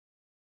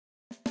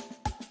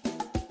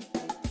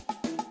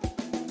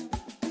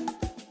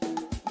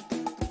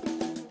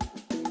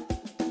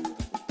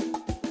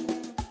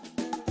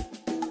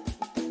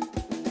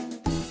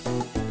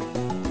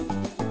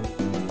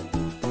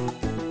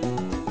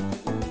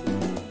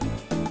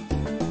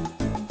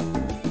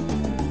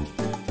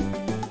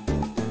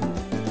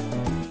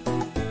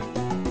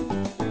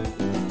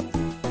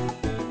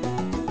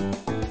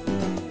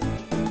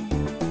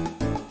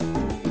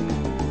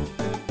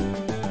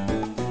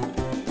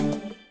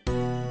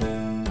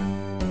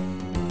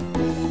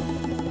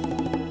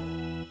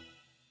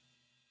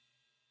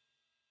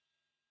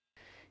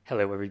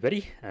Hello,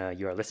 everybody.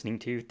 You are listening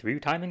to Through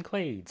Time and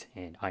Clades,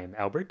 and I am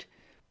Albert.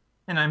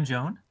 And I'm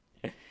Joan.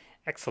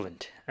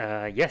 Excellent.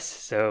 Yes,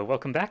 so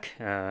welcome back.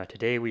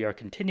 Today we are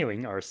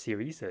continuing our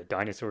series,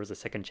 Dinosaurs, the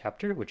second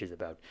chapter, which is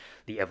about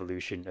the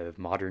evolution of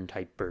modern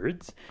type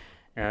birds.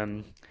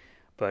 Um,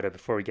 but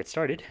before we get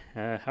started,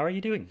 how are you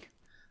doing?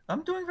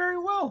 I'm doing very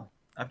well.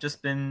 I've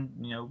just been,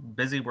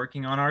 busy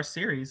working on our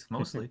series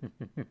mostly.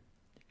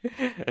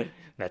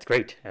 That's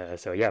great.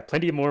 So yeah,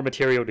 plenty more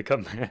material to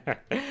come.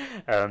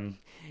 um,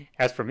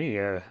 as for me,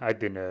 I've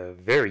been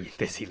very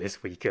busy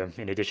this week.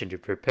 In addition to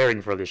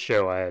preparing for this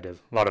show, I had a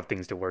lot of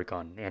things to work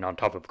on, and on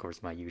top, of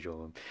course, my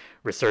usual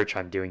research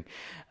I'm doing.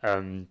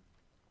 Um,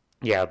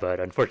 yeah, but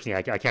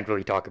unfortunately, I can't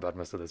really talk about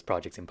most of those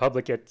projects in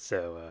public yet,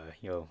 so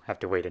you'll have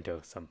to wait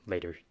until some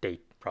later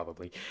date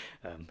probably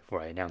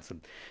before I announce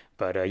them.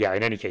 But yeah,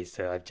 in any case,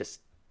 I've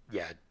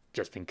yeah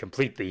just been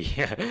completely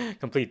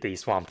completely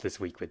swamped this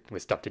week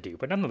with stuff to do.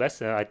 But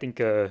nonetheless, I think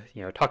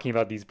talking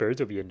about these birds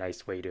will be a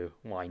nice way to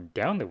wind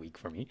down the week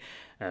for me,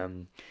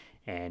 um,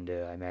 and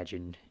I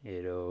imagine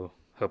it'll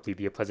hopefully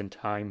be a pleasant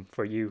time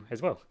for you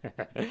as well.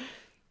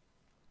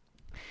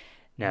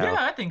 Yeah,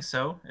 Now, I think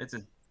so. It's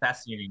a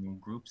fascinating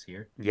groups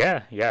here.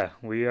 yeah,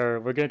 we're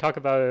going to talk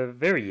about a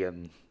very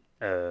um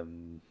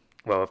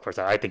well, of course,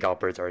 I think all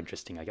birds are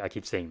interesting. I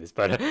keep saying this,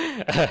 but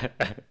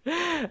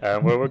we're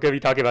going to be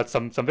talking about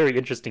some very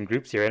interesting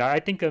groups here, and I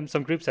think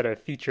some groups that are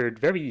featured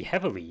very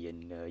heavily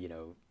in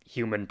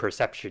human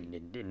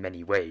perception in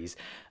many ways.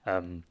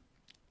 Um,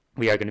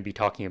 we are going to be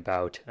talking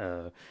about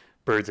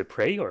birds of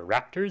prey or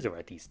raptors, or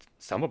at least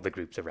some of the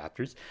groups of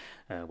raptors.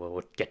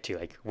 We'll get to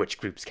like which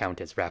groups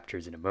count as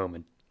raptors in a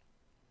moment,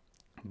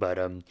 but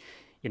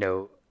you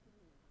know,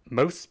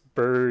 most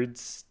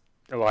birds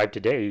alive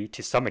today,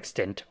 to some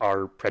extent,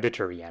 are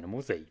predatory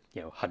animals. They,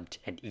 hunt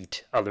and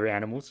eat other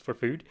animals for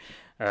food.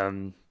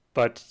 Um,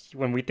 but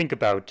when we think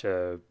about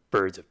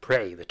birds of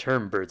prey, the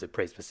term birds of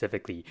prey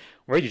specifically,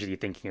 we're usually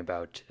thinking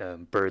about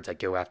birds that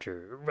go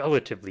after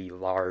relatively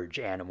large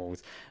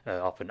animals,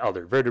 often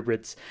other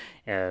vertebrates,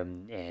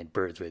 and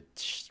birds with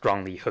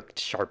strongly hooked,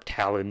 sharp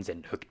talons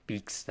and hooked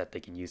beaks that they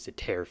can use to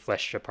tear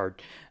flesh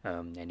apart.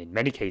 And in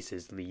many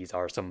cases, these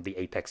are some of the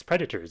apex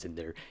predators in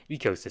their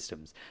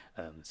ecosystems.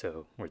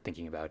 So we're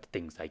thinking about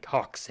things like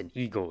hawks and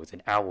eagles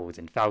and owls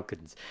and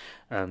falcons.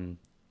 Um,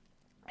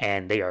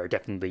 and they are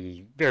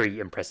definitely very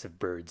impressive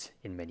birds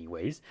in many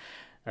ways.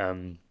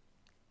 Um,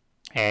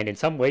 and in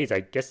some ways,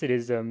 I guess it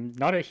is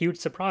not a huge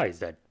surprise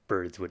that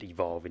birds would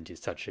evolve into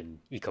such an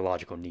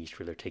ecological niche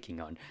where they're taking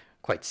on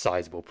quite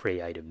sizable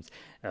prey items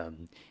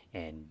um,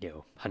 and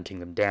hunting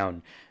them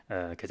down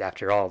because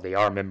after all they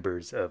are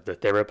members of the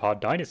theropod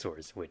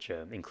dinosaurs, which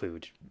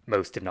include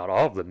most if not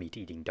all of the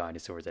meat-eating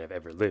dinosaurs that have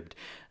ever lived.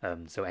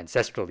 So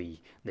ancestrally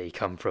they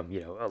come from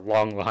a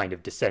long line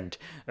of descent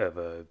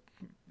of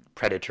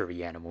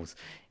predatory animals,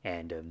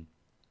 and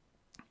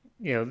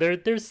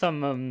there's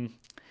some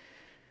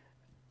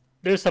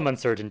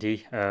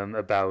uncertainty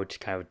about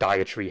kind of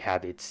dietary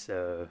habits,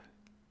 the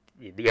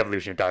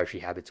evolution of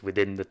dietary habits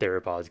within the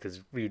theropods,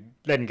 because we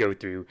then go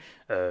through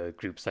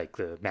groups like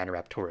the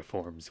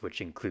Maniraptoriforms,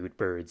 which include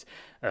birds,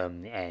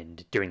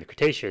 and during the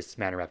Cretaceous,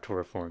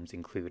 Maniraptoriforms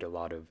include a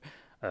lot of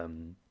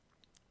um,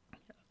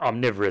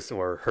 omnivorous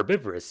or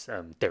herbivorous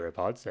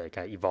theropods that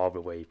kind of evolved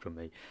away from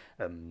a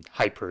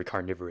hyper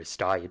carnivorous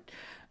diet.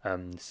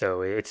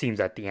 So it seems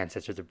that the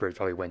ancestors of birds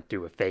probably went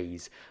through a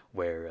phase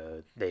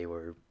where they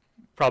were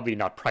probably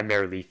not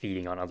primarily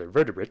feeding on other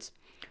vertebrates,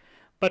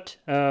 but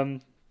you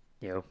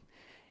know,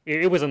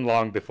 it wasn't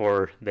long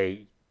before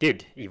they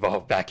did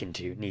evolve back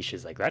into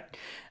niches like that,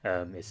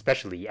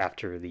 especially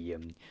after the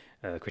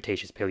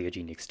Cretaceous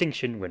Paleogene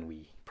extinction, when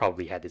we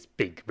probably had this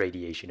big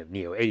radiation of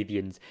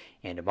neo-avians,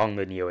 and among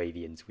the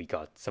neo-avians we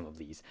got some of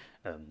these,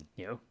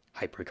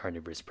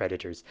 hypercarnivorous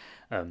predators.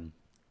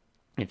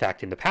 In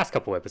fact, in the past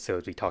couple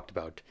episodes, we talked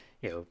about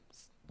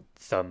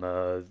some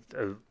a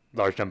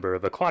large number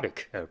of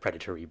aquatic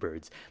predatory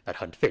birds that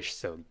hunt fish,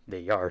 so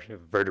they are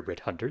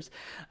vertebrate hunters.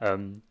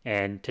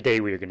 And today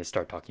we are going to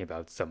start talking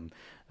about some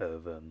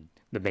of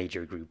the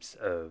major groups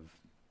of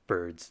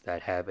birds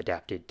that have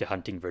adapted to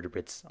hunting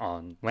vertebrates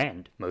on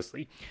land,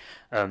 mostly.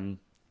 Um,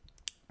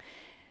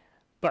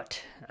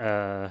 but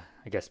I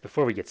guess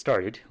before we get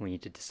started, we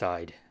need to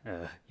decide,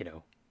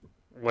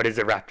 what is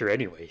a raptor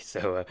anyway?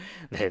 So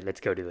let's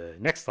go to the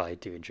next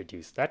slide to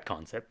introduce that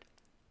concept.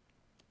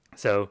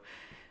 So,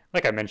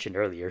 like I mentioned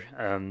earlier,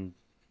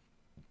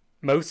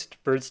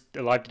 most birds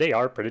alive today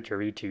are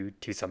predatory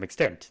to some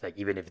extent. Like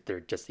even if they're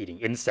just eating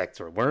insects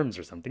or worms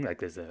or something, like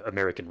there's an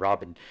American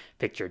robin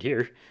pictured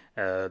here,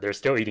 they're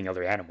still eating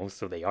other animals,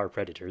 so they are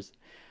predators.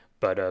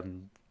 But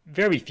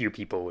very few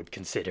people would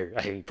consider,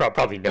 I mean,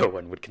 probably no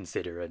one would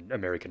consider an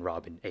American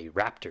robin a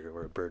raptor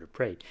or a bird of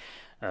prey.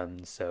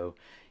 So,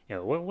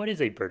 what is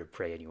a bird of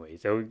prey anyway?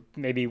 So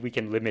maybe we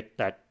can limit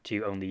that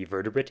to only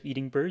vertebrate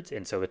eating birds.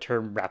 And so the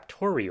term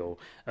raptorial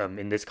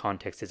in this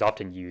context is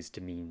often used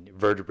to mean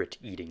vertebrate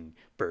eating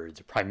birds,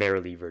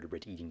 primarily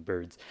vertebrate eating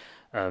birds.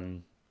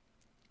 Um,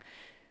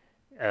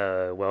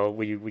 Well,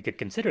 we could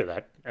consider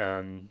that,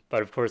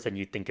 but of course, then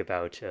you think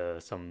about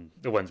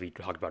the ones we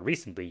talked about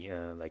recently,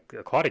 like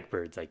aquatic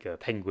birds, like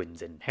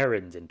penguins and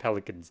herons and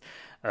pelicans,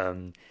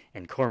 and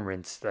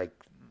cormorants. Like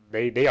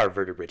they are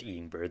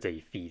vertebrate-eating birds. They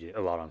feed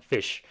a lot on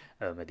fish,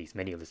 at least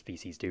many of the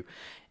species do,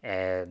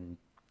 and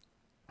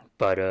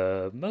but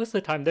most of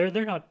the time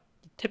they're not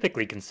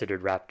typically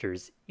considered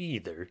raptors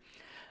either.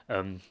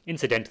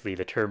 Incidentally,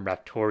 the term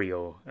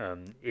raptorial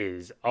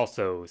is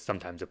also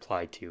sometimes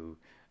applied to,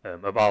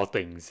 of all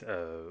things,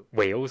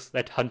 whales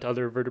that hunt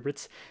other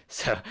vertebrates.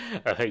 So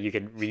you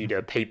can read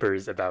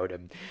papers about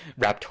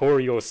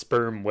raptorial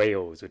sperm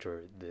whales, which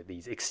are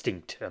these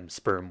extinct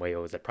sperm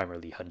whales that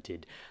primarily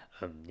hunted,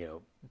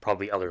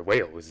 probably other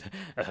whales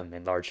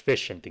and large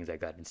fish and things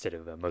like that, instead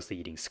of mostly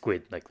eating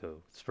squid like the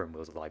sperm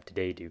whales alive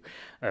today do.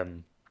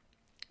 Um,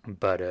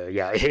 but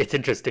yeah, it's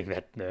interesting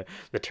that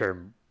the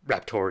term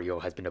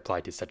raptorial has been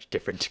applied to such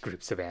different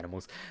groups of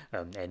animals,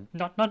 and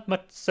not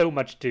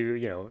much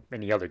to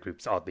any other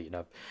groups, oddly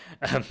enough,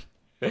 um,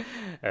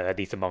 at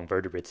least among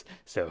vertebrates.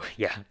 So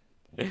yeah,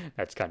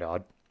 that's kind of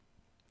odd.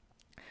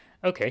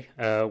 Okay,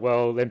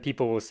 well then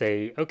people will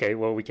say, okay,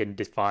 well we can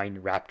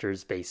define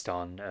raptors based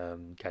on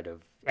kind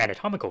of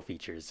anatomical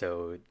features.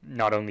 So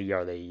not only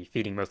are they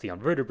feeding mostly on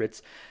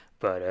vertebrates,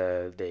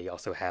 but they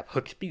also have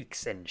hooked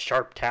beaks and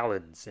sharp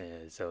talons.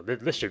 So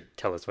this should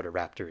tell us what a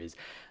raptor is.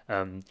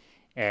 Um,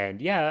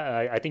 and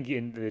yeah, I think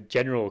in the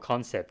general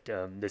concept,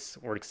 this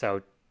works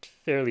out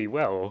fairly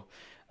well.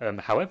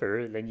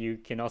 However, then you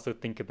can also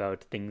think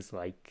about things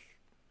like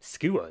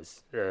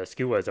skuas.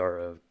 Skuas are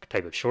a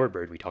type of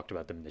shorebird. We talked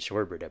about them in the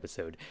shorebird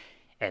episode,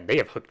 and they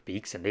have hooked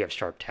beaks and they have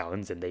sharp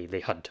talons and they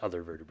hunt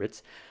other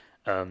vertebrates.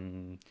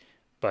 Um,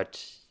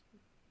 but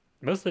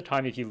most of the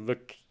time, if you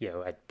look,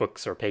 at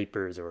books or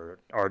papers or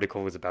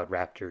articles about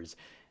raptors,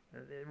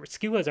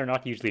 skuas are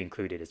not usually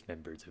included as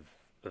members of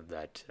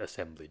that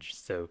assemblage.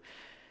 So,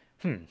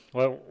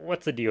 well,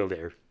 what's the deal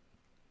there?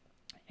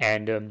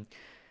 And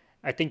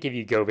I think if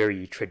you go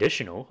very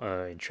traditional,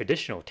 in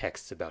traditional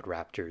texts about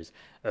raptors,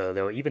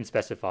 they'll even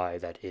specify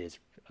that it is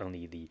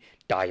only the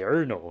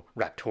diurnal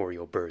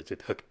raptorial birds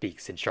with hooked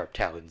beaks and sharp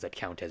talons that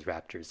count as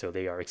raptors. So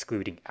they are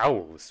excluding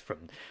owls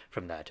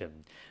from that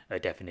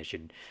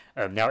definition.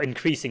 Now,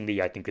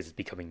 increasingly, I think this is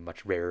becoming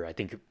much rarer. I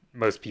think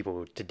most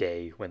people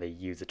today, when they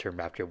use the term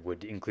raptor,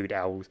 would include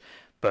owls.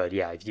 But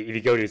yeah, if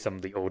you go to some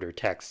of the older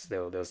texts,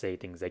 they'll say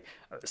things like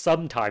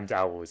sometimes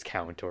owls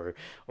count, or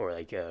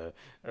like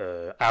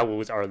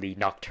owls are the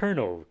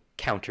nocturnal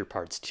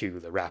counterparts to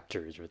the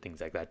raptors, or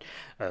things like that.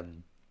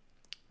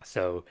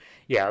 So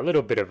yeah, a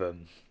little bit of a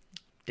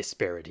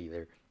disparity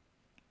there.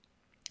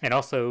 And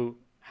also,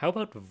 how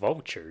about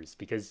vultures?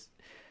 Because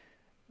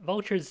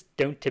vultures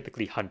don't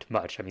typically hunt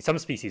much. I mean, some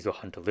species will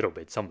hunt a little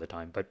bit some of the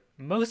time, but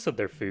most of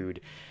their food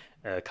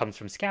comes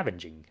from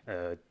scavenging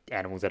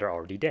animals that are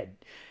already dead.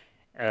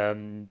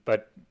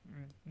 But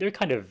they're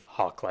kind of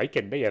hawk-like,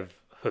 and they have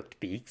hooked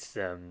beaks.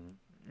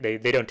 They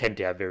don't tend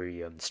to have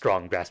very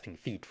strong grasping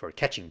feet for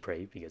catching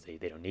prey because they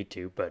don't need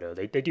to, but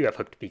they do have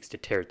hooked beaks to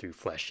tear through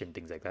flesh and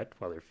things like that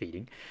while they're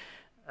feeding.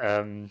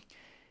 Um,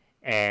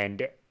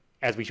 and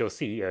as we shall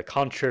see,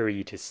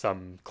 contrary to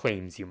some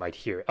claims you might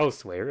hear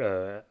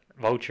elsewhere,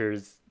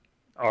 vultures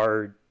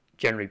are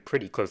generally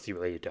pretty closely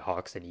related to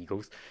hawks and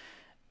eagles.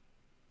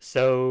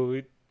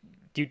 So,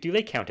 do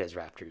they count as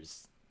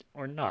raptors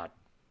or not?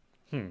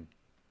 Hmm.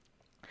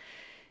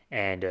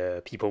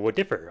 And people will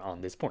differ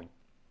on this point.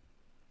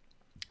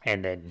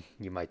 And then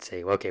you might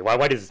say, well, okay,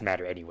 why does this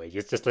matter anyway?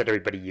 Just let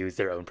everybody use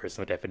their own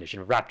personal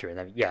definition of raptor. And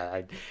then,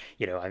 yeah,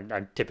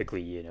 I'm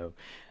typically,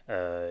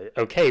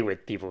 okay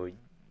with people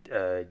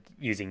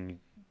using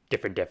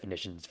different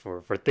definitions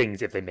for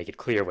things if they make it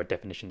clear what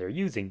definition they're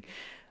using.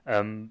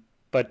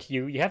 But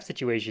you have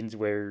situations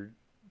where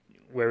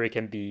it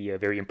can be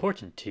very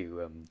important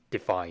to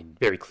define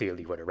very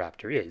clearly what a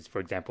raptor is. For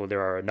example, there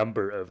are a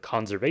number of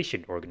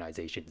conservation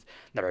organizations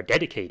that are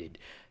dedicated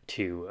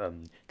to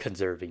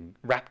conserving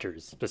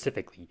raptors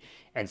specifically,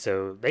 and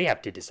so they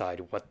have to decide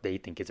what they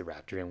think is a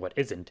raptor and what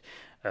isn't.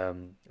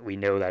 We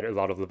know that a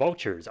lot of the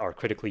vultures are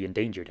critically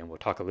endangered, and we'll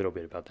talk a little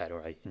bit about that,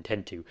 or I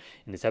intend to,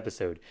 in this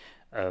episode.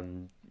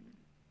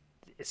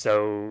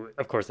 So,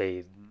 of course,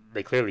 they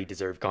clearly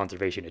deserve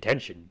conservation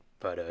attention,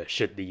 but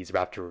should these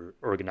raptor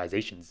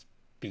organizations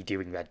be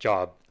doing that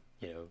job,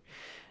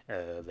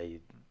 they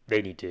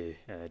need to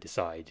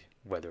decide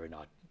whether or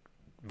not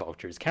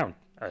vultures count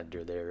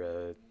under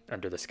their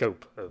under the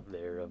scope of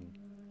their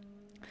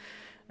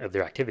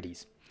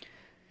activities.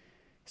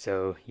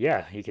 So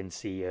yeah, you can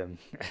see a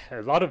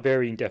lot of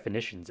varying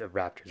definitions of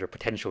raptors, or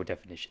potential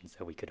definitions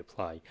that we could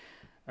apply.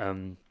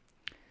 Um,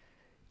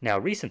 Now,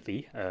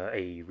 recently,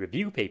 a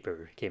review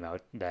paper came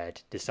out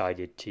that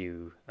decided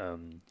to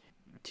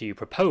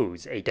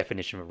propose a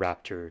definition of a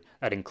raptor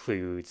that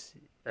includes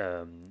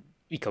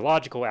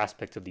ecological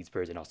aspects of these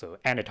birds, and also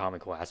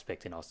anatomical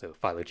aspects, and also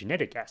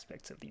phylogenetic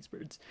aspects of these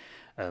birds.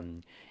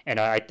 And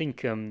I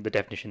think the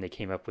definition they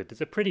came up with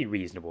is a pretty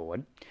reasonable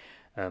one.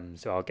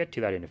 So I'll get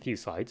to that in a few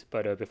slides.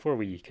 But before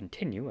we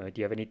continue,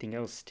 do you have anything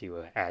else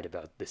to add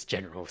about this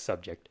general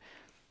subject?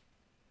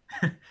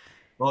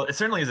 Well, it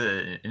certainly is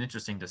an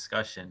interesting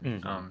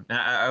discussion. Hmm. And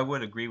I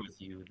would agree with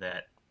you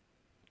that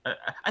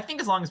I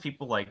think as long as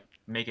people like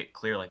make it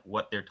clear like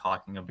what they're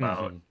talking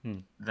about, Hmm.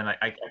 then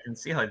I can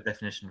see how the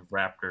definition of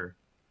raptor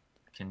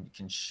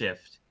can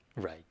shift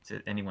Right.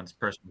 to anyone's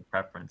personal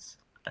preference.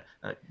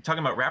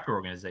 Talking about raptor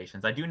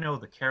organizations, I do know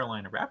the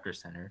Carolina Raptor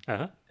Center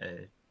Uh-huh. uh,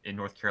 in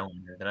North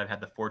Carolina that I've had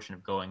the fortune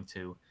of going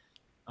to.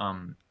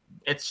 Um,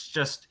 it's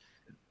just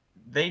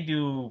they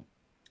do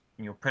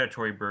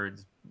predatory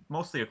birds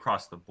mostly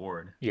across the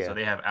board. So Yeah.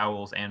 they have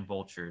owls and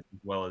vultures as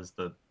well as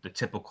the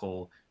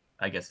typical,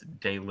 I guess,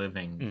 day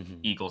living Hmm.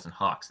 eagles and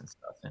hawks and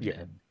stuff.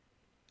 Yeah. And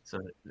so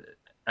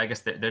I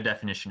guess their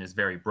definition is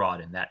very broad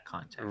in that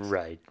context.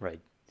 Right.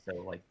 Right. So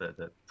like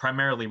the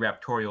primarily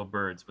raptorial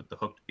birds with the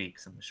hooked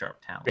beaks and the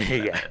sharp talons,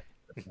 Yeah. that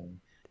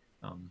thing.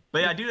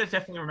 But yeah, I do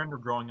definitely remember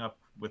growing up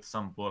with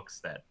some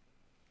books that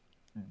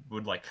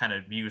would like kind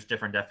of use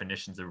different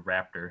definitions of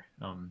raptor.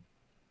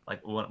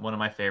 Like one of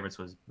my favorites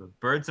was the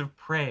birds of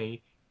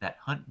prey that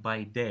hunt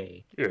by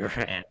day,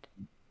 Right.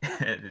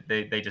 and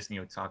they just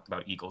talked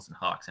about eagles and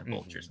hawks and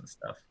vultures Hmm. and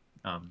stuff.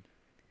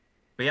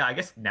 But yeah, I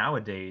guess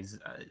nowadays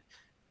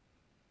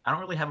I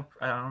don't really have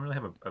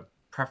a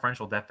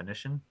preferential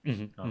definition.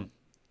 Hmm. Um,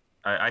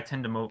 I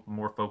tend to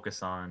more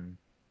focus on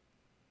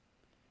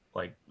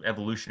like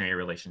evolutionary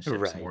relationships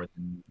Right. more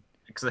than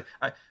because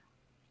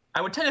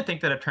I would tend to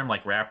think that a term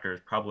like raptor is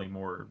probably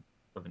more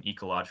of an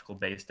ecological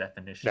based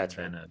definition That's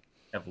right. than a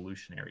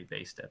evolutionary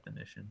based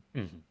definition.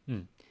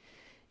 Hmm.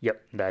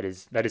 Yep, that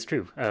is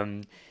true.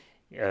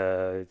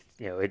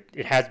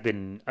 It has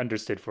been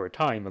understood for a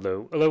time,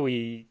 although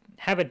we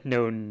haven't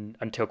known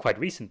until quite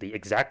recently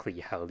exactly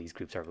how these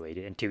groups are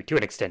related, and to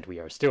an extent we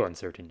are still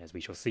uncertain, as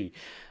we shall see.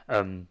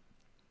 Um,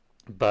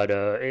 but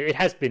it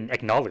has been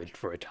acknowledged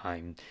for a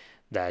time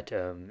that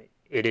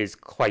it is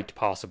quite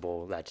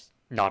possible that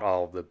not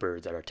all of the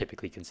birds that are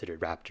typically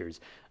considered raptors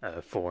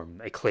form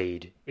a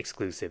clade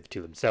exclusive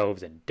to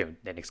themselves and don't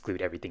and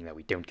exclude everything that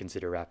we don't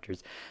consider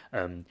raptors.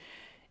 Um,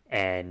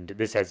 and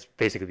this has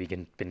basically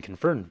been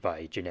confirmed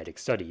by genetic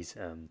studies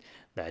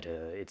that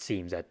it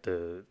seems that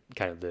the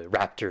kind of the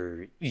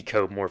raptor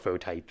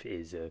ecomorphotype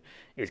is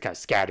kind of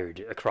scattered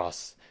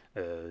across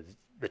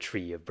the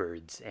tree of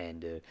birds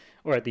and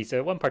or at least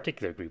one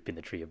particular group in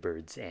the tree of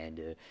birds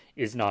and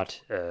is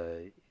not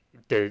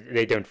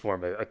they don't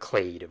form a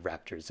clade of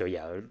raptors. So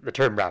yeah, the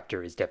term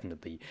raptor is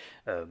definitely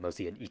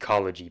mostly an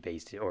ecology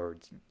based or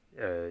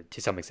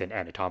to some extent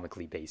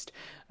anatomically based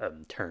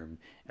term,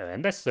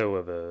 and less so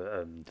of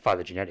a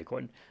phylogenetic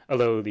one.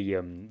 Although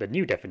the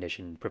new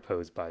definition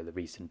proposed by the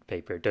recent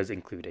paper does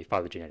include a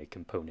phylogenetic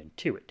component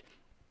to it.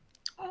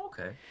 Oh,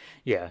 okay.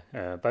 Yeah,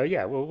 but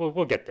yeah,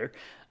 we'll get there.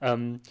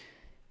 Um,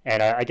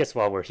 and I guess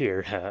while we're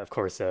here, of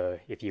course,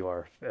 if you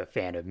are a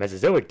fan of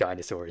Mesozoic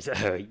dinosaurs,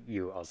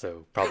 you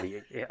also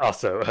probably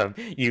also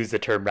use the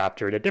term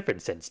raptor in a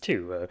different sense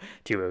too,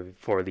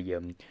 for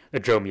the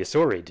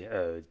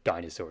dromaeosaurid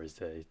dinosaurs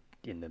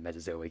in the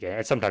Mesozoic,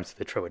 and sometimes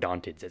the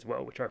troodontids as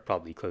well, which are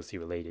probably closely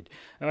related.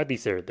 At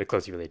least they're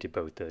closely related to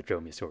both the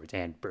dromaeosaurids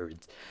and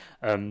birds.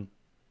 Um,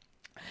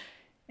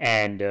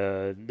 and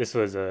this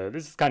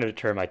is kind of a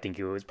term I think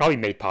it was probably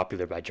made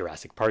popular by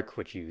Jurassic Park,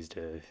 which used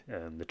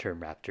the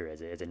term raptor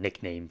as a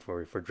nickname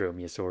for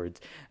dromaeosaurids,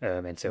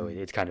 and so Mm.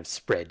 it's kind of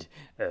spread,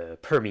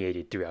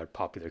 permeated throughout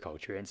popular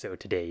culture. And so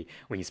today,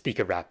 when you speak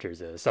of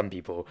raptors, some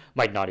people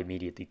might not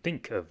immediately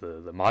think of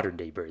the modern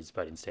day birds,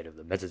 but instead of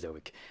the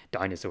Mesozoic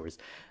dinosaurs.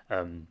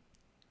 Um,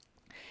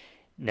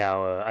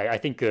 Now, I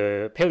think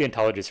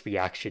paleontologists'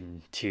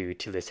 reaction to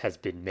this has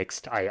been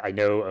mixed. I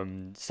know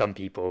some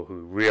people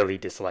who really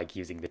dislike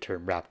using the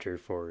term raptor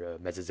for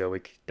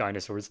Mesozoic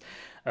dinosaurs.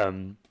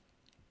 Um,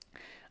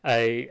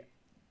 I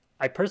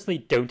I personally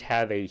don't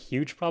have a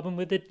huge problem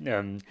with it,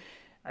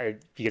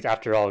 because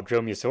after all,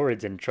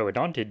 dromaeosaurids and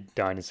troodontid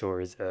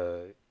dinosaurs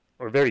are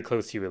very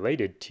closely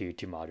related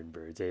to modern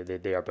birds.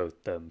 They are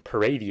both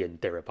Paravian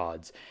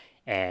theropods,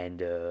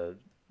 and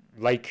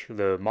like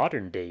the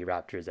modern day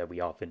raptors that we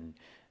often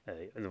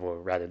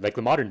or rather, like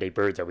the modern day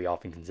birds that we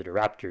often consider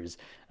raptors,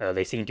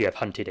 they seem to have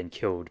hunted and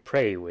killed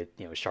prey with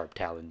sharp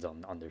talons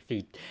on their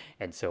feet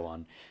and so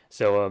on.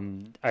 So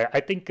I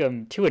think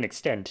to an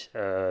extent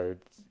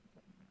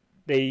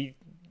they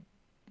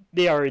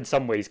they are in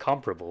some ways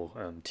comparable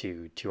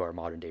to our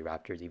modern day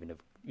raptors,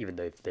 even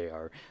though if there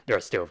are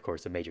still of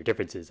course some major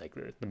differences. Like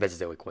the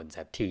Mesozoic ones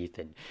have teeth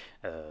and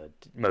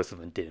most of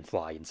them didn't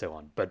fly and so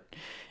on. But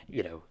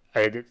you know,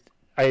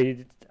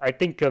 I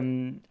think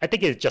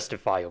it's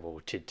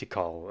justifiable to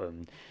call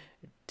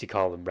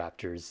them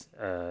raptors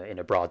in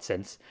a broad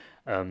sense.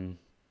 Um,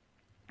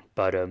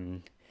 but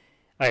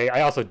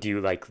I also do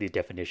like the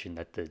definition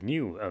that the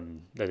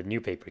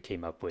new paper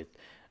came up with,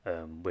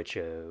 which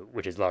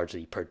is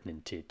largely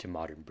pertinent to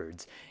modern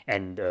birds.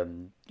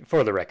 And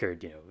for the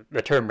record,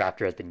 the term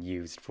raptor has been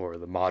used for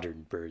the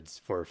modern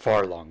birds for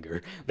far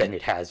longer than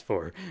it has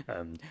for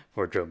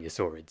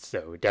dromaeosaurids.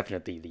 So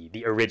definitely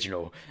the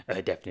original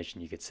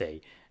definition, you could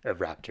say, of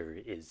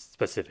raptor is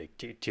specific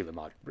to the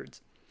modern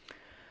birds.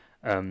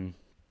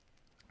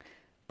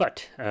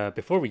 But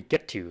before we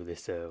get to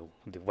this,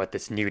 what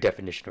this new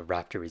definition of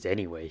raptor is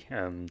anyway,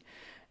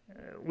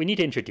 we need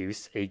to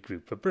introduce a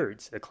group of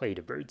birds, a clade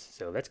of birds.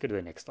 So let's go to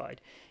the next slide.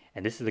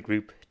 And this is the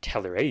group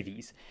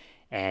telluravians.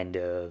 And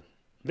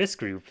this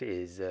group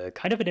is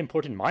kind of an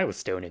important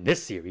milestone in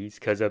this series,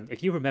 because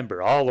if you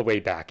remember all the way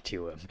back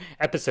to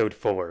episode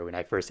 4, when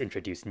I first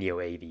introduced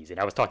neoaves, and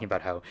I was talking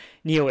about how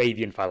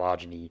neoavian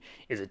phylogeny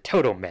is a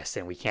total mess,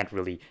 and we can't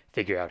really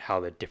figure out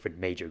how the different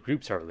major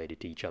groups are related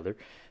to each other.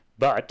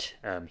 But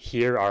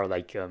here are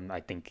I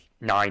think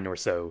 9 or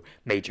so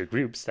major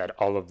groups that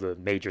all of the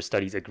major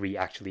studies agree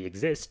actually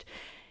exist.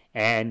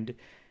 And,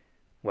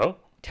 well,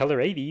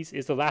 telluravians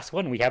is the last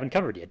one we haven't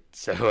covered yet.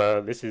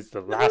 So this is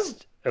the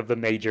last of the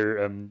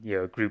major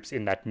groups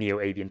in that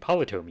neoavian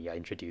polytomy I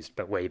introduced,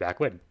 but way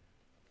back when.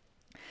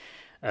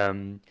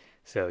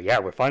 So yeah,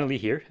 we're finally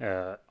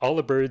here. All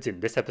the birds in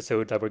this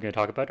episode that we're going to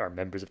talk about are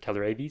members of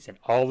telluravians, and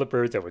all the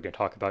birds that we're going to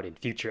talk about in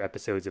future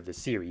episodes of the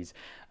series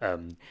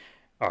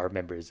are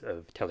members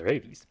of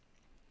telluravians.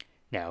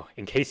 Now,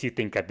 in case you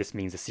think that this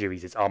means the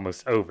series is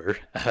almost over,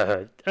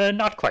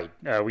 not quite.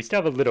 We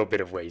still have a little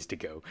bit of ways to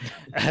go.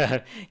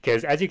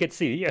 Because as you can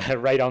see,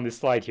 right on this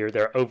slide here,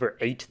 there are over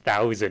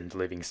 8,000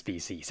 living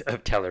species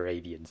of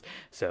telluravians.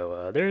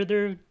 So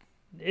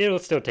it'll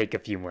still take a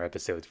few more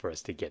episodes for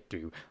us to get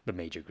through the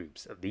major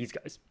groups of these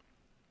guys.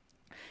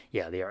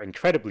 Yeah, they are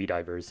incredibly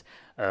diverse.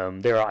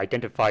 There are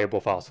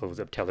identifiable fossils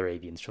of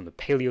telluravians from the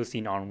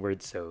Paleocene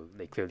onwards, so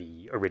they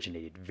clearly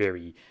originated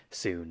very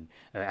soon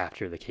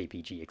after the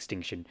KPG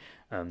extinction.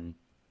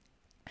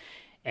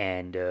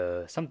 And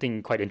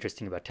something quite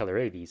interesting about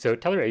telluravians. So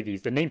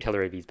telluravians, the name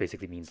telluravians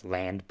basically means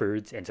land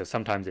birds, and so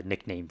sometimes a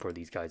nickname for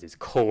these guys is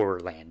core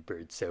land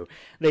birds. So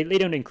they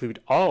don't include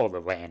all the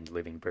land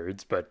living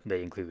birds, but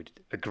they include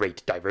a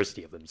great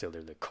diversity of them, so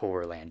they're the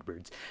core land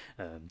birds.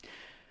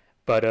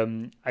 But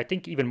I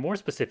think even more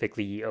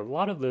specifically, a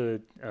lot of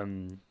the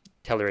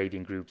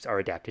telluravian groups are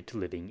adapted to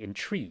living in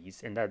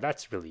trees, and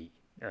that's really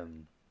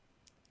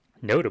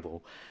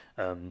notable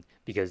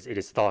because it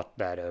is thought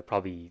that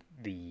probably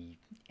the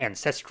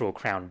ancestral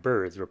crowned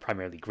birds were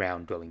primarily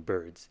ground-dwelling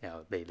birds. Now,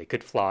 they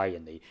could fly,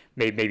 and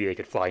maybe they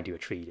could fly into a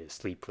tree to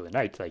sleep for the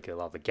night, like a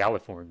lot of the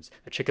galliforms,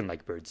 the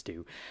chicken-like birds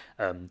do.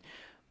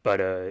 But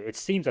it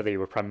seems that they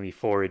were primarily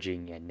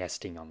foraging and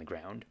nesting on the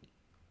ground.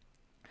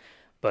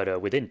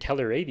 But within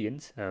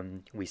telluravians,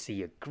 we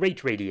see a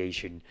great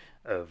radiation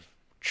of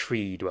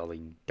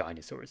tree-dwelling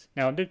dinosaurs.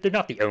 Now, they're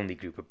not the only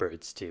group of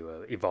birds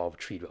to evolve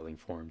tree-dwelling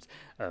forms,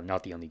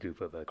 not the only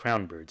group of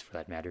crowned birds, for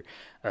that matter.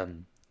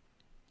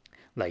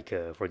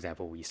 For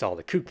example, we saw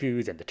the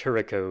cuckoos and the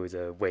turricos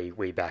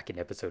way back in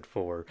episode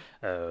 4.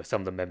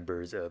 Some of the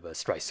members of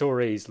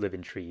Strysaures live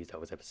in trees. That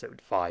was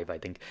episode 5, I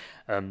think.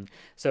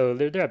 So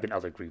there have been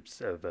other groups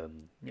of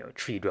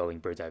tree-dwelling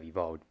birds that have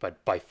evolved,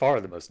 but by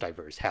far the most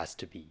diverse has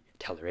to be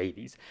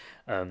telluravians.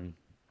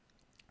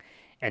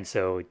 And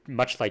so,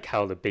 much like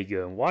how the big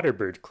water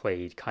bird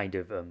clade kind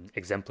of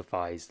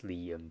exemplifies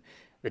the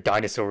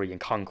dinosaurian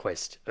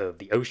conquest of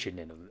the ocean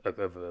and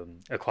of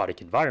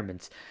aquatic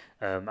environments,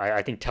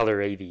 I think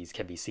telluravians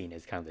can be seen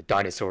as kind of the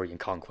dinosaurian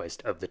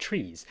conquest of the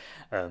trees,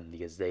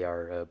 because they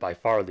are by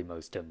far the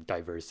most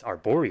diverse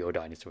arboreal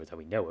dinosaurs that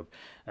we know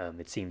of.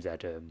 It seems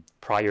that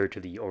prior to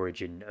the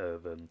origin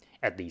of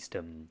at least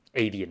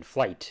avian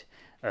flight,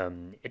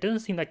 it doesn't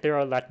seem like there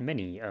are that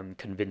many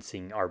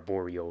convincing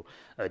arboreal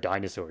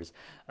dinosaurs.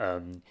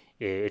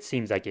 It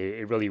seems like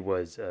it really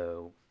was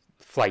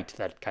flight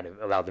that kind of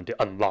allowed them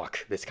to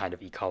unlock this kind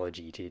of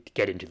ecology to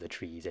get into the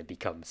trees and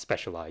become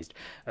specialized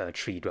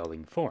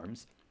tree-dwelling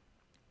forms.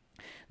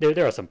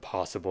 There are some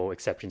possible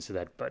exceptions to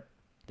that, but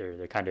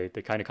they're kind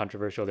of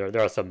controversial.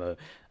 There are some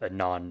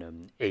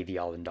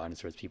non-avialan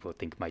dinosaurs people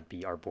think might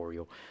be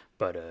arboreal,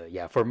 but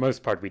yeah, for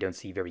most part we don't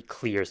see very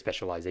clear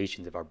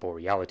specializations of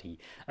arboreality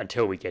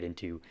until we get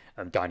into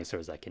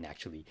dinosaurs that can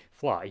actually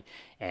fly.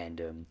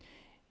 And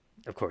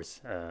of course,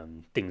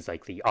 things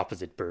like the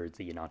opposite birds,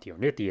 the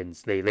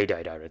teratornithids, they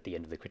died out at the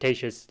end of the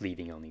Cretaceous,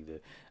 leaving only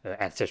the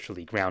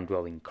ancestrally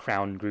ground-dwelling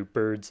crown group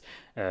birds,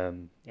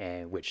 and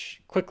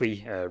which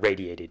quickly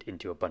radiated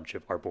into a bunch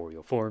of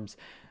arboreal forms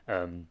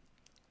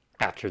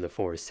after the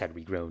forests had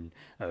regrown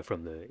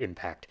from the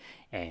impact,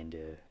 and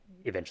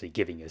eventually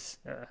giving us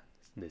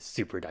this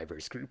super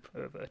diverse group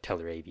of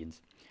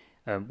telluravians.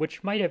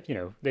 Which might have,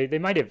 they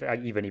might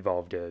have even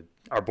evolved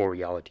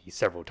arboreality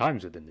several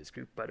times within this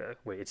group, but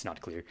it's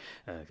not clear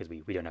because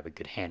we don't have a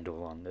good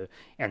handle on the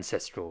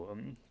ancestral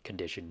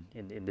condition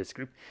in this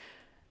group.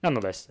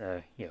 Nonetheless,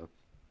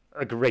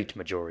 a great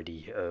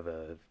majority of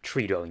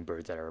tree-dwelling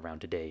birds that are around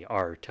today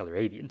are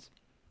telluravians.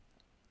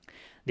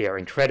 They are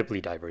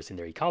incredibly diverse in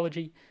their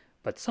ecology,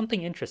 but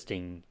something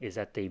interesting is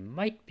that they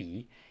might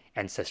be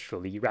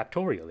ancestrally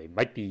raptorial. They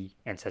might be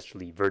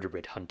ancestrally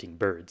vertebrate hunting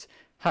birds.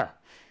 Huh,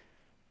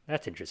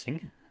 that's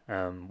interesting.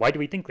 Why do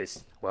we think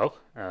this? Well,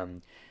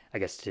 I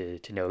guess to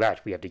know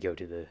that, we have to go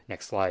to the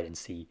next slide and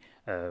see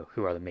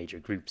who are the major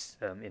groups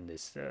in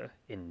this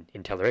in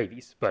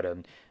telluravians. But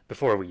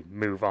before we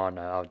move on,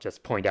 I'll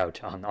just point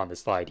out on the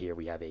slide here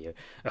we have a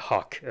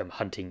hawk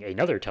hunting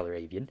another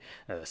telluravian,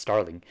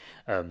 starling,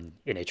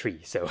 in a tree.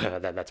 So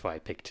that's why I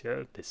picked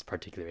this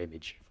particular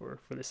image for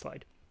this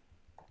slide.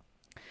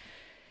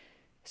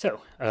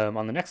 So,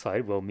 on the next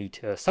slide, we'll meet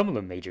some of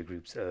the major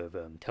groups of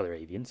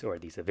telluravians, or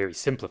at least a very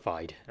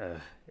simplified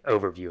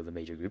overview of the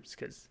major groups,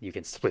 because you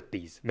can split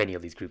many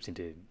of these groups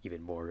into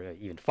even more,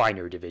 even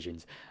finer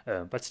divisions.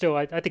 But still,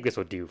 I think this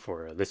will do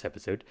for this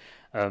episode.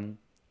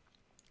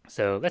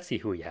 So let's see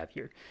who we have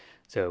here.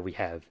 So we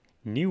have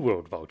New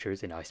World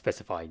vultures, and I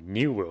specify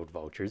New World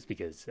vultures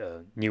because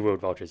New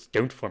World vultures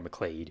don't form a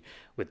clade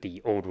with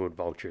the Old World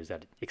vultures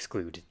that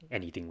exclude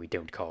anything we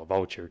don't call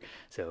vulture.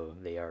 So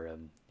they are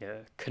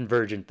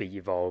convergently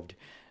evolved,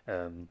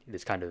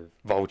 this kind of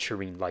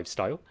vulturine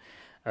lifestyle.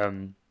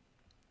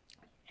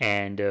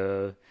 And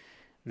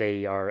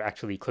they are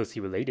actually closely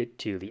related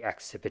to the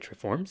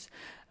Accipitriforms,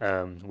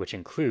 which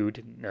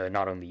include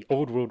not only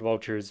Old World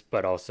vultures,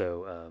 but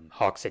also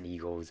hawks and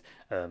eagles,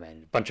 and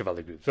a bunch of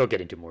other groups. We'll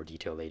get into more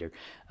detail later,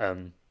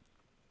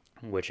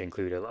 which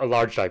include a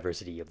large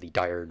diversity of the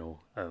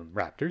diurnal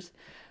raptors.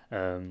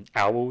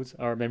 Owls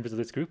are members of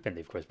this group, and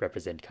they, of course,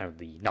 represent kind of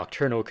the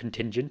nocturnal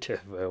contingent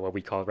of what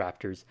we call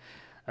raptors.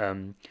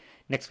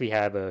 Next, we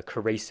have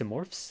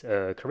Charasimorphs.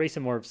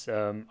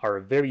 Charasimorphs are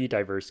a very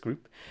diverse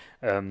group,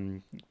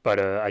 but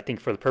I think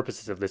for the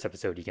purposes of this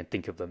episode, you can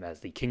think of them as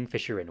the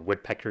kingfisher and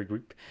woodpecker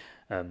group.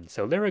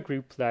 So they're a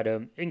group that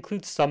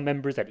includes some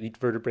members that eat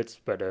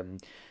vertebrates, but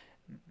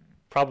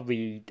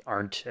probably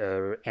aren't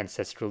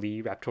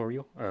ancestrally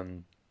raptorial.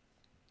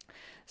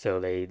 So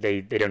they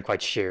don't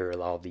quite share a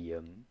lot of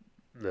the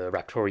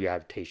raptorial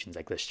adaptations,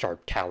 like the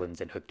sharp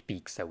talons and hooked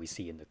beaks that we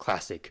see in the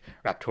classic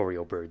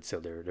raptorial birds. So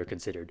they're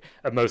considered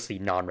a mostly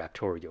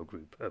non-raptorial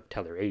group of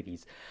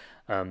telluravians.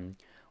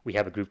 We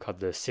have a group called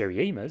the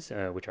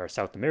Seriemas, which are a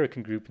South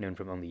American group known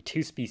from only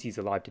 2 species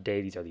alive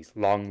today. These are these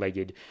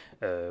long-legged,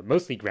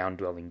 mostly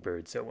ground-dwelling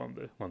birds. So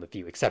one of the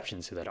few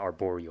exceptions to that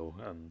arboreal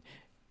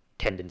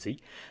tendency.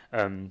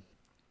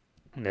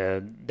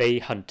 They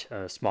hunt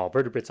small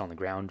vertebrates on the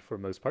ground for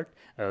the most part.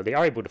 They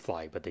are able to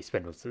fly, but they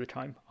spend most of the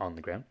time on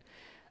the ground.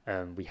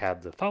 We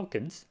have the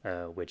falcons,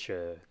 which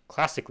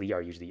classically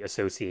are usually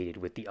associated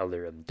with the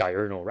other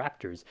diurnal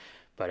raptors,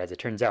 but as it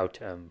turns out,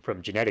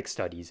 from genetic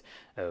studies,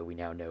 we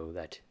now know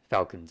that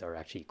falcons are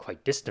actually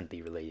quite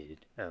distantly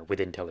related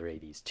within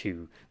telluravians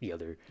to the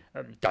other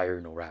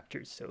diurnal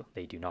raptors, so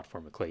they do not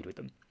form a clade with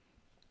them.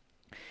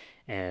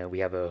 And we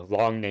have a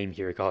long name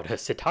here called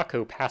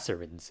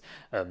Psittacopasserines.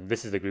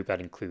 This is the group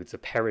that includes the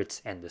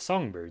parrots and the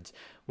songbirds,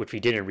 which we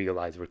didn't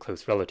realize were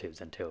close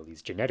relatives until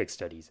these genetic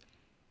studies.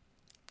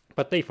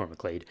 But they form a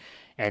clade,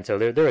 and so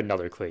they're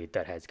another clade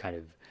that has kind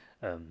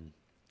of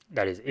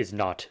that is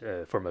not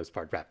for most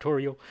part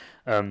raptorial.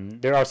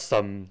 There are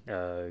some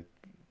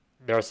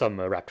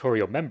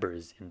raptorial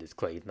members in this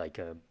clade, like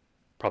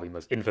probably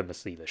most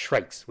infamously the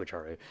shrikes, which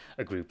are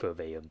a group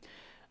of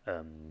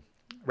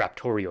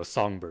raptorial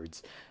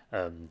songbirds,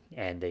 and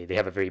they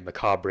have a very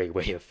macabre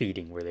way of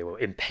feeding, where they will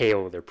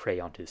impale their prey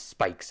onto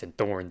spikes and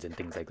thorns and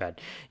things like that.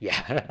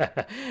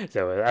 Yeah,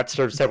 so that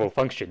serves several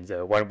functions.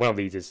 One of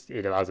these is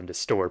it allows them to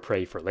store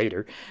prey for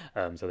later.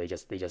 So they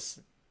just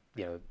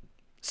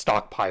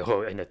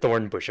stockpile in a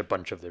thorn bush a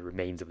bunch of the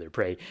remains of their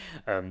prey.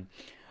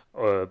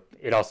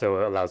 It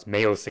also allows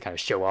males to kind of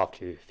show off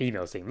to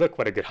females, saying, "Look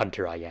what a good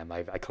hunter I am!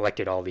 I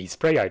collected all these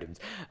prey items."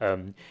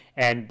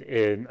 And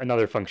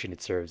another function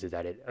it serves is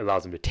that it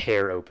allows them to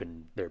tear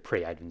open their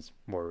prey items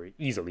more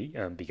easily,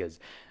 because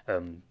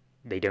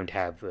they don't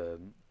have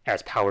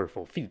as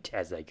powerful feet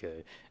as like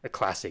a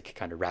classic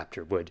kind of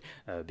raptor would,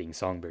 being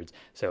songbirds.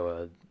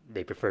 So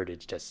they prefer to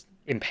just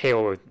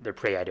impale their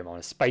prey item on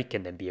a spike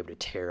and then be able to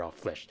tear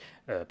off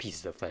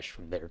pieces of flesh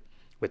from there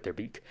with their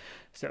beak.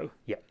 So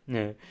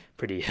yeah,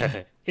 pretty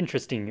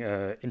interesting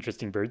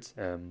birds.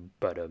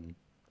 But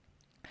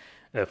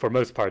for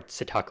most part,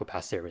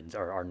 Psittacopasserines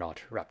are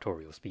not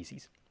raptorial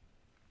species.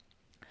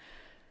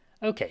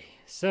 Okay,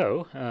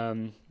 so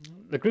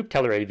the group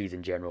telluravians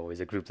in general is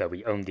a group that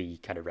we only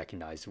kind of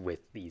recognize with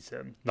these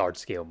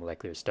large-scale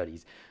molecular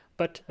studies.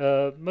 But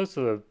most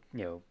of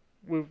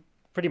the,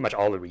 pretty much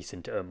all the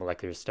recent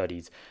molecular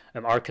studies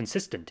are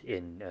consistent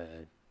in,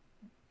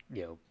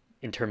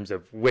 in terms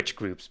of which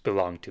groups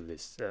belong to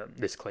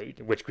this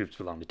clade, which groups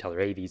belong to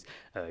telluravians.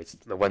 It's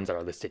the ones that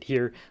are listed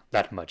here.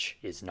 That much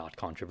is not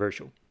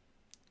controversial.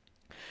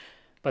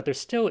 But there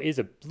still is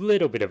a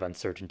little bit of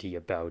uncertainty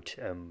about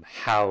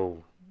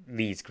how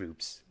these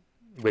groups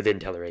within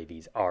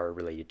telluravians are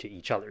related to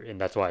each other,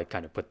 and that's why I've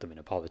kind of put them in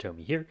a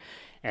polytomy here.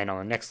 And on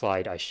the next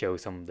slide, I show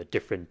some of the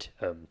different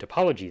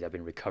topologies that have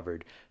been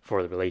recovered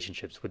for the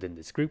relationships within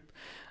this group.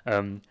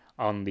 On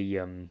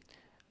the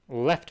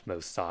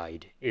leftmost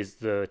side is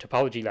the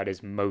topology that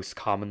is most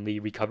commonly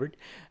recovered.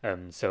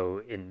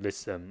 So in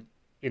this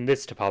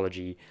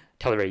topology,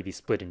 telluravies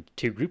split into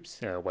two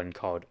groups, one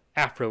called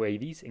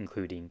Afroavies,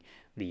 including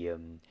the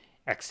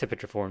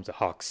Accipitriforms, the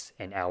hawks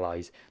and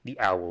allies, the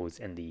owls,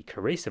 and the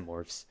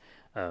Caracimorphs,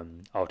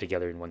 all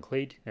together in one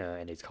clade,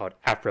 and it's called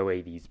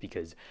Afroavies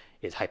because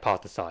it's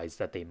hypothesized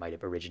that they might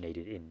have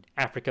originated in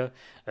Africa.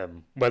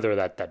 Whether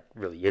that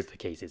really is the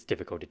case is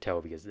difficult to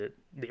tell because the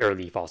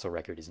early fossil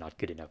record is not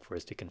good enough for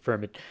us to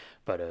confirm it,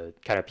 but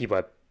kind of people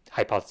have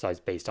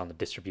hypothesized based on the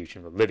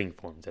distribution of living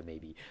forms that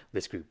maybe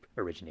this group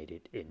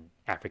originated in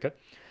Africa.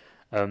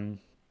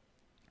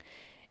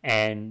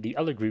 And the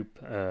other group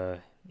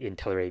in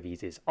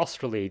telluravies is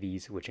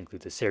Australavies, which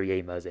includes the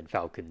Seriemas and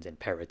falcons and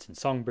parrots and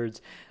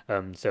songbirds.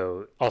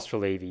 So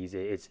Australavies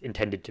is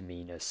intended to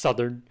mean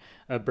southern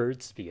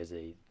birds because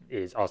it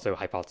is also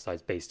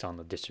hypothesized based on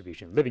the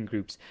distribution of living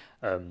groups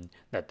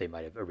that they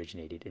might have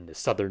originated in the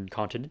southern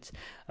continents.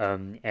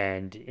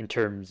 And in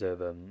terms of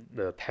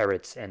the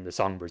parrots and the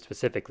songbirds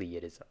specifically,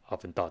 it is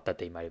often thought that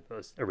they might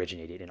have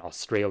originated in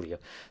Australia.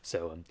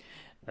 So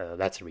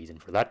that's the reason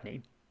for that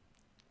name.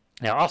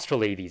 Now,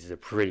 Australavies is a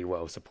pretty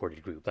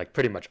well-supported group. Like,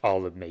 pretty much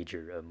all of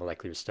major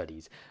molecular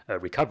studies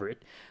recover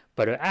it.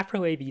 But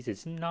Afroavies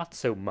is not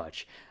so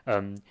much.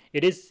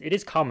 It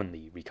is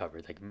commonly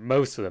recovered. Like,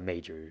 most of the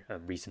major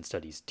recent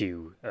studies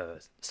do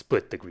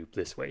split the group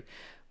this way.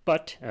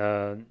 But,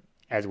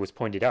 as was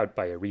pointed out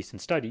by a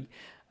recent study,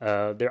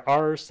 there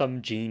are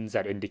some genes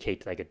that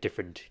indicate like a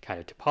different kind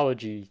of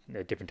topology,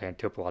 a different kind of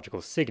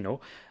topological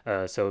signal.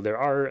 So there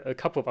are a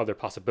couple of other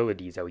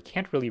possibilities that we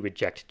can't really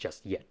reject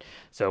just yet.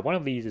 So one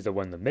of these is the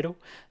one in the middle.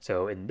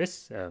 So in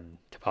this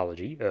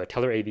topology,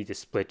 telluravies is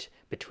split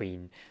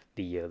between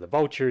the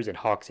vultures and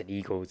hawks and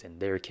eagles and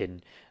their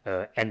kin,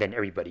 and then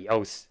everybody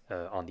else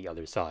on the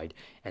other side.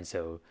 And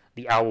so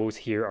the owls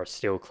here are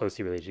still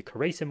closely related to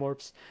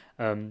Caracimorphs,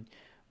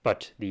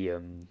 but the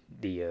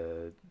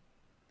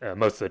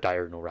most of the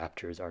diurnal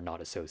raptors are not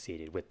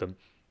associated with them.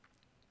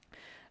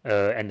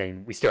 And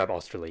then we still have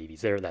Australavies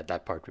there,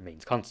 that part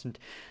remains constant.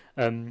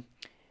 And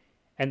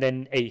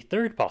then a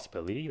third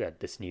possibility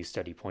that this new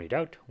study pointed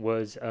out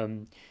was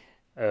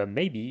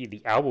maybe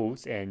the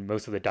owls and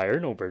most of the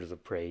diurnal birds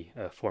of prey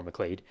form a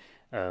clade,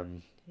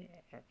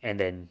 and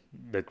then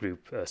the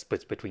group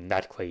splits between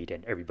that clade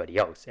and everybody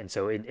else. And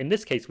so in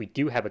this case, we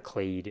do have a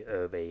clade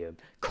of a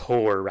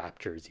core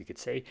raptors, you could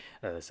say,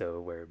 so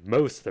where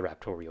most of the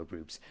raptorial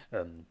groups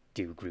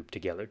do group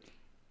together,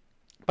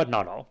 but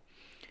not all.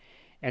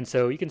 And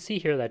so you can see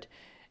here that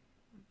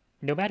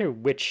no matter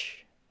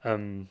which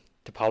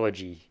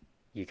topology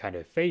you kind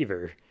of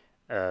favor,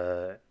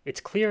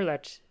 it's clear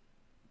that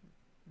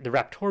the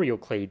raptorial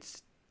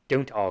clades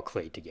don't all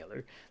clade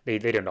together. They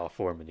don't all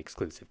form an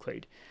exclusive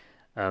clade.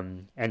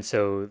 And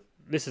so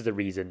this is the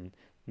reason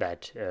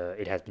that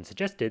it has been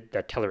suggested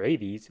that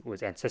telluravies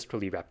was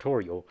ancestrally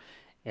raptorial,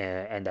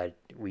 and that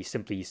we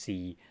simply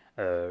see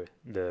the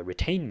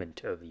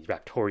retainment of these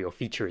raptorial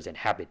features and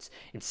habits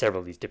in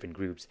several of these different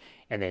groups,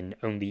 and then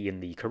only in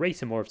the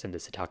Caracimorphs and the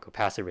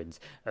Psittacopasserines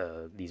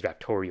these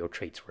raptorial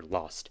traits were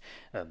lost.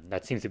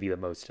 That seems to be the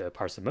most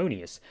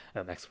parsimonious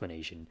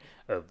explanation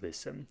of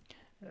this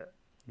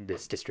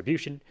this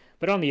distribution.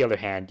 But on the other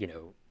hand,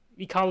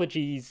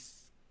 ecologies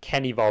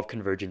can evolve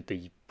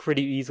convergently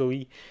pretty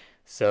easily,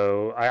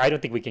 so I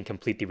don't think we can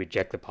completely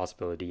reject the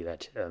possibility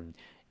that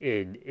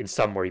in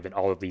some or even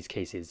all of these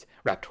cases,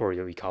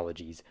 raptorial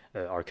ecologies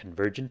are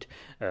convergent,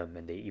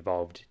 and they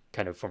evolved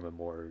kind of from a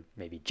more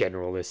maybe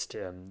generalist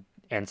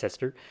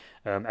ancestor.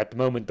 At the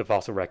moment, the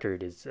fossil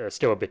record is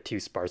still a bit too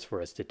sparse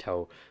for us to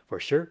tell for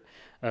sure,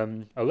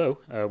 although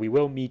we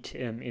will meet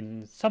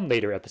in some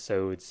later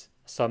episodes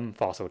some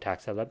fossil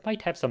taxa that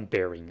might have some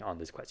bearing on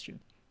this question.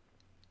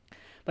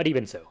 But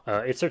even so,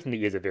 it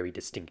certainly is a very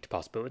distinct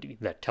possibility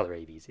that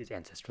telluravies is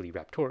ancestrally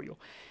raptorial.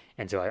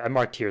 And so I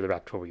marked here the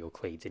raptorial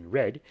clades in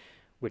red,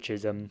 which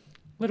is a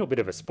little bit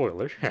of a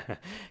spoiler,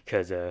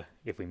 because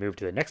if we move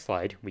to the next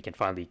slide, we can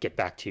finally get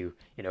back to,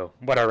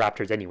 what are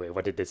raptors anyway?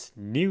 What did this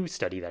new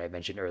study that I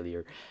mentioned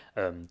earlier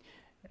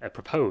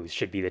propose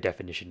should be the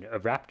definition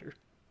of raptor?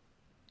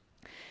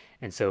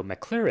 And so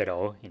McClure et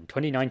al. In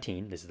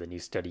 2019, this is the new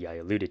study I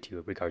alluded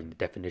to regarding the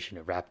definition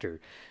of raptor,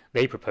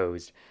 they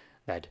proposed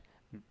that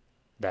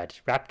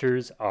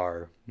raptors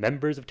are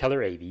members of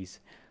telluravies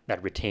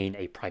that retain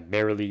a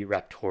primarily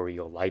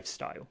raptorial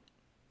lifestyle.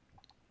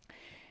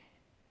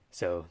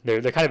 So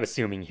they're kind of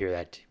assuming here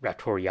that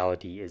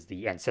raptoriality is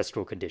the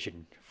ancestral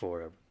condition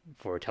for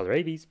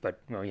telluravies,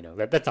 but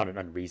that's not an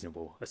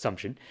unreasonable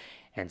assumption.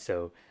 And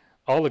so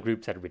all the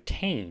groups that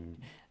retain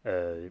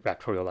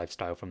raptorial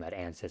lifestyle from that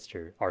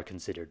ancestor are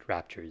considered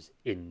raptors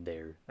in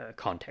their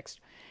context.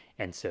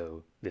 And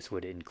so this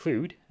would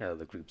include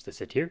the groups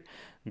listed here,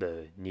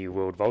 the New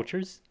World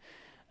vultures,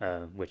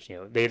 which,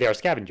 they are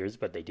scavengers,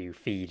 but they do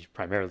feed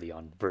primarily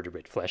on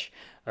vertebrate flesh,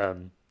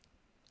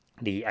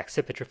 the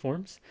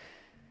Accipitriforms,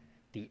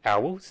 the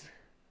owls,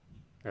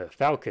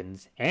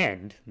 falcons,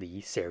 and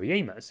the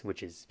Seriamas,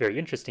 which is very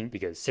interesting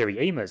because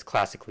Seriamas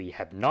classically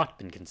have not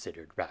been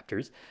considered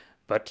raptors,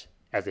 but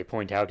as they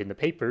point out in the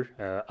paper,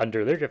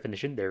 under their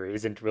definition, there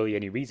isn't really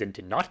any reason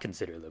to not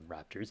consider them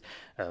raptors.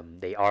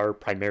 They are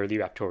primarily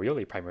raptorial.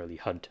 They primarily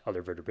hunt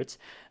other vertebrates.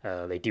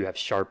 They do have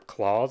sharp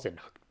claws and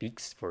hooked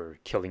beaks for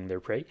killing their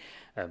prey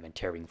and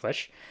tearing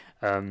flesh.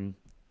 And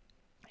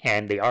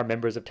they are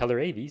members of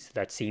telluravians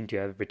that seem to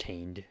have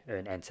retained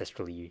an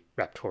ancestrally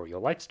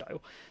raptorial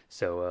lifestyle.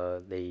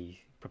 So they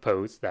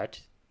propose that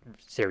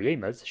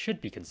Seriamas should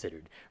be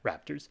considered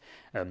raptors.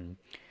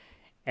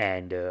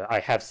 And I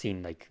have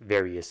seen like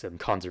various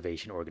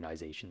conservation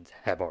organizations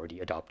have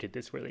already adopted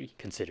this where they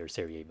consider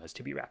Seriamas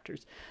to be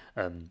raptors.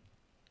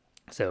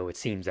 So it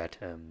seems that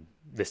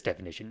this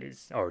definition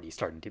is already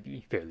starting to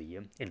be fairly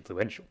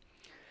influential.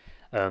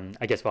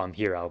 I guess while I'm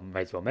here, I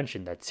might as well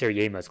mention that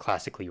Seriamas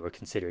classically were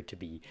considered to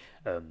be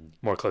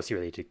more closely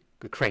related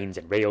to cranes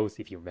and rails.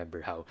 If you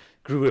remember how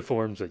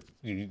Gruiforms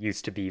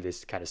used to be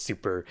this kind of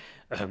super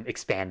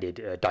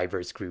expanded,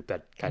 diverse group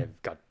that kind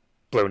of got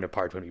blown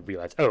apart when we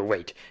realized, oh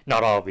wait,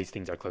 not all of these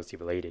things are closely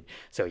related.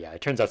 So yeah,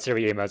 it turns out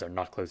Seriamas are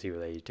not closely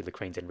related to the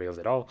cranes and rails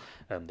at all.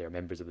 They're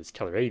members of this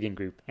telluravian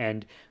group,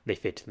 and they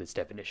fit this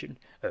definition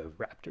of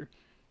raptor.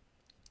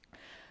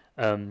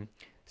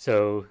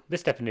 So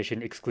this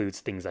definition excludes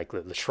things like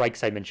the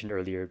shrikes I mentioned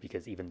earlier,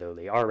 because even though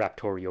they are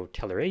raptorial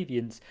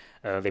telluravians,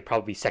 they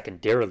probably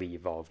secondarily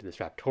evolved this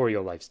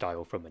raptorial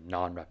lifestyle from a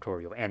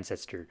non-raptorial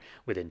ancestor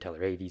within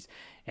telluravians,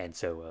 and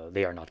so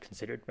they are not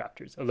considered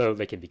raptors, although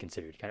they can be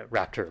considered kind of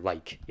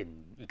raptor-like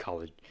in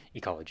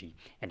ecology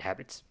and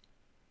habits.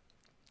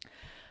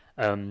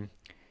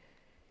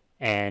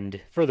 And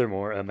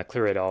furthermore,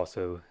 McClure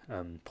also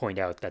point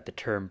out that the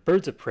term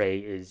birds of prey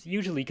is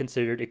usually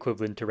considered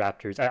equivalent to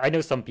raptors. I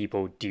know some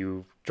people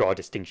do draw a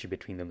distinction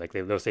between them, like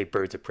they'll say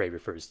birds of prey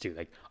refers to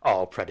like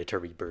all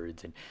predatory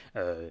birds, and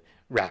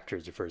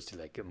raptors refers to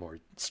like a more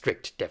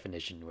strict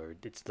definition where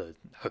it's the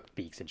hooked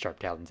beaks and sharp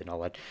talons and all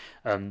that.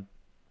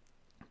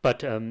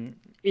 But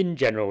in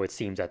general, it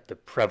seems that the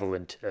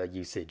prevalent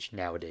usage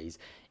nowadays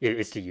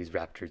is to use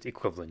raptors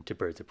equivalent to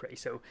birds of prey.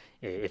 So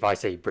if I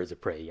say birds of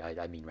prey,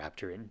 I mean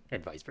raptor,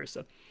 and vice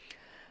versa.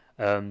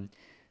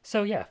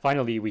 So yeah,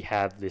 finally we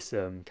have this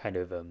kind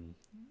of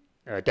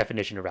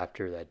definition of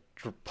raptor that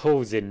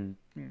pulls in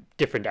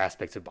different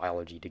aspects of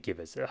biology to give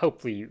us a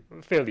hopefully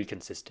fairly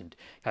consistent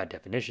kind of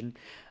definition.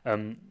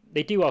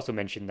 They do also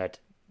mention that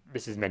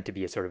this is meant to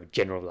be a sort of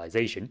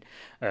generalization.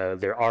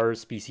 There are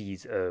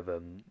species of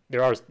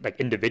there are like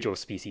individual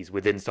species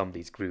within some of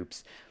these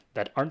groups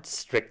that aren't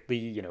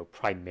strictly,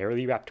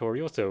 primarily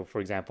raptorial. So, for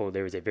example,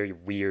 there is a very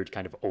weird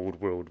kind of old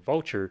world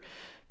vulture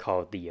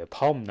called the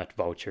palm nut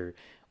vulture,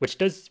 which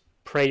does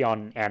prey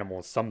on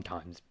animals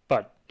sometimes,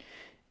 but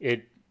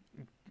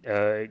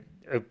a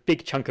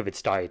big chunk of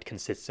its diet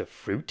consists of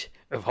fruit,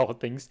 of all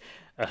things.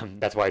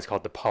 That's why it's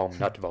called the palm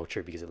nut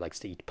vulture, because it likes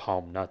to eat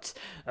palm nuts.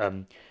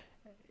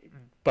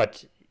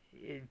 But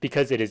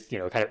because it is,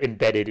 kind of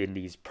embedded in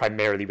these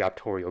primarily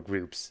raptorial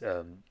groups,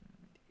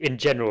 in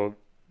general,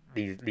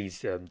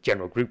 these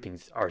general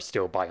groupings are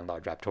still by and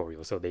large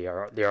raptorial. So they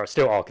are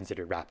still all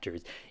considered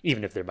raptors,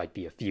 even if there might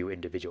be a few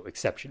individual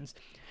exceptions.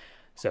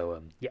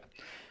 So yeah.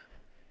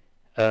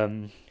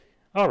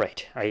 All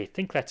right. I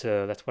think that's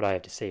what I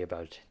have to say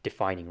about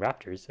defining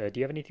raptors. Do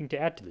you have anything to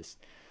add to this?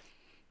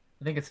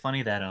 I think it's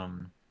funny that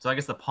so I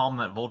guess the palm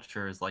nut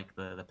vulture is like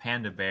the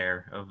panda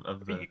bear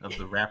of the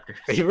raptors.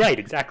 You're right,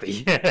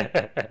 exactly.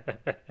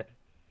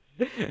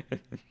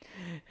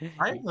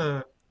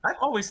 I've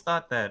always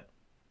thought that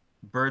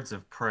birds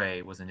of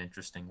prey was an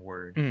interesting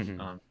word.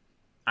 Mm-hmm.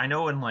 I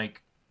know in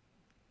like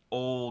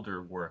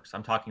older works,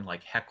 I'm talking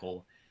like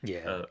Haeckel,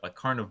 Yeah. like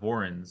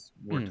carnivorans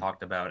were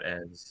talked about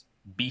as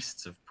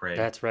beasts of prey.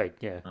 That's right,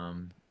 yeah.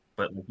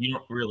 But you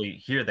don't really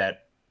hear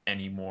that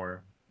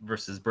anymore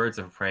versus birds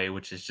of prey,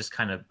 which has just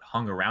kind of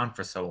hung around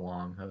for so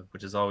long,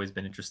 which has always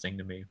been interesting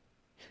to me.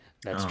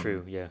 That's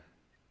true, yeah.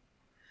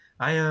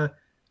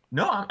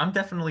 No, I'm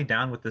definitely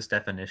down with this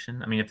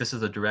definition. I mean, if this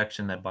is a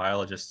direction that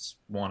biologists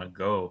want to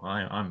go,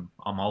 I'm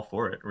all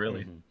for it,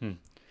 really. Mm-hmm.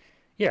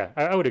 Yeah,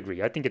 I would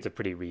agree. I think it's a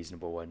pretty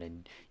reasonable one,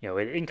 and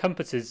it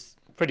encompasses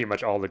pretty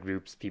much all the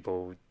groups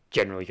people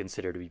generally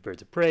consider to be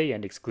birds of prey,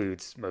 and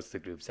excludes most of the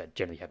groups that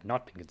generally have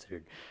not been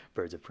considered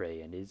birds of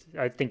prey, and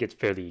I think it's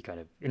fairly kind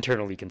of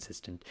internally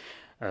consistent.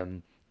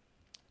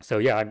 So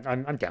yeah,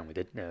 I'm down with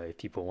it. If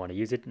people want to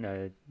use it,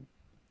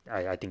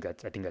 I think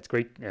that's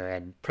great,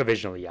 and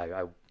provisionally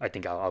I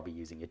think I'll be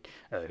using it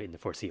in the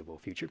foreseeable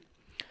future.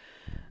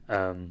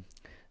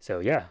 So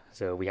yeah,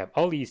 so we have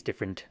all these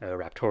different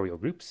raptorial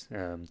groups.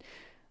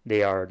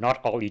 They are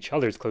not all each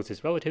other's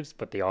closest relatives,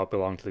 but they all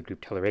belong to the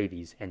group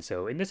telluravians. And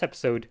so in this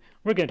episode,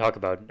 we're going to talk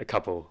about a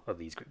couple of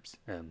these groups,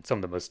 some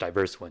of the most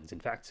diverse ones,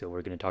 in fact. So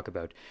we're going to talk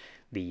about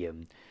the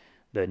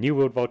New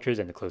World vultures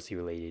and the closely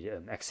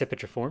related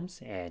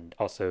Accipitriforms, and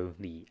also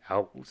the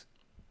owls.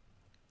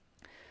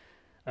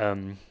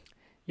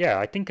 Yeah,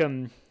 I think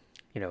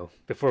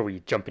before we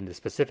jump into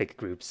specific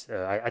groups,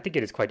 I think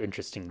it is quite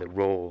interesting the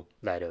role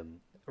that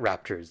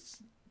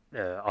raptors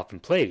often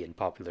play in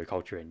popular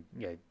culture and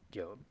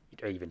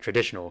even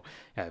traditional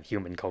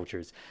human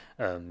cultures,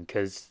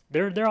 because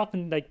they're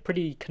often like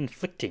pretty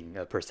conflicting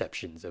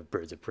perceptions of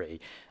birds of prey.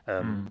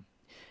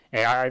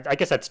 And I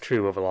guess that's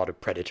true of a lot of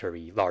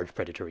large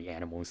predatory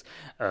animals.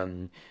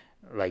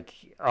 Like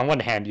on one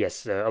hand,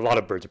 yes, a lot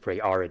of birds of prey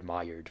are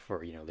admired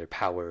for their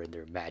power and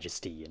their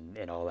majesty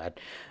and all that.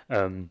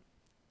 Um,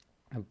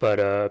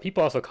 but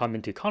people also come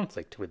into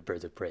conflict with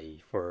birds of prey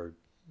for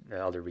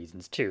other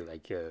reasons too.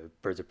 Like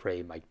birds of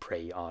prey might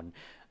prey on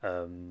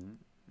um,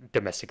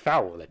 domestic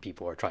fowl that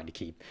people are trying to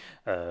keep.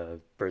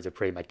 Birds of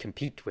prey might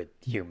compete with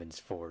humans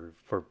for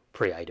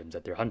prey items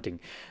that they're hunting,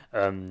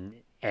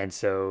 and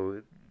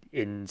so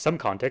in some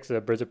contexts,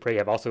 birds of prey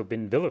have also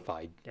been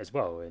vilified as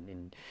well,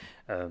 and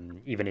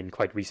even in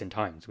quite recent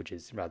times, which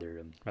is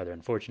rather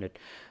unfortunate.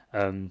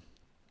 Um,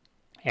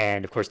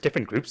 and of course,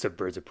 different groups of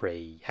birds of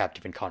prey have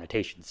different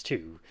connotations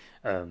too.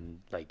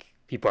 Like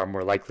people are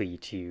more likely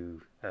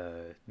to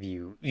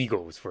view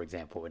eagles, for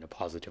example, in a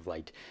positive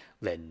light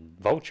than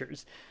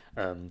vultures.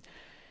 Um,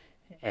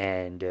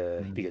 and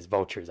because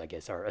vultures, I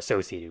guess, are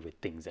associated with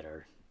things that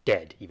are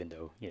dead, even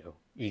though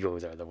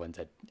eagles are the ones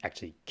that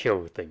actually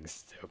kill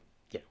things. So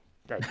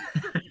that,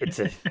 it's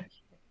a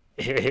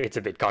it's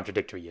a bit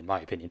contradictory in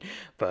my opinion,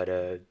 but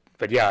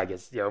yeah, I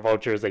guess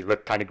vultures, they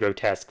look kind of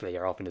grotesque. They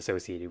are often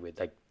associated with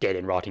like dead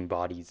and rotting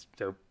bodies,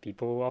 so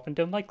people often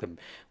don't like them,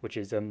 which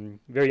is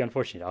very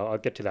unfortunate. I'll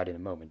get to that in a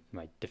moment.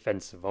 My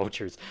defense of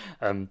vultures,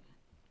 um,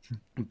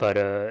 but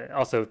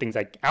also things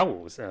like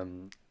owls.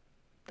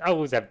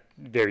 Owls have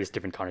various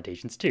different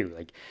connotations too.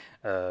 Like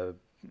uh,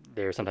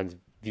 they're sometimes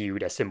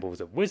viewed as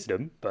symbols of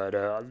wisdom, but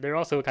they're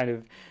also kind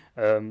of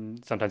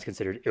sometimes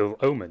considered ill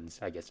omens,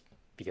 I guess,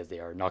 because they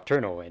are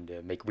nocturnal and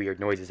make weird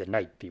noises at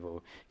night.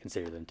 People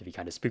consider them to be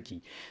kind of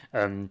spooky.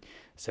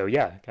 So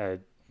yeah,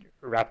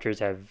 raptors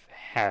have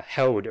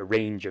held a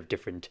range of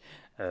different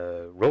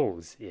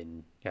roles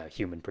in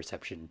human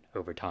perception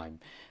over time,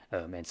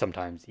 and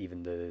sometimes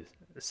even the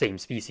same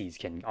species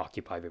can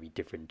occupy very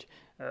different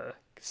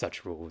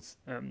such roles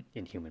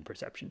in human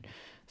perception.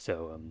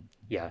 So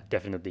yeah,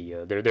 definitely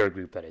they're a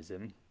group that has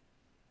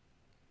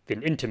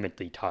been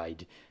intimately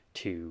tied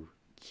to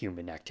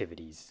human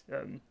activities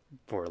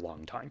for a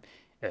long time.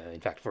 In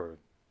fact, for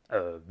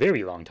a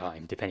very long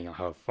time, depending on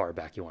how far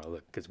back you want to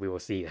look, because we will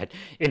see that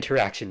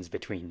interactions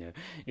between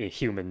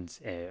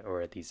humans,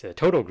 or at least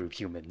total group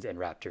humans and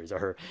raptors,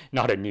 are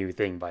not a new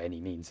thing by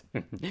any means.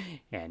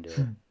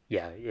 And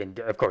yeah, and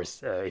of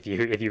course, if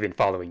you've been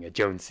following a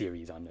Jones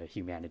series on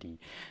humanity,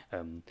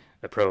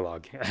 the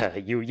prologue,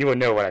 you will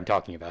know what I'm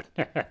talking about.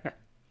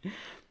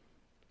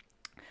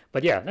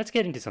 But yeah, let's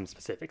get into some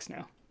specifics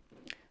now.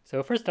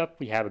 So first up,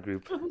 we have a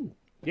group.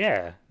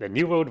 Yeah, the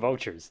New World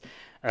vultures.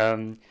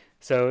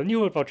 So New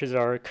World vultures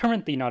are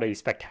currently not a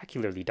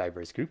spectacularly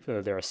diverse group.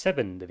 There are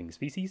 7 living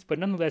species, but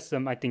nonetheless,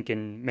 I think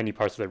in many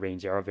parts of the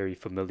range, they are a very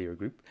familiar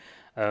group.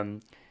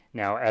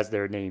 Now, as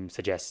their name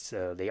suggests,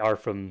 they are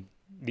from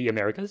the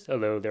Americas,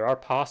 although there are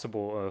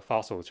possible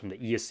fossils from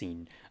the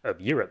Eocene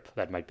of Europe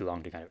that might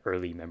belong to kind of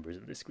early members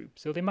of this group.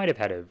 So they might have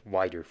had a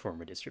wider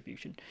former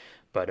distribution,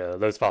 but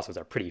those fossils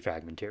are pretty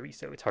fragmentary,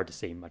 so it's hard to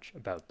say much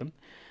about them.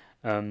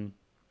 Um,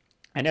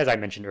 and as I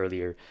mentioned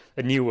earlier,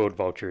 the New World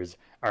vultures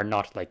are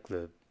not like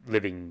the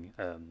living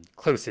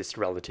closest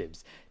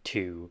relatives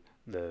to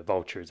the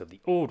vultures of the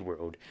Old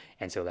World,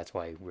 and so that's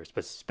why we're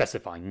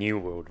specifying New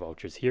World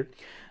vultures here.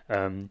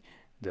 Um,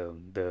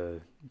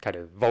 the kind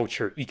of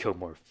vulture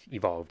ecomorph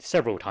evolved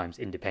several times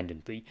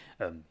independently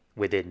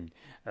within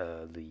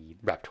the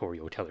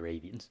raptorial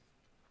telluravians.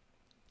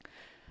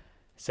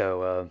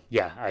 So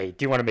yeah, I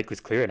do want to make this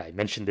clear, and I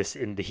mentioned this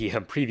in the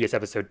previous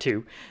episode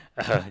too.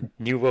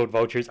 New World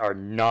vultures are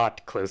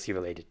not closely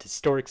related to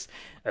storks.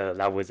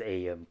 That was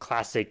a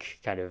classic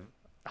kind of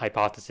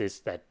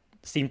hypothesis that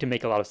seemed to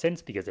make a lot of sense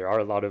because there are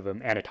a lot of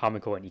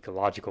anatomical and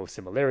ecological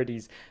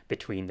similarities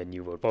between the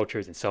New World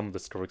vultures and some of the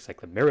storks, like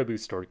the marabou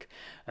stork,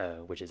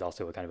 which is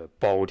also a kind of a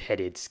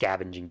bald-headed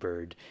scavenging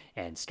bird.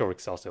 And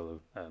storks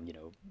also,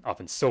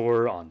 often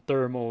soar on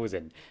thermals,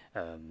 and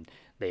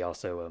they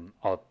also,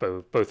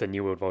 both the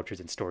New World vultures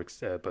and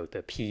storks, both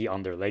pee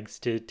on their legs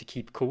to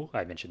keep cool.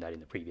 I mentioned that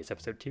in the previous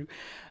episode too.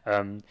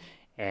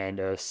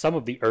 And some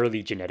of the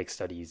early genetic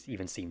studies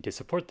even seem to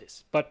support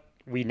this. But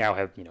we now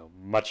have,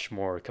 much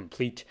more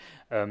complete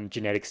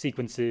genetic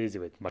sequences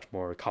with much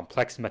more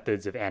complex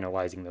methods of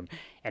analyzing them,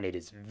 and it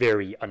is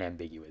very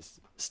unambiguous.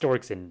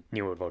 Storks and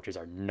New World vultures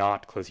are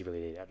not closely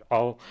related at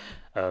all.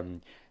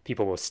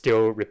 People will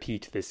still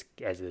repeat this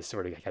as a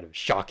sort of kind of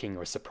shocking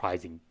or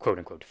surprising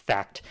quote-unquote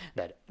fact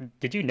that,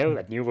 did you know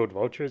that New World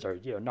vultures are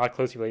not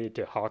closely related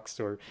to hawks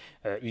or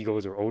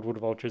eagles, or Old World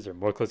vultures are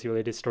more closely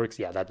related to storks?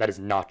 Yeah, that is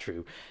not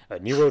true.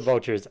 New World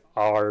vultures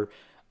are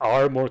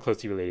more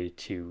closely related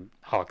to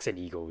hawks and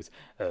eagles,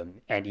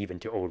 and even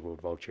to Old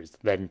World vultures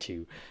than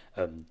to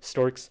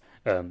storks.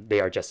 They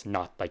are just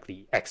not like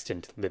the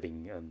extant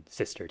living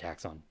sister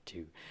taxon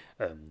to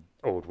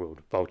Old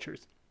World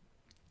vultures.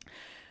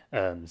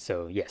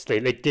 So yes, they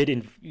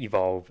did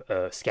evolve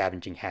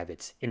scavenging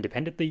habits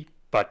independently,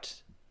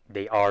 but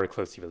they are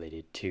closely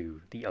related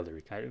to the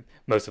other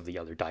most of the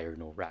other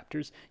diurnal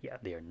raptors. Yeah,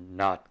 they are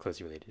not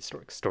closely related to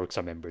storks. Storks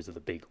are members of the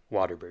big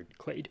waterbird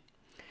clade.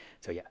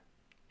 So yeah,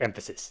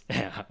 emphasis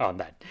on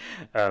that.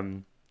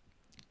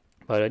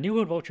 But New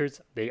World vultures,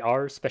 they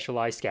are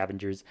specialized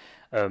scavengers.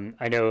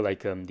 I know,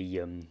 like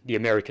the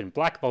American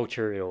black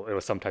vulture,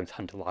 it'll sometimes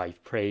hunt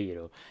live prey.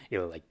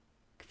 It'll like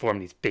form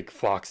these big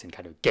flocks and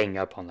kind of gang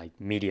up on like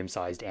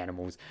medium-sized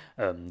animals.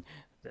 And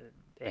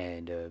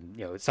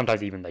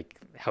sometimes even like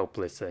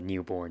helpless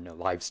newborn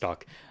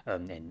livestock,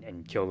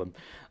 and kill them,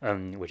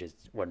 which is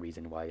one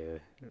reason why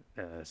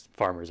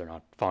farmers are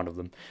not fond of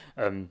them.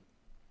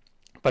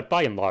 But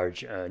by and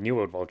large, New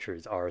World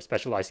vultures are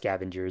specialized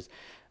scavengers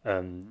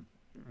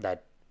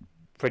that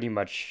pretty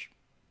much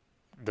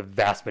the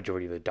vast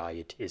majority of the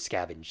diet is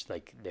scavenged.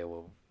 Like they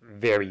will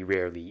very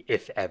rarely,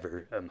 if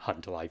ever,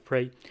 hunt live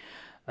prey.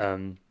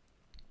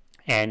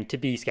 And to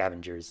be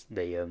scavengers,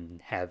 they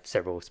have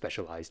several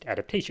specialized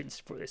adaptations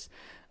for this.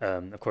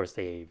 Of course,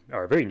 they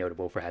are very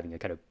notable for having a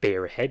kind of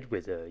bare head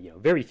with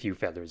very few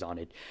feathers on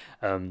it.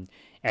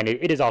 And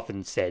it is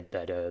often said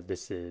that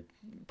this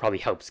probably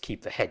helps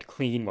keep the head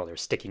clean while they're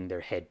sticking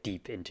their head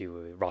deep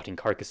into rotting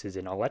carcasses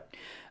and all that.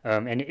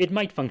 And it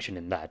might function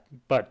in that.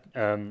 But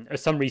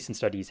some recent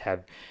studies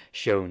have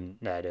shown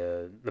that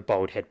the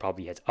bald head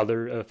probably has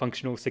other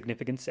functional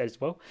significance as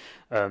well.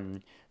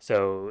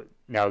 So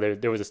now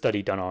there was a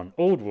study done on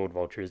old world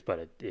vultures,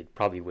 but it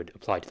probably would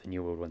apply to the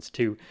new world ones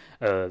too,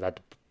 that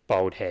the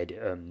bald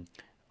head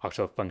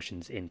also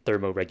functions in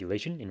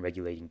thermoregulation, in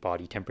regulating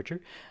body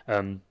temperature.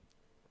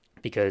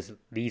 Because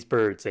these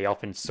birds, they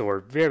often soar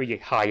very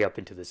high up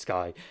into the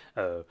sky,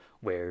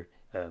 where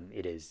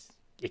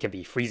it can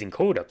be freezing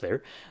cold up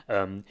there.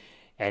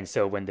 And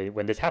so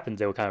when this happens,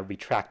 they will kind of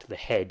retract the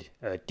head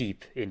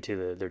deep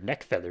into their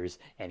neck feathers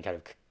and kind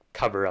of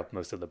cover up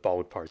most of the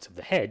bald parts of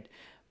the head.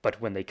 But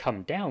when they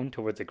come down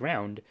towards the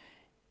ground,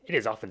 it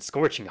is often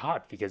scorching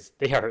hot because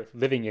they are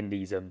living in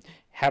these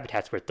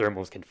habitats where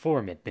thermals can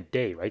form at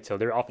midday, right? So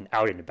they're often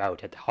out and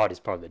about at the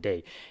hottest part of the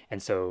day.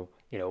 And so,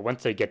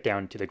 once they get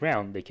down to the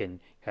ground, they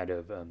can kind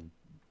of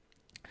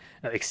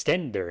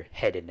extend their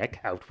head and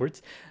neck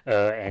outwards,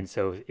 and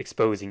so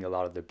exposing a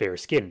lot of their bare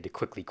skin to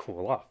quickly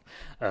cool off.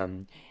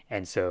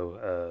 And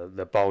so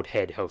the bald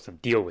head helps them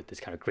deal with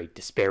this kind of great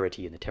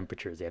disparity in the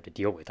temperatures they have to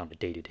deal with on a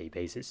day-to-day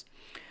basis.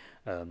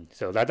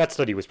 So that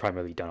study was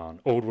primarily done on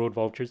old world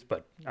vultures,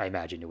 but I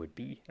imagine it would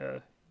be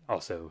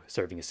also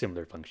serving a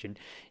similar function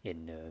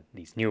in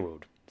these new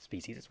world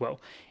species as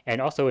well.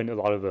 And also in a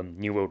lot of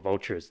new world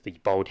vultures, the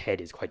bald head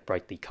is quite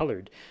brightly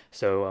colored.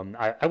 So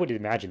I would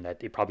imagine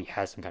that it probably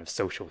has some kind of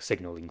social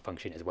signaling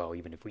function as well,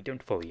 even if we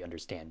don't fully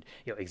understand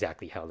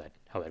exactly how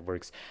that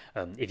works.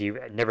 If you've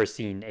never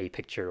seen a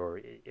picture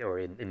or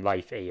in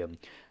life a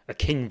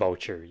king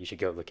vulture, you should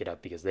go look it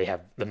up because they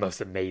have the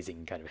most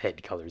amazing kind of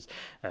head colors.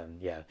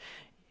 Yeah,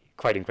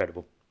 quite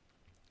incredible.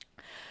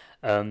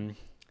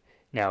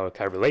 Now,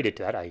 kind of related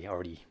to that, I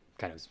already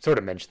kind of sort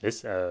of mentioned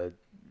this.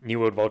 New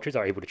World vultures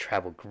are able to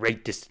travel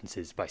great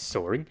distances by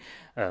soaring,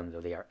 though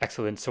they are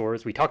excellent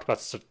soarers. We talked about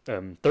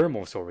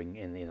thermal soaring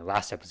in the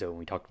last episode when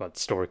we talked about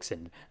storks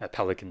and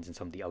pelicans and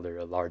some of the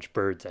other large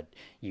birds that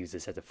use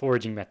this as a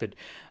foraging method.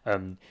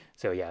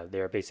 So yeah,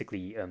 they're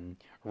basically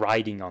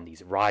riding on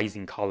these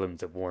rising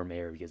columns of warm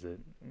air because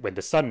when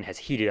the sun has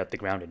heated up the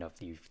ground enough,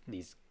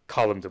 these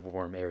columns of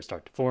warm air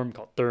start to form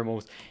called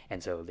thermals,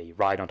 and so they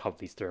ride on top of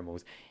these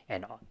thermals,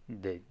 and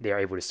they are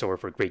able to soar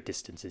for great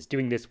distances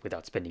doing this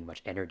without spending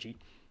much energy.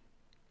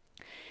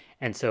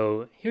 And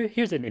so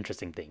here's an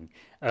interesting thing.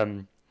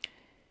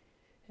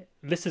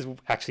 This is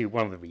actually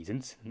one of the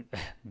reasons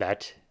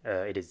that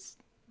it is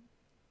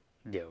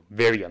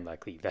very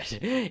unlikely that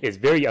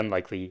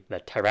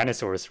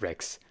Tyrannosaurus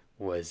Rex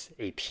was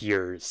a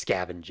pure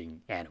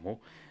scavenging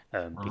animal,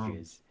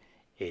 because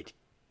it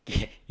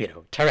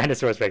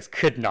Tyrannosaurus Rex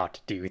could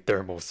not do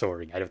thermal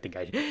soaring. I don't think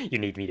you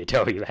need me to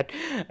tell you that.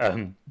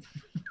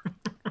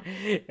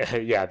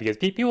 Yeah, because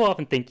people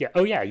often think, you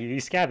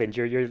scavenge,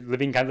 you're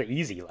living kind of the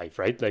easy life,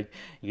 right? Like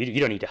you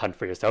don't need to hunt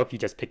for yourself, you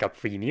just pick up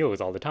free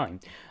meals all the time.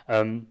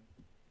 And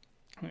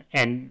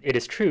it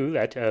is true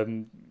that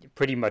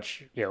pretty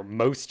much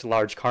most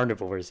large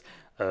carnivores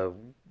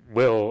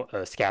will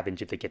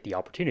scavenge if they get the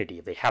opportunity.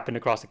 If they happen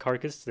across a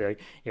carcass,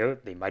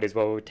 they might as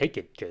well take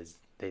it because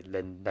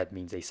then that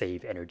means they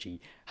save energy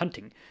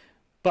hunting.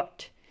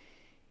 But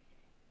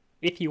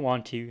if you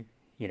want to,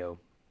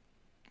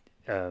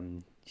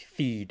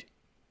 feed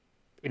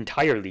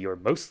entirely or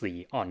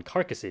mostly on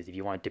carcasses, if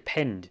you want to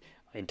depend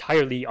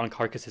entirely on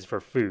carcasses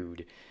for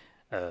food,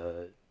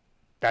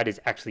 that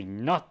is actually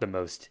not the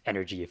most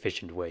energy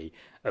efficient way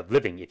of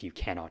living if you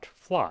cannot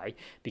fly,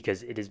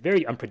 because it is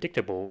very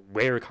unpredictable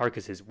where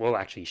carcasses will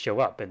actually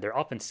show up, and they're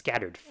often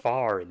scattered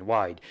far and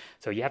wide.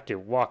 So you have to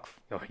walk,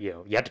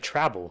 you have to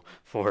travel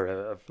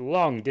for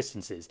long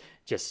distances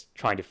just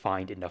trying to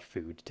find enough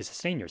food to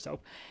sustain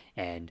yourself.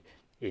 And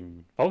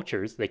in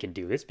vultures, they can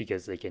do this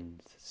because they can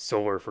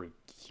soar for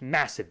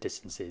massive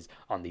distances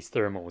on these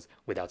thermals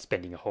without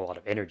spending a whole lot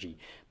of energy.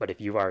 But if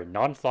you are a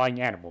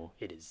non-flying animal,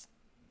 it is,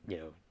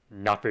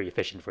 not very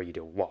efficient for you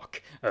to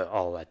walk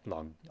all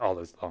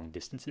those long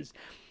distances.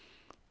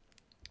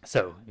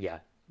 So yeah,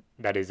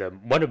 that is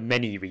one of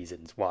many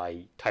reasons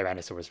why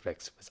Tyrannosaurus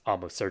rex was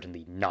almost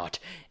certainly not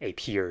a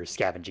pure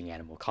scavenging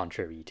animal,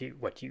 contrary to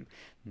what you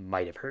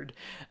might have heard.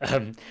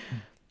 Um,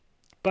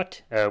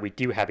 but we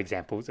do have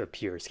examples of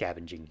pure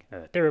scavenging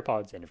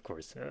theropods, and of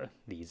course,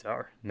 these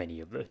are many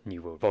of the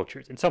New World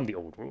vultures, and some of the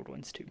Old World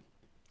ones too.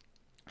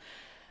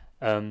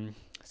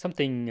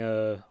 Something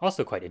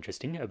also quite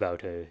interesting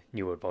about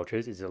New World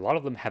vultures is a lot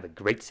of them have a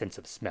great sense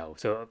of smell.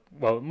 So,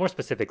 well, more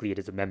specifically, it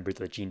is the members of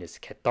the genus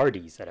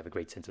Cathartes that have a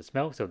great sense of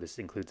smell. So this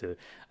includes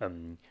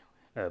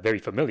very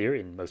familiar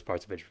in most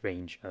parts of its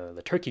range,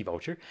 the turkey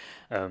vulture,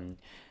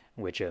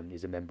 which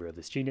is a member of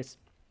this genus.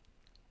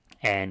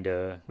 And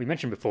we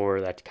mentioned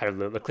before that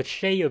kind of the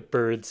cliche of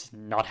birds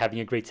not having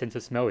a great sense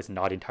of smell is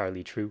not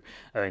entirely true.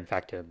 In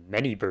fact,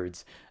 many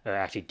birds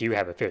actually do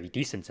have a fairly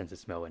decent sense of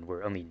smell, and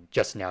we're only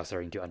just now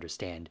starting to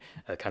understand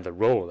kind of the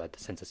role that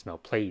the sense of smell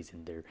plays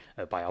in their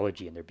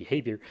biology and their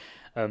behavior.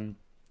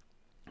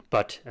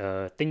 But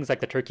things like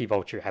the turkey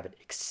vulture have an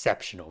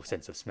exceptional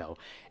sense of smell,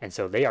 and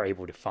so they are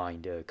able to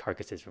find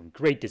carcasses from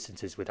great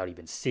distances without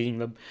even seeing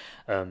them,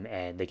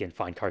 and they can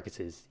find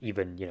carcasses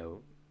even,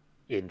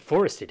 in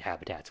forested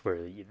habitats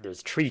where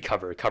there's tree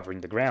cover covering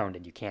the ground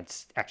and you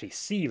can't actually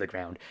see the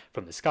ground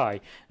from the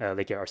sky.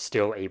 They are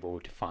still able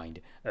to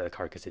find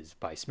carcasses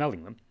by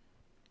smelling them.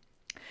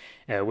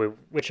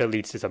 Which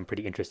leads to some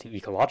pretty interesting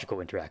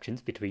ecological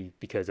interactions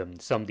because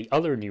some of the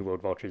other New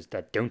World vultures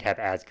that don't have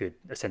as good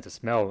a sense of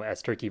smell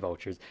as turkey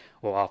vultures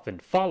will often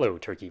follow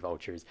turkey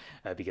vultures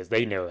because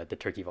they know that the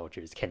turkey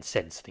vultures can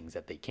sense things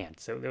that they can't,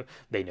 so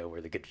they know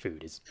where the good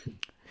food is.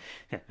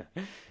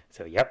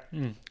 So, yep.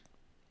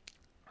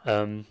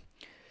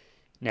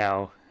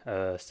 Now,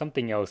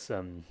 something else,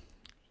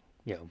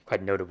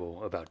 quite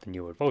notable about the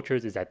New World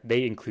vultures is that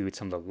they include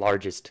some of the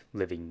largest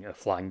living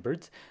flying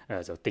birds.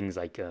 So things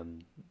like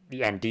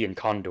the Andean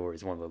condor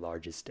is one of the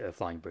largest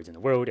flying birds in the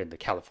world, and the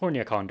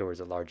California condor is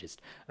the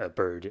largest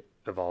bird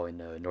of all in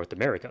North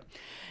America.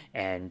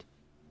 And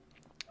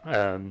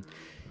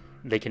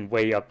they can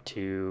weigh up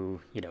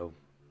to,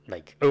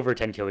 like over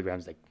 10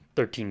 kilograms, like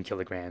 13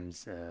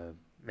 kilograms,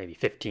 maybe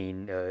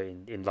 15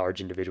 in large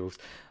individuals.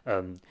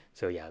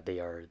 So yeah, they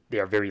are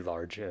very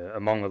large,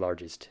 among the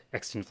largest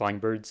extant flying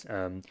birds.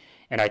 And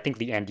I think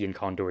the Andean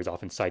condor is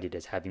often cited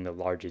as having the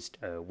largest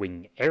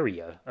wing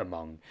area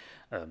among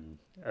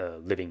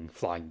living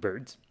flying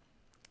birds.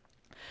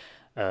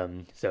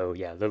 So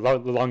yeah, the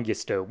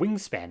longest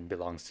wingspan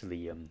belongs to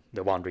the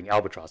wandering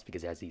albatross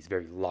because it has these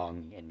very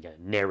long and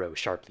narrow,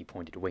 sharply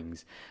pointed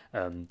wings.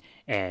 And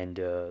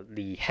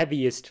the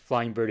heaviest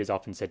flying bird is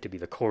often said to be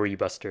the Cory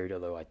bustard,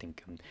 although I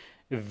think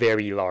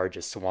very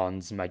large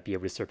swans might be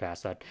able to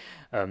surpass that.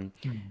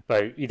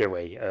 But either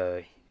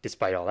way,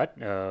 despite all that,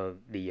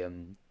 the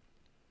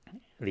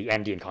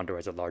Andean condor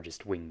has the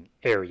largest wing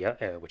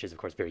area, which is of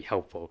course very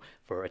helpful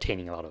for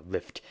attaining a lot of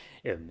lift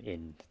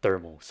in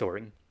thermal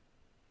soaring.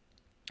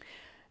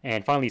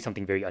 And finally,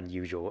 something very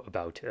unusual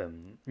about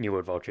New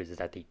World vultures is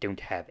that they don't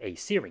have a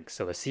syrinx.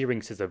 So the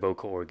syrinx is a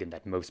vocal organ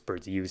that most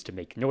birds use to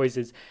make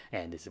noises,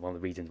 and this is one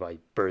of the reasons why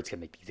birds can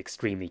make these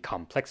extremely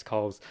complex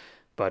calls.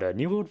 But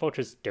New World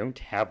vultures don't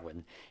have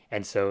one,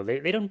 and so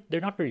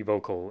they're not very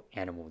vocal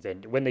animals.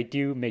 And when they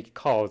do make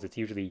calls, it's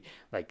usually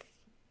like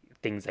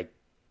things like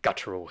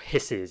guttural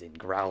hisses and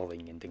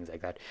growling and things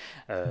like that.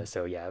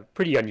 So yeah,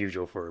 pretty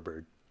unusual for a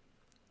bird.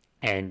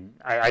 And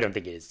I don't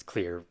think it is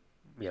clear,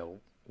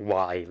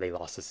 why they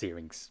lost the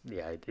syrinx.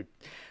 Yeah,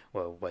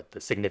 well, what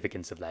the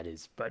significance of that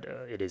is, but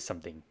it is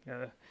something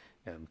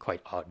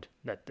quite odd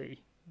that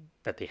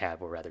they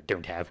have, or rather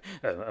don't have,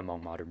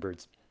 among modern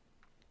birds.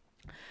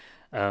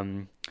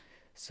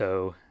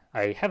 So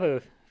I have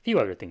a few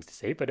other things to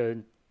say, but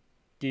do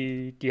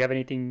you have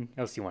anything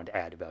else you want to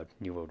add about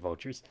New World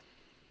vultures?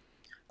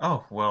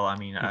 Oh, well, I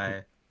mean,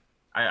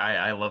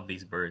 I love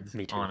these birds.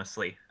 Me too.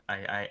 Honestly,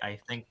 I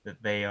think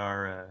that they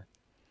are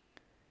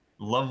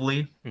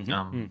lovely.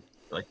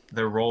 Like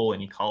their role in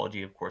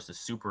ecology, of course, is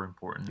super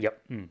important.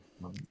 Yep.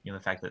 The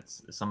fact that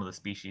some of the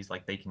species,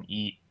 like, they can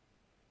eat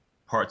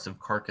parts of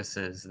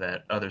carcasses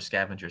that other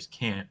scavengers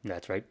can't.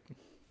 That's right.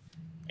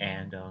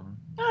 And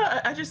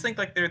I just think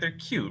like they're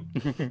cute.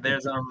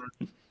 There's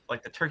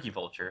like the turkey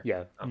vulture.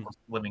 Yeah. Of course,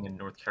 living in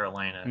North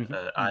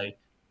Carolina, I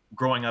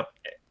growing up,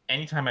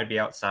 anytime I'd be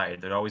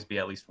outside, there'd always be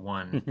at least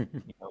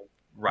one,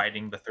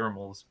 riding the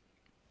thermals.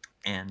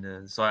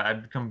 And so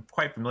I've become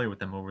quite familiar with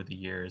them over the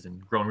years and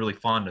grown really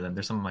fond of them.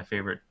 They're some of my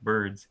favorite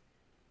birds.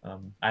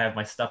 I have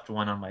my stuffed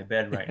one on my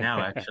bed right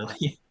now,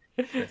 actually.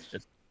 That's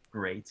just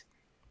great.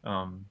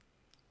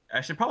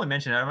 I should probably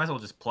mention, I might as well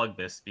just plug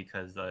this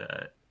because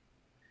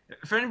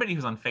for anybody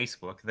who's on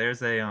Facebook, there's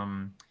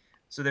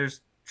so there's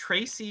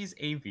Tracy's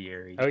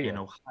Aviary in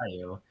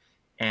Ohio,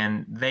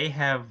 and they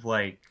have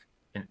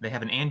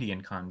an Andean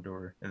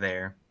condor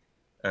there,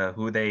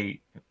 who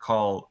they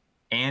call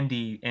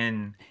Andy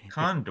N.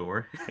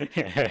 Condor,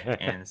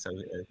 and so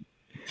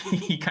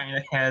he kind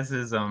of has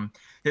his own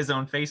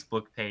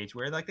Facebook page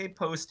where like they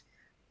post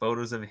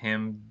photos of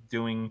him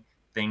doing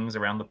things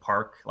around the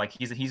park. Like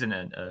he's in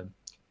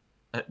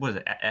what is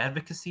it,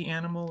 advocacy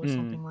animal or Mm.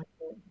 something like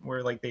that,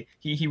 where like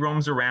he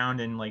roams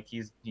around and like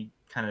he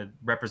kind of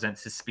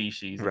represents his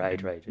species Right,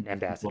 and right. An teaches people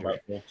ambassador. about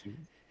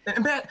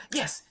vultures.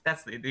 Yes,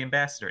 that's the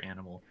ambassador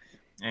animal,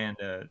 and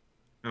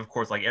of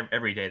course, like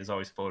every day, there's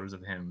always photos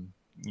of him,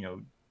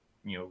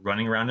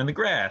 running around in the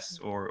grass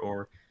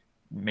or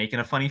making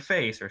a funny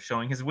face or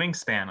showing his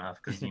wingspan off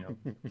because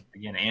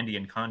again,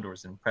 Andean condor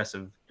is an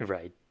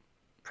Right.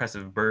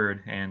 impressive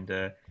bird, and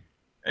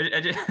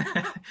I just,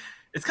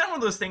 it's kind of one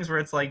of those things where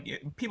it's like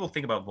people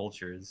think about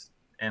vultures,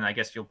 and I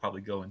guess you'll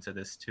probably go into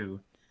this too.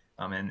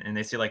 And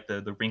they see like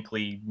the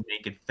wrinkly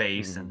naked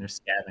face and Mm. they're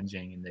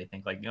scavenging and they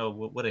think like, oh,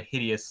 what a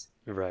hideous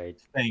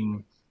Right.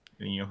 thing.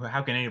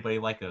 How can anybody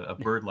like a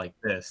bird like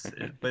this?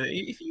 But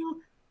if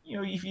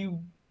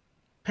you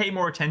pay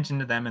more attention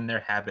to them and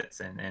their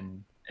habits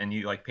and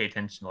you like pay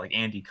attention to like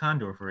Andy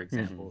Condor, for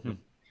example, Mhm.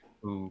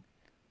 who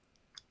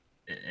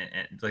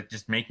and, like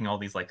just making all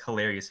these like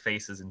hilarious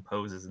faces and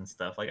poses and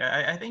stuff. Like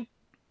I think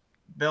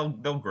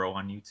they'll grow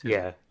on you too.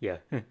 Yeah, yeah.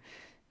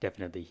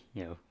 Definitely,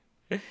 you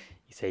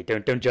say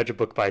don't judge a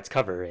book by its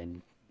cover,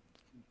 and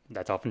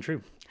that's often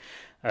true.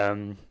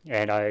 And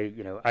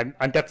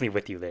I'm definitely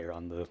with you there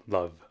on the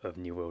love of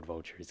New World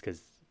vultures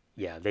because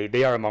yeah,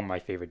 they are among my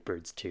favorite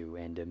birds too,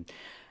 and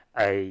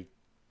I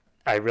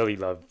I really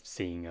love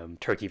seeing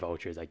turkey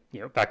vultures. Like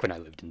back when I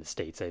lived in the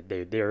States,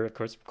 they're of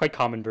course quite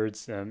common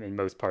birds in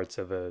most parts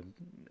of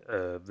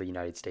the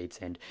United States,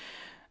 and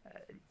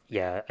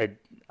yeah,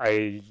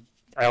 I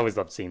I always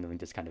love seeing them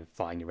just kind of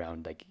flying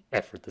around like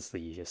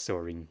effortlessly, just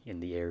soaring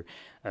in the air.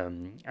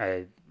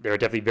 They're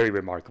definitely very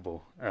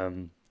remarkable.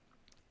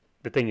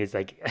 The thing is,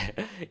 like,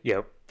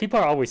 people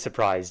are always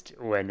surprised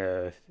when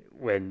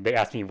they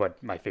ask me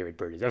what my favorite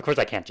bird is. Of course,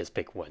 I can't just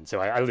pick one, so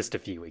I list a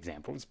few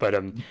examples. But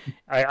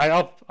I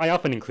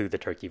often include the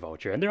turkey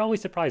vulture, and they're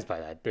always surprised by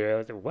that. They're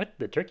like, what,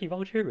 the turkey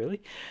vulture,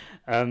 really?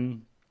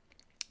 Um,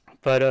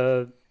 but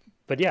uh,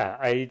 but yeah,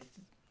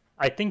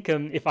 I think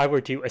if I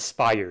were to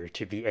aspire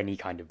to be any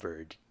kind of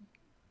bird,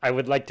 I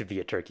would like to be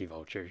a turkey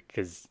vulture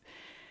because,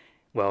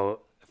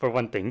 well, for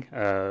one thing,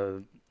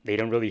 they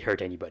don't really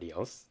hurt anybody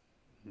else.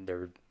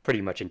 They're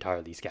pretty much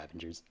entirely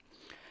scavengers.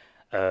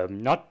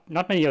 Not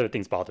many other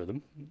things bother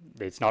them.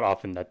 It's not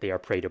often that they are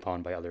preyed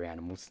upon by other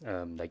animals.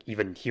 Like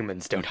even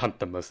humans don't hunt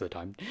them most of the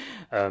time.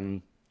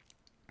 Um,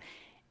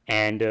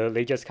 and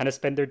they just kind of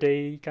spend their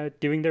day kind of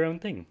doing their own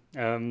thing.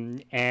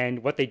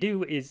 And what they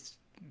do is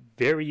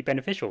very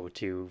beneficial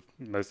to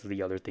most of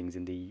the other things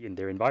in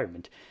their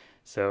environment.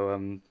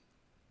 So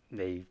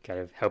they kind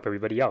of help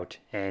everybody out,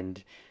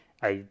 and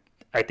I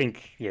I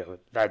think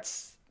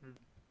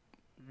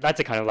that's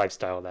a kind of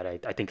lifestyle that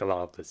I think a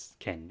lot of us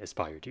can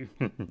aspire to.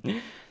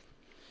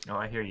 Oh,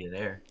 I hear you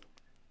there.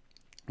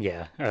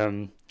 Yeah.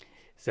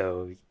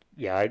 So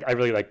yeah, I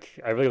really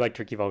like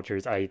turkey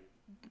vultures. I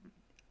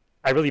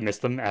really miss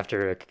them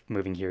after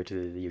moving here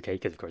to the UK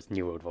because of course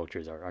New World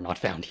vultures are not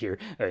found here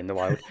in the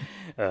wild.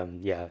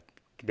 Yeah,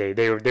 they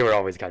were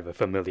always kind of a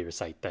familiar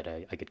sight that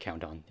I could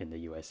count on in the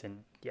US,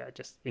 and yeah,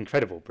 just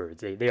incredible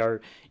birds. They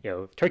are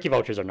turkey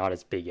vultures are not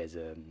as big as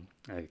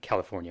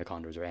California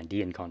condors or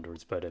Andean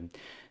condors, but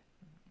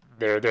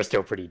they're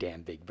still pretty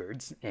damn big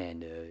birds,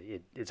 and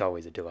it's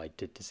always a delight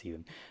to see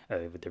them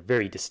with their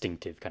very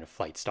distinctive kind of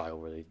flight style,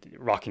 where they're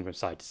rocking from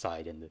side to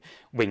side, and the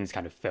wings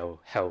kind of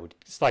held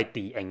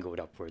slightly angled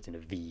upwards in a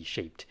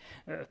V-shaped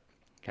kind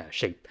of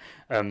shape.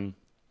 Um,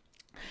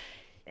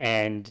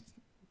 and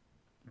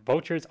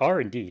vultures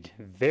are indeed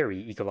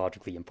very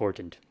ecologically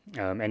important,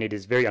 and it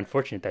is very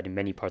unfortunate that in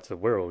many parts of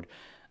the world,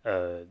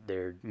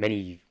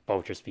 many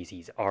vulture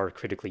species are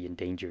critically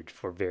endangered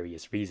for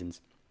various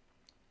reasons.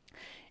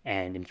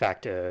 And in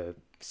fact,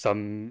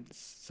 some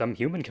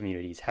human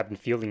communities have been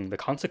feeling the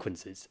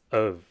consequences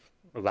of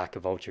a lack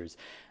of vultures,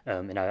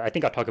 and I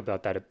think I'll talk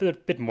about that a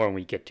bit more when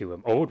we get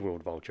to old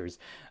world vultures,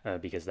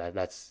 because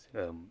that's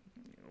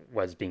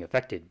was being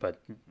affected. But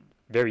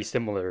very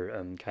similar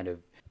kind of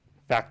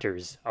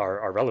factors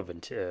are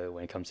relevant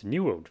when it comes to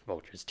new world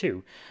vultures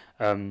too.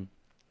 Um,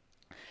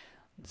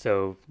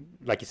 so,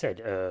 like you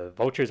said,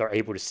 vultures are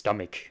able to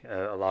stomach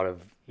a lot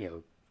of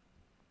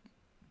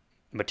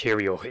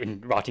material in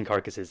rotting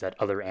carcasses that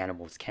other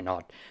animals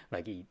cannot.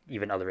 Like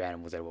even other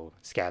animals that will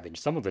scavenge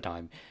some of the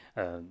time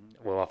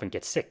will often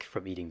get sick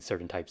from eating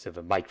certain types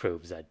of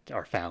microbes that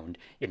are found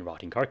in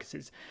rotting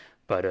carcasses.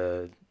 But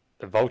the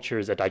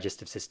vulture's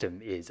digestive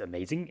system is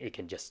amazing. It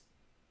can just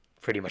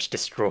pretty much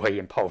destroy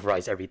and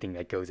pulverize everything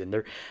that goes in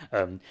there.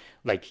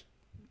 Like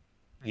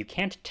you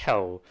can't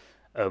tell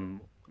um,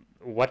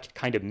 what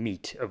kind of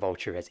meat a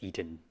vulture has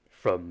eaten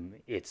from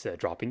its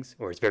droppings,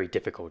 or it's very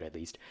difficult at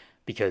least,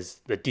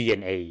 because the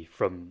DNA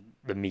from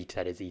the meat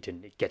that is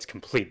eaten it gets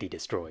completely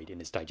destroyed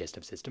in its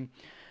digestive system.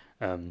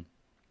 Um,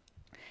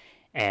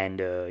 and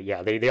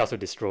yeah, they also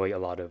destroy a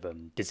lot of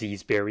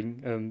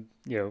disease-bearing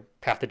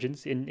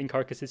pathogens in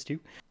carcasses too.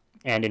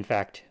 And in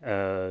fact,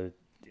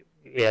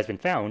 it has been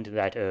found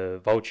that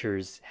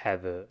vultures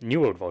have New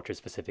World vultures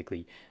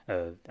specifically.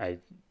 I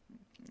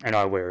I'm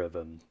not aware of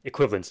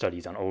equivalent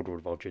studies on old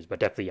world vultures, but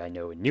definitely I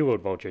know in new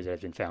world vultures it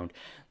has been found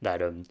that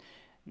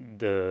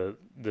the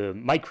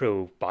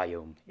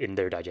microbiome in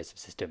their digestive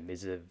system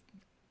is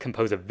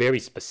composed of very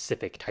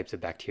specific types of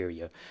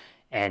bacteria,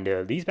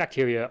 and these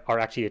bacteria are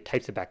actually the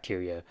types of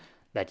bacteria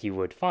that you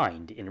would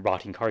find in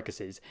rotting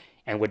carcasses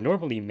and would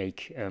normally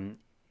make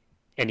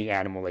any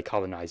animal they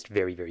colonized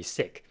very, very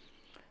sick.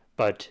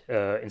 But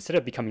instead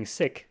of becoming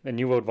sick, the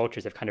New World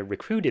vultures have kind of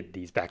recruited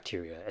these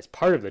bacteria as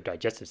part of the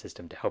digestive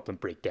system to help them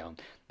break down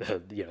the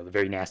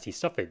very nasty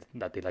stuff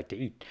that they like to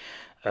eat.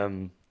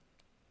 Um,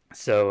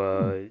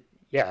 so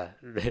yeah,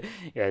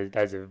 yeah,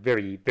 that's a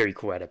very very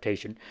cool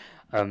adaptation.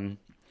 Um,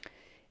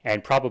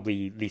 and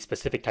probably these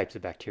specific types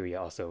of bacteria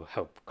also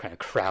help kind of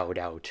crowd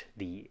out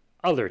the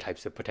other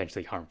types of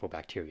potentially harmful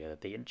bacteria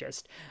that they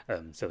ingest,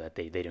 so that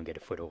they don't get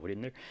a foothold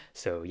in there.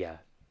 So yeah,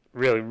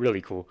 really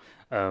really cool.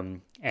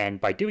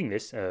 And by doing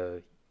this,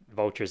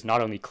 vultures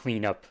not only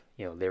clean up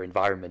their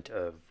environment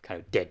of kind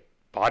of dead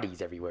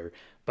bodies everywhere,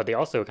 but they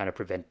also kind of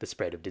prevent the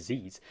spread of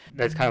disease.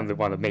 That's kind of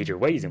one of the major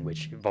ways in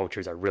which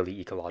vultures are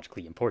really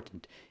ecologically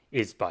important,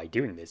 is by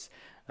doing this.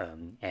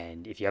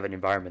 And if you have an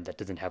environment that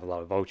doesn't have a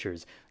lot of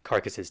vultures,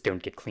 carcasses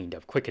don't get cleaned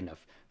up quick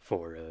enough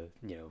for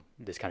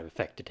this kind of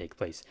effect to take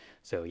place.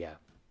 So yeah,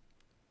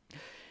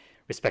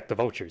 respect the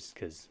vultures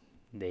because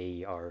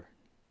they are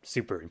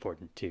super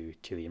important to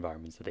the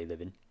environments that they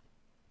live in.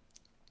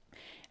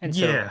 And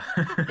so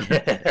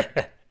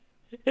Yeah.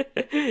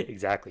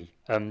 exactly.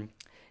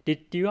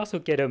 Do you also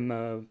get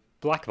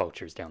black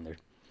vultures down there?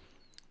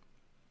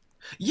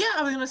 Yeah,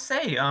 I was gonna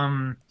say,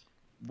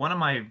 one of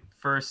my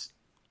first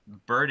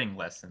birding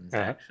lessons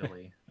Uh-huh.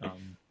 actually,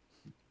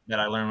 that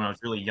I learned when I was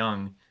really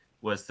young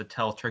was to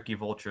tell turkey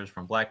vultures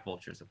from black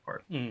vultures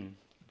apart. Mm,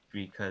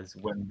 Because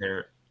when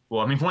they're,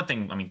 well, I mean, for one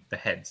thing, I mean, the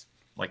heads,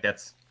 like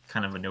that's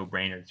kind of a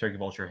no-brainer. The turkey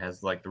vulture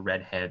has like the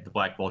red head, the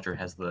black vulture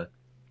has the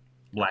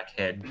black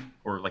head,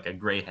 or like a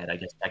gray head, I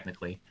guess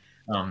technically.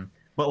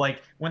 But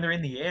like when they're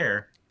in the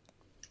air,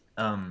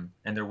 and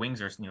their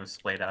wings are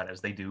splayed out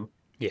as they do,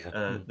 yeah.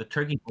 Mm, the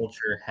turkey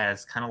vulture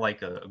has kind of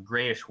like a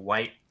grayish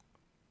white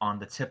on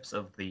the tips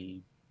of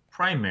the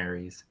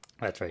primaries,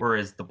 that's right.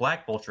 whereas the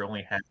black vulture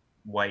only has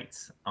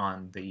whites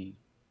on the,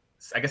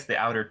 I guess, the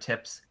outer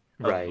tips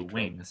of the Right. Right.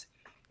 wings.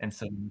 And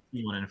so when you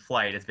see one in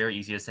flight, it's very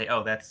easy to say,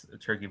 oh, that's a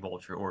turkey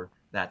vulture or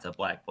that's a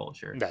black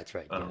vulture. That's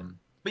right. Yeah.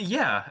 But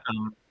yeah,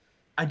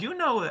 I do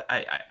know that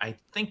I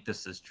think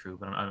this is true,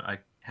 but I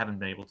haven't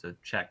been able to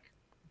check.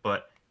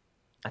 But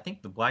I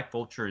think the black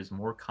vulture is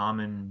more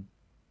common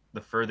the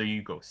further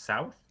you go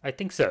south I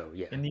think so.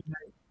 Yeah. in the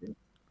United States.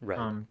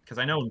 Right. Because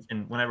I know,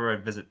 whenever I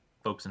visit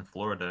folks in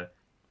Florida,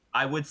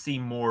 I would see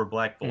more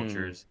black Mm,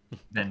 vultures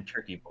than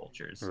turkey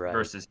vultures right.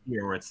 versus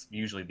here, where it's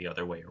usually the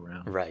other way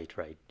around. Right.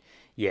 Right.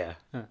 Yeah.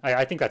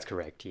 I think that's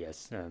correct.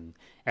 Yes. And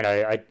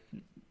I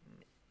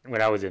when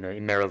I was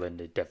in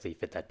Maryland, it definitely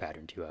fit that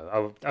pattern too.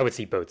 I would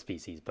see both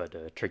species,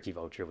 but turkey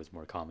vulture was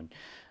more common.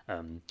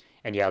 Um,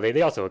 and yeah,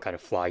 they also kind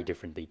of fly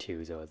differently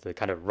too. So the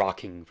kind of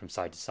rocking from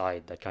side to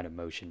side, that kind of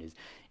motion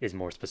is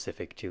more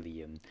specific to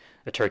the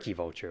turkey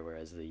vulture,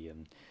 whereas the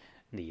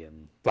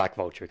black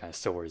vulture kind of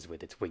soars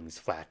with its wings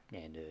flat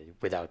and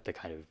without the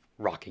kind of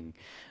rocking.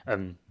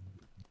 Um,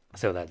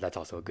 so that's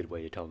also a good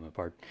way to tell them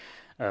apart.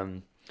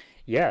 Um,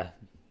 yeah,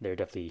 they're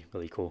definitely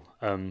really cool.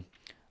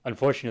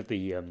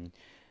 Unfortunately,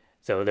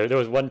 so there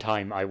was one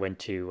time I went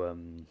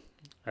to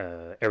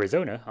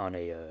Arizona on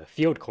a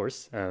field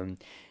course, and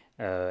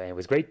it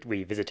was great.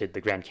 We visited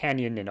the Grand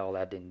Canyon and all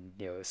that, and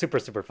super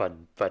super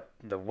fun. But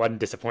the one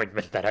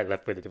disappointment that I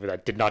left with it was I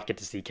did not get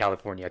to see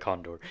California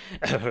condor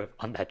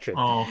on that trip.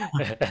 Oh,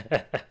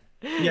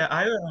 yeah.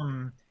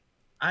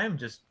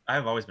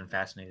 I've always been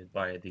fascinated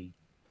by the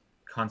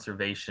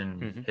conservation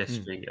Mhm, mm,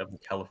 history of the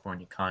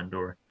California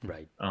condor,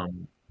 right.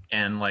 um,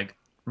 and like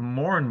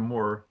more and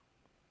more,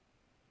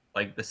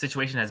 like the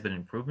situation has been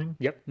improving.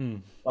 Yep.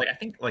 Mm, Like I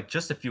think like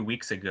just a few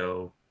weeks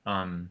ago,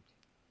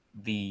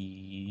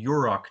 the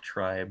Yurok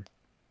tribe,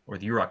 or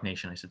the Yurok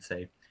Nation, I should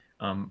say,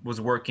 was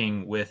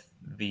working with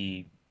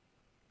the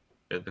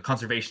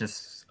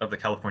conservationists of the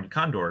California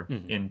condor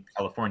mhm. in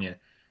California,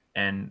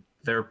 and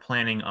they're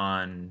planning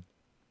on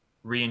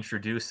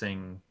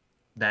reintroducing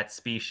that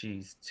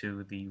species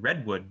to the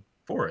redwood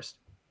forest,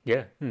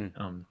 Yeah.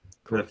 Mm,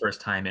 for the cool. first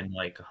time in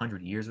like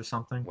 100 years or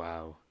something.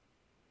 Wow.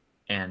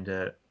 And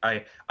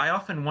I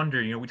often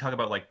wonder, we talk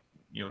about like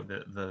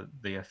the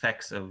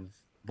effects of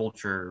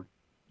vulture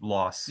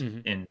loss Hmm.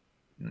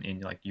 in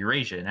like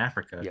Eurasia in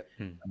Africa. Yep.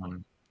 Mm,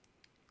 um,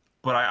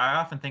 but I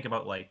often think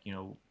about like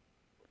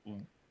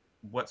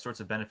what sorts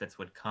of benefits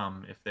would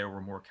come if there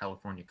were more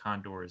California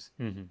condors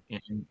hmm.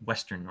 in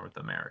Western North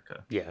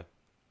America. Yeah.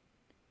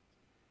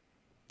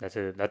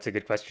 That's a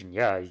good question.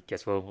 Yeah, I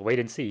guess we'll wait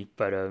and see.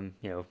 But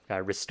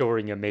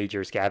restoring a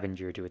major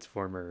scavenger to its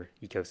former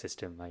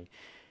ecosystem,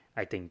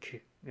 I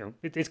think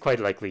it's quite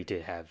likely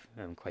to have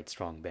quite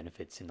strong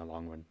benefits in the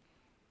long run.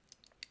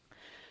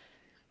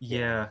 Yeah.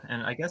 Yeah,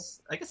 and I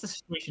guess the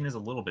situation is a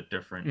little bit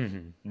different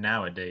Hmm.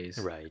 nowadays.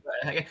 Right.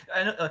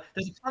 I know,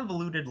 there's a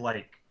convoluted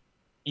like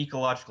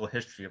ecological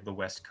history of the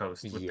West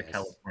Coast with the Yes.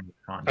 California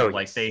Oh, condor.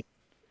 Like yes.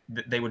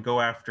 they would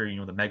go after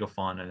the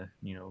megafauna,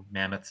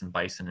 mammoths and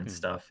bison and Mm.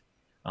 stuff.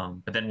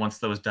 But then once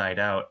those died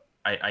out,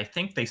 I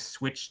think they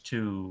switched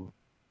to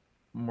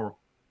more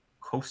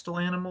coastal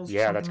animals or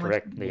Yeah, that's something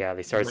like correct. that. Yeah,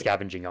 they started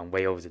scavenging on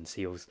whales and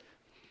seals.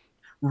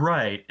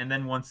 Right. And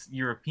then once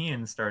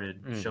Europeans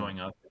started Hmm. showing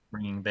up,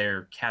 bringing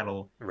their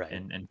cattle Right.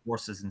 and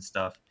horses and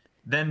stuff,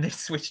 then they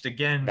switched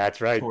again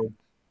That's right. toward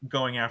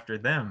going after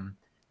them.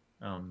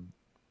 Um,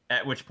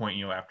 at which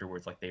point,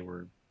 afterwards, like they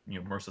were,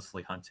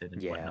 mercilessly hunted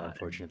and Yeah, whatnot, and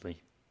unfortunately.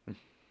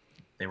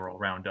 they were all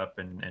round up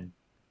and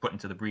put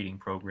into the breeding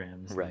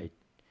programs. And Right.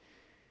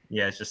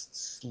 yeah, it's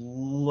just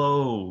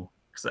slow.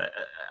 Because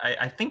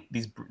I think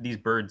these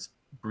birds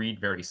breed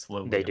very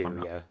slowly, They if I'm do,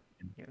 not yeah.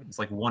 mistaken. Yeah. It's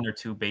like one or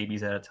two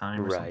babies at a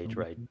time or Right, something like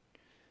right. that.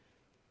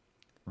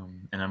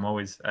 And I'm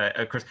always,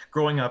 of course,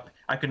 growing up,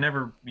 I could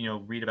never,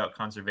 read about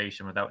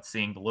conservation without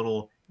seeing the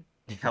little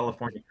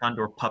California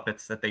condor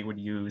puppets that they would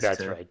use That's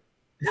to right.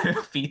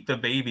 feed the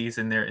babies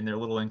in their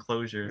little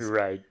enclosures.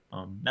 Right.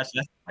 That's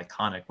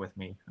iconic with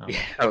me.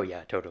 Yeah. Oh,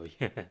 yeah, totally.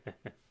 And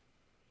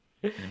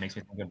it makes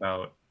me think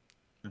about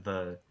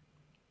the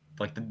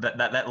like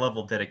that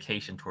level of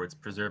dedication towards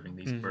preserving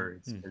these Hmm.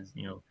 birds, because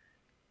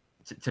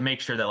to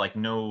make sure that like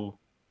no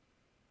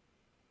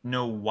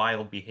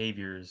wild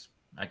behaviors,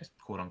 I guess,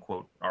 quote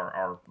unquote,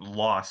 are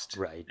lost,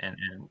 Right. and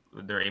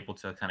they're able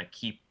to kind of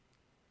keep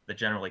the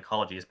general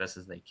ecology as best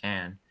as they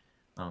can.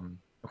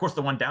 Of course,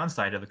 the one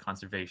downside of the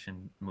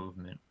conservation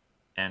movement,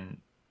 and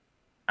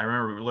I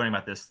remember learning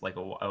about this like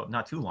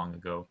not too long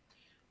ago,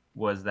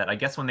 was that I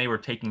guess when they were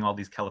taking all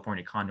these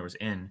California condors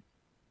in,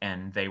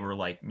 and they were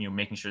like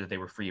making sure that they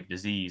were free of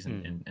disease,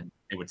 and, Mm. and, and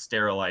they would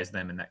sterilize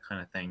them and that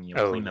kind of thing,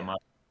 Oh, clean them yeah.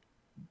 up.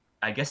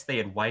 I guess they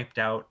had wiped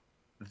out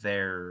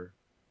their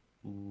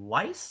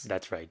lice.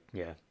 That's right.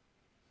 Yeah.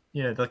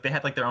 Yeah, like they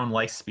had like their own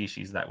lice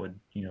species that would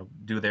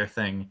do their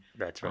thing.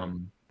 That's right.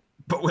 um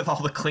but with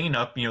all the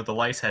cleanup, the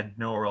lice had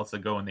nowhere else to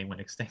go and they went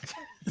extinct.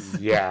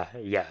 Yeah,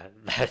 yeah.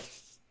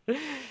 That's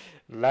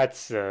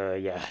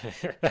yeah.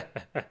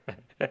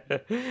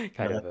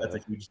 Kind of That's a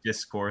huge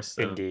discourse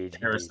of indeed,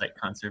 indeed. parasite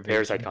Parasite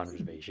conservation.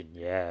 conservation.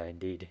 Yeah,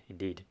 indeed,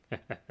 indeed.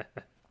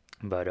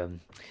 But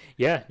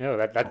yeah, no,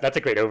 that's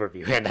a great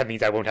overview, and that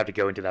means I won't have to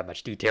go into that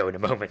much detail in a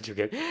moment to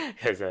get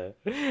because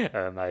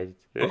I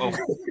Oh,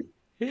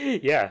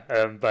 yeah,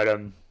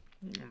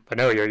 but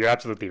no, you're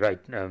absolutely right.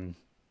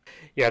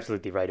 You're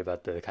absolutely right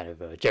about the kind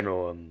of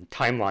general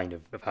timeline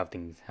of how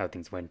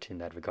things went in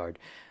that regard.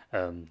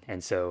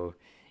 And so,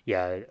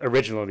 yeah,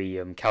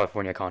 originally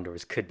California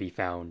condors could be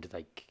found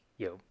like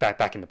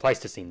back in the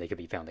Pleistocene, they could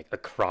be found like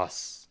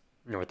across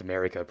North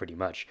America pretty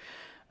much.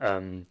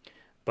 Um,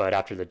 but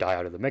after the die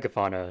out of the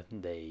megafauna,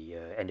 they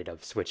ended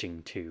up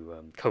switching to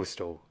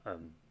coastal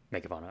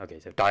megafauna. Okay,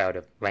 so die out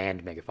of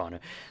land megafauna.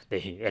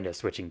 They end up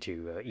switching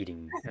to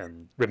eating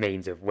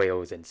remains of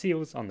whales and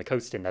seals on the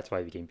coast, and that's why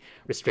it became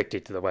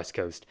restricted to the west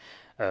coast.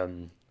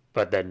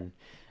 But then,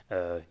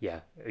 yeah,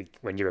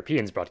 when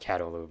Europeans brought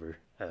cattle over,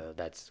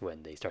 that's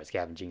when they start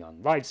scavenging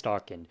on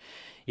livestock, and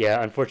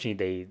yeah,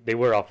 unfortunately, they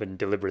were often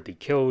deliberately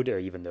killed,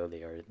 even though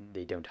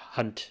they don't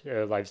hunt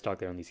livestock;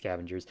 they're only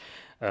scavengers.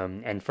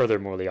 And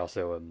furthermore, they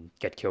also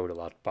get killed a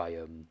lot by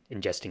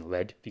ingesting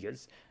lead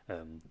because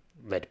um,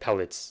 lead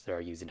pellets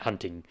are used in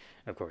hunting.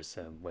 Of course,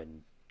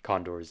 when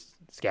condors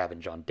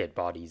scavenge on dead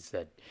bodies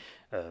that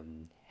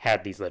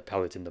had these lead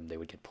pellets in them, they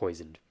would get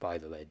poisoned by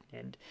the lead,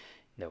 and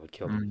that would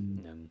kill them.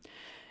 mm,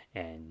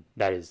 And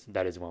that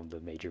is one of the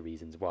major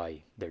reasons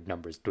why their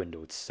numbers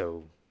dwindled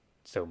so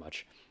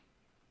much.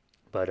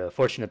 But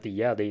fortunately,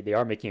 yeah, they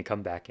are making a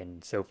comeback,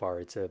 and so far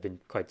it's been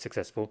quite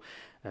successful,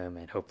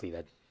 and hopefully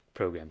that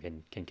program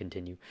can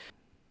continue,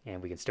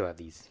 and we can still have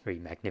these very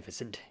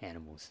magnificent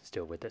animals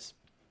still with us.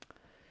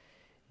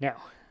 Now,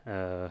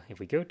 if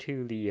we go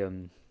to the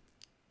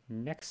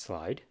next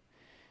slide,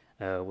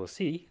 we'll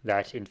see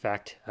that in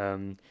fact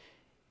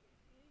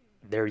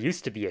there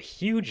used to be a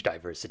huge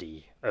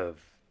diversity of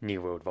New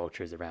World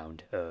vultures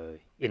around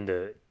in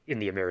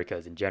the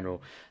Americas in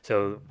general.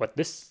 So what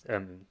this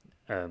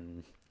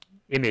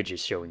image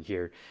is showing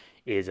here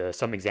is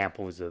some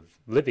examples of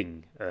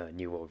living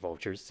New World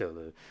vultures,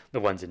 so the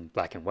ones in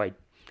black and white,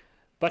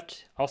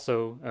 but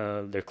also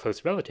their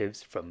close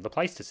relatives from the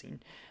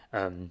Pleistocene.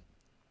 Um,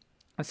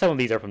 some of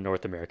these are from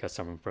North America,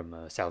 some from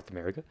South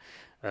America,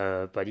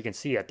 but you can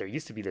see that there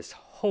used to be this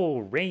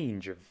whole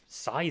range of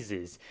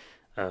sizes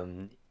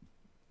um,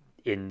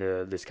 in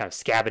this kind of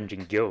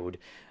scavenging guild,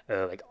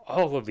 like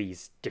all of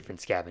these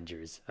different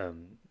scavengers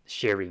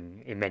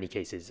sharing, in many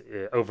cases,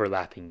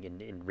 overlapping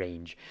in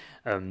range,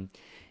 um,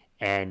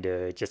 and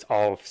just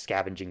all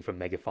scavenging from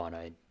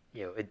megafauna.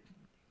 It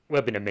would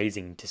have been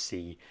amazing to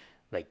see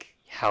like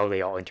how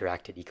they all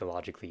interacted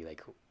ecologically,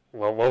 like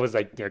well, what was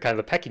like kind of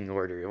the pecking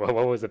order? What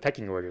was the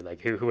pecking order?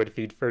 Like who would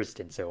feed first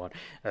and so on?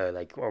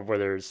 Like or were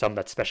there some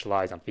that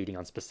specialize on feeding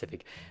on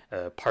specific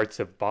parts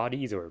of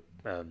bodies or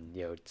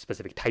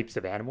specific types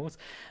of animals?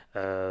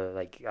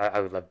 Like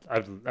I would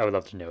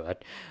love to know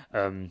that.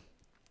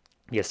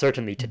 yeah,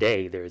 certainly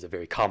today there is a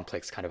very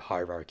complex kind of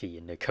hierarchy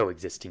in the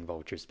coexisting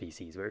vulture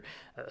species where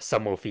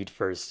some will feed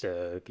first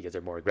because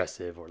they're more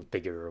aggressive or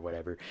bigger or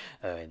whatever,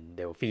 and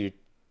they'll feed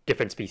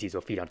different species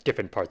will feed on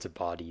different parts of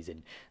bodies,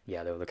 and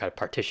yeah, they'll kind of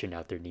partition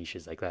out their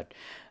niches like that.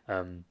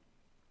 Um,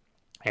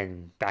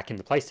 and back in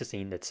the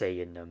Pleistocene, let's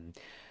say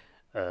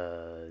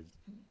uh,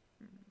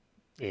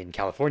 in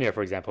California,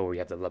 for example, where you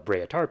have the La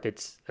Brea tar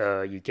pits,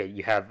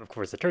 you have of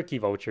course the turkey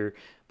vulture,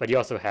 but you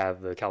also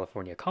have the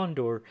California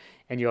condor,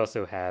 and you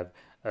also have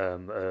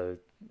um, a,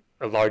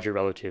 a larger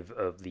relative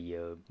of the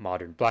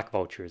modern black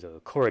vultures.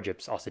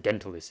 Corygips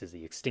occidentalis is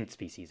the extinct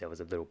species that was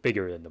a little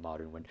bigger than the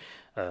modern one.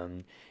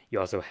 You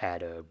also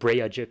had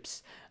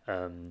Breagyps,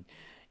 and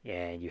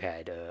you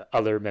had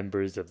other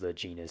members of the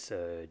genus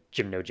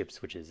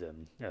Gymnogyps, which is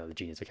the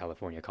genus of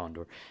California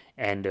condor,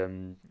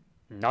 and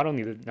not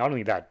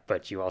only that,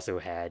 but you also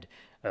had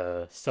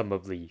some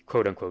of the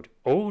quote unquote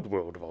old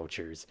world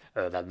vultures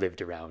that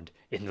lived around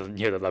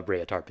near the La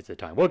Brea tar pits at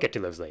the time. We'll get to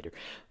those later,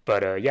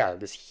 but yeah,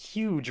 this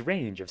huge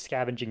range of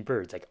scavenging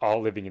birds, like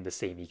all living in the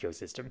same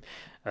ecosystem.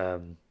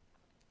 Um,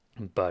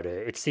 but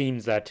it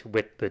seems that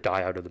with the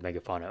die out of the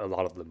megafauna, a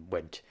lot of them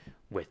went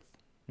with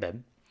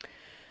them.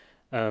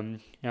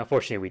 Now,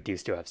 fortunately, we do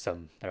still have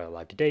some that are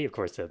alive today. Of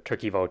course, the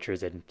turkey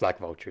vultures and black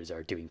vultures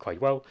are doing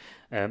quite well.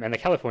 And the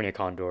California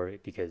condor,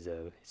 because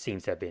it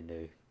seems to have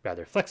been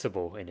rather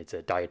flexible in its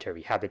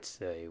dietary habits,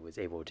 it was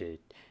able to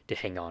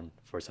hang on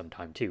for some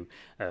time too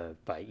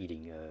by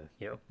eating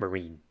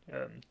marine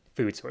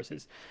food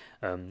sources.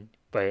 And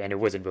it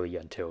wasn't really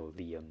until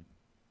the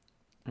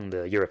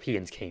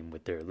Europeans came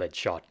with their lead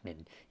shot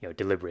and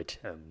deliberate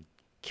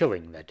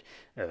killing that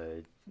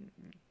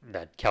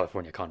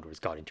California condors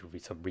got into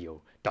some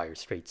real dire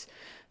straits.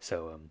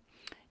 So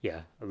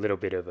yeah, a little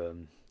bit of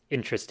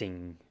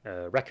interesting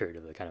record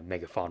of the kind of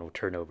megafaunal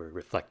turnover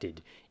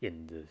reflected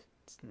in the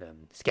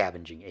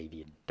scavenging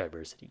avian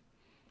diversity.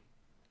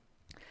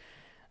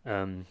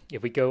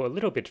 If we go a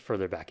little bit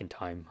further back in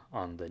time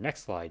on the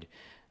next slide,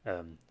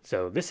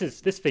 so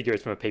this figure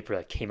is from a paper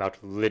that came out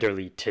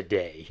literally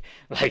today.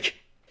 Like,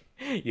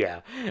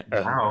 yeah.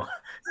 Wow.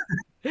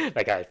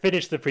 Like I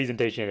finished the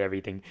presentation and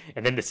everything,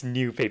 and then this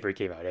new paper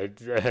came out.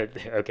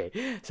 Okay,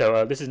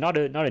 so this is not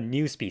a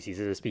new species.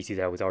 This is a species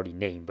that was already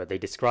named, but they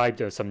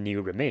described some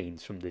new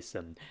remains from this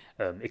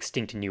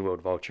extinct New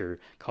World vulture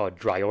called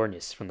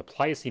Dryornis from the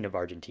Pliocene of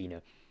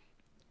Argentina.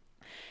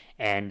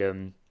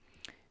 And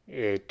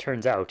it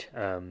turns out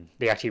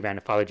they actually ran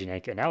a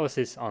phylogenetic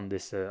analysis on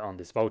this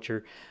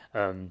vulture,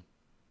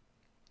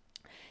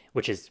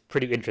 which is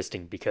pretty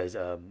interesting because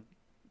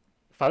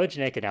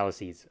phylogenetic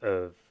analyses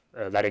of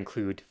that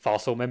include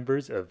fossil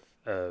members of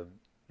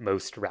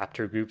most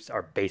raptor groups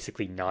are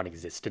basically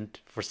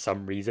non-existent for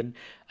some reason.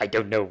 I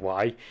don't know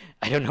why.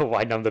 I don't know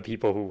why none of the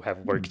people who have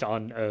worked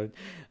on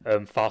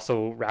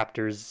fossil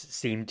raptors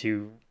seem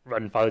to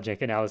run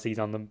phylogenetic analyses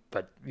on them.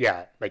 But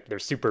yeah, like they're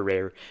super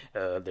rare.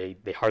 They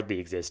hardly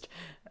exist.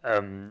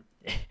 Um,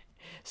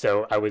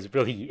 So I was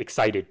really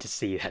excited to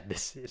see that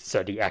this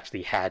study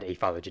actually had a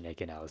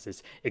phylogenetic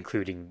analysis,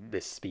 including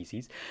this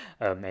species.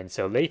 And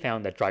so they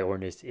found that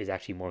Dryornis is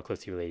actually more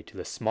closely related to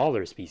the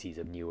smaller species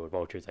of New World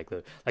vultures, like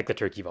the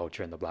turkey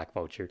vulture and the black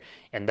vulture,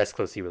 and less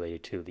closely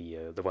related to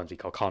the ones we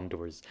call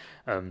condors.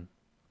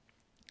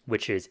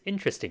 Which is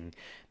interesting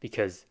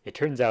because it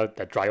turns out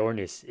that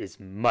Dryornis is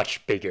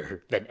much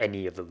bigger than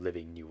any of the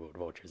living New World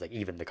vultures, like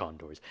even the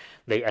condors.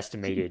 They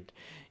estimated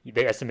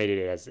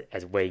it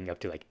as weighing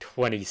up to like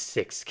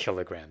 26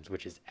 kilograms,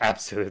 which is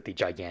absolutely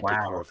gigantic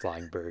Wow. for a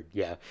flying bird.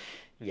 Yeah,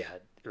 yeah,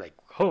 like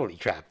holy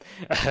crap,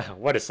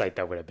 what a sight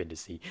that would have been to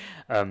see.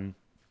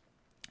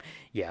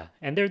 Yeah,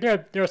 and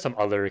there are some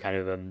other kind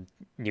of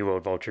New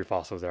World vulture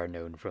fossils that are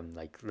known from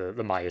like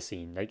the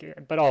Miocene,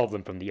 like but all of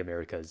them from the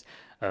Americas.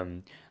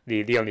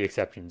 The only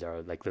exceptions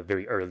are like the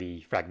very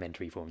early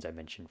fragmentary forms I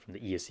mentioned from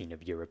the Eocene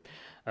of Europe.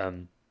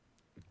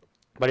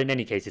 But in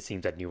any case, it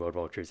seems that New World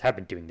vultures have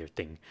been doing their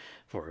thing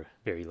for a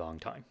very long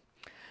time.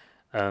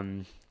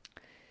 Um,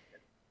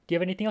 do you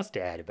have anything else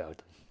to add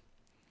about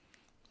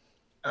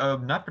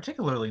them? Not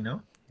particularly,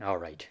 no. All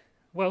right.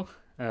 Well,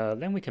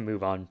 then we can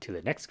move on to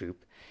the next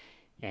group.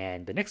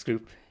 And the next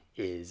group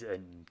is a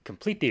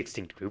completely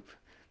extinct group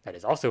that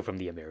is also from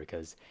the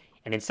Americas,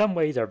 and in some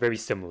ways are very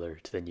similar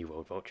to the New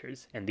World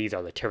vultures. And these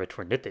are the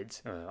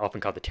teratornithids, often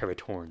called the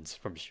teratorns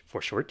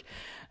for short.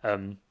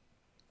 Um,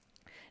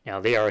 Now,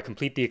 they are a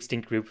completely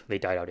extinct group. They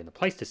died out in the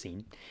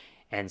Pleistocene,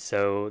 and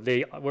so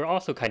they were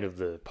also kind of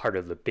the part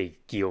of the big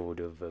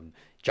guild of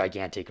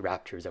gigantic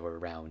raptors that were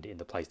around in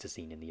the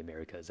Pleistocene in the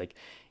Americas. Like,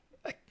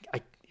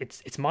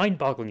 it's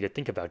mind-boggling to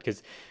think about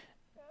because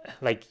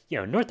like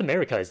North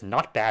America is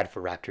not bad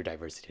for raptor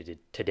diversity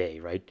today,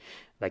 right?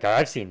 Like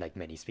I've seen like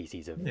many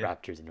species of Yeah.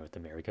 raptors in North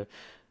America,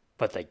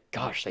 but like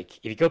gosh, like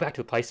if you go back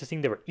to the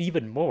Pleistocene, there were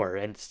even more,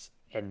 and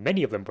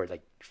many of them were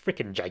like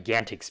freaking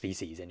gigantic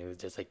species, and it was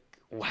just like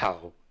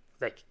wow,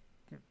 like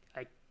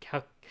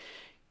how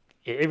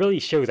it really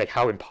shows like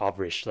how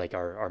impoverished like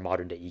our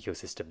modern day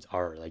ecosystems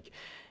are. Like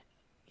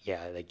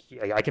yeah, like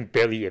I can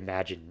barely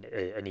imagine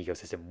an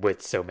ecosystem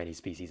with so many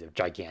species of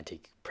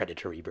gigantic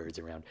predatory birds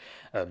around,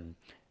 um,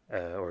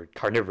 or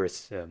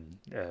carnivorous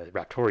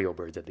raptorial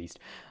birds at least.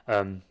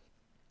 Um,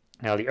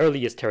 Now, the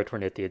earliest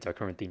teratornithids are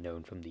currently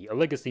known from the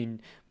Oligocene,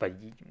 but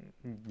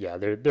yeah,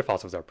 their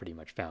fossils are pretty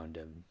much found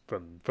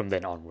from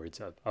then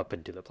onwards up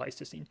into the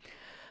Pleistocene.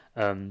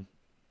 Um,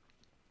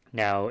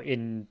 Now,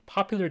 in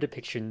popular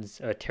depictions,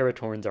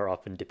 teratorns are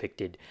often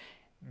depicted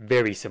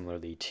very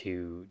similarly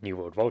to New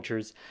World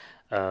vultures,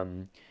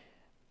 um,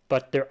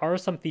 but there are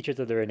some features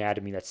of their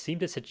anatomy that seem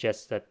to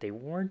suggest that they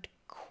weren't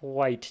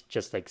quite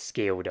just like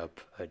scaled up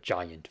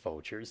giant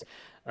vultures.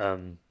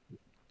 Um,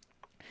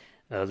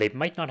 they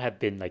might not have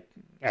been like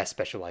as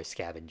specialized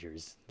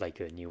scavengers like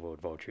New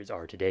World vultures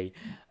are today.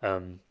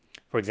 Um,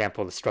 for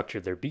example, the structure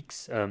of their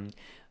beaks.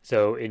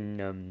 So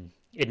in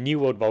New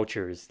World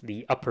vultures,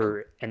 the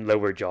upper and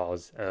lower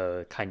jaws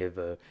kind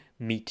of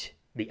meet.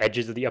 The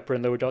edges of the upper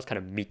and lower jaws kind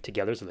of meet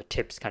together, so the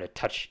tips kind of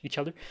touch each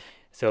other.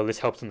 So this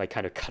helps them like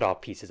kind of cut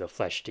off pieces of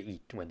flesh to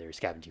eat when they're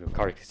scavenging from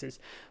carcasses.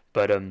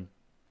 But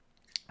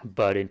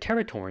but in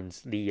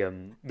teratorns, the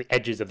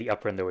edges of the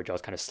upper and lower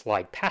jaws kind of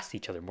slide past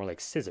each other, more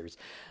like scissors,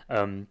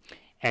 um,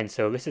 and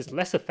so this is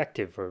less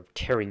effective for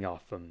tearing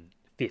off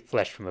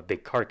flesh from a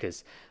big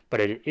carcass, but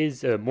it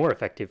is more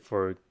effective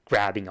for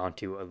grabbing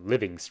onto a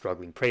living,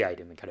 struggling prey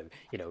item and kind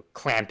of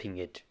clamping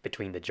it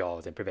between the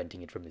jaws and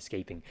preventing it from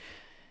escaping.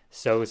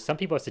 So some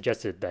people have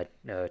suggested that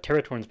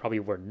teratorns probably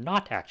were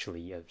not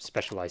actually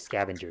specialized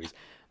scavengers,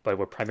 but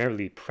were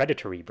primarily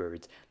predatory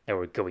birds that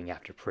were going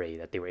after prey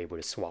that they were able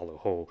to swallow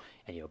whole.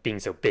 And being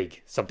so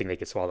big, something they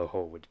could swallow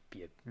whole would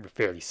be a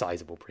fairly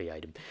sizable prey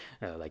item,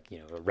 like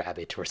a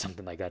rabbit or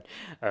something like that.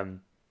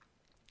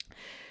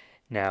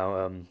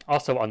 Now,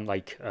 also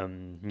unlike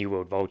New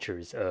World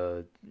vultures,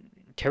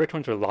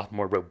 teratorns were a lot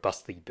more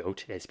robustly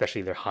built,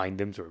 especially their hind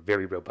limbs were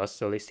very robust,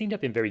 so they seem to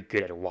have been very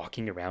good at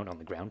walking around on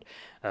the ground.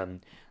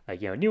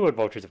 Like New World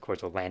vultures, of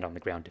course, will land on the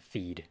ground to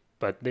feed,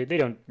 but they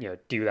don't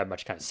do that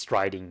much kind of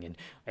striding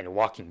and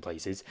walking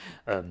places.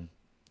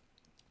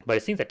 But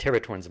it seems that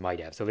teratorns might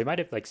have, so they might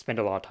have like spent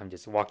a lot of time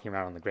just walking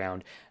around on the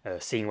ground,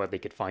 seeing what they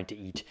could find to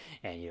eat,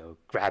 and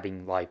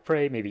grabbing live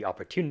prey, maybe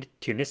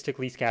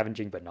opportunistically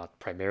scavenging, but not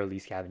primarily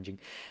scavenging.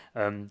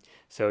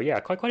 So yeah,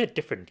 quite a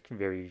different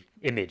very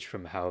image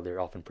from how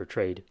they're often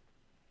portrayed.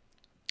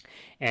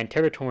 And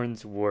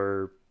teratorns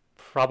were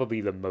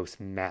probably the most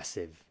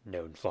massive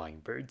known flying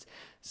birds.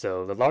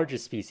 So the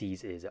largest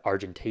species is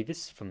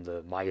Argentavis from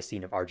the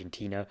Miocene of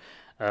Argentina.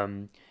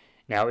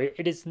 Now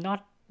it is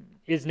not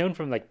it is known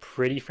from like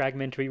pretty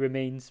fragmentary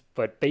remains,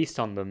 but based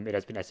on them, it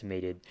has been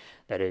estimated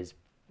that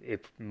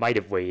it might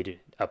have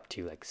weighed up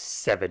to like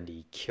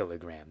 70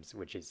 kilograms,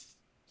 which is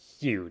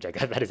huge. Like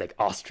that is like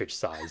ostrich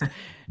sized,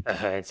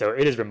 and so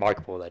it is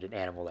remarkable that an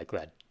animal like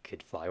that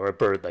could fly, or a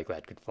bird like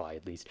that could fly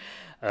at least.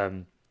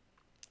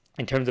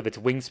 In terms of its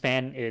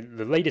wingspan,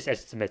 the latest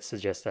estimates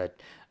suggest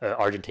that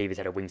Argentavis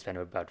had a wingspan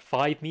of about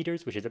 5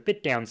 meters, which is a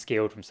bit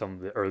downscaled from some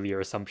of the earlier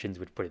assumptions,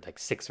 which put it like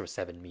 6 or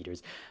 7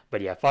 meters. But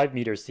yeah, 5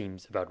 meters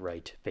seems about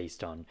right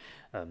based on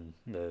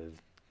the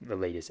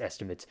latest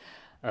estimates.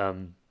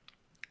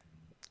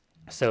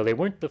 So they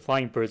weren't the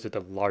flying birds with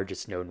the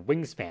largest known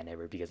wingspan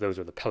ever, because those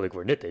were the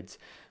telluravians,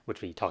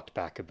 which we talked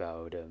back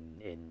about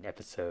in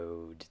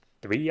episode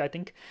 3, I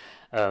think.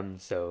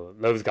 So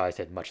those guys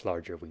had much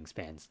larger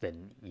wingspans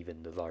than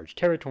even the large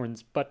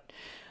teratorns, but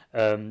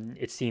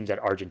it seems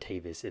that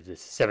Argentavis, if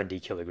this 70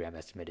 kilogram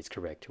estimate is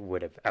correct,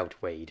 would have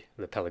outweighed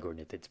the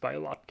telluravians by a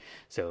lot.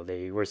 So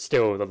they were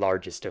still the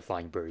largest of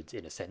flying birds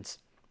in a sense.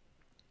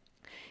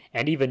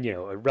 And even,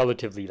 a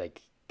relatively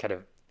like kind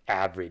of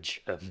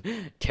average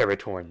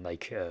teratorn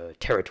like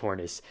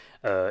Teratornis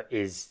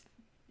is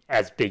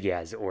as big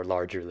as or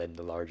larger than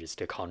the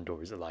largest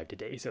condors alive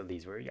today. So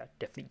these were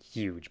definitely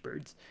huge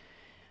birds.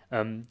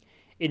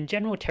 In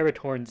general,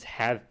 teratorns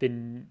have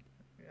been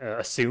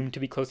assumed to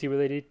be closely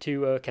related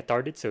to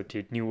cathartids, so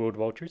to New World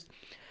vultures,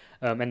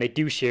 and they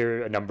do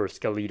share a number of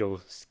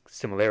skeletal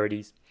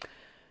similarities.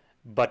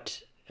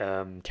 But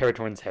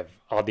teratorns have,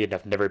 oddly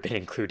enough, never been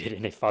included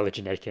in a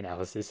phylogenetic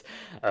analysis.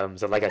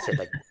 So, like I said,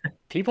 like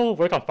people who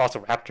work on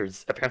fossil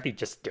raptors apparently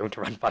just don't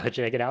run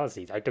phylogenetic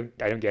analyses. I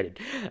don't get it.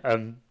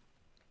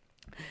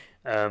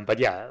 But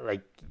yeah,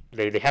 like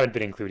they haven't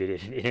been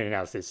included in an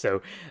analysis,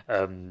 so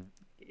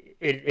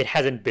it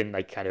hasn't been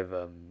like kind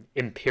of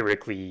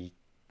empirically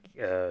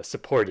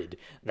supported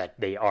that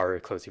they are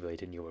closely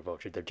related to New World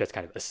vultures. They're just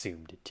kind of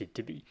assumed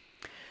to be.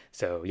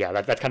 So yeah,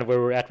 that's kind of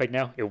where we're at right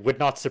now. It would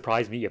not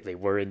surprise me if they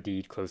were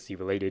indeed closely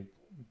related,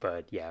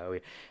 but yeah,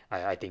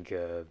 I think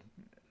a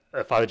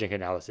phylogenetic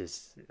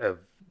analysis of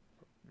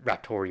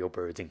raptorial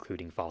birds,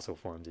 including fossil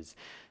forms, is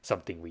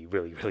something we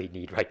really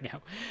need right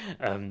now.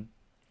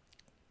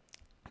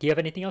 Do you have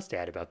anything else to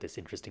add about this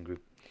interesting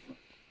group?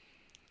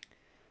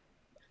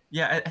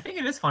 Yeah, I think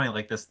it is funny,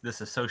 like this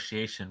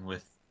association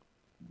with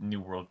New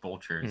World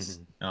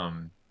vultures.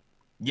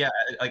 Yeah,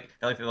 like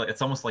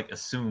it's almost like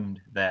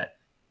assumed that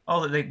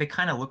they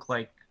kind of look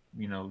like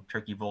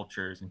turkey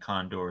vultures and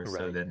condors,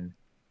 so Right. then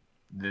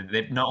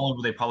they not only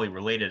were they probably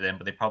related to them,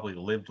 but they probably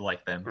lived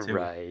like them too.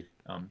 Right.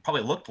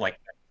 Probably looked like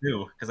them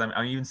too, because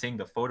I'm even seeing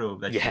the photo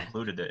that you Yeah,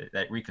 included,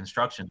 that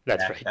reconstruction.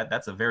 that's right.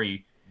 That's a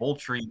very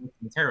vulture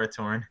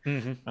teratorn,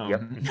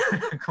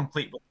 Yep.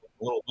 complete with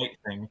a little white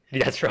thing.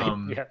 That's right.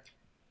 Um, Yeah.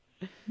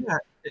 yeah,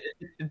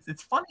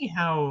 it's funny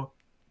how,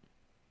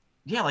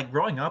 yeah, like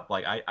growing up,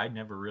 like I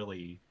never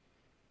really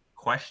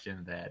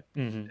questioned that.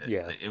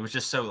 Yeah. It was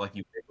just so like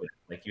ubiquitous.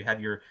 Like you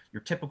have your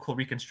typical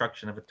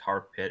reconstruction of a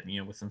tar pit,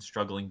 with some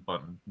struggling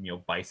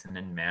bison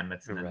and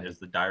mammoths, and then Right. there's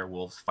the dire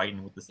wolves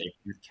fighting with the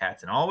saber-toothed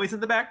cats, and always in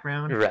the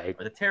background Right.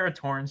 are the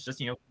teratorns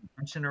just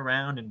punching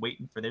around and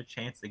waiting for their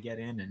chance to get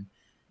in. And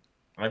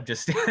I've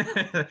just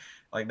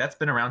like that's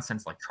been around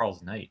since like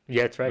Charles Knight.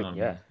 Yeah, that's right.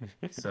 Yeah.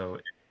 So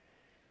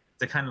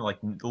to kind of like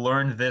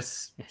learn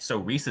this so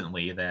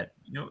recently that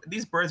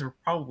these birds were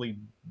probably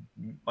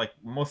like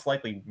most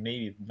likely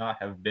maybe not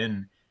have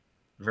been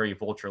very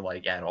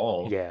vulture-like at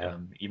all. Yeah.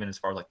 Even as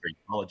far as like their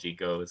ecology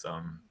goes.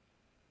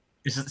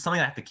 It's just something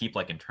I have to keep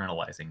like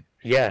internalizing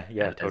Yeah.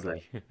 Yeah. as I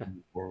Totally.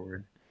 move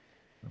forward.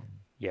 Um,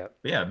 Yeah.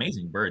 but yeah,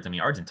 amazing birds. I mean,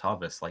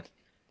 Argentavis, like,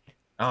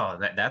 oh,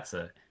 that's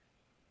a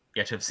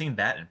yeah, to have seen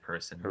that in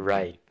person would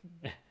Right.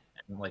 be,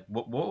 like,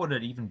 what would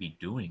it even be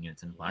doing in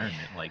its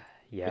environment? Like,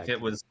 Yeah. if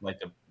it was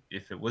like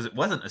if it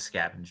wasn't a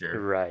scavenger,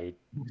 Right.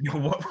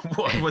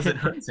 what was it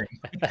hunting?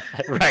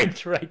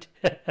 Right. Right.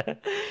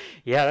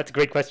 Yeah, that's a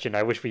great question.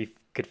 I wish we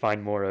could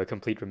find more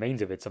complete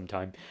remains of it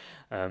sometime.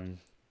 Um,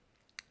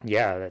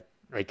 yeah,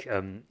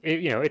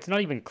 it's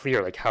not even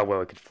clear like how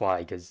well it could fly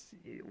because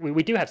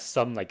we do have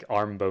some like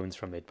arm bones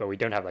from it, but we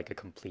don't have like a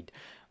complete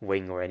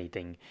wing or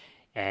anything.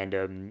 And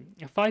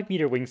a 5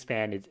 meter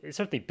wingspan is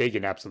certainly big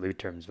in absolute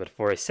terms, but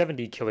for a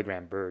 70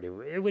 kilogram bird,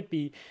 it would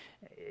be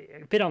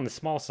a bit on the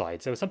small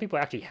side. So some people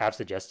actually have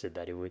suggested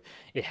that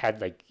it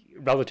had like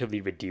relatively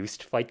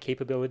reduced flight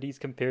capabilities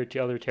compared to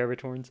other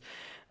teratorns,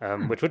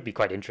 which would be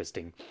quite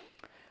interesting.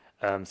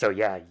 So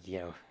yeah,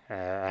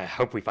 I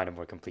hope we find a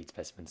more complete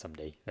specimen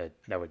someday.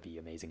 That would be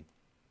amazing.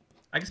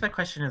 I guess my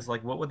question is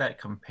like, what would that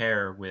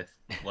compare with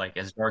like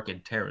as dark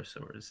in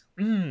pterosaurs?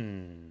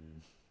 Hmm.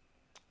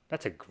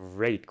 That's a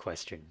great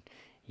question.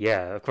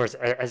 Yeah, of course,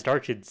 as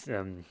Darchids,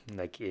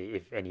 like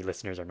if any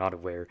listeners are not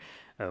aware,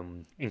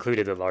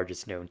 included the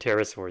largest known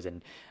pterosaurs,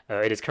 and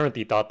it is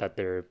currently thought that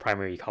their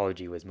primary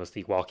ecology was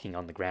mostly walking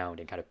on the ground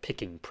and kind of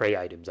picking prey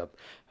items up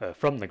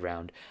from the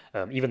ground.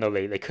 Even though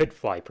they could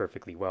fly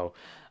perfectly well,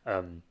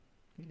 um,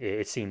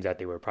 it seems that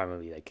they were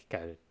primarily like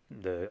kind of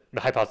the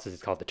hypothesis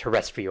is called the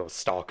terrestrial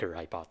stalker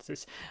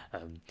hypothesis,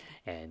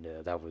 and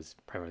that was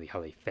primarily how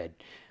they fed.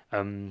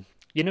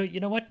 You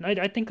know what?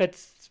 I think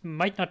that's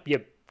might not be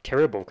a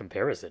terrible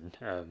comparison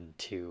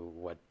to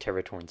what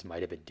teratorns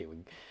might have been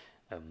doing,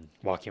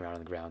 walking around on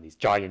the ground. These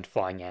giant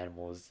flying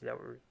animals that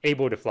were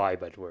able to fly,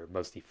 but were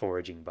mostly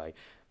foraging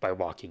by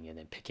walking and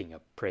then picking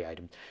up prey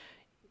items.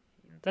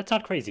 That's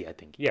not crazy, I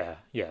think. Yeah,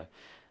 yeah.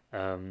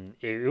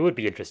 It would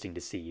be interesting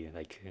to see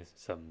like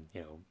some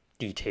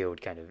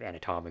detailed kind of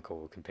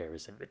anatomical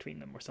comparison between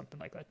them or something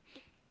like that,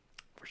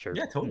 for sure.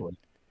 Yeah, totally.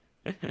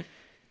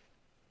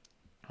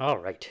 All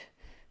right.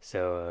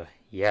 So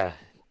yeah,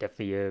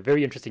 definitely a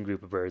very interesting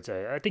group of birds.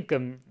 I think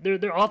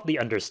they're oddly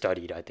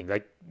understudied. I think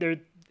like there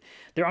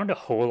aren't a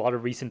whole lot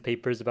of recent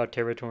papers about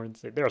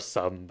teratorns. There are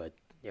some, but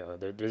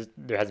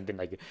there hasn't been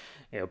like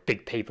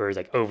big papers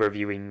like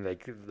overviewing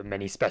like the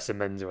many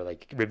specimens or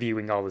like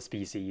reviewing all the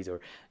species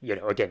or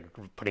again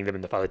putting them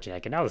in the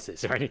phylogenetic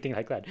analysis or anything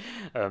like that.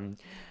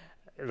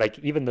 Like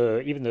even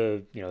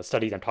the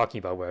studies I'm talking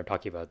about where I'm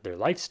talking about their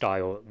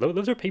lifestyle,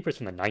 those are papers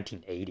from the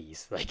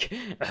 1980s. Like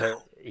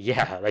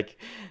yeah,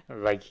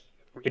 like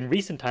in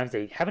recent times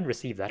they haven't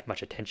received that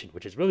much attention,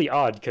 which is really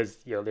odd because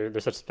they're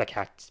such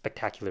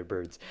spectacular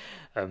birds.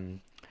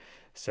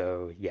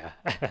 So yeah,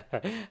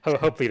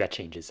 hopefully that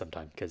changes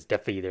sometime because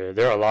definitely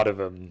there are a lot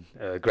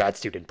of grad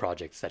student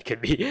projects that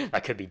could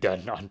be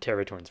done on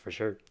teratorns for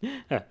sure.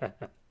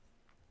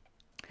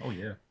 Oh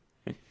yeah.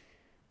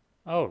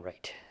 All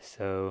right,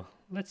 so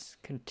let's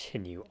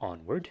continue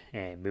onward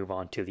and move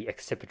on to the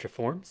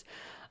Accipitriforms.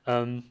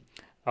 Um,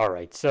 all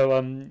right,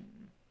 so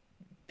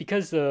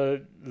because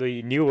the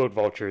New World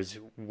vultures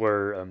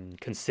were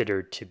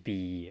considered to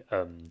be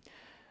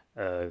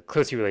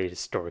closely related to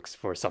storks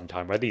for some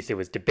time, or at least it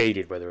was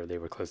debated whether they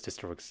were close to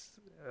storks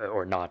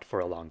or not for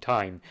a long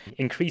time.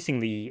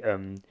 Increasingly,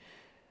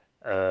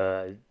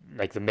 uh,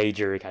 like the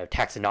major kind of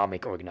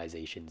taxonomic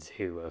organizations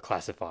who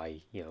classify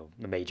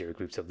the major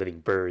groups of living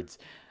birds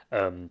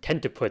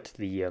tend to put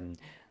the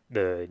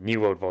New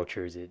World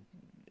vultures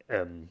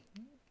um,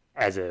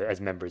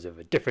 as members of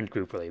a different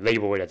group, or they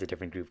label it as a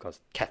different group called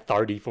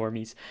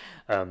Cathartiformes,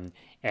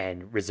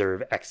 and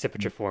reserve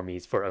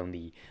Accipitriformes for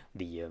only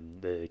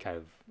the kind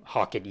of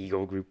hawk and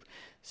eagle group.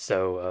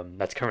 So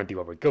that's currently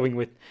what we're going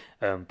with.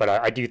 But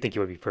I do think it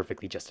would be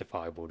perfectly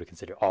justifiable to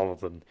consider all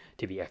of them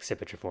to be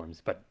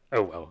Accipitriforms. But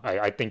oh well,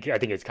 I think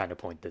it's kind of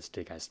pointless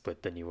to kind of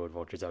split the New World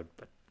vultures out.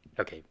 But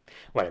okay,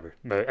 whatever.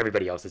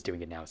 Everybody else is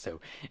doing it now, so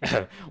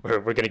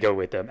we're gonna go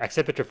with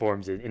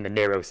Accipitriforms in the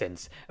narrow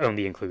sense,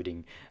 only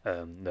including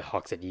the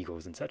hawks and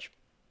eagles and such.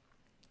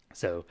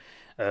 So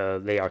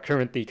they are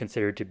currently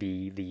considered to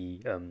be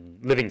the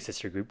living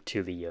sister group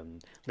to the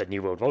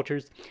New World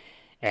vultures,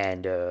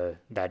 and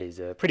that is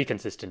pretty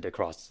consistent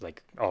across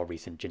like all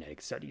recent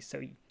genetic studies.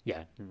 So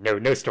yeah,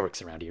 no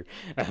storks around here.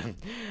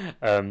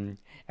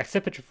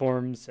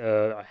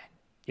 Accipitriforms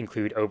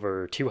include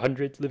over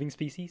 200 living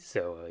species,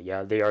 so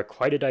yeah, they are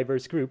quite a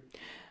diverse group,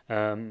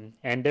 and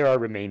there are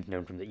remains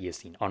known from the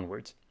Eocene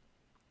onwards.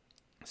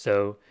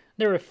 So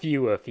there are a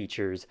few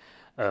features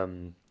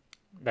um,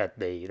 that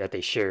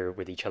they share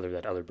with each other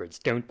that other birds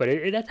don't. But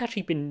that's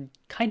actually been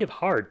kind of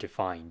hard to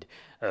find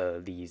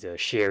these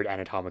shared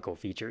anatomical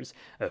features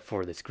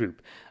for this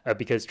group,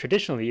 because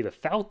traditionally the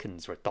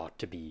falcons were thought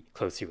to be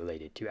closely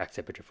related to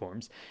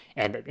accipitriforms,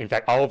 and in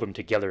fact all of them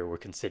together were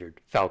considered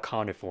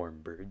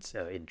falconiform birds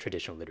in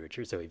traditional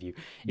literature. So if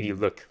you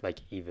look like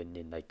even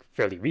in like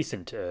fairly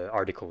recent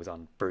articles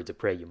on birds of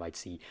prey, you might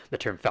see the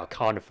term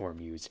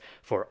falconiform used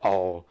for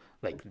all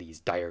like these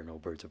diurnal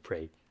birds of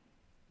prey.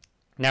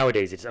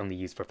 Nowadays, it's only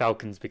used for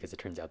falcons because it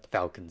turns out the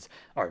falcons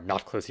are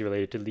not closely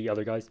related to the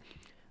other guys.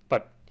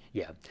 But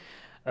yeah,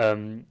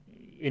 um,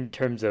 in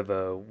terms of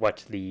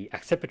what the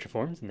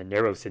accipitriforms in the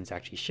narrow sense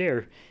actually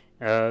share,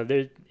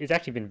 it's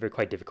actually been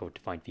quite difficult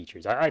to find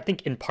features. I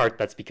think in part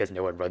that's because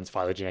no one runs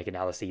phylogenetic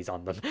analyses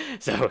on them,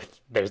 so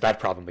there's that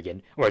problem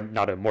again, or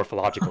not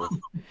morphological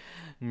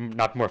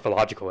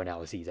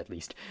analyses at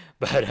least.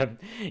 But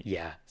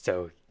yeah,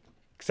 so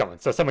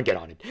someone get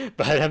on it.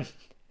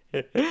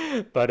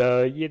 But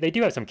yeah, they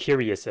do have some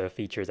curious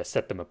features that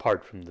set them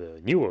apart from the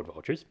New World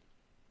vultures.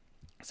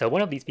 So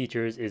one of these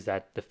features is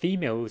that the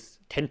females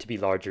tend to be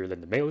larger than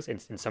the males,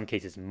 and in some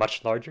cases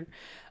much larger.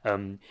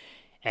 Um,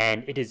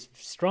 and it is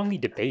strongly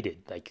debated,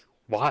 like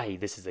why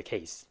this is the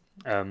case.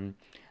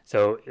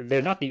 So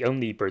they're not the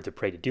only birds of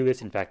prey to do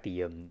this. In fact,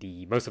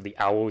 the most of the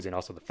owls and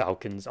also the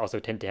falcons also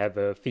tend to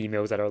have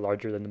females that are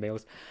larger than the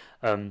males.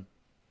 Um,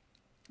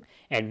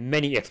 and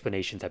many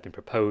explanations have been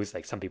proposed.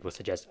 Like some people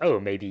suggest, oh,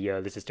 maybe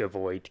this is to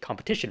avoid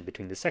competition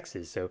between the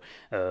sexes. So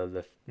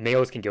the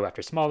males can go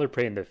after smaller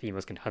prey, and the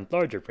females can hunt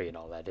larger prey and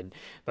all that.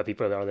 But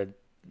people are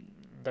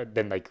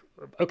then like,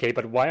 okay,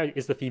 but why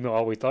is the female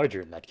always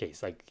larger in that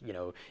case? Like,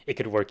 it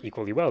could work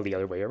equally well the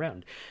other way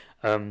around.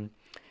 Um,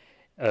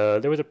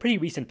 there was a pretty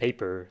recent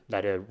paper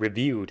that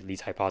reviewed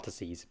these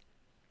hypotheses,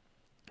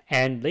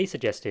 and they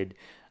suggested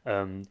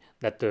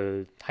that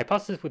the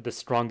hypothesis with the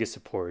strongest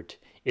support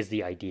is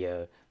the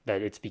idea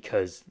that it's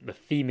because the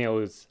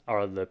females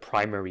are the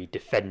primary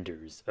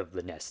defenders of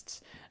the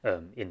nests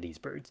in these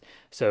birds.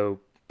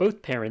 So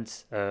both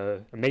parents,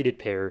 a mated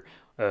pair,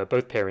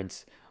 both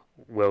parents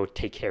will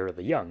take care of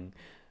the young,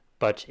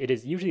 but it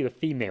is usually the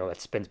female that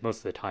spends most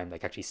of the time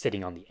like actually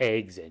sitting on the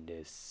eggs and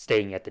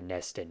staying at the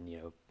nest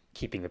and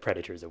keeping the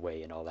predators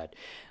away and all that.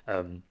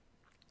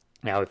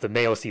 Now, if the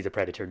male sees a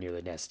predator near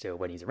the nest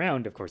when he's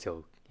around, of course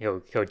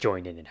he'll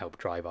join in and help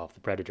drive off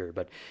the predator.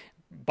 But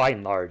by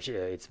and large,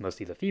 it's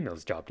mostly the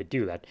female's job to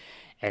do that.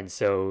 And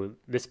so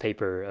this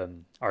paper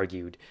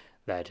argued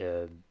that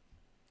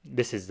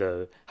this is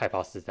the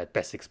hypothesis that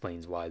best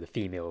explains why the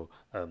female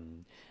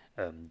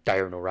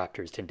diurnal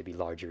raptors tend to be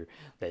larger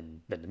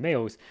than the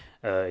males.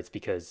 It's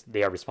because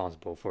they are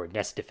responsible for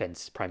nest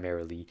defense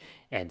primarily,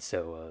 and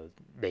so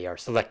they are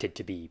selected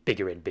to be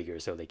bigger and bigger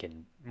so they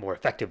can more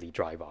effectively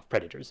drive off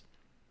predators.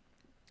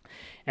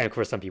 And of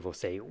course, some people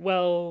say,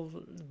 well,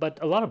 but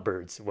a lot of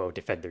birds will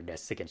defend their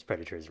nests against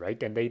predators,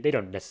 right? And they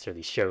don't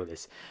necessarily show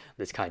this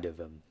kind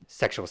of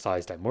sexual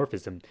size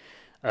dimorphism.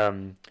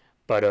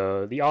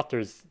 But the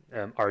authors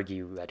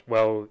argue that,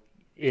 well,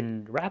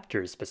 in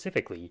raptors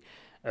specifically,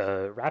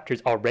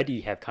 raptors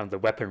already have kind of the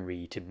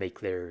weaponry to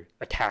make their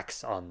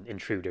attacks on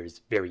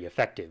intruders very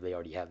effective. They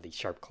already have these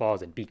sharp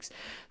claws and beaks.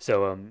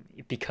 So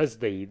because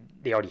they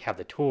already have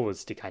the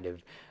tools to kind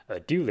of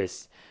do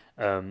this,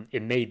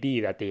 it may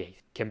be that they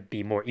can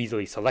be more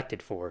easily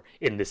selected for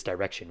in this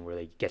direction, where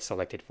they get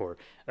selected for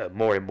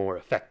more and more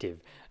effective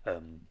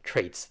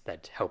traits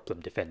that help them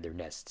defend their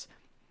nests.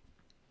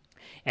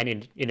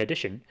 And in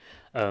addition,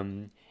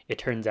 it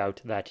turns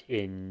out that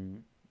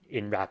in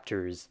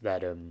raptors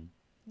that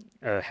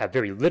have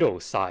very little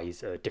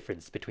size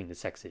difference between the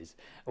sexes,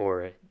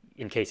 or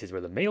in cases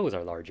where the males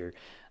are larger,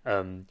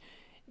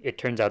 it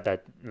turns out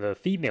that the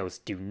females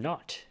do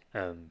not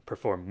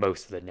perform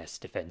most of the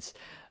nest defense,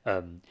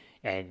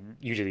 and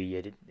usually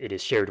it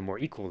is shared more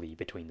equally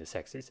between the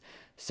sexes.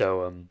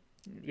 So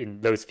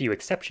in those few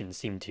exceptions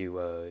seem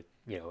to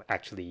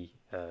actually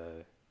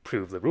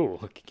prove the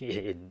rule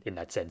in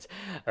that sense,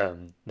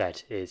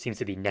 that it seems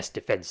to be nest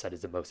defense that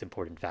is the most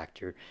important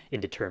factor in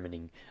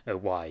determining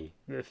why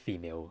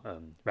female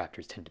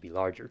raptors tend to be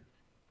larger.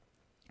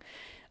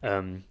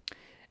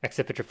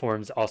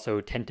 Accipitriforms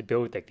also tend to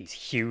build like these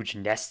huge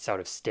nests out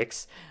of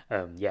sticks.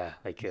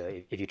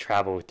 If you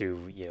travel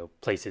through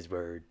places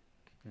where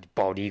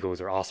bald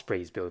eagles or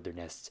ospreys build their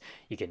nests,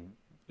 you can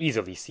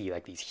easily see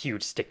like these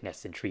huge stick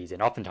nests in trees,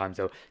 and oftentimes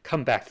they'll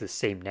come back to the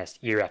same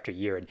nest year after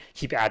year and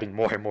keep adding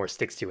more and more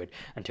sticks to it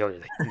until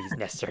like, these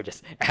nests are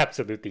just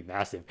absolutely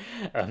massive.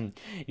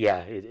 Yeah,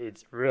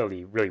 it's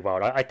really really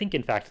wild. I think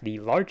in fact the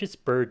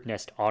largest bird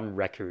nest on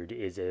record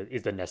is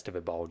the nest of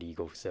a bald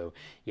eagle. So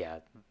yeah,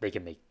 they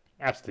can make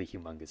absolutely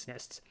humongous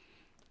nests.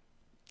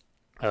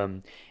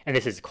 And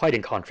this is quite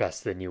in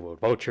contrast to the New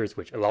World vultures,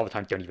 which a lot of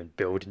times don't even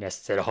build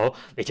nests at all.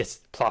 They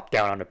just plop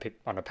down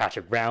on a patch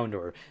of ground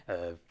or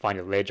find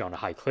a ledge on a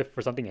high cliff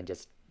or something and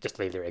just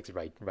lay their eggs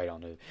right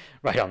on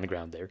the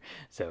ground there.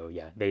 So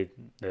yeah, the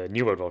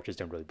New World vultures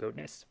don't really build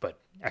nests, but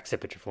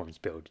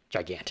Accipitriforms build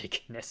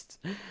gigantic nests.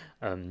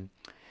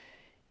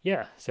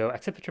 Yeah, so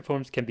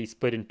Accipitriforms can be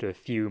split into a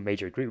few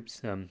major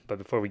groups. But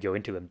before we go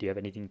into them, do you have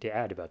anything to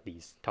add about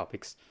these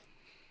topics?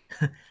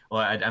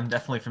 Well, I'm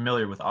definitely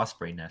familiar with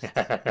osprey nests.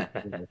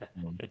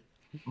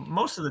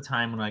 Most of the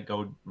time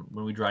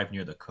when we drive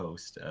near the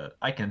coast,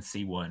 I can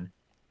see one,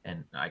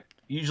 and I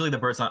usually the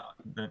birds not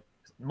the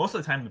most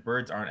of the time the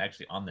birds aren't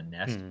actually on the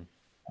nest,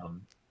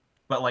 um,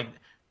 but like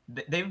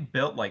they've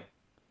built like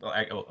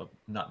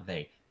not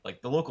they like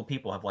the local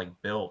people have like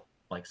built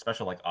like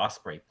special like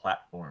osprey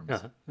platforms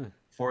Uh-huh.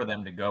 for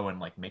them to go and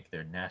like make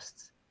their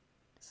nests.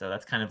 So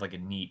that's kind of like a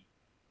neat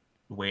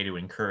way to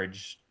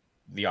encourage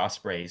the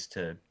ospreys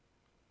to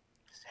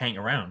hang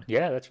around.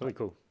 Yeah, that's really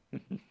cool.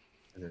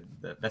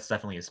 That's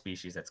definitely a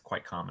species that's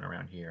quite common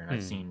around here, and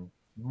I've seen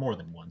more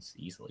than once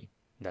easily.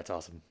 That's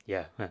awesome.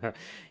 Yeah,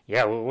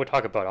 yeah. We'll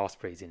talk about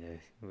ospreys in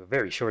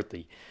very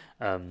shortly,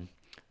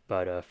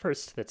 but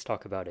first let's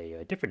talk about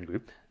a different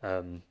group,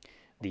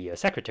 the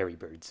secretary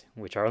birds,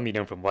 which are only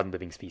known from one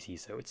living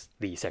species, so it's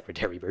the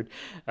secretary bird.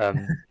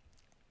 Um,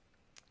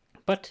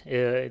 but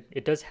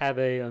it does have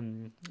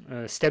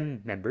STEM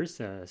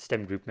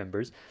group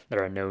members that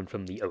are known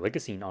from the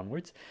Oligocene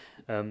onwards.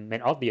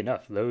 And oddly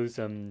enough, those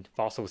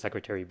fossil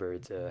secretary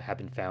birds have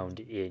been found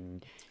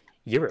in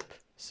Europe.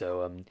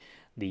 So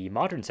the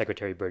modern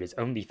secretary bird is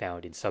only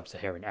found in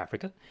sub-Saharan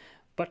Africa,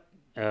 but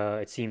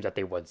it seems that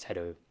they once had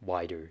a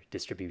wider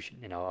distribution,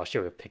 and I'll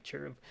show a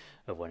picture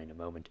of one in a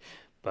moment.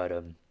 But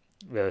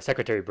the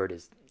secretary bird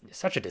is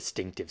such a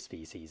distinctive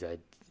species.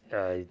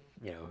 You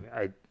know,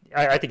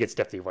 I think it's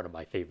definitely one of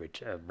my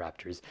favorite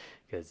raptors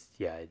because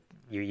yeah,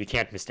 you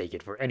can't mistake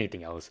it for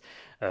anything else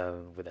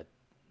with that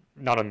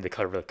not only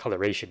the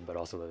coloration but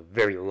also the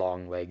very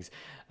long legs,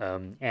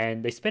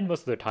 and they spend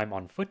most of their time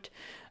on foot.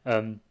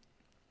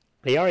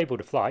 They are able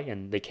to fly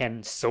and they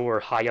can soar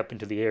high up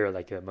into the air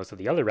like most of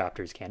the other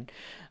raptors can,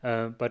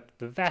 but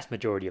the vast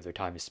majority of their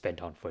time is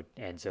spent on foot,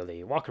 and so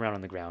they walk around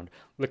on the ground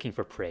looking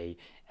for prey,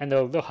 and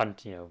they'll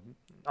hunt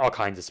all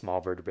kinds of small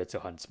vertebrates.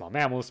 They'll hunt small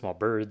mammals, small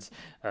birds,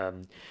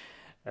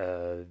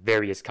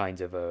 various kinds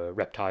of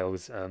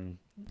reptiles,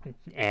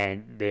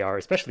 and they are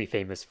especially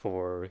famous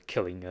for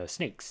killing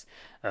snakes.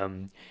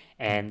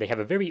 And they have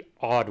a very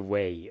odd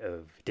way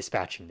of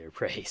dispatching their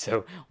prey.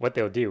 So what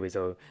they'll do is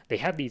they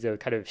have these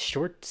kind of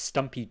short,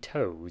 stumpy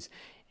toes,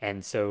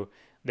 and so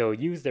they'll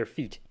use their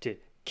feet to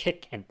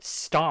kick and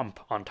stomp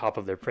on top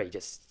of their prey,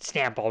 just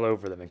stamp all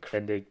over them, and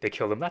then they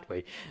kill them that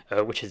way,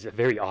 which is a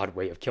very odd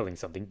way of killing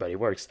something, but it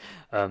works.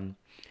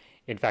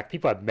 In fact,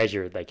 people have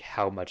measured like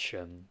how much,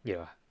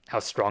 how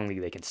strongly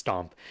they can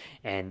stomp,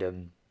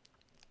 and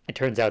it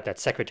turns out that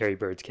secretary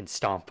birds can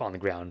stomp on the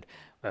ground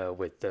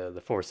with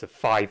the force of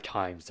 5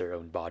 times their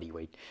own body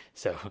weight.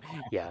 So,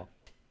 yeah,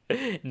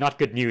 not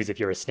good news if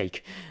you're a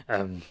snake.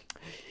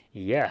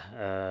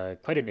 Yeah,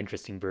 quite an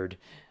interesting bird.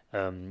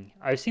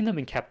 I've seen them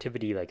in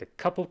captivity like a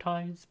couple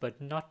times, but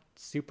not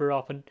super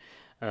often.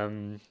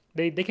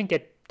 They can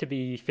get to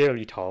be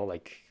fairly tall,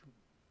 like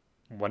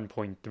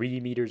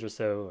 1.3 meters or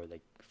so, or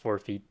like 4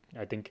 feet,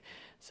 I think.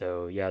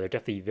 So yeah, they're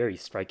definitely very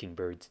striking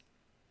birds.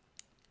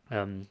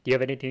 Do you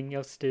have anything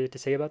else to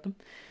say about them?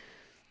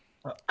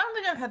 I don't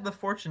think I've had the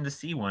fortune to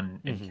see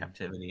one in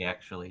captivity,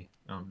 actually.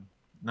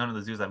 None of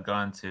the zoos I've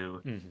gone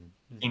to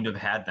seem to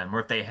have had them, or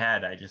if they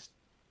had, I just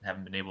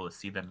haven't been able to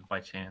see them by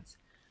chance.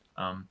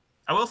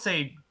 I will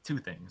say 2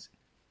 things.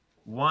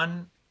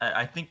 One,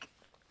 I think,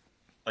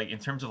 like in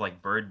terms of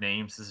like bird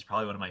names, this is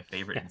probably one of my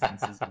favorite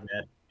instances of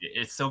that.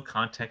 It's so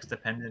context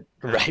dependent.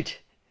 Right.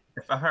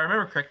 If I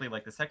remember correctly,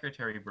 like the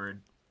secretary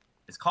bird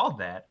is called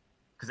that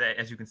because,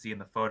 as you can see in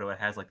the photo, it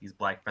has like these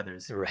black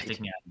feathers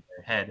sticking out of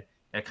their head.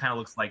 It kind of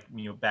looks like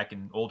back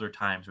in older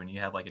times when you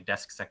have like a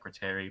desk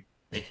secretary,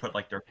 they put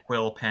like their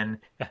quill pen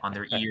on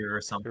their ear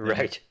or something,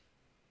 Right.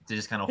 to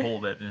just kind of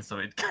hold it, and so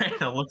it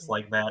kind of looks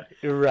like that.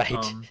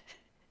 Right.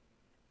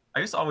 I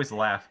used to always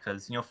laugh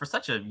because for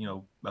such a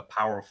a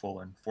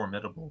powerful and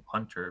formidable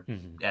hunter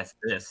as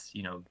this,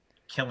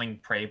 killing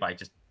prey by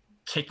just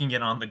kicking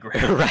it on the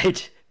ground.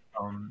 Right.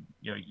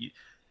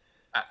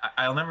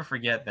 I'll never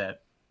forget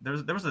that there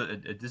was a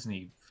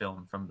Disney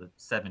film from the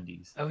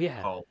 70s. Oh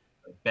yeah. Called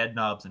Bed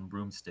Knobs and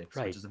Broomsticks,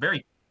 Right. which is a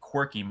very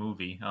quirky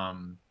movie.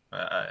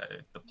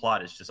 The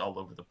plot is just all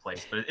over the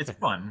place, but it's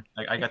fun.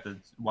 I got to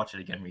watch it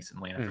again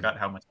recently, and I forgot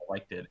how much I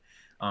liked it.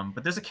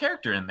 But there's a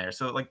character in there,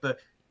 so like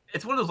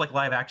it's one of those like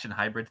live action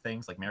hybrid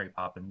things, like Mary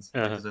Poppins.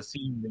 Like, there's a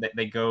scene that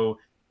they go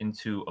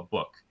into a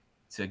book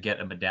to get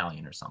a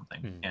medallion or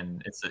something. Hmm.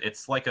 And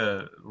it's like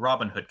a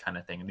Robin Hood kind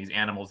of thing. And these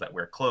animals that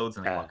wear clothes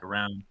and they walk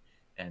around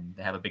and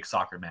they have a big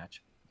soccer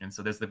match. And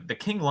so there's the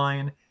king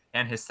lion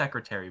and his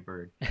secretary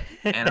bird.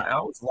 And I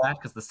always laugh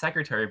because the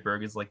secretary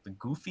bird is like the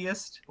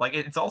goofiest. Like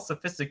it's all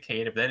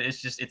sophisticated, but then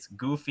it's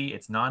goofy.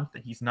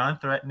 He's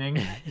non-threatening.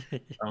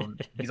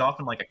 He's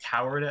often like a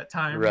coward at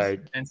times,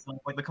 Right. and so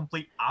like the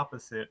complete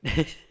opposite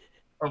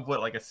of what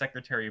like a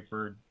secretary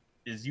bird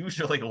is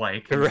usually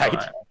like. And Right.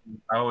 so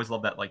I always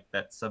love that like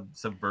that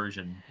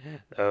subversion.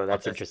 Oh,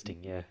 that's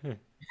interesting.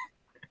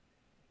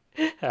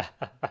 Yeah.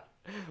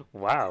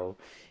 Wow.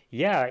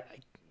 Yeah,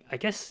 I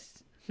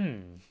guess.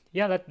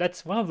 Yeah,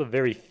 that's one of the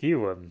very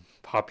few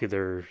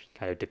popular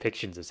kind of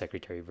depictions of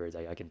secretary birds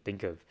I can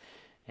think of.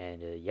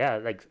 And yeah,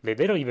 like they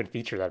don't even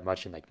feature that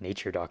much in like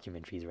nature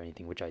documentaries or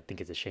anything, which I think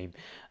is a shame.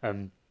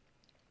 Um,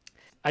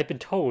 I've been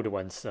told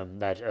once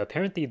that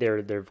apparently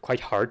they're quite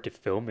hard to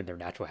film in their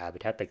natural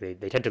habitat. Like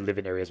they tend to live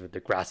in areas where the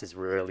grass is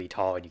really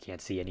tall and you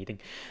can't see anything.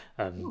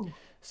 Um, Ooh.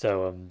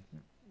 so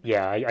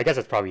yeah, I guess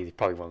that's probably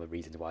one of the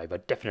reasons why.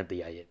 But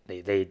definitely,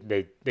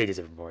 they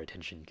deserve more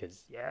attention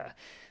because yeah,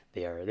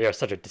 they are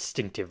such a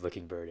distinctive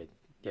looking bird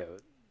and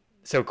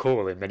so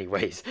cool in many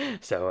ways.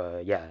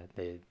 So yeah,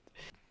 they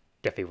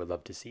definitely would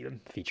love to see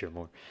them feature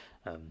more.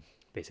 Um,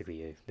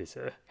 Basically, this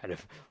kind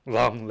of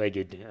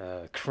long-legged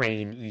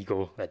crane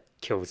eagle that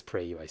kills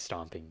prey by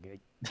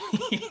stomping.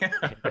 Yeah.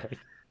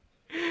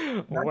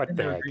 I What tend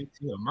the to heck? agree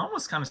too. I'm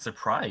almost kind of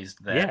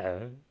surprised that Yeah,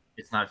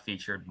 it's not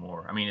featured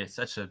more. I mean, it's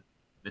a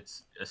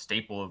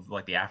staple of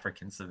like the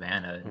African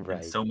savannah and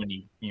right, so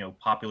many,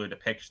 popular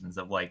depictions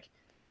of like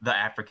the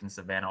African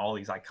savannah, all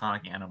these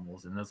iconic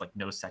animals, and there's like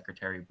no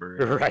secretary bird.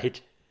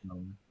 right.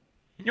 Um,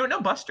 no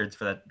bustards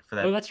for Oh,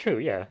 that that's true.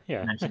 Yeah,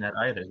 yeah, mention that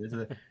either.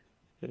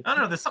 I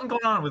don't know. There's something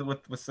going on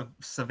with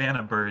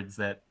savannah birds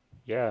that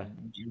yeah.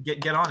 you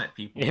get on it,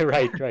 people. Yeah,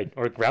 right, right.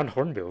 Or ground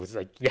hornbills.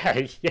 Like,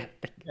 yeah, yeah.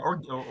 Or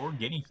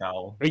guinea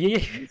fowl. Oh, yeah,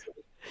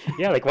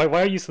 yeah. Like, why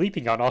are you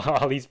sleeping on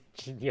all these,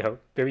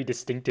 very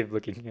distinctive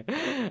looking,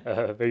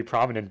 very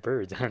prominent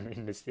birds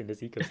in this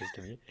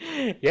ecosystem?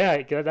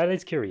 Yeah, that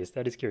is curious.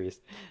 That is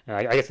curious.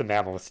 I guess the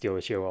mammals steal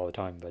the show all the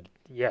time, but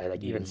yeah,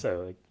 like Yeah. even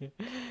so, like,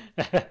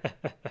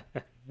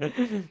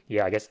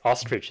 yeah, I guess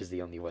ostrich is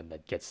the only one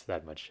that gets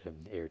that much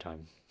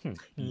airtime.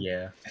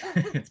 Yeah.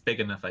 It's big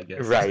enough, I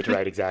guess. Right,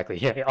 right, exactly.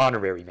 Yeah,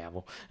 honorary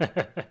mammal.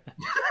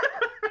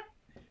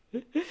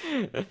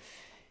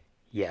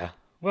 Yeah.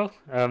 Well,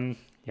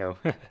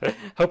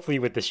 hopefully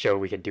with this show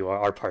we can do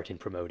our part in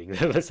promoting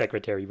the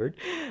secretary bird.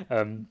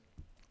 Um,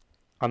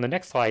 on the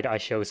next slide, I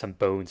show some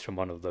bones from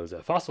one of those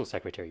fossil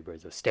secretary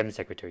birds, those stem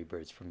secretary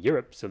birds from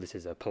Europe. So this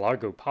is a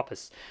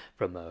Pelargopappus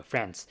from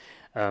France.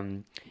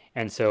 And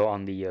so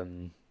on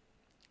the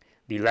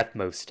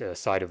leftmost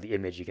side of the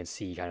image, you can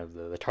see kind of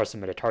the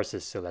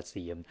tarsometatarssus, so that's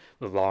the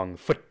long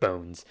foot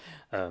bones,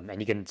 and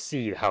you can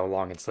see how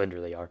long and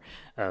slender they are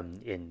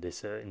in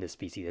this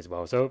species as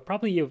well. So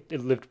probably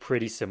it lived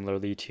pretty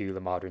similarly to the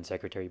modern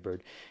secretary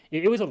bird.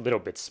 It was a little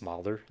bit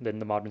smaller than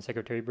the modern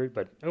secretary bird,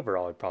 but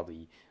overall it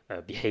probably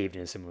behaved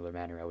in a similar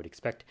manner, I would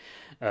expect.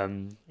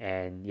 And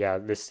yeah,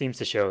 this seems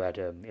to show that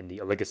in the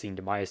Oligocene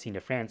to Miocene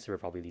of France, there were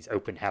probably these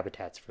open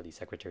habitats for these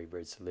secretary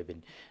birds to live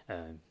in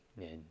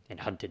and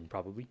hunt in,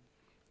 probably.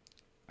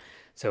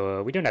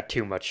 So we don't have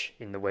too much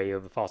in the way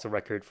of a fossil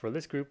record for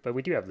this group, but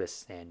we do have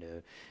lists, and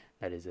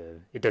that is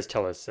it does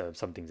tell us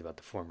some things about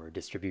the former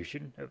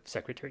distribution of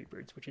secretary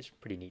birds, which is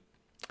pretty neat.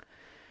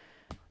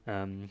 Do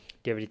you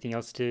have anything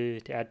else to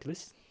add to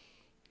this?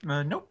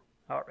 Nope.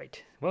 All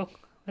right. Well,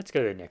 let's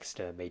go to the next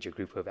major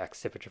group of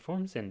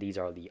Accipitriforms, and these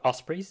are the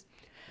ospreys.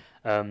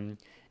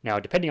 Now,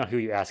 depending on who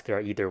you ask, there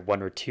are either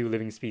one or two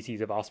living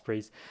species of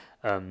ospreys.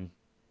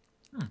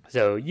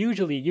 So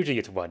usually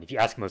it's one. If you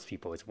ask most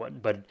people, it's one.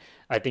 But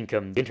I think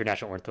the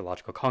International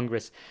Ornithological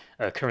Congress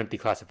currently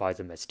classifies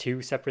them as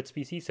two separate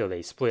species. So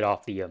they split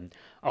off the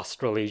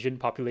Australasian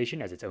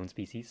population as its own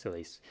species. So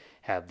they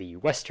have the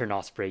western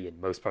osprey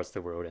in most parts of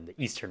the world and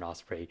the eastern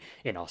osprey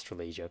in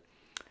Australasia.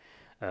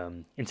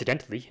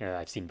 Incidentally,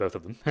 I've seen both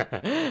of them,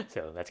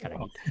 so that's kind of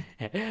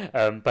neat.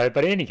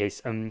 But in any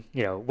case, when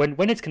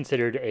it's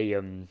considered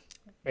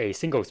a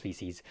single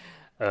species,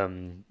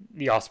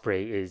 the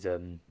osprey is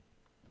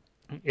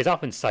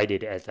often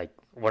cited as like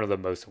one of the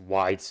most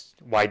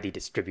widely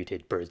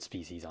distributed bird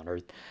species on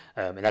Earth,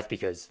 and that's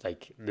because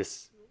like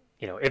this,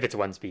 if it's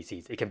one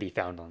species, it can be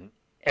found on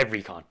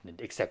every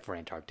continent except for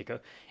Antarctica,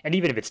 and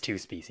even if it's two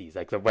species,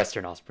 like the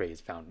western osprey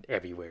is found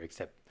everywhere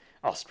except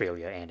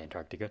Australia and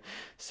Antarctica.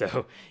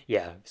 So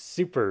yeah,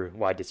 super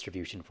wide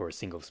distribution for a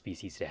single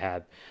species to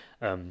have.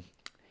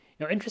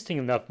 Interesting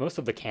enough, most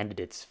of the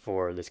candidates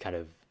for this kind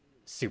of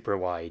super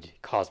wide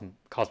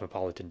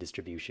cosmopolitan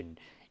distribution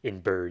in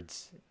bird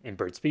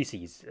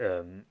species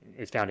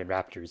is found in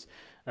raptors.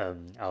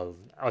 I'll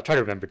try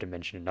to remember to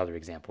mention another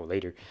example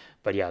later,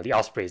 but yeah, the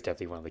osprey is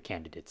definitely one of the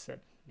candidates that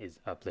is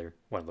up there,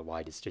 one of the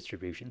widest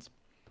distributions.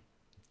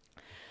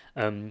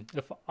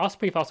 The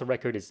osprey fossil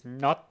record is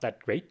not that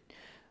great.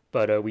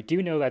 But we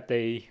do know that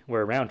they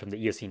were around from the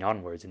Eocene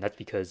onwards, and that's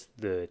because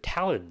the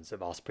talons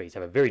of ospreys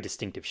have a very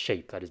distinctive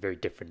shape that is very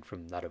different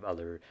from that of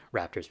other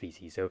raptor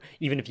species. So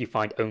even if you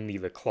find only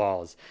the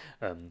claws,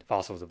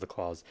 fossils of the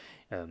claws,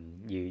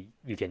 you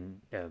can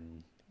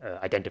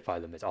identify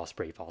them as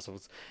osprey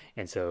fossils.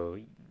 And so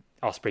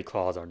osprey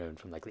claws are known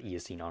from like the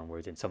Eocene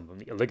onwards, and some of them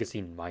the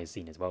Oligocene and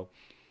Miocene as well.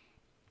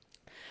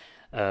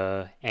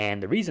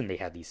 And the reason they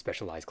have these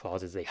specialized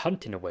claws is they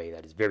hunt in a way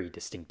that is very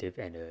distinctive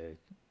and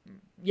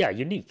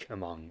unique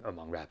among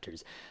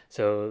raptors.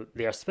 So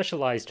they are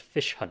specialized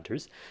fish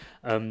hunters.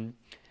 In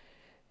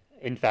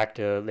fact,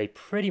 they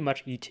pretty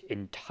much eat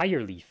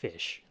entirely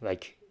fish.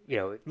 Like,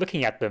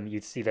 looking at them,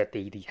 you'd see that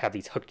they have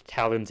these hooked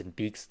talons and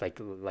beaks,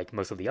 like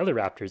most of the other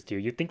raptors do.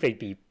 You'd think they'd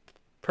be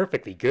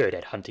perfectly good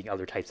at hunting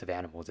other types of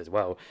animals as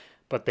well,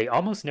 but they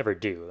almost never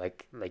do.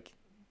 Like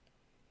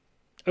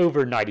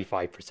over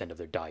 95% of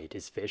their diet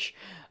is fish.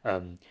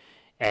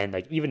 And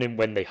like even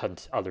when they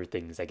hunt other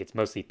things, like it's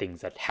mostly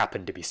things that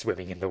happen to be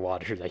swimming in the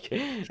water, like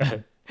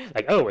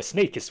like, oh, a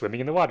snake is swimming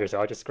in the water, so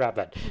I'll just grab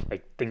that,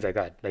 like things like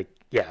that. Like,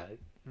 yeah,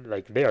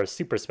 like they are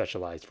super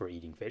specialized for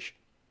eating fish.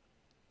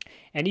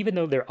 And even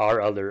though there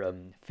are other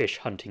fish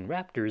hunting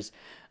raptors,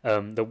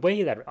 the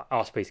way that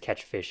ospreys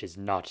catch fish is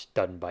not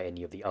done by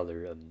any of the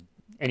other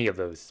any of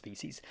those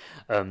species.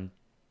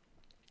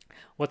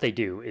 What they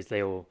do is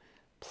they'll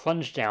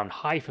plunge down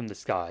high from the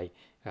sky,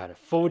 kind of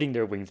folding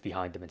their wings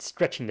behind them and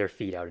stretching their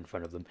feet out in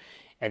front of them,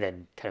 and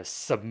then kind of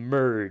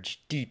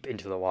submerge deep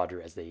into the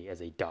water as they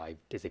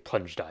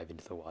plunge dive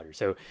into the water.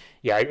 So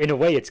yeah, in a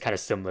way, it's kind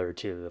of similar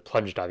to the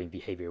plunge diving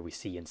behavior we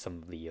see in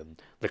some of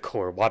the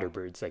core water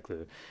birds, like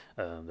the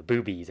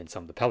boobies and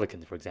some of the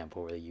pelicans, for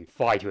example, where you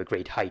fly to a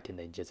great height and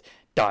then just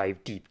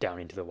dive deep down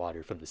into the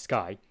water from the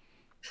sky.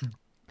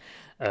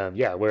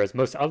 Whereas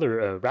most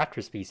other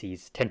raptor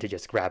species tend to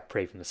just grab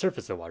prey from the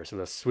surface of the water, so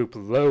they'll swoop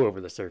low over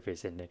the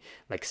surface and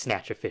like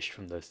snatch a fish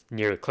from the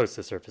close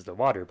to the surface of the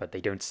water, but they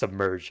don't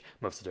submerge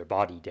most of their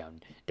body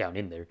down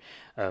in there.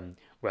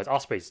 Whereas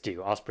ospreys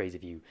do. Ospreys,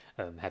 if you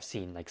have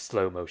seen like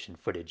slow motion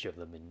footage of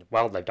them in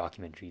wildlife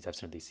documentaries, I've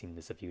certainly seen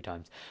this a few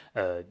times.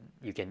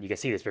 You can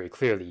see this very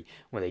clearly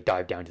when they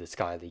dive down to the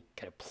sky. They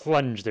kind of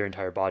plunge their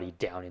entire body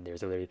down in there,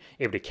 so they're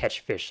able to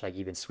catch fish, like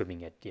even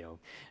swimming at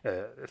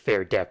a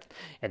fair depth,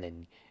 and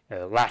then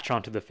latch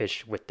onto the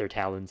fish with their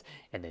talons,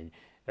 and then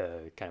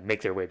kind of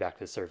make their way back to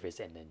the surface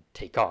and then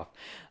take off.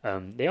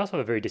 They also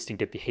have a very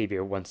distinctive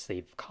behavior once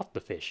they've caught the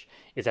fish,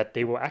 is that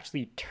they will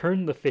actually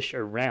turn the fish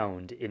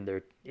around in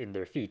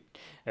their feet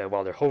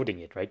while they're holding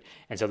it, right?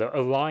 And so they'll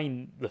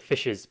align the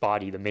fish's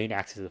body, the main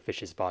axis of the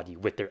fish's body,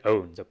 with their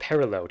own, so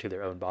parallel to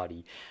their own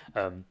body.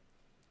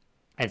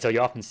 And so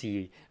you often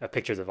see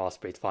pictures of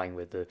ospreys flying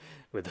with the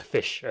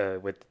fish,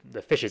 with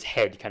the fish's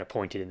head kind of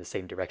pointed in the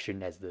same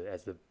direction as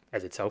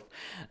itself.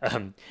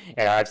 And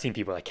I've seen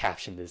people like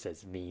caption this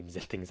as memes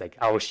and things like,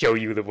 "I will show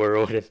you the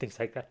world" and things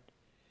like that.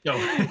 Yo,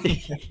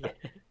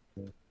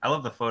 I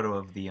love the photo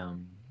of the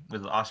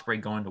with the osprey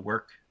going to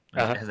work.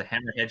 It has a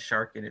hammerhead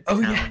shark in its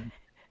talon.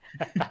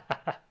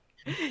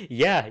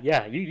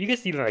 Yeah. You can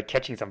see them like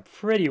catching some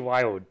pretty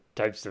wild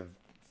types of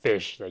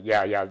fish. Like,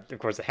 yeah. Of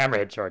course, the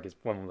hammerhead shark is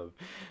one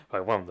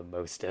of the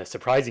most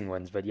surprising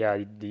ones. But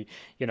yeah,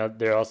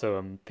 there are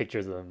also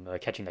pictures of them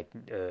catching like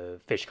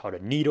fish called a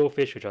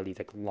needlefish, which are these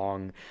like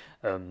long,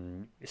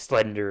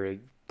 slender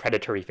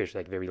predatory fish,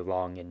 like very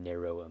long and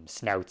narrow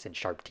snouts and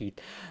sharp teeth.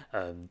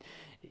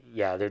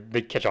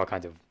 They catch all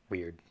kinds of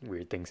weird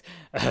things,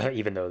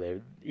 even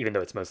though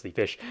it's mostly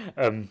fish.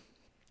 I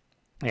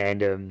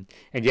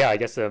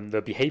guess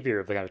the behavior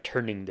of kind of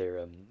turning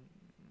their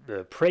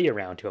the prey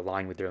around to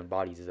align with their own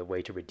bodies is a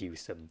way to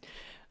reduce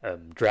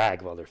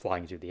drag while they're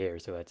flying through the air.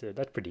 So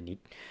that's pretty neat.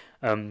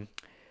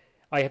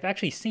 I have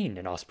actually seen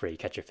an osprey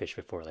catch a fish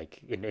before,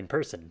 like in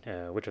person,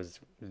 which was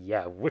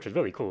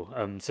really cool.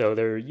 So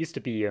there used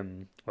to be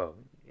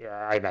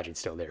I imagine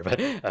still there,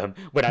 but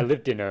when I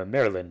lived in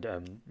Maryland,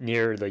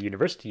 near the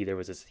university, there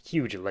was this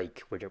huge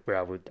lake where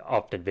I would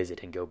often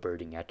visit and go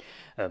birding at.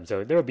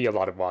 So there would be a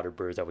lot of water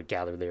birds that would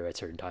gather there at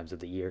certain times of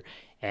the year,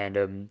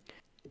 and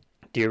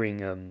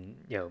during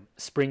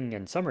spring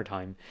and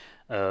summertime,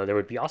 there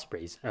would be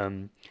ospreys.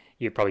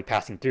 You're probably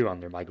passing through on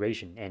their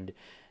migration, and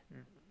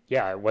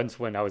yeah, once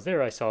when I was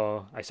there, I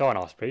saw an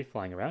osprey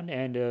flying around,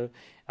 and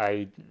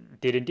I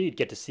did indeed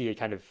get to see it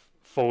kind of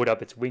fold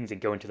up its wings and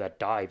go into that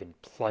dive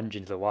and plunge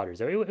into the water.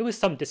 So it was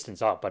some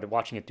distance off, but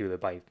watching it through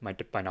my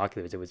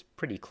binoculars, it was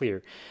pretty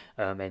clear.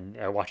 And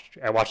I watched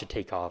it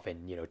take off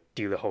and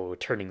do the whole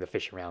turning the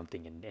fish around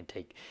thing and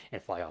take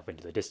and fly off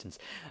into the distance.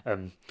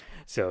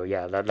 So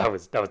yeah, that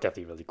was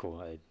definitely really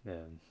cool.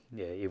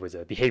 It was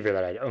a behavior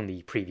that I'd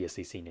only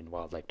previously seen in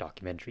wildlife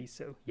documentaries.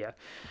 So yeah.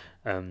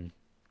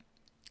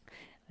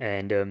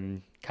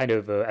 And kind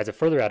of as a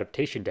further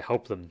adaptation to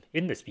help them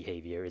in this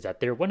behavior is that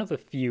they're one of the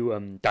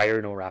few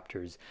diurnal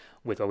raptors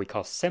with what we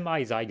call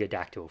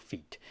semi-zygodactyl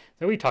feet.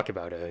 So we talk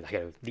about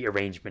the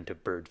arrangement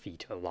of bird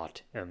feet a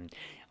lot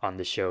on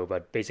the show,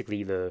 but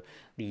basically the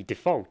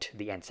default,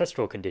 the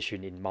ancestral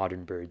condition in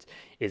modern birds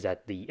is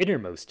that the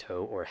innermost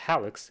toe, or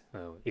hallux,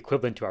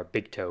 equivalent to our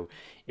big toe,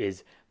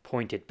 is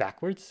pointed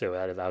backwards, so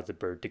that allows the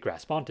bird to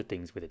grasp onto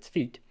things with its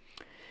feet.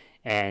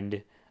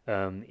 And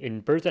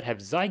in birds that have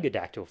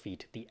zygodactyl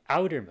feet, the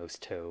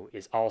outermost toe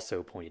is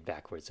also pointed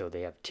backwards. So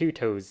they have two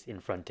toes in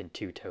front and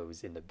two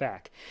toes in the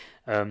back.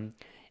 And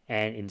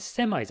in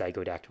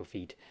semi-zygodactyl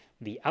feet,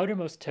 the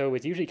outermost toe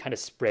is usually kind of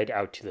spread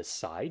out to the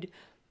side.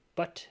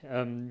 But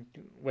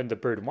when the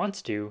bird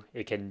wants to,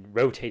 it can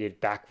rotate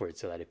it backwards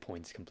so that it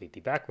points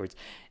completely backwards,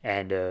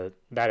 and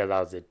that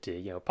allows it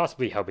to,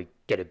 possibly help it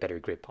get a better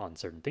grip on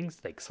certain things,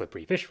 like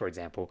slippery fish, for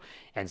example.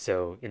 And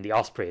so in the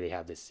osprey, they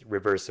have this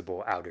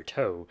reversible outer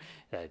toe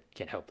that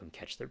can help them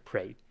catch their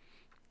prey.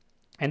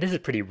 And this is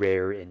pretty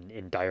rare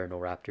in diurnal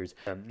raptors.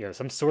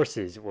 Some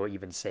sources will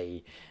even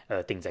say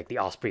things like the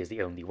osprey is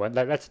the only one.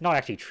 That's not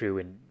actually true,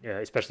 and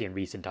especially in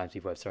recent times,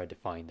 people have started to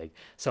find like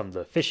some of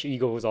the fish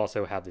eagles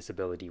also have this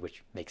ability,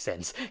 which makes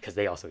sense because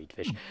they also eat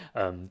fish.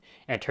 And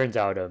it turns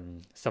out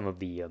some of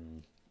the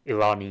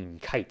Elanine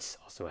kites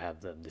also have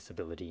this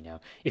ability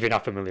now. If you're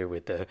not familiar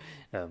with the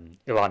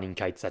Elanine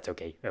kites, that's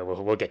okay.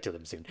 We'll get to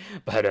them soon.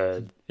 But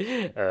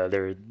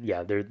they're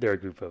a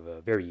group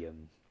of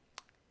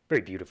very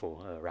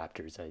beautiful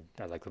raptors.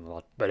 I like them a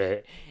lot.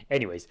 But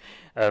anyways,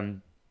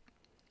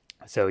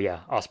 so yeah,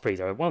 ospreys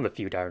are one of the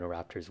few diurnal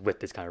raptors with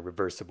this kind of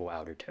reversible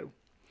outer toe.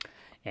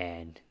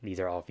 And these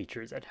are all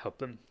features that help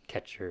them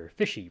catch your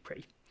fishy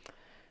prey.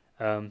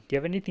 Do you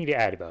have anything to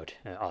add about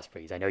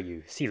ospreys? I know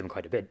you see them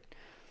quite a bit.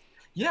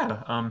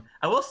 Yeah,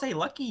 I will say,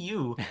 lucky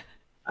you.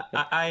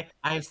 I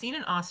have seen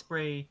an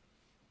osprey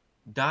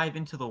dive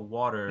into the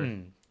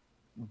water,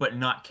 but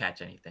not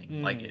catch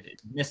anything. Like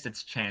it missed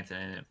its chance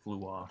and it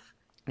flew off.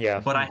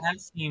 Yeah. But I have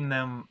seen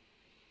them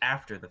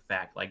after the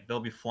fact. Like they'll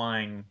be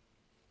flying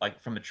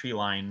like from the tree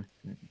line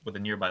with a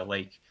nearby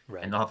lake,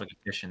 Right. and they'll have like a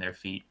fish in their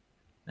feet.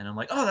 And I'm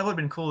like, oh, that would have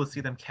been cool to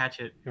see them catch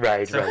it.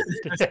 Right, so, right.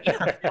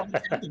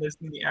 I've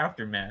seen the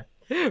aftermath.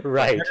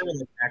 Right. Never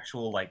an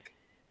actual like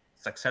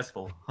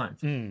successful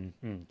hunt.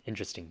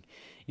 Interesting.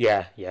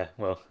 Yeah.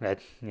 Well,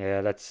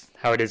 that's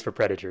how it is for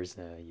predators.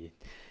 You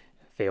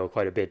fail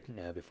quite a bit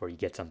before you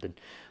get something,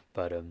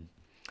 but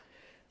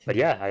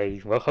yeah,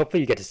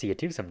 hopefully you get to see it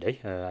too someday.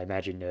 I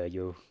imagine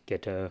you'll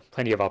get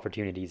plenty of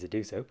opportunities to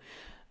do so.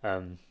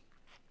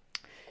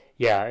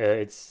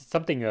 It's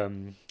something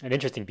an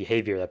interesting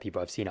behavior that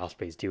people have seen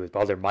ospreys do is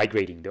while they're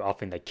migrating, they'll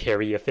often like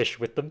carry a fish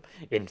with them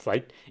in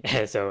flight.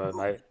 So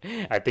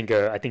I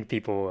think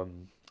people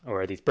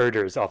or these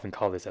birders often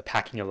call this a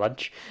packing a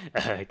lunch,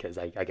 because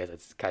I guess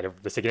that's kind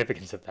of the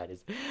significance of that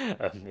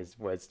is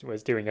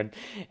was doing.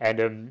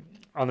 And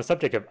on the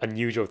subject of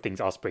unusual things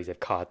ospreys have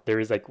caught,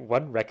 there is like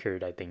one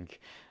record I think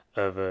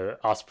of a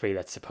osprey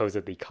that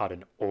supposedly caught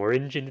an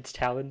orange in its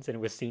talons and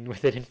was seen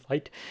with it in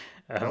flight.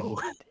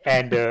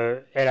 And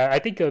I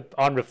think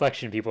on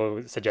reflection,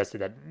 people suggested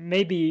that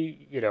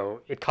maybe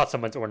it caught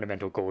someone's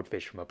ornamental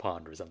goldfish from a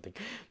pond or something,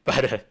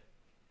 but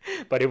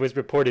it was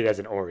reported as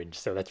an orange,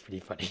 so that's pretty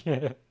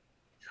funny.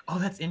 Oh,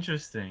 that's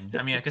interesting.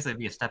 I mean, I guess it'd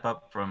be a step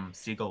up from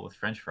seagull with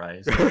French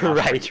fries.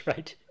 Right.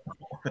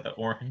 With the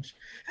orange,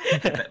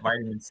 that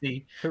vitamin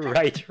C.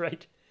 Right.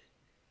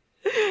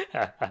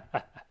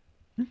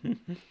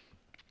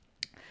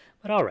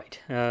 But all right,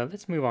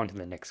 let's move on to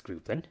the next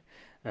group then.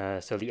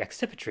 So the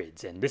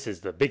accipitrids, and this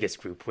is the biggest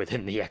group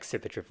within the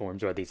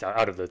accipitriforms, or at least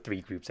out of the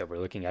three groups that we're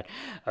looking at.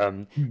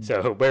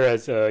 So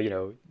whereas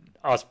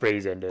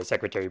ospreys and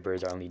secretary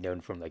birds are only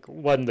known from like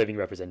one living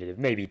representative,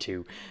 maybe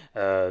two,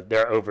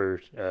 there are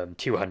over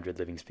 200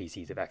 living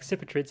species of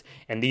accipitrids,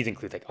 and these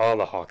include like all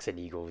the hawks and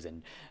eagles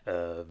and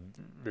the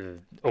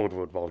old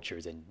world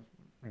vultures and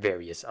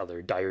various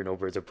other diurnal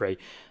birds of prey.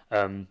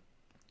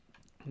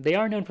 They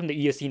are known from the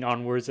Eocene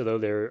onwards, although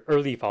their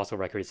early fossil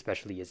record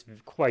especially is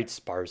quite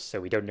sparse,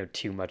 so we don't know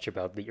too much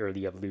about the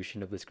early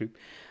evolution of this group.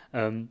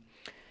 And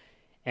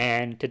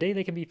today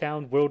they can be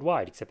found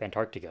worldwide, except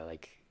Antarctica,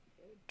 like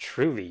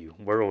truly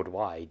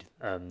worldwide.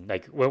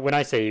 Like when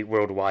I say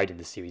worldwide in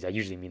this series, I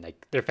usually mean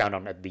like they're found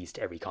on at least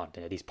every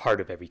continent, at least part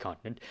of every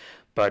continent.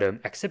 But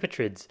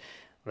accipitrids,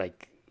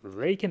 like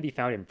they can be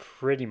found in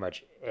pretty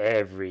much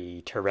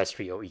every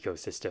terrestrial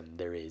ecosystem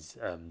there is,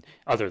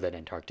 other than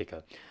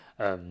Antarctica.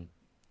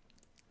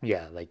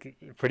 Yeah, like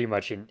pretty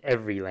much in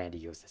every land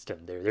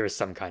ecosystem, there is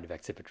some kind of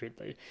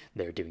accipitrid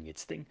they're doing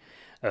its thing.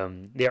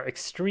 They are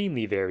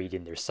extremely varied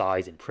in their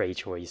size and prey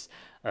choice.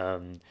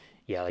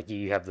 Yeah, like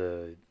you have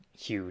the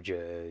huge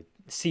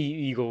sea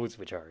eagles,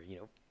 which are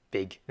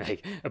big.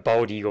 Like a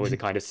bald eagle is a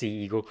kind of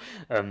sea eagle,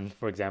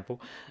 for example.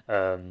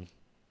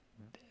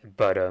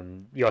 But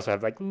you also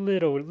have like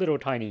little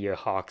tiny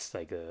hawks.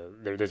 Like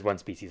there's one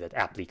species that's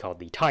aptly called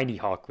the tiny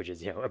hawk, which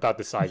is about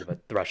the size of a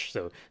thrush.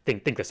 So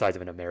think the size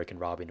of an American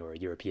robin or a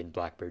European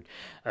blackbird.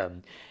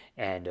 Um,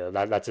 and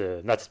that's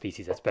a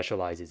species that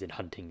specializes in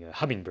hunting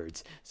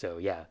hummingbirds. So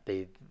yeah,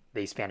 they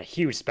span a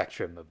huge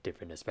spectrum of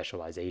different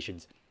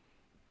specializations.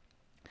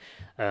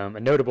 A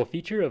notable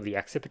feature of the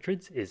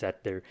accipitrids is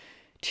that their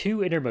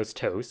two innermost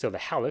toes, so the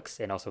hallux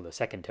and also the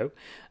second toe,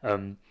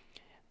 um,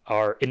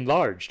 are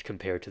enlarged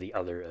compared to the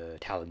other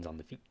talons on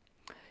the feet.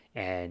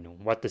 And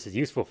what this is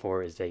useful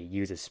for is they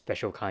use a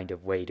special kind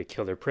of way to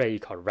kill their prey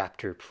called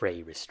raptor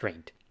prey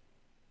restraint.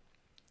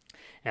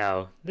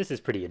 Now, this is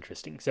pretty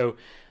interesting. So,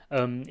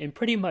 in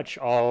pretty much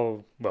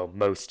all, well,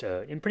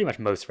 in pretty much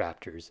most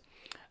raptors,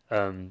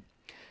 um,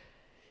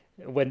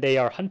 when they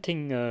are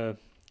hunting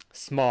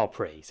small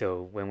prey,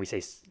 so when we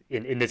say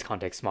in this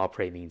context, small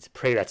prey means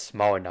prey that's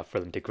small enough for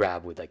them to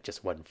grab with like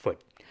just one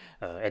foot.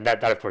 And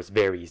that of course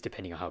varies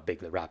depending on how big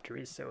the raptor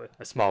is. So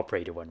a small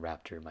prey to one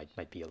raptor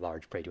might be a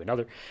large prey to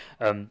another.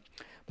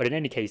 But in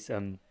any case,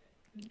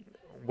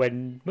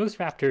 when most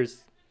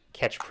raptors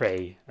catch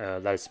prey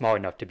that is small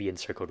enough to be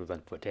encircled with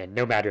one foot, and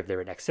no matter if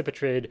they're an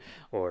accipitrid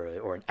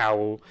or an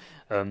owl,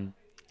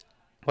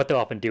 what they'll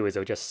often do is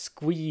they'll just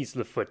squeeze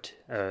the foot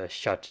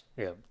shut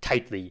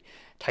tightly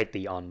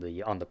on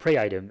the prey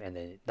item, and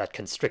then that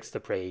constricts the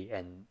prey,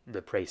 and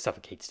the prey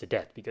suffocates to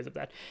death because of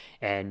that.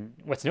 And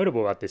what's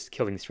notable about this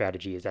killing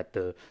strategy is that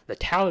the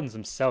talons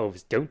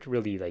themselves don't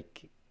really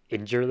like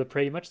injure the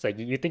prey much. Like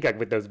you think like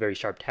with those very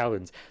sharp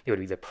talons, they would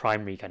be the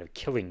primary kind of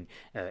killing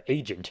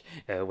agent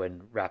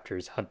when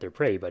raptors hunt their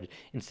prey, but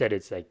instead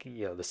it's like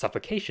the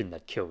suffocation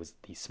that kills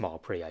these small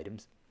prey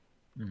items.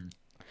 Mm.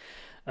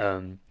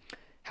 Um,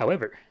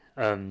 However,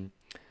 when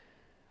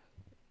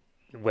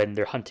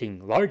they're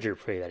hunting larger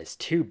prey that is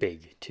too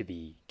big to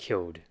be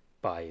killed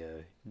by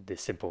the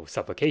simple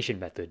suffocation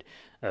method,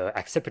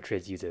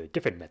 accipitrids use a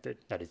different method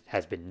that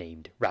has been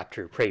named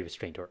raptor prey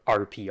restraint, or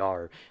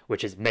RPR,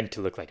 which is meant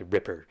to look like a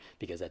ripper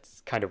because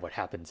that's kind of what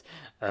happens.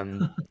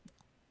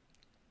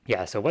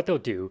 Yeah, so what they'll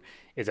do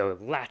is they'll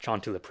latch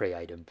onto the prey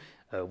item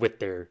with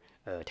their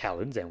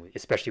talons, and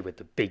especially with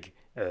the big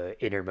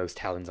innermost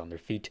talons on their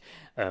feet.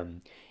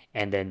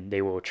 And then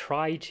they will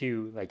try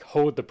to like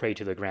hold the prey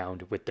to the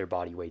ground with their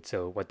body weight.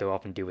 So what they'll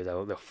often do is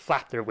they'll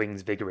flap their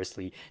wings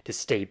vigorously to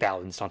stay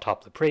balanced on top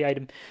of the prey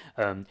item,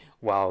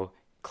 while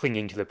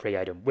clinging to the prey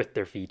item with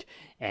their feet.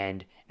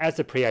 And as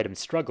the prey item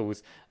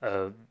struggles,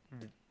 as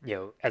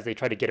they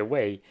try to get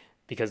away,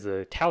 because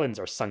the talons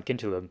are sunk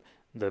into them,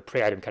 the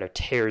prey item kind of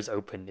tears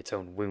open its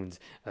own wounds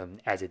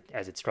as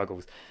it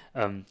struggles.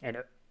 And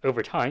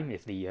over time,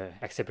 if the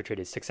accipitrid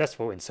is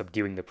successful in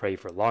subduing the prey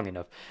for long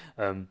enough,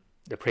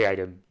 the prey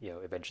item,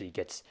 eventually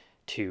gets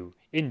too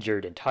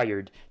injured and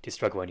tired to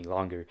struggle any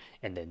longer,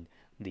 and then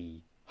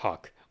the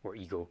hawk or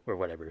eagle or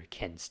whatever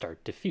can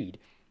start to feed.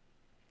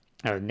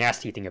 The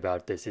nasty thing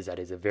about this is that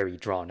it's a very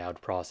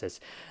drawn-out process,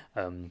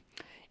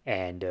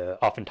 and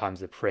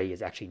oftentimes the prey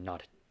is actually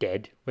not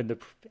dead when the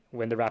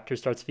raptor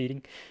starts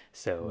feeding.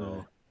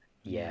 So,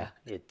 yeah,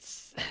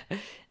 it's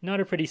not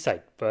a pretty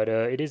sight, but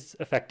it is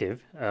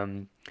effective.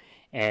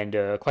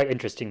 And quite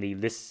interestingly,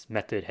 this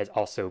method has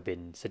also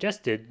been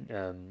suggested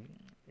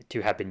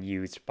to have been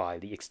used by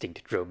the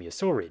extinct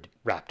dromaeosaurid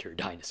raptor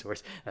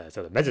dinosaurs.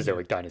 So the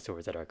Mesozoic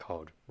dinosaurs that are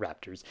called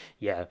raptors.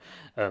 Yeah.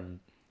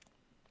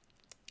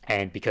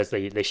 And because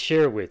they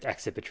share with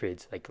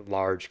accipitrids like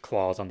large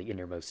claws on the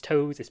innermost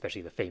toes,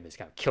 especially the famous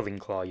kind of killing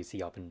claw you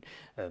see often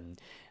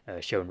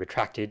shown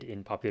retracted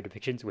in popular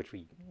depictions, which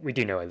we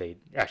do know they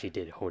actually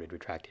did hold it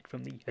retracted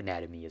from the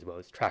anatomy as well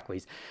as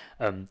trackways.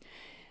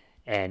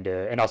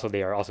 And also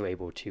they are also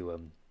able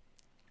to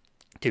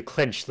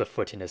clench the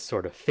foot in a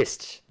sort of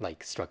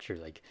fist-like structure,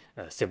 like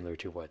similar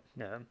to what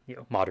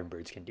modern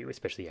birds can do,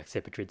 especially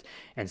accipitrids.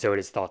 And so it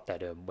is thought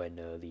that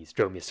when these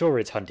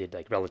dromaeosaurids hunted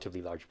like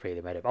relatively large prey,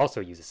 they might have also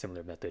used a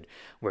similar method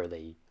where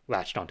they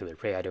latched onto their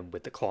prey item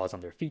with the claws on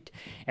their feet.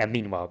 And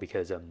meanwhile,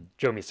 because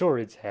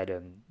dromaeosaurids had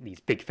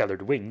these big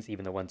feathered wings,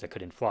 even the ones that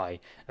couldn't fly,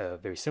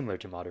 very similar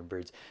to modern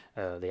birds,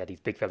 they had these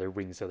big feathered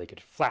wings so they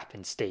could flap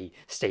and stay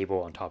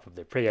stable on top of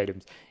their prey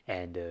items,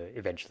 and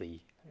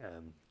eventually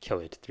kill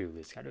it through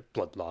this kind of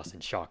blood loss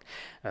and shock.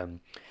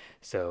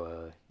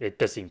 So it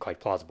does seem quite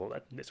plausible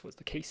that this was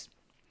the case.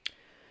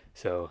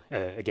 So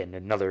again,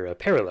 another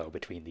parallel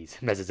between these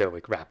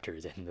Mesozoic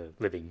raptors and the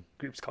living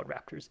groups called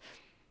raptors.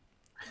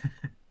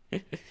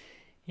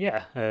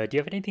 Yeah. Do you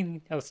have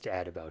anything else to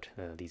add about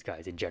these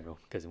guys in general?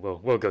 Because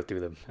we'll go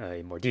through them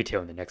in more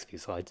detail in the next few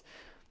slides.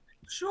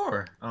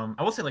 Sure.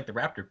 I will say like the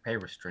raptor prey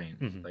restraint,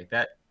 Mm-hmm. like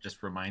that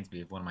just reminds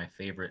me of one of my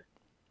favorite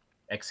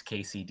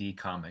XKCD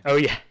comics. Oh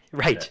yeah,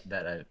 right.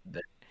 That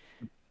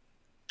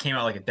came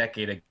out like a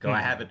decade ago. Mm.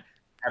 I have it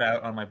cut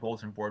out on my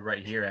bulletin board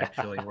right here,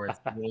 actually, where it's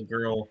a little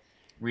girl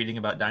reading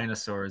about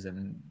dinosaurs,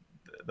 and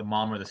the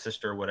mom or the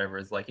sister or whatever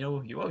is like,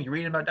 you're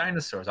reading about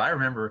dinosaurs. I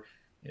remember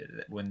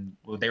when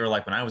they were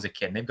like when I was a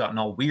kid, and they've gotten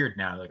all weird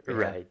now. Like they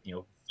Right.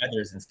 have,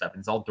 feathers and stuff,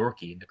 and it's all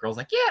dorky. And the girl's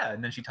like, yeah.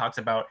 And then she talks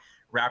about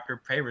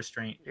raptor prey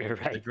restraint with the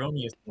Right.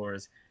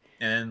 dromaeosaurs.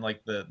 And then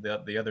like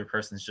the other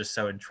person's just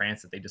so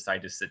entranced that they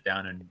decide to sit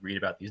down and read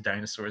about these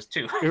dinosaurs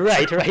too.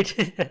 Right,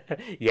 right.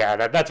 Yeah,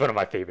 that's one of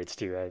my favorites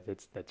too.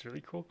 That's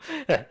really cool.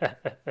 Because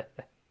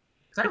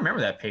I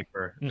remember that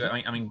paper.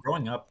 Mhm. I mean,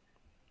 growing up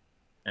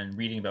and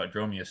reading about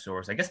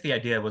dromaeosaurs, I guess the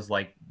idea was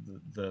like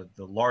the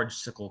large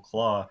sickle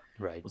claw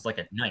Right, was like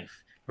a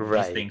knife. These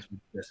right, things would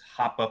just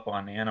hop up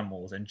on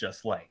animals and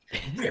just like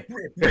rip,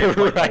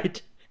 like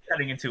right,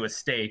 cutting into a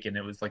steak, and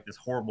it was like this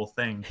horrible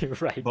thing.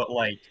 right, But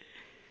like,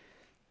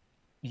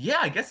 yeah,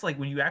 I guess like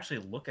when you actually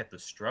look at the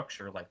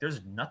structure, like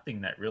there's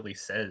nothing that really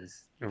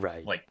says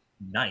right, like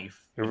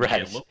knife. I mean, it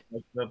right. looks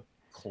like the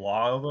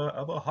claw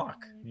of a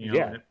hawk,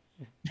 Yeah, and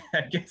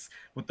I guess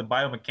with the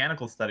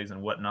biomechanical studies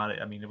and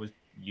whatnot, I mean, it was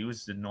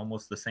used in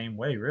almost the same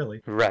way,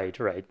 really. right,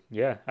 right.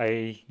 Yeah,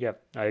 I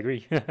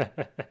agree.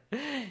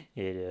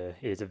 It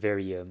is a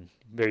very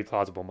very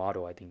plausible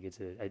model. I think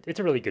it's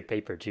a really good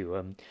paper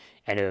too.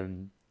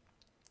 And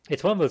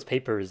it's one of those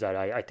papers that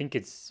I think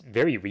it's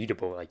very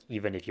readable, like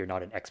even if you're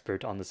not an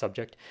expert on the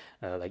subject,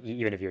 like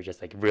even if you're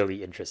just like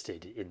really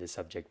interested in the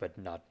subject, but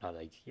not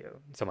like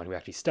someone who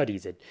actually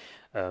studies it.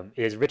 It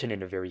is written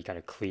in a very kind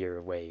of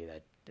clear way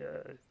that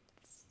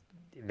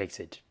it makes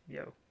it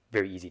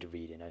very easy to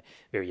read and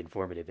very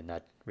informative in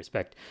that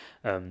respect.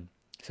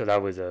 So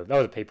that was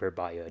a paper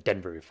by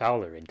Denver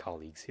Fowler and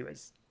colleagues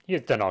he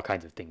has done all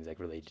kinds of things like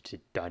related to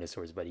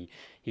dinosaurs, but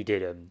he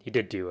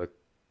did do a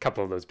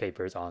couple of those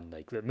papers on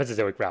like the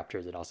Mesozoic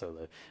raptors and also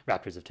the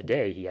raptors of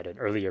today. Um, he had an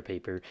earlier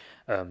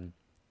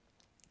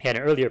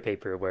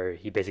paper where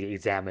he basically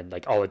examined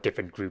like all the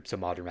different groups of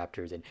modern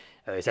raptors and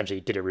essentially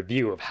did a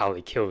review of how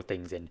they kill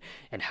things and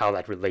how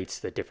that relates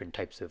to the different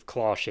types of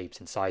claw shapes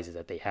and sizes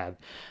that they have.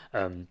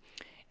 Um,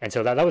 and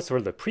so that was sort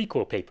of the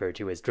prequel paper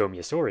to his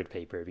dromaeosaurid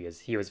paper because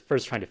he was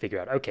first trying to figure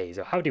out, okay,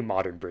 so how do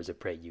modern birds of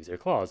prey use their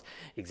claws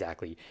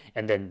exactly?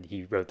 And then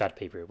he wrote that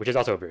paper, which is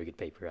also a very good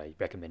paper. I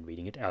recommend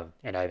reading it.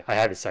 And I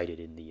have it cited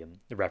in the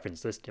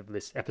reference list of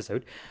this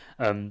episode.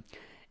 Um,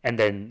 and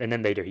then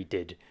later he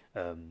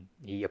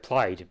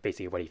applied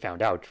basically what he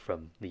found out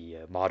from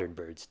the modern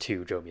birds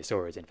to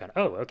dromaeosaurs and found,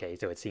 oh, okay,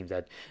 so it seems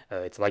that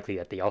it's likely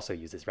that they also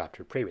use this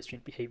raptor prey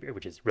restraint behavior,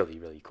 which is really,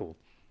 really cool.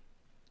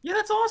 Yeah,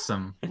 that's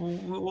awesome.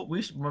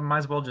 We might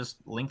as well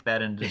just link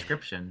that in the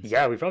description.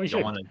 Yeah, we probably Y'all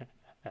should. want to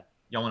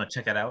y'all want to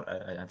check it out?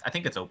 I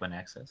think it's open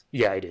access.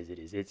 Yeah, it is. It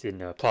is. It's in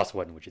PLOS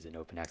One, which is an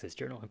open access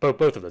journal.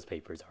 Both of those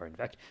papers are, in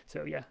fact.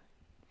 So yeah.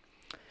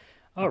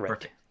 Oh, All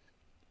right.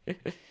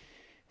 perfect.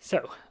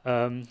 So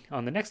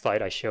on the next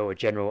slide, I show a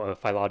general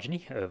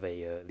phylogeny of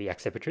the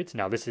accipitrids.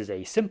 Now this is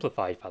a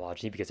simplified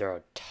phylogeny because there are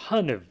a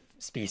ton of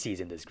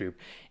species in this group,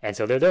 and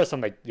so there are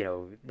some like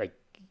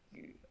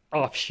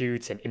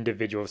offshoots and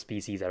individual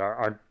species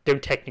that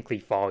don't technically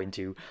fall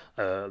into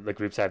the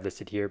groups I've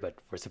listed here, but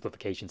for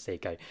simplification's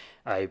sake,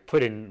 I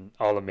put in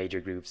all the major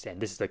groups,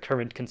 and this is the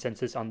current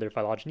consensus on their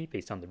phylogeny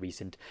based on the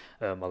recent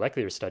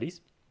molecular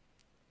studies.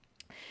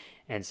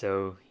 And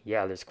so,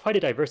 yeah, there's quite a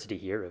diversity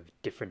here of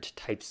different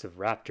types of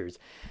raptors.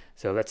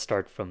 So let's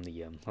start from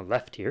the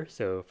left here.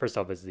 So first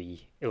off is the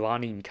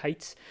Elanine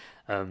kites.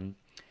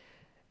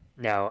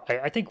 Now,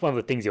 I think one of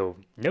the things you'll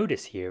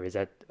notice here is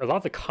that a lot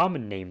of the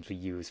common names we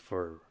use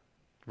for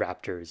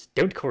raptors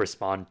don't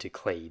correspond to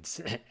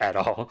clades at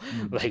all.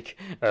 Like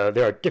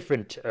there are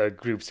different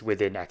groups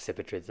within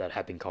accipitrids that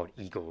have been called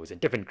eagles, and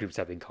different groups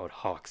have been called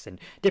hawks, and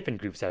different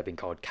groups have been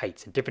called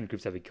kites, and different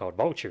groups have been called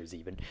vultures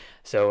even.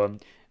 So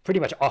pretty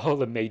much all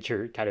the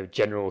major kind of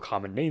general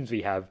common names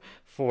we have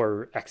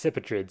for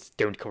accipitrids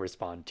don't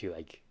correspond to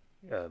like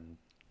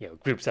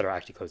groups that are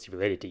actually closely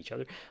related to each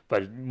other,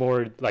 but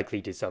more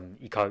likely to some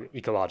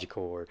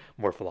ecological or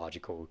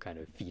morphological kind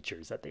of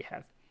features that they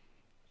have.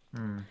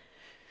 Hmm.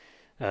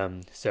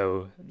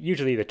 So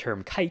usually the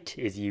term kite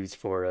is used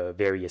for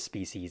various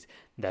species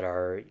that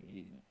are,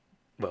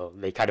 well,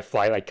 they kind of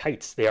fly like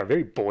kites. They are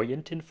very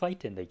buoyant in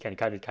flight, and they can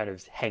kind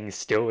of hang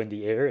still in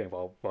the air and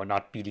while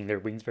not beating their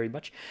wings very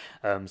much.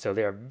 So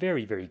they are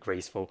very, very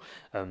graceful.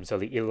 So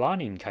the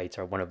Elanine kites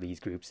are one of these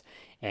groups,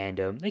 and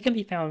they can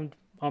be found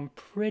on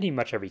pretty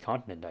much every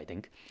continent, I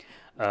think.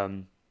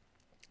 And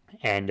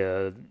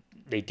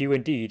they do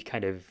indeed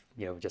kind of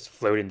just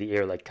float in the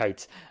air like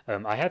kites.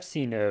 I have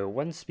seen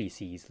one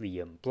species,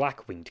 the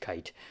black-winged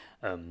kite,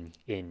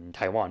 in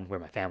Taiwan, where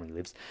my family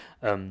lives,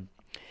 and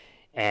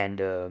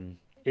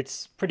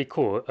it's pretty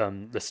cool.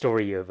 The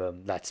story of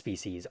that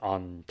species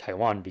on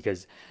Taiwan,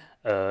 because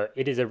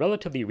it is a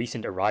relatively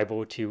recent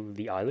arrival to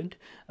the island.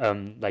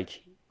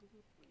 Like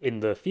in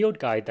the field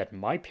guide that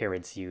my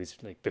parents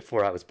used, like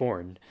before I was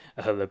born,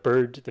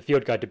 the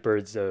field guide to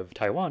birds of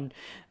Taiwan,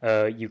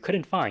 you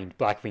couldn't find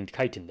black-winged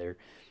kite in there.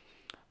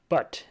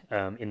 But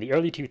in the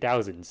early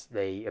 2000s,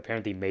 they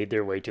apparently made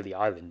their way to the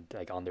island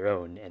like on their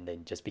own, and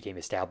then just became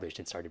established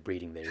and started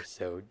breeding there.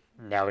 So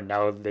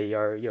now they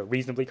are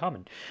reasonably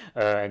common,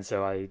 and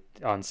so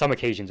on some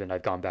occasions when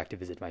I've gone back to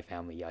visit my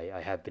family,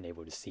 I have been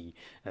able to see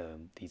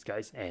these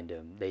guys, and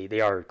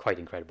they are quite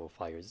incredible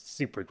flyers,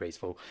 super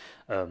graceful.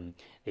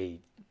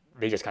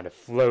 They just kind of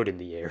float in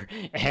the air,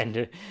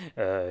 and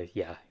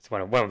yeah, it's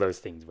one of those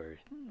things where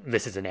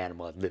this is an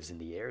animal that lives in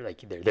the air.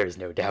 Like there's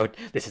no doubt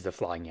this is a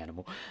flying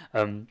animal.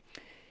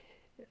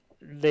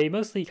 They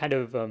mostly kind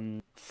of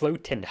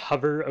float and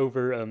hover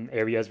over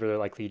areas where they're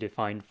likely to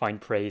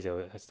find prey.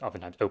 So it's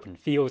oftentimes open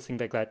fields,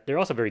 things like that. They're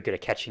also very good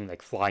at catching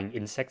like flying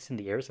insects in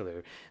the air,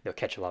 so they'll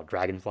catch a lot of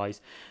dragonflies.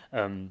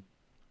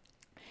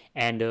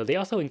 And they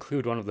also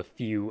include one of the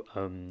few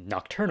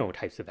nocturnal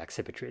types of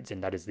accipitrids,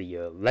 and that is the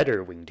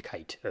leather-winged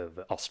kite of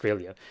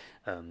Australia.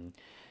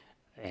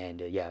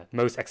 And yeah,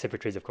 most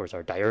accipitrids, of course,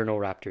 are diurnal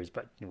raptors,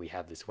 but we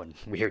have this one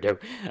weirdo.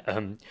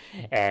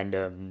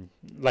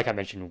 Like I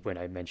mentioned when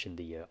I mentioned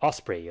the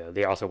osprey,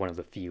 they're also one of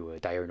the few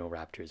diurnal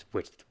raptors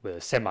with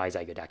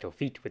semi-zygodactyl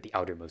feet with the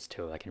outermost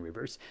toe that can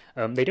reverse.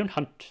 They don't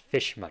hunt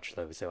fish much,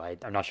 though, so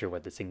I'm not sure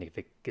what the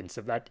significance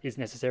of that is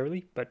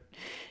necessarily, but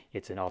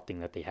it's an odd thing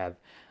that they have.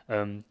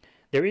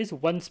 There is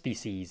one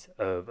species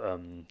of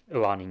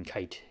elanine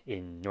kite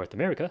in North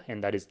America,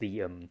 and that is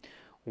the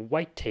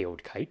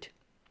white-tailed kite.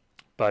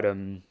 But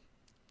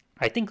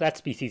I think that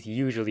species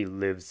usually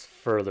lives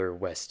further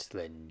west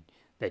than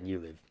you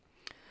live.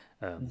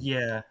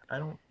 Yeah, I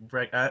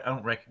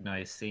don't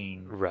recognize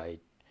seeing Right.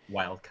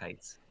 wild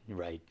kites.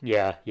 Right.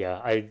 Yeah.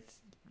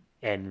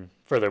 And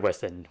further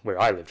west than where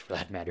I lived, for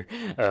that matter.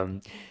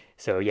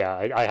 So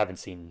yeah, I haven't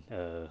seen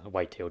a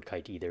white-tailed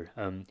kite either.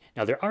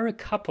 Now there are a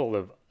couple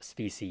of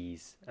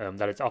species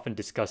that are often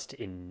discussed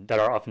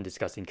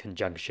in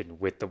conjunction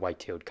with the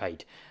white-tailed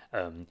kite,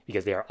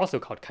 because they are also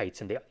called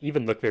kites, and they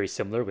even look very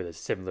similar with a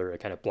similar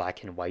kind of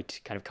black and white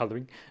kind of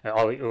coloring.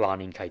 All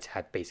elanine kites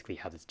basically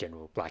have this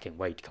general black and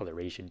white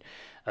coloration,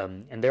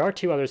 and there are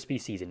two other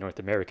species in North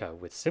America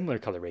with similar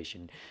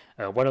coloration.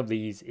 One of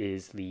these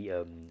is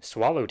the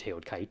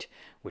swallow-tailed kite,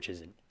 which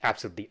is an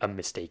absolutely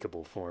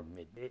unmistakable form.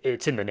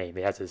 It's in the name.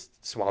 It has a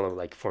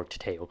swallow-like forked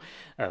tail,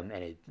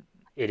 and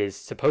it is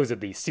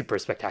supposedly super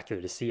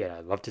spectacular to see, and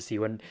I'd love to see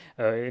one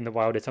in the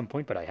wild at some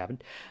point, but I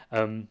haven't.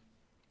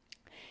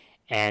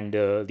 And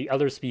the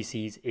other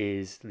species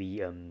is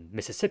the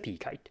Mississippi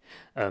kite,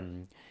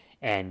 and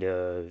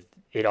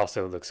it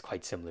also looks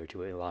quite similar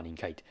to an elanine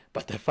kite.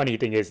 But the funny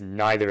thing is,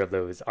 neither of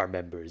those are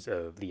members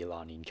of the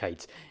elanine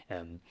kites.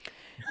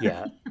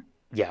 Yeah,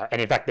 yeah,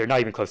 and in fact, they're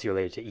not even closely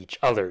related to each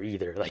other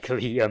either. Like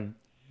the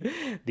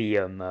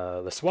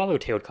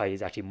swallow-tailed kite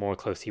is actually more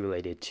closely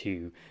related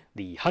to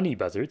the honey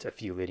buzzards, a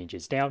few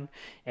lineages down,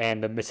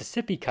 and the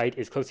Mississippi kite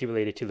is closely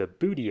related to the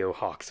boodio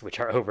hawks, which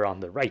are over on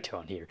the right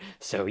on here.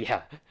 So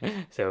yeah,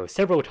 so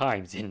several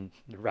times in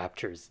the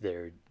raptors,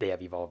 they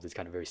have evolved this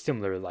kind of very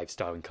similar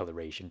lifestyle and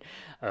coloration,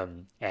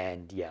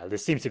 and yeah,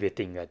 this seems to be a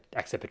thing that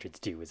accipitrids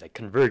do, is like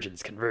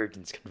convergence.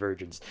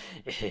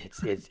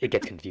 It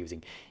gets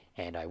confusing,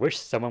 and I wish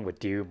someone would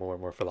do more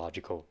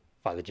morphological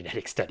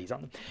phylogenetic studies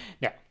on them.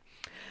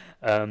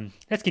 Now,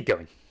 let's keep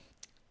going.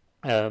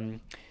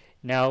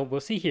 Now we'll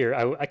see here.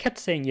 I kept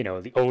saying,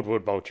 the old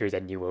world vultures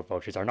and new world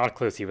vultures are not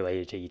closely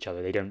related to each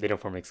other. They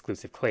don't form an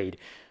exclusive clade.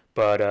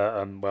 But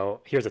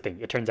well, here's the thing.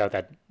 It turns out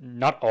that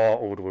not all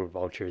old world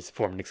vultures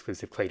form an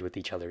exclusive clade with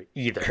each other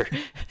either.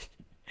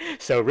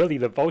 So really,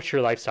 the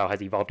vulture lifestyle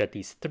has evolved at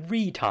least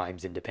 3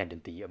 times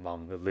independently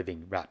among the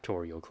living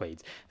raptorial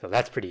clades. So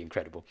that's pretty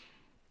incredible.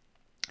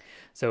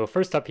 So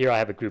first up here, I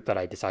have a group that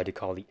I decided to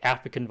call the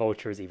African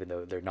vultures, even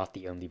though they're not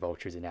the only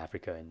vultures in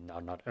Africa and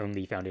are not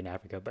only found in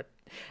Africa. But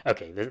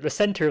okay, the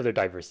center of their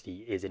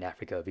diversity is in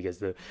Africa, because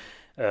the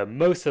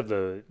most of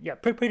the,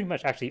 pretty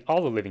much actually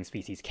all the living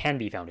species can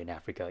be found in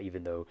Africa,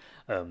 even though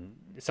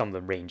some of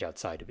them range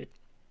outside of it.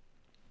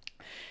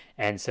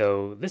 And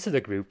so this is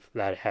a group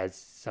that has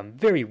some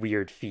very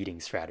weird feeding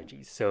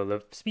strategies. So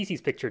the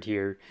species pictured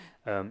here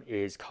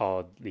is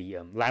called the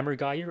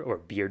lammergeier, or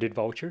bearded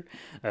vulture.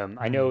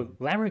 I know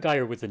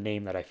lammergeier was the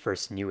name that I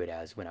first knew it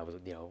as when I was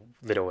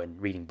little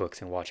and reading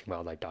books and watching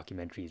wildlife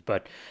documentaries.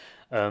 But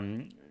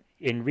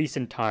in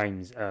recent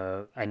times,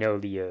 I know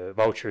the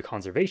Vulture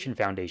Conservation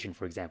Foundation,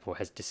 for example,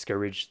 has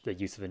discouraged the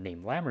use of the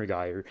name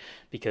lammergeier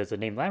because the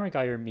name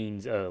lammergeier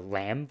means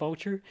lamb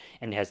vulture,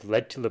 and has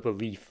led to the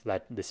belief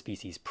that the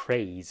species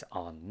preys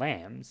on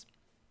lambs.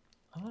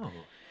 Oh.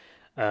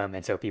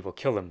 And so people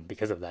kill them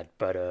because of that.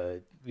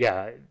 But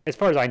yeah, as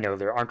far as I know,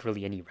 there aren't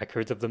really any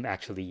records of them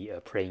actually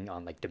preying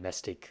on like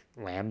domestic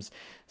lambs.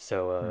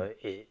 So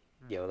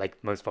like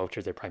most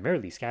vultures, they're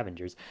primarily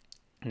scavengers.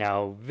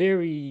 Now,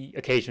 very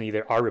occasionally,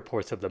 there are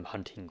reports of them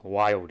hunting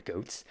wild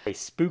goats. They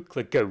spook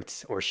the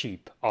goats or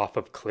sheep off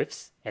of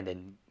cliffs and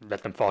then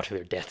let them fall to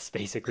their deaths,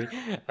 basically.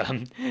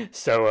 Um,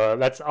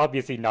 that's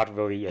obviously not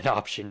really an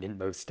option in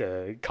most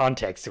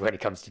contexts when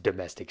it comes to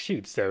domestic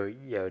sheep. So,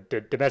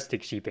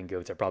 domestic sheep and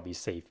goats are probably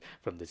safe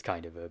from this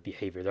kind of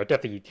behavior. There are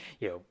definitely,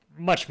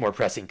 much more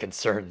pressing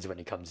concerns when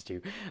it comes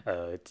to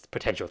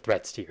potential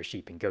threats to your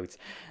sheep and goats.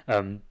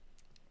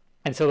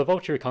 And so the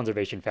Vulture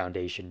Conservation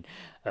Foundation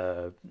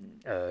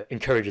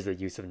encourages the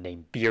use of the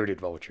name bearded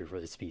vulture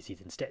for the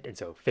species instead, and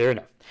so fair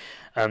enough.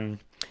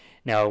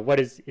 Now, what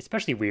is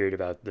especially weird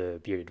about the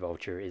bearded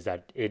vulture is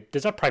that it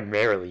does not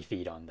primarily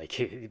feed on, like,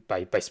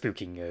 by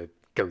spooking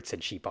goats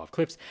and sheep off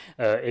cliffs.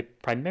 It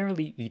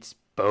primarily eats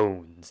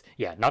bones.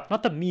 Yeah,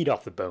 not the meat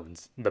off the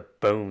bones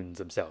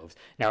themselves.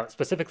 Now,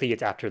 specifically,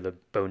 it's after the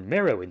bone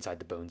marrow inside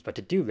the bones, but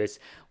to do this,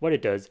 what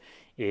it does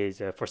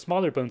is for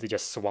smaller bones, it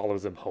just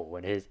swallows them whole,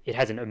 and it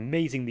has an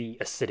amazingly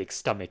acidic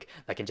stomach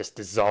that can just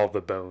dissolve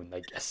the bone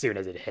like as soon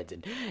as it heads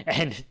in,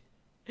 and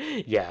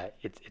yeah,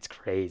 it's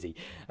crazy.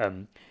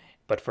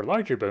 But for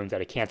larger bones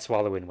that it can't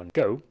swallow in one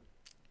go,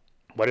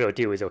 what it'll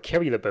do is it'll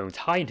carry the bones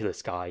high into the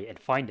sky and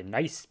find a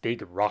nice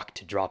big rock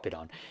to drop it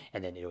on.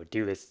 And then it'll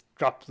do this,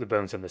 drop the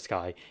bones from the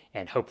sky,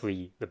 and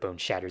hopefully the bone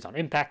shatters on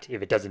impact.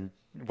 If it doesn't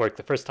work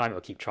the first time,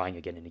 it'll keep trying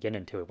again and again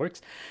until it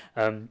works.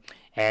 And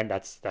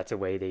that's a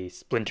way they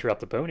splinter up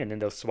the bone, and then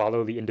they'll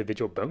swallow the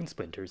individual bone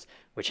splinters,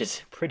 which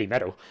is pretty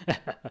metal.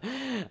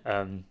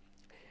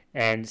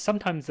 And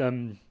sometimes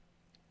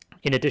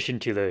in addition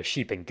to the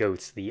sheep and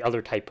goats, the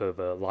other type of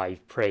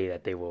live prey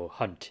that they will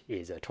hunt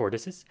is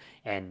tortoises,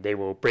 and they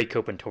will break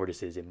open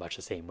tortoises in much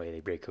the same way they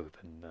break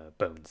open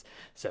bones.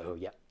 So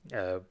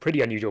yeah,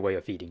 pretty unusual way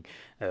of feeding.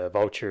 A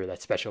vulture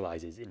that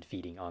specializes in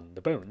feeding on the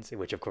bones,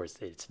 which of course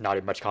it's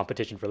not much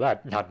competition for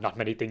that. Not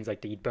many things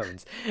like to eat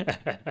bones.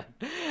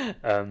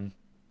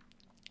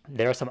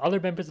 There are some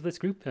other members of this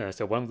group.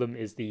 So one of them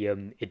is the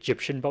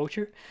Egyptian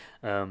vulture,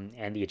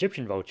 and the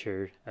Egyptian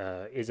vulture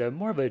is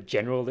more of a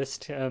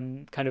generalist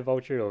kind of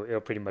vulture.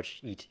 It'll pretty much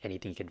eat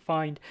anything it can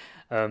find,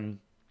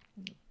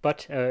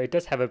 but it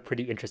does have a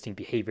pretty interesting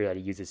behavior that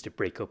it uses to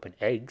break open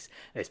eggs,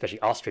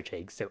 especially ostrich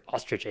eggs. So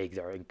ostrich eggs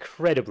are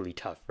incredibly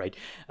tough, right?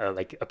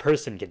 Like a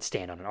person can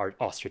stand on an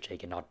ostrich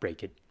egg and not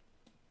break it.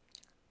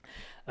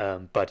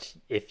 But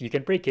if you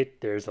can break it,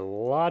 there's a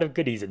lot of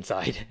goodies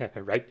inside,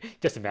 right?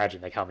 Just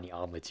imagine like how many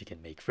omelets you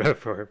can make from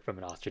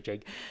an ostrich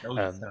egg.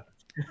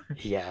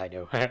 Yeah, I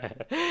know.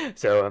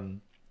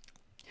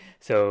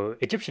 So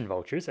Egyptian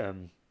vultures,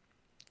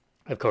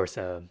 of course,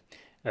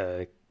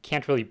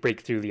 can't really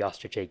break through the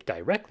ostrich egg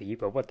directly,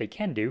 but what they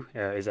can do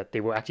is that they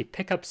will actually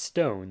pick up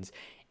stones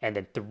and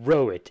then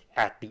throw it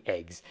at the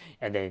eggs.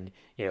 And then,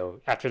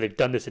 after they've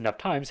done this enough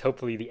times,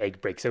 hopefully the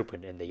egg breaks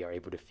open and they are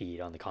able to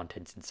feed on the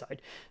contents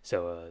inside.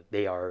 So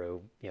they are,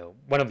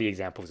 one of the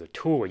examples of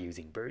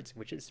tool-using birds,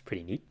 which is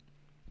pretty neat.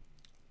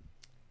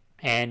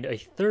 And a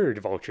third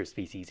vulture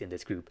species in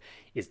this group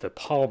is the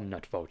palm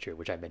nut vulture,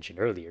 which I mentioned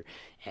earlier.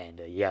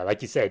 And yeah,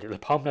 like you said, the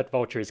palm nut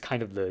vulture is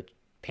kind of the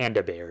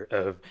panda bear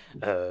of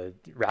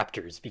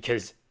raptors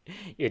because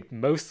it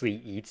mostly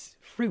eats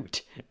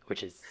fruit,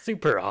 which is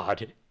super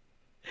odd.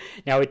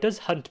 Now, it does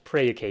hunt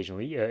prey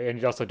occasionally, and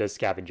it also does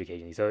scavenge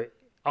occasionally. So,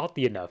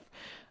 oddly enough,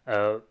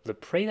 the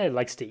prey that it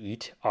likes to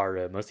eat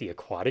are mostly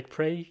aquatic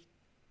prey.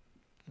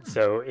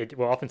 So, it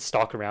will often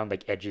stalk around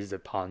like edges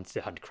of ponds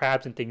to hunt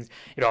crabs and things.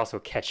 It'll also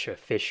catch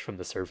fish from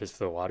the surface of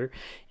the water.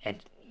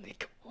 And,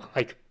 like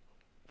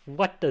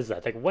what does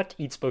that? Like, what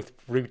eats both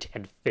fruit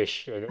and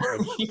fish?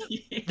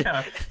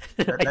 Yeah,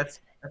 that's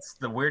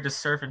the weirdest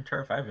surf and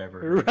turf I've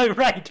ever heard.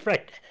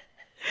 Right.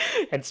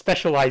 And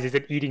specializes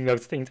in eating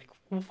those things. Like,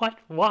 what?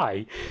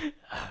 Why?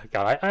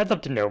 God, I'd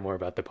love to know more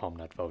about the palm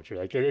nut vulture.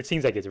 Like, it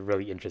seems like it's a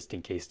really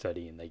interesting case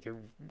study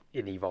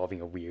in evolving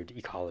a weird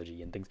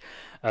ecology and things.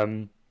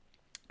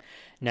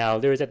 Now,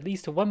 there is at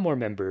least one more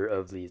member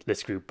of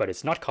this group, but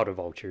it's not called a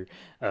vulture.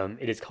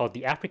 It is called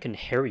the African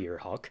harrier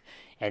hawk,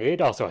 and it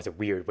also has a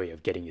weird way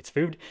of getting its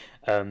food.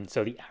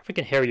 So the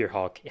African harrier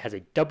hawk has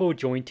a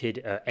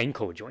double-jointed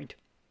ankle joint.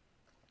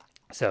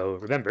 So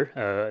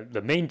remember,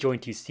 the main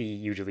joint you see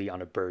usually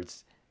on a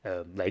bird's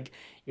leg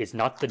is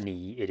not the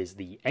knee, it is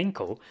the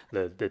ankle,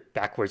 the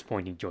backwards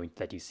pointing joint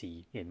that you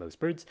see in most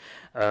birds.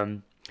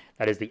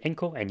 That is the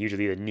ankle, and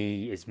usually the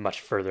knee is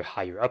much further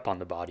higher up on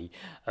the body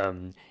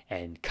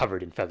and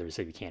covered in feathers,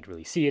 so you can't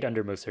really see it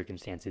under most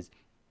circumstances.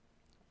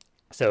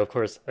 So, of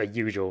course, a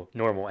usual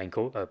normal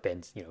ankle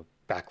bends,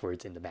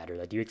 backwards in the manner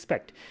that you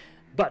expect.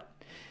 But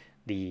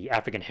the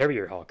African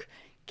harrier hawk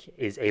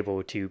is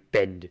able to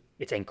bend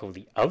its ankle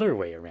the other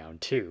way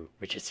around too,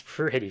 which is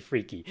pretty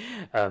freaky.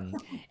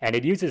 And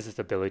it uses this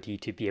ability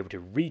to be able to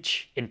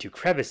reach into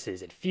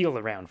crevices and feel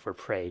around for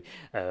prey,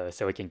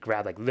 so it can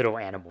grab like little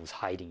animals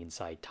hiding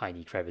inside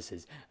tiny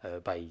crevices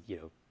by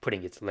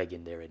putting its leg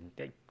in there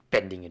and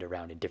bending it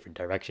around in different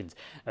directions,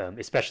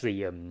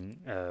 especially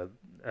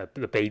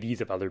the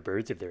babies of other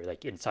birds, if they're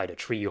like inside a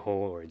tree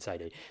hole or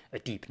inside a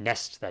deep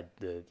nest that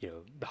the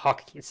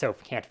hawk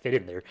itself can't fit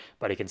in there,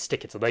 but it can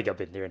stick its leg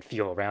up in there and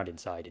feel around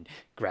inside and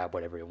grab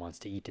whatever it wants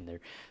to eat in there.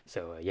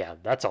 So yeah,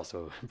 that's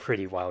also a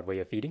pretty wild way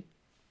of feeding.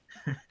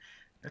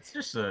 That's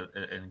just an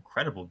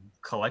incredible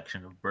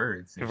collection of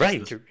birds.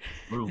 Right.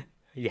 Group.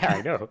 Yeah,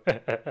 I know.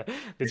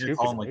 This group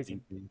is like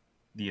amazing.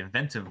 the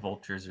inventive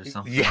vultures or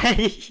something. Yeah,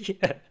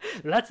 yeah.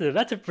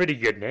 That's a pretty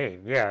good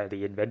name. Yeah,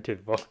 the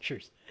inventive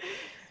vultures.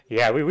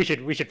 Yeah, we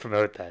should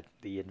promote that.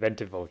 The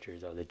inventive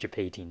vultures or the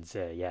Japatines.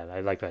 Yeah, I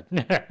like that.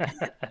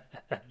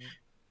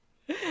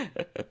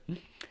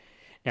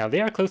 Now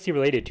they are closely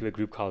related to a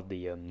group called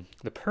the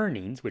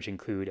Pernines, which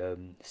include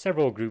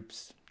several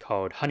groups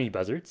called honey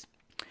buzzards.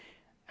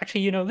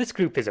 Actually, this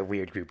group is a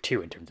weird group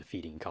too in terms of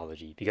feeding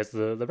ecology, because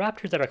the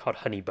raptors that are called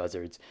honey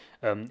buzzards,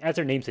 as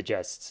their name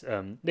suggests,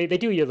 they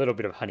do eat a little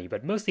bit of honey,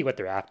 but mostly what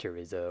they're after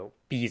is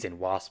bees and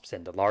wasps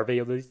and the larvae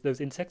of those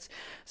insects.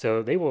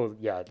 So they will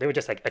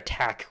just like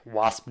attack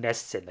wasp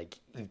nests and like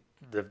eat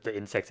the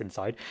insects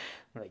inside.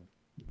 Like,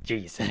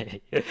 geez.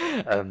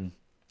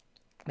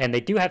 And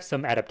they do have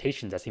some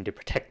adaptations that seem to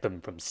protect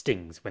them from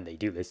stings when they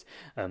do this.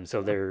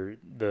 So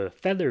the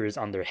feathers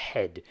on their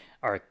head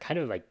are kind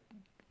of like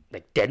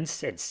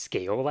dense and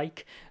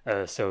scale-like,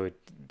 so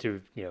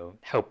to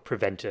help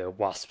prevent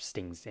wasp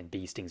stings and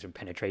bee stings from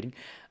penetrating.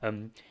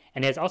 And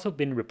it has also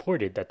been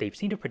reported that they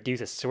seem to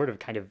produce a sort of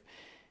kind of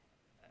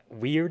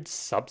weird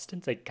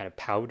substance, like kind of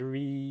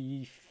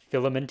powdery,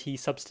 filamenty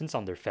substance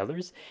on their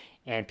feathers.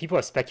 And people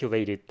have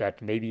speculated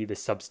that maybe the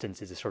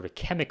substance is a sort of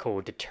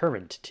chemical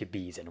deterrent to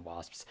bees and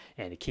wasps,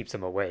 and it keeps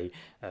them away,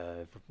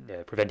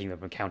 preventing them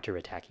from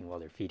counterattacking while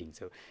they're feeding.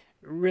 So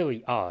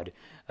really odd.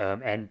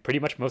 And pretty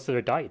much most of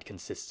their diet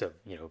consists of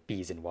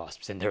bees and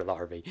wasps and their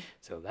larvae.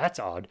 So that's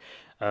odd.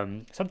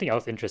 Something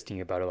else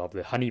interesting about a lot of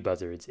the honey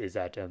buzzards is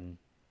that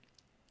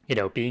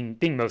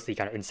being mostly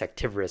kind of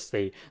insectivorous,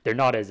 they're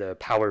not as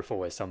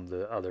powerful as some of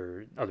the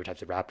other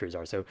types of raptors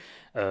are. So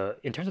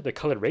in terms of their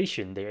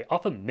coloration, they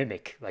often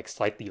mimic like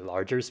slightly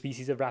larger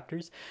species of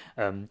raptors,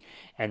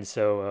 and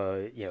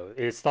so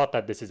it's thought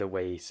that this is a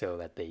way so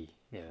that they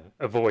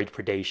avoid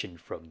predation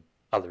from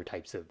other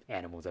types of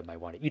animals that might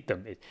want to eat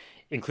them,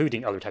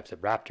 including other types of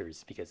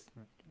raptors, because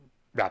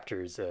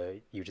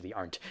raptors usually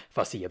aren't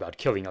fussy about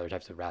killing other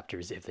types of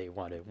raptors if they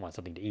want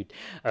something to eat.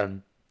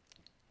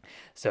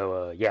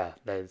 So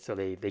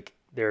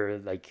they're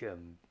like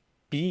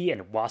bee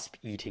and wasp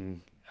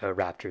eating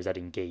raptors that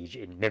engage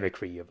in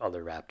mimicry of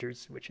other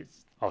raptors, which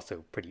is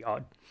also pretty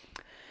odd.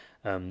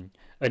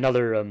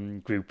 Another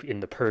group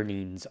in the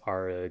Pernines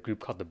are a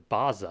group called the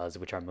Bazas,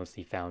 which are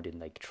mostly found in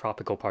like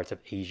tropical parts of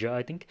Asia,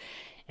 I think,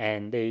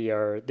 and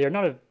they're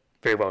not a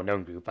very well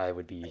known group. I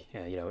would be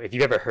if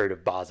you've ever heard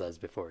of Bazas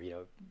before,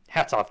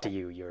 hats off to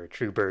you. You're a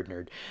true bird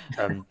nerd.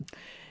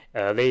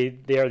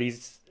 They are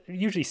these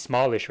usually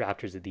smallish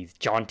raptors with these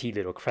jaunty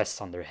little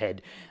crests on their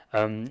head,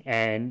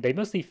 and they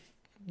mostly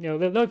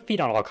they'll feed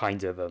on all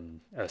kinds of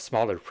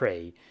smaller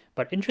prey,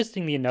 but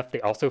interestingly enough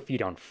they also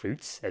feed on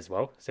fruits as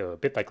well, so a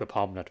bit like the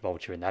palm nut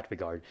vulture in that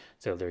regard.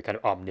 So they're kind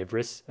of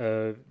omnivorous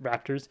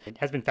raptors. It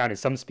has been found in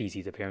some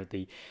species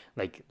apparently,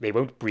 like they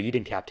won't breed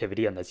in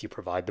captivity unless you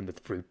provide them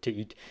with fruit to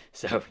eat.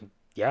 So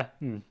yeah.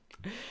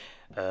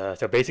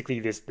 So basically,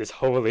 this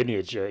whole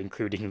lineage,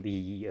 including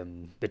the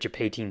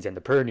Japatines and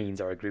the Pernines,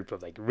 are a group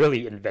of like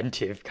really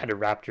inventive kind of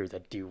raptors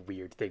that do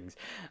weird things.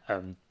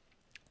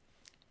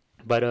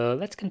 But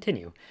let's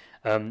continue.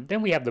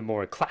 Then we have the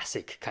more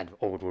classic kind of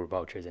old world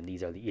vultures, and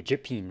these are the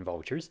Egyptian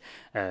vultures.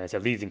 So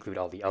these include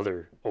all the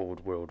other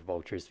old world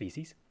vulture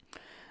species.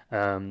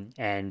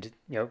 And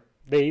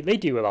they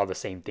do a lot of the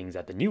same things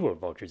that the New World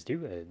vultures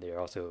do. They're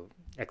also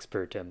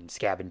expert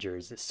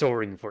scavengers,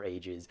 soaring for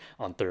ages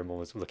on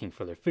thermals, looking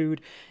for their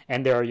food.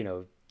 And there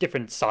are,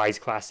 different size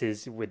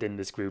classes within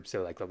this group.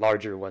 So like the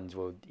larger ones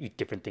will eat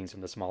different things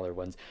from the smaller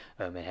ones,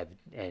 and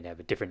have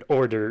a different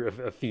order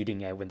of feeding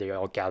when they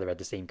all gather at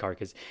the same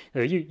carcass.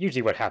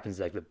 Usually what happens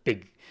is like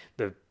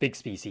the big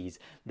species,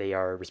 they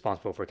are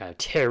responsible for kind of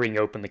tearing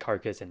open the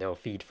carcass, and they'll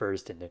feed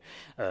first, and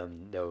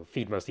they'll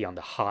feed mostly on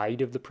the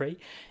hide of the prey.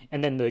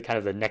 And then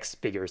the next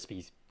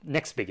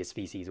biggest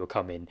species will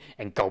come in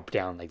and gulp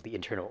down like the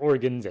internal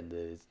organs and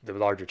the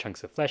larger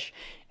chunks of flesh.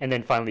 And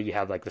then finally you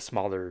have like the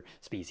smaller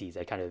species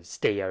that kind of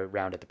stay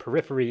around at the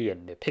periphery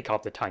and pick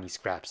off the tiny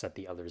scraps that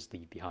the others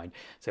leave behind.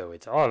 So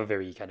it's all a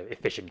very kind of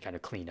efficient kind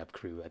of cleanup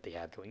crew that they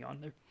have going on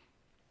there.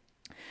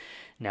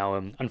 Now,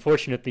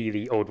 unfortunately,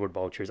 the old world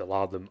vultures, a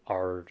lot of them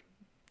are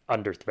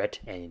under threat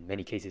and in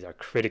many cases are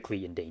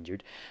critically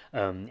endangered.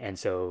 And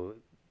so,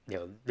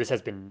 this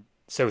has been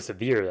so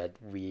severe that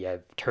we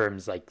have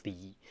terms like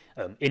the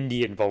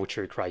Indian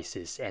vulture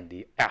crisis and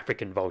the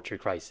African vulture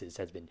crisis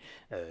has been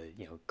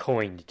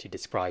coined to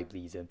describe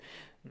these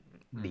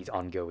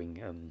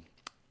ongoing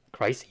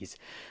crises.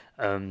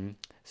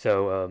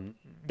 So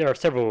there are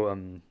several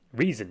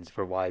reasons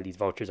for why these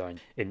vultures are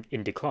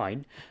in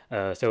decline.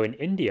 So in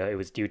India, it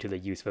was due to the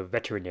use of a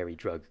veterinary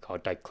drug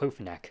called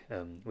diclofenac,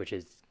 which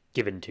is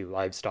given to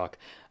livestock.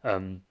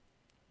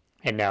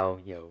 And now,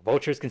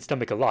 vultures can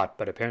stomach a lot,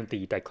 but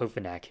apparently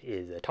diclofenac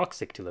is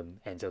toxic to them,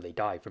 and so they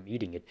die from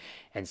eating it.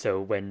 And so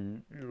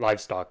when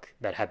livestock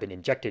that have been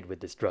injected with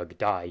this drug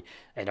die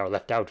and are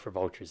left out for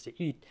vultures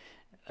to eat,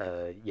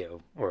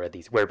 or at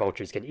least where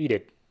vultures can eat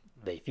it,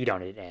 they feed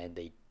on it and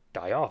they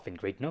die off in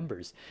great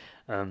numbers.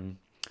 Um,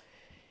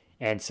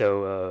 and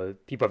so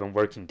people have been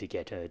working to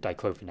get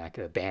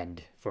diclofenac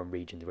banned from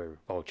regions where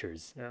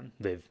vultures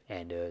live.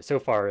 And so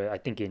far, I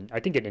think in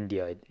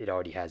India it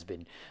already has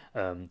been.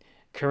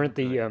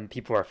 Currently,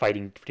 people are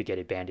fighting to get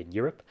it banned in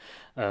Europe.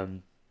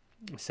 Um,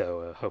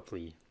 so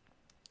hopefully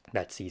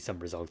that sees some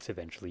results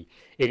eventually.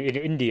 In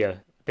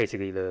India,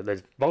 basically,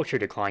 the vulture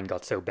decline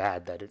got so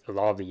bad that a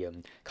lot of the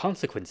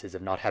consequences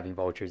of not having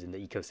vultures in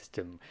the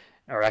ecosystem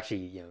are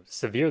actually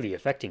severely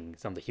affecting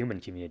some of the human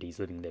communities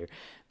living there,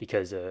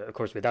 because of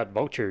course without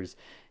vultures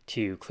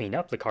to clean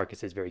up the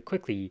carcasses very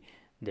quickly,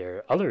 there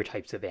are other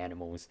types of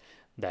animals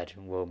that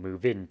will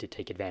move in to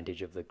take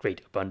advantage of the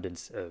great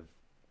abundance of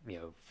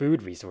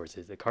food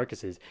resources, the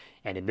carcasses,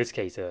 and in this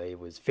case it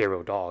was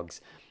feral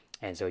dogs.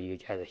 And so you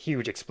had a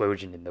huge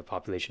explosion in the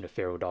population of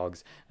feral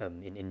dogs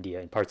in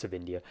India, in parts of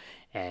India,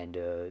 and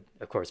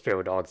of course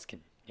feral dogs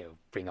can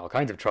bring all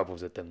kinds of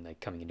troubles with them, like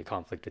coming into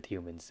conflict with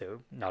humans. So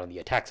not only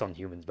attacks on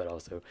humans, but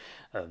also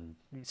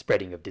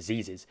spreading of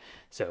diseases.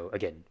 So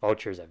again,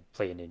 vultures have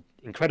played an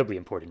incredibly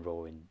important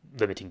role in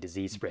limiting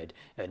disease spread,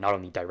 not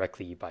only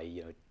directly by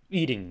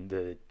eating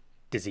the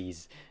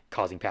disease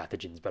causing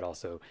pathogens, but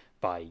also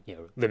by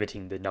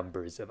limiting the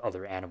numbers of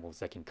other animals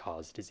that can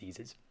cause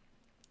diseases.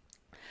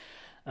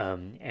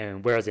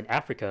 And whereas in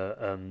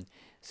Africa,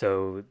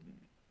 so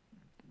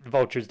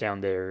vultures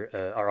down there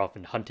are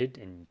often hunted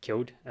and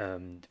killed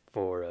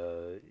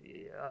for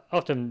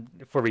often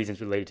for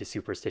reasons related to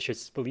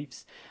superstitious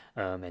beliefs,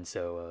 and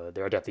so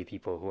there are definitely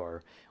people who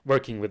are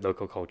working with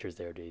local cultures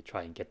there to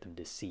try and get them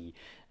to see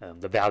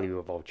the value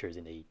of vultures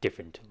in a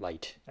different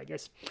light, I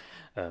guess,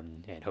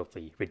 and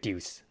hopefully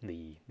reduce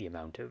the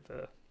amount of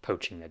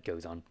poaching that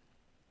goes on.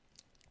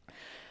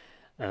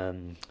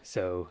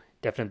 So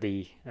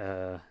definitely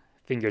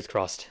fingers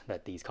crossed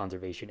that these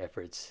conservation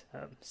efforts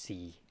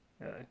see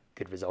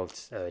good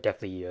results.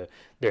 Definitely,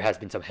 there has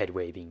been some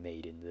headway being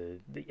made in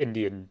the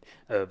Indian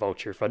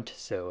vulture front.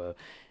 So,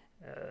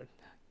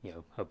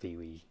 hopefully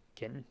we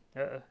can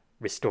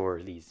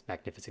restore these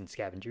magnificent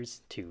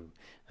scavengers to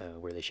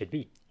where they should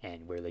be,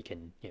 and where they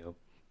can,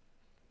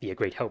 be a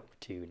great help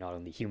to not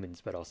only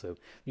humans but also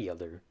the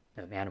other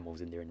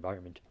animals in their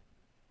environment.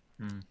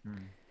 Mm-hmm.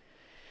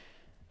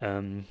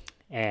 Um,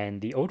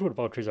 and the old world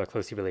vultures are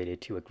closely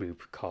related to a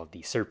group called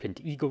the serpent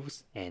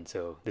eagles. And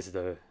so this is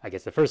I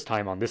guess, the first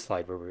time on this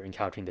slide where we're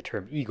encountering the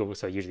term eagle.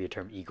 So usually the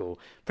term eagle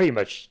pretty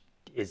much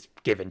is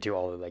given to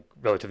all the like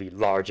relatively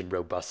large and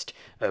robust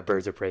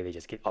birds of prey. They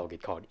just all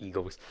get called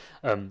eagles.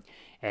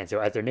 And so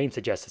as their name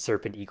suggests, the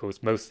serpent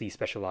eagles mostly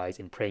specialize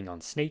in preying on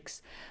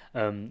snakes.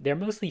 They're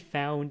mostly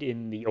found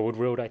in the old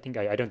world, I think.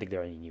 I don't think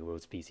there are any new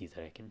world species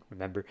that I can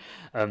remember.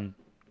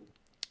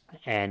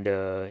 And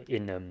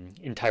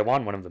in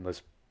Taiwan, one of the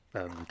most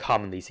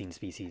commonly seen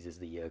species is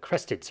the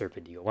crested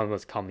serpent eagle, one of the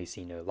most commonly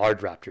seen large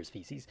raptor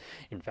species,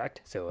 in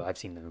fact. So I've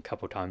seen them a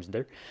couple times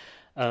there.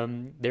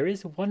 There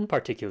is one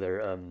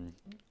particular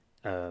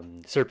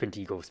serpent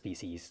eagle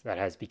species that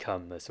has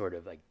become a sort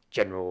of like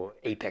general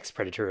apex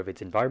predator of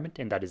its environment,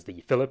 and that is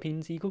the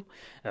Philippines eagle,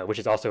 which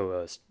is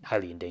also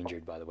highly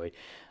endangered, by the way.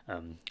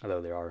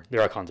 Although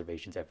there are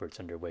conservation efforts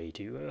underway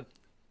to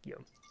you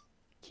know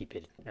keep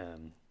it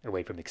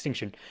away from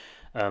extinction.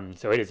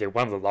 So it is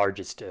one of the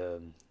largest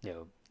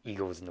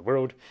eagles in the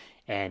world,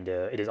 and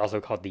it is also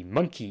called the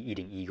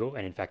monkey-eating eagle.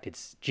 And in fact,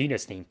 its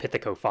genus name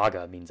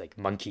Pithecofaga means like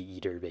monkey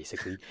eater,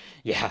 basically.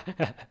 Yeah,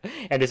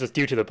 and this was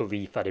due to the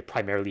belief that it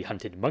primarily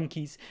hunted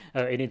monkeys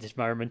in its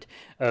environment.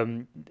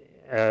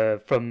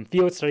 From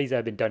field studies that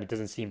have been done, it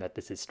doesn't seem that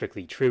this is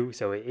strictly true.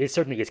 So it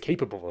certainly is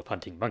capable of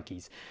hunting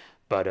monkeys,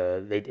 but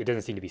it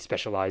doesn't seem to be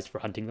specialized for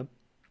hunting them.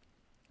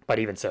 But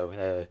even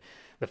so,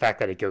 the fact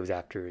that it goes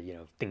after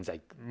things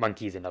like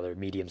monkeys and other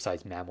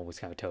medium-sized mammals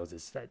kind of tells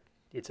us that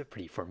it's a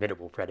pretty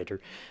formidable predator.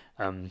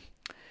 Um,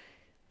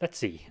 let's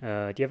see.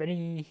 Do you have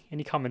any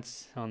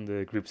comments on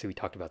the groups that we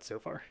talked about so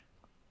far?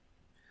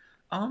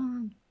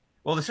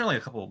 Well, there's certainly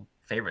a couple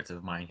favorites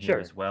of mine here Sure.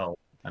 as well.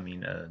 I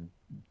mean,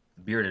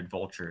 bearded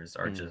vultures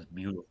are Mm. just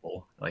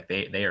beautiful. Like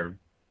they are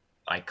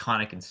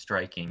iconic and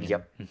striking. And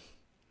Yep.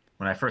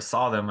 when I first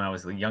saw them when I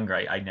was younger,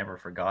 I never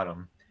forgot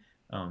them.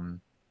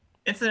 Um,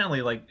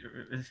 Incidentally, like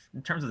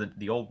in terms of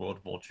the old world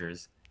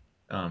vultures,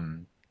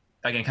 um,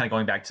 again, kind of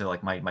going back to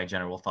like my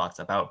general thoughts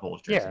about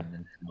vultures Yeah.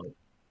 and how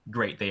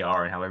great they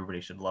are and how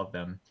everybody should love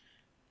them.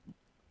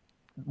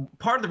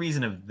 Part of the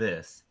reason of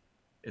this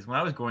is when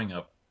I was growing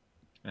up,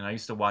 and I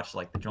used to watch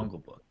like The Jungle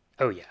Book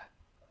Oh yeah.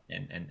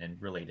 and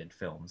related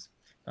films.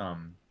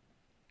 Um,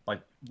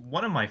 like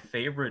one of my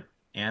favorite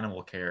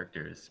animal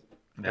characters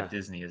Huh. that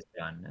Disney has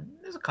done, and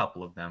there's a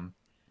couple of them,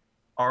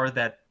 are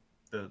that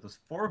those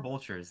four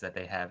vultures that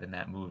they have in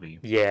that movie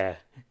Yeah.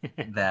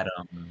 that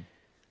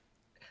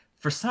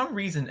for some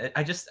reason,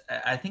 I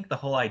think the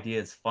whole idea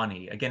is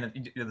funny. Again,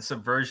 the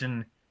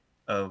subversion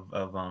of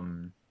of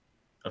um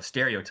of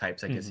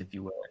stereotypes, I guess, Hmm. if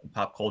you will, in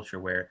pop culture,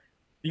 where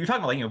you're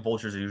talking about, like,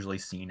 vultures are usually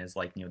seen as,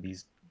 like,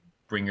 these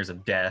bringers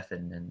of death,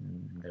 and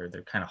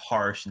they're kind of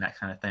harsh and that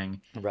kind of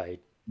thing. Right.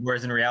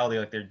 Whereas in reality,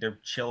 like, they're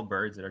chill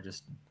birds that are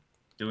just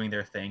doing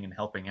their thing and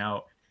helping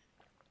out.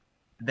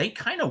 They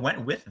kind of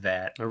went with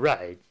that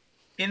Right.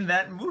 in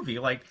that movie.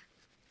 Like,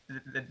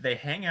 they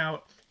hang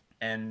out,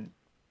 and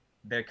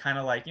they're kind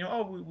of like,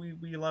 oh,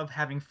 we love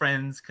having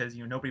friends because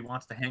nobody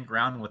wants to hang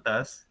around with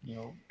us.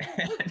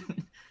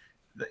 And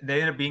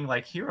they end up being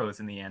like heroes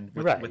in the end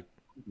with Right.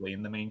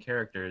 and the main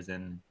characters,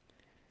 and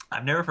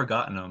I've never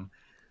forgotten them.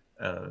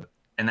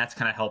 And that's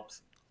kind of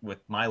helped with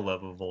my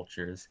love of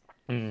vultures.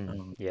 Mm,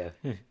 Um, yeah.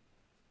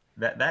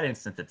 that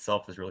instance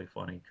itself is really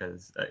funny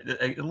because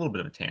a little bit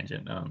of a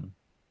tangent.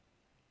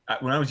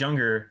 When I was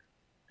younger,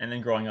 and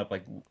then growing up,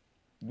 like,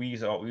 we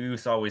used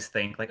to always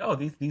think, like, oh,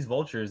 these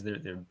vultures,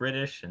 they're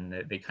British, and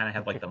they kind of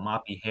have like the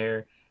moppy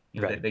hair.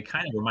 They, Right. they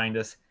kind of remind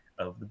us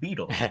of the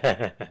Beatles.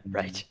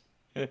 Right.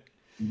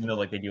 Even though,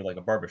 like, they do like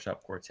a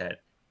barbershop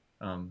quartet.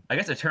 I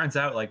guess it turns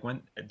out, like,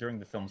 when during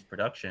the film's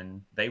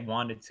production, they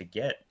wanted to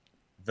get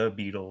the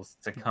Beatles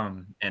to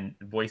come and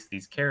voice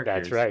these That's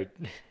characters, right.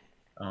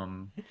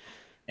 um,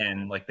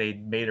 and like they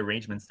made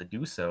arrangements to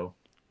do so.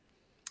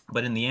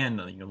 But in the end,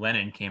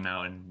 Lennon came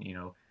out and,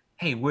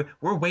 hey,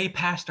 we're way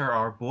past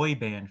our boy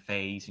band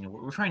phase.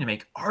 We're trying to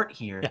make art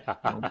here. We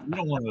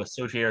don't want to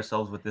associate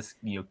ourselves with this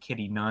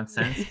kiddie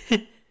nonsense.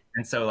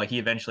 And so, like, he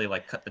eventually,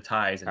 like, cut the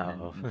ties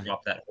Oh, and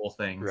dropped that whole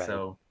thing. right.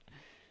 So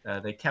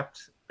they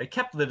kept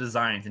the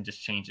designs and just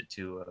changed it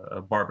to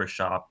a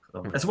barbershop,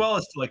 as Right. well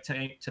as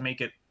to make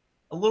it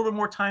a little bit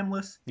more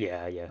timeless.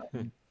 Yeah, yeah.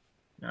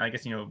 I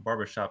guess,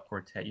 barbershop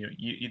quartet.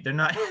 They're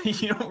not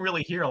you don't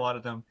really hear a lot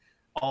of them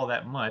all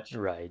that much,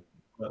 Right.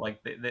 but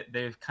like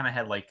they've kind of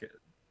had, like,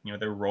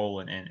 their role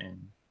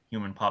in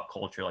human pop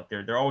culture. Like,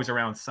 they're always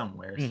around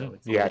somewhere, so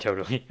it's a Yeah, little,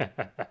 totally.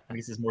 I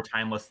guess, it's more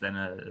timeless than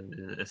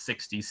a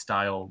 60s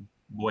style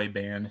boy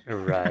band.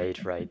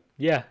 Right, right.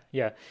 Yeah,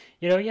 yeah.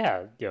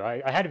 Yeah,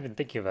 I hadn't been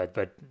thinking of that,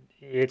 but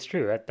it's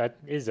true. That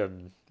is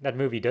that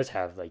movie does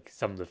have like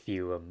some of the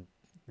few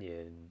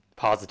yeah,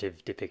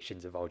 positive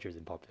depictions of vultures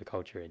in popular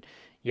culture, and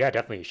yeah,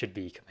 definitely should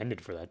be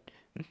commended for that.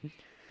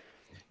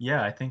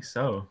 Yeah, I think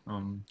so.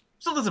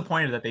 Still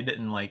disappointed that they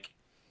didn't, like,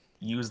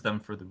 use them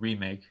for the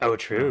remake. Oh,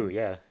 true.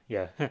 Yeah,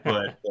 yeah.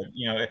 But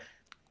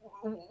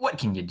what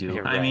can you do?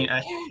 You're I mean,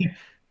 right.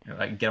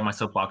 I can get on my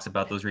soapbox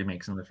about those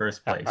remakes in the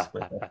first place,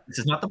 but this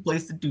is not the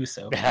place to do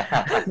so.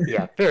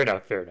 Yeah, fair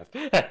enough, fair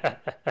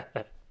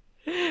enough.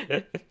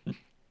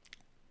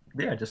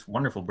 Yeah, just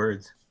wonderful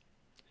birds.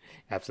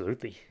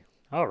 Absolutely.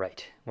 All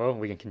right. Well,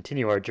 we can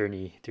continue our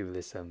journey through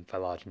this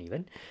phylogeny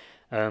then.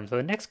 So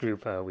the next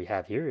group we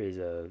have here is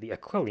the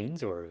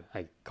aquilines, or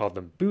I call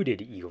them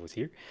booted eagles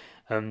here.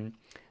 Um,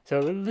 so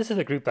this is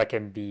a group that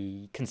can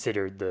be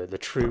considered the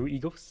true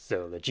eagles.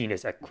 So the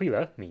genus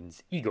Aquila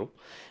means eagle,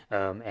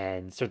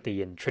 and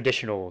certainly in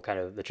traditional kind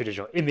of the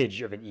traditional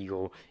image of an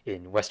eagle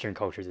in Western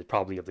cultures is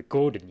probably of the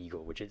golden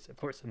eagle, which is of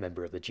course a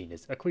member of the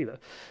genus Aquila.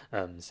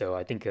 So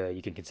I think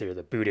you can consider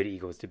the booted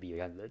eagles to be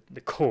kind of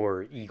the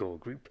core eagle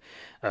group.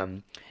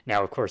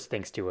 Now, of course,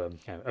 thanks to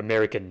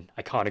American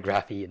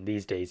iconography in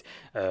these days,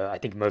 I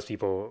think most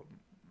people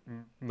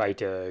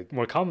might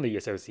more commonly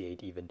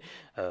associate even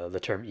the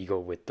term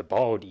eagle with the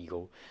bald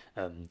eagle.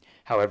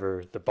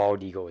 However, the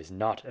bald eagle is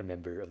not a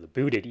member of the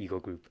booted eagle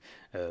group.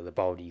 The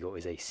bald eagle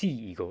is a sea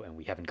eagle, and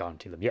we haven't gone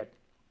to them yet.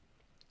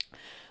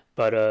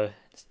 But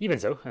even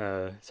so,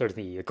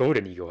 certainly the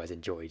golden eagle has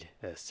enjoyed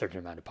a certain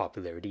amount of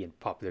popularity in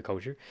popular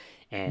culture,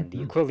 and the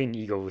Mhm. aquiline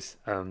eagles,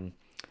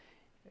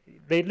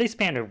 they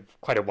span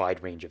quite a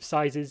wide range of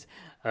sizes,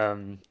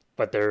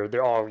 but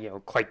they're all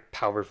quite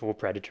powerful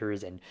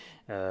predators, and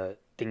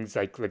things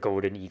like the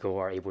golden eagle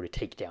are able to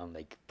take down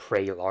like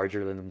prey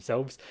larger than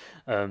themselves.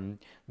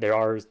 There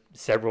are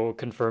several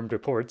confirmed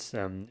reports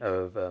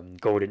of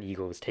golden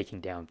eagles taking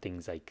down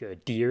things like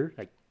deer,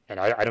 like, and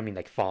I don't mean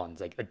like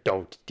fawns, like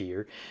adult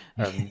deer,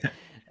 um,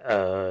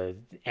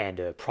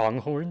 and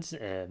pronghorns,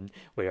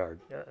 which are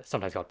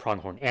sometimes called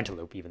pronghorn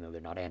antelope, even though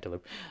they're not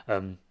antelope.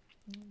 Um,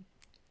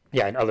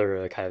 yeah, and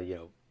other kind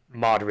of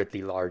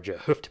moderately large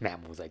hoofed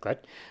mammals like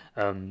that.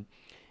 Um,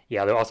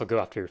 yeah, they'll also go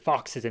after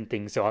foxes and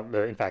things. So,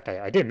 in fact,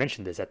 I didn't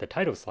mention this at the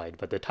title slide,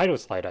 but the title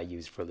slide I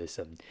used for this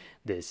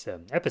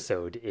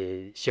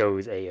episode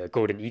shows a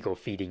golden eagle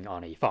feeding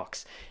on a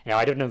fox. Now,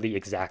 I don't know the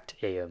exact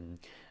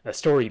a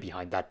story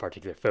behind that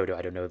particular photo.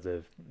 I don't know if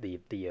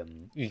the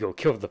eagle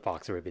killed the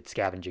fox or if it's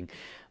scavenging,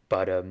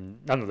 but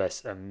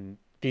nonetheless,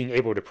 being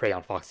able to prey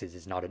on foxes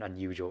is not an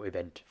unusual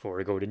event for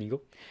a golden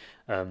eagle.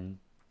 Um,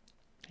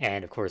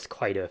 and of course,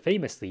 quite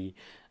famously,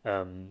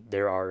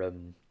 there are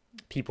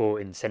people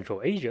in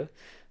Central Asia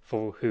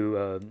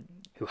who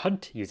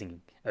hunt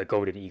using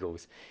golden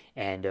eagles,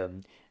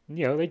 and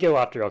they go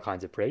after all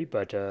kinds of prey,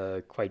 but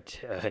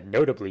quite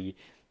notably,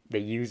 they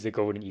use the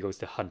golden eagles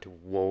to hunt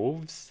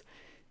wolves.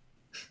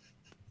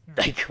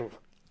 Like,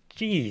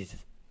 jeez,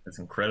 That's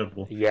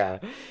incredible. Yeah,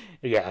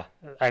 yeah.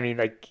 I mean,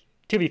 like,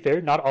 to be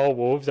fair, not all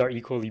wolves are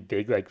equally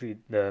big. Like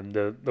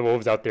the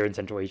wolves out there in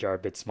Central Asia are a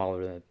bit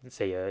smaller than,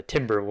 say, a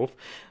timber wolf,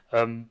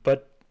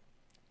 but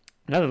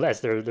nonetheless,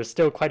 they're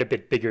still quite a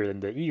bit bigger than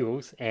the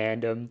eagles.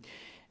 And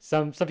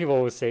some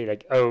people will say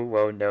like, oh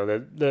well, no,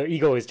 the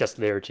eagle is just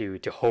there to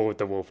hold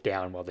the wolf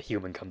down while the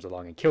human comes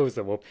along and kills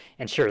the wolf.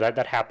 And sure,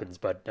 that happens,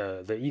 but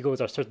the eagles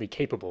are certainly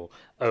capable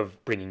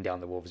of bringing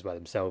down the wolves by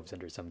themselves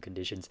under some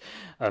conditions.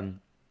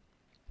 Um,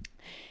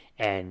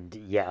 and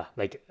yeah,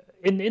 like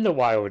in the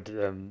wild,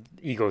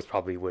 eagles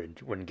probably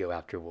wouldn't go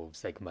after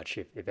wolves like much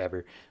if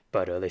ever,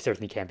 but they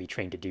certainly can be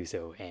trained to do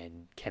so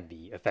and can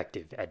be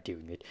effective at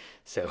doing it.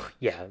 So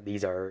yeah,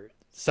 these are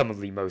some of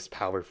the most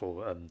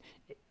powerful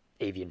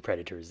avian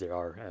predators there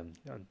are,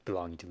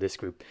 belonging to this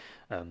group.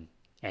 And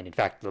in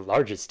fact, the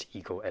largest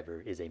eagle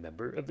ever is a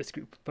member of this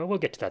group, but we'll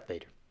get to that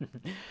later.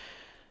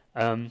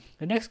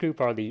 The next group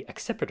are the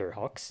accipiter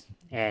hawks,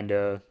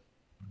 and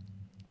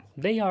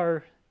they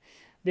are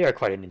they are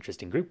quite an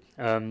interesting group.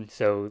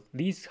 So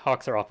these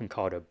hawks are often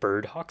called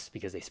bird hawks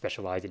because they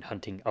specialize in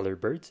hunting other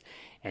birds,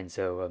 and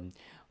so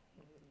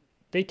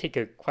they take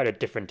a quite a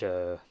different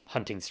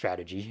hunting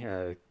strategy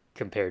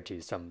compared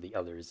to some of the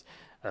others.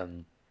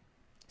 Um,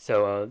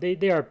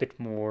 they are a bit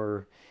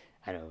more,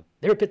 I don't know,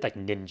 they're a bit like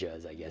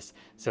ninjas, I guess.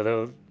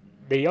 So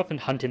they often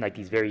hunt in like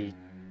these very,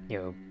 you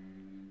know,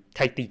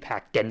 tightly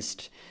packed,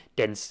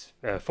 dense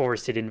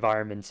forested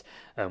environments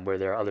where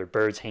there are other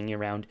birds hanging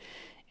around,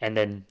 and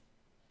then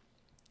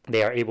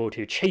they are able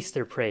to chase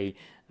their prey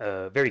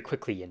very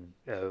quickly and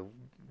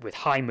with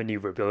high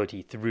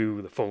maneuverability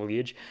through the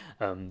foliage.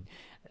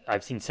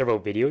 I've seen several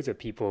videos of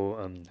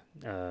people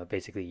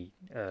basically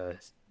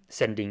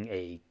sending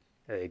a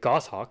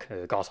goshawk.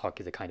 A goshawk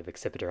is a kind of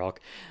accipiter hawk,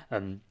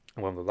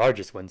 one of the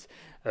largest ones,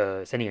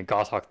 sending a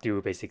goshawk through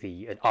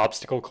basically an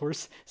obstacle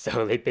course.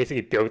 So they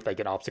basically built like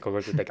an obstacle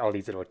course with like all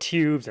these little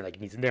tubes and like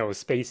these narrow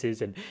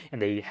spaces, and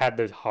they had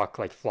the hawk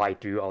like fly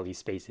through all these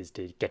spaces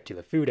to get to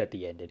the food at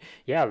the end. And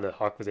yeah, the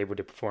hawk was able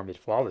to perform it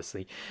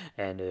flawlessly,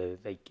 and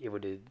like it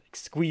would like,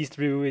 squeeze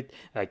through it,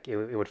 like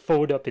it would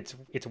fold up its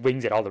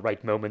wings at all the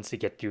right moments to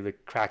get through the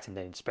cracks, and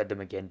then spread them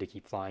again to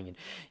keep flying. And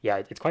yeah,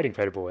 it's quite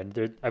incredible.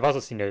 And I've also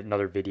seen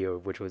another video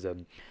which was a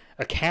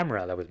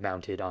camera that was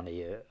mounted on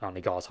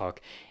a goshawk,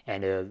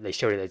 and they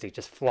showed it as like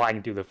just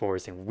flying through the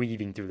forest and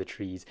weaving through the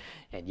trees.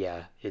 And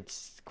yeah,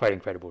 it's quite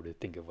incredible to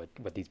think of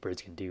what these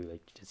birds can do,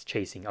 like just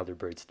chasing other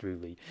birds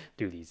through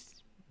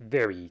these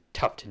very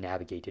tough to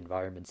navigate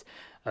environments.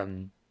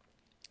 And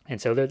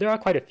so there are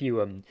quite a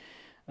few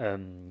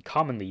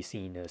commonly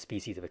seen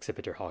species of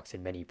accipiter hawks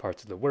in many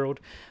parts of the world.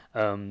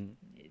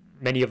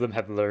 Many of them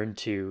have learned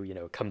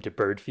to come to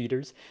bird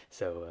feeders.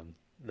 So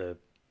the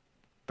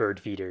bird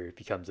feeder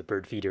becomes a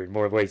bird feeder in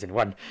more ways than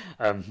one.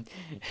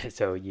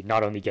 So you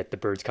not only get the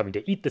birds coming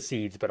to eat the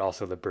seeds, but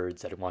also the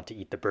birds that want to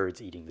eat the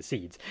birds eating the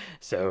seeds.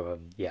 So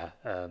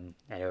I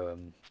know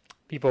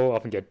people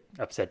often get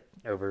upset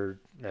over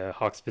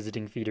hawks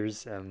visiting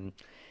feeders.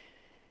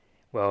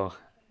 Well,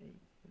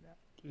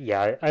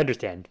 yeah, I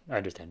understand.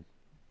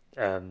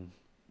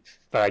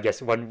 But I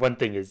guess one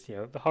thing is,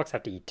 the hawks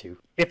have to eat too.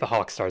 If a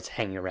hawk starts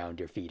hanging around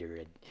your feeder,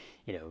 and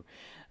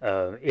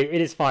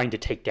it is fine to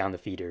take down the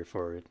feeder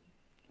for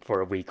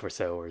a week or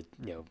so, or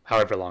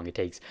however long it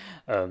takes,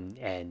 and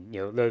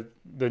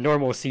the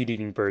normal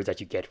seed-eating birds that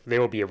you get, they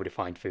will be able to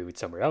find food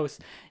somewhere else,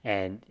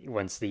 and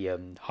once the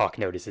hawk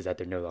notices that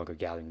they're no longer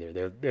gathering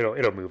there,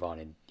 it'll move on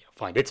and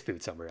find its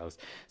food somewhere else.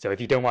 So if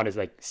you don't want to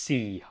like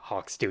see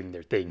hawks doing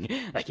their thing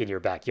like in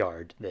your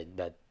backyard, then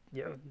that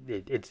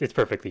it's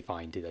perfectly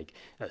fine to like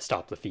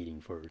stop the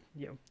feeding for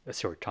a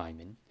short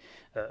time,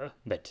 and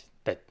let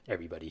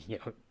everybody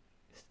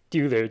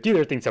do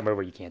their thing somewhere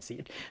where you can't see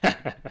it.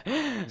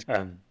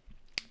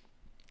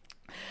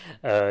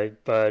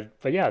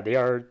 But yeah, they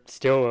are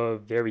still a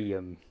very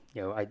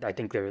I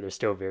think they're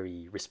still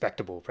very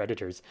respectable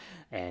predators,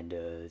 and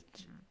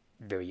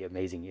very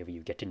amazing if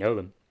you get to know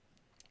them.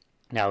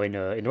 Now in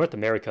North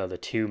America, the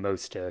two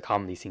most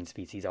commonly seen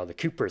species are the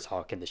Cooper's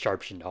hawk and the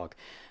sharp-shinned hawk.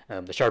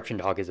 The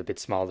sharp-shinned hawk is a bit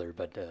smaller,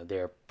 but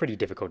they're pretty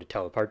difficult to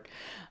tell apart.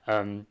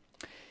 And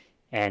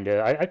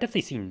I've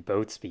definitely seen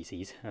both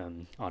species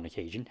on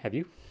occasion. Have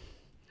you?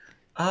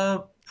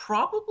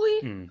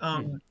 Probably.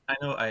 Mm. I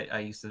know I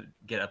used to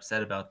get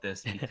upset about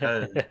this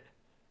because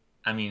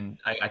I mean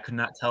I could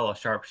not tell a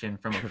sharpshin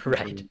from a Cooper,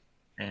 Right.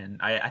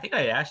 and I think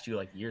I asked you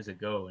like years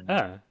ago, and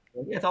Ah.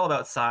 it's all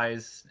about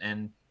size,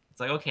 and it's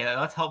like okay,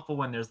 that's helpful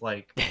when there's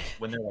like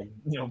when they're like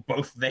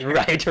both there,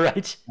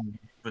 Right.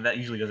 but that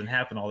usually doesn't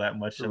happen all that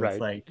much. So it's Right.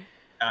 like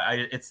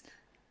it's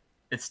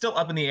still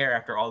up in the air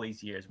after all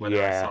these years whether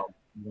I Yeah. saw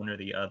one or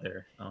the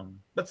other.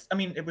 But I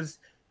mean it was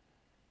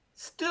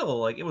still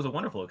like it was a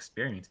wonderful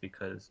experience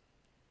because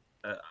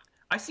uh,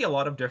 I see a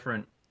lot of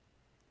different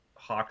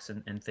hawks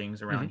and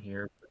things around Hmm.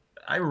 here. But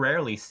I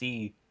rarely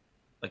see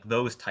like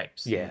those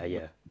types with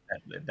Yeah.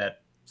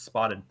 that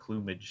spotted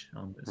plumage.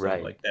 So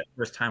Right. like that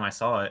first time I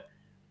saw it,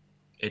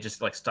 it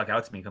just like stuck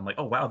out to me. I'm like,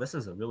 oh wow, this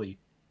is a really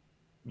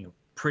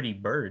pretty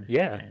bird.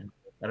 Yeah. And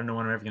I don't know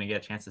when I'm ever going to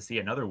get a chance to see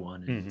another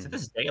one. And to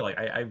this day, like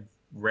I've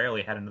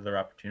rarely had another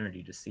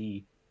opportunity to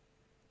see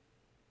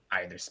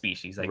either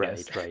species, I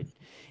guess. Right.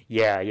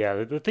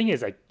 Yeah. The thing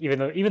is, like,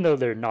 even though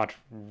they're not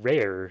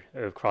rare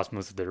across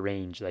most of their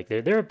range, like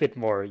they're a bit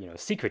more,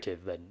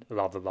 secretive than a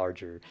lot of the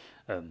larger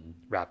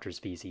raptor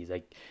species.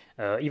 Like,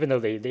 even though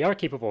they are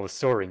capable of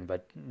soaring,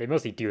 but they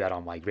mostly do that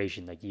on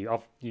migration. Like you're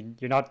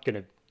not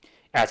gonna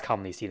as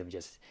commonly see them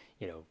just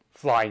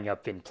flying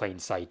up in plain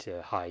sight,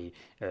 high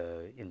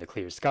in the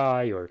clear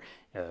sky, or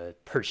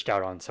perched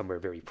out on somewhere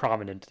very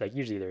prominent. Like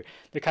usually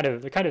they're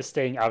kind of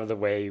staying out of the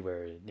way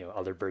where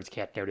other birds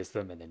can't notice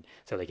them, and then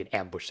so they can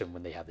ambush them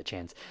when they have the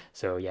chance.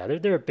 So yeah,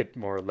 they're a bit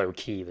more low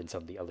key than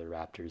some of the other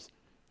raptors.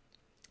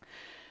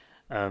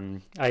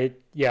 I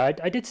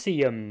did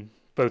see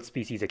both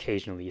species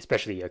occasionally,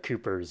 especially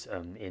Coopers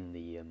in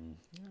the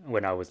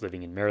when I was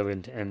living in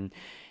Maryland,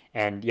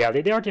 and yeah,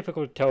 they are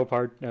difficult to tell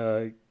apart.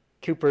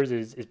 Cooper's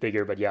is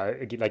bigger, but yeah,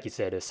 like you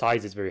said,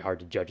 size is very hard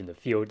to judge in the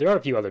field. There are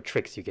a few other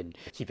tricks you can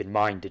keep in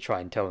mind to try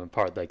and tell them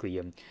apart, like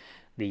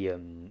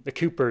the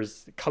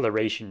Cooper's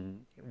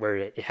coloration, where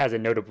it has a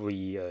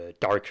notably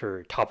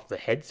darker top of the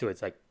head, so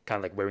it's like kind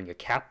of like wearing a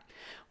cap,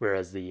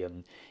 whereas the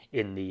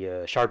in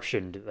the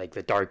sharp-shinned, like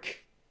the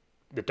dark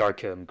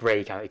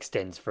gray kind of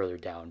extends further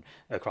down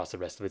across the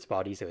rest of its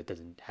body, so it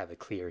doesn't have a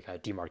clear kind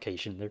of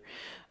demarcation there.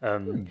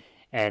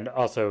 And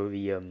also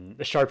the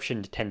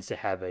sharp-shinned tends to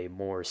have a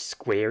more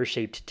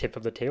square-shaped tip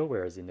of the tail,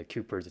 whereas in the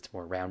Coopers it's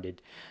more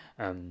rounded.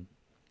 Um,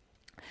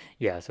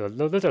 yeah, so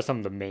those are some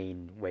of the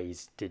main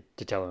ways to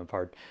tell them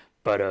apart.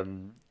 But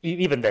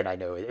even then, I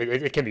know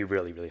it can be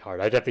really, really hard.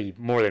 I definitely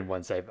more than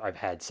once I've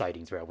had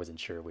sightings where I wasn't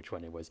sure which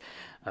one it was.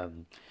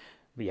 Um,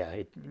 but yeah,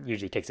 it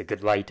usually takes a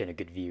good light and a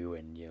good view,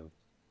 and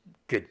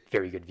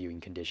very good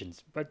viewing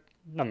conditions. But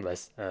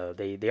nonetheless,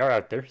 they are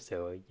out there.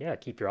 So yeah,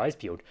 keep your eyes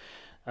peeled.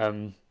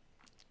 Um,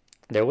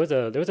 there was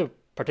a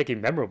particularly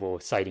memorable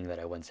sighting that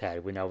I once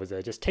had when I was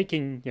just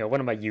taking one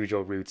of my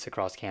usual routes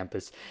across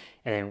campus,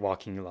 and then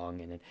walking along,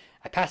 and then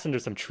I passed under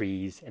some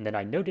trees, and then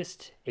I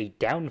noticed a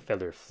down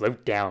feather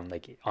float down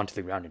like onto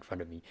the ground in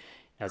front of me.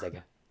 And I was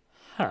like,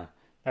 huh,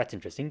 that's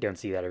interesting. Don't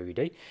see that every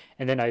day.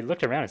 And then I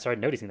looked around and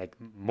started noticing like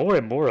more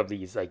and more of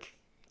these like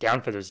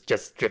down feathers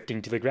just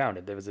drifting to the ground,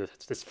 and there was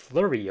this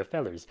flurry of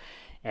feathers.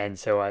 And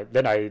so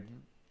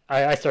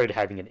I started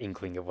having an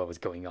inkling of what was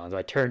going on. So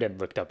I turned and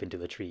looked up into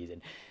the trees,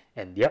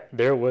 and yep,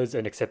 there was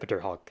an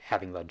accipiter hawk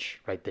having lunch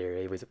right there.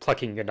 It was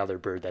plucking another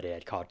bird that it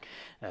had caught,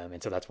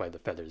 and so that's why the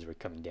feathers were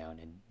coming down.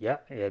 And yeah,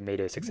 it made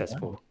a Wow.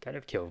 successful kind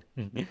of kill.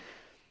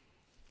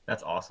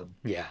 That's awesome.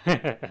 Yeah,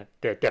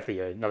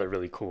 definitely another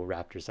really cool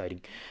raptor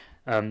sighting.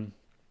 Um,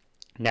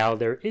 Now,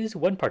 there is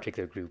one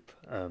particular group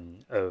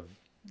of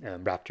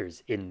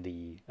raptors in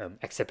the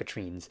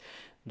accipitrines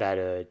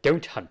that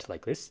don't hunt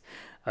like this,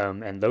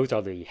 and those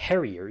are the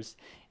harriers.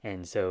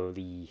 And so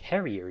the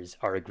harriers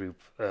are a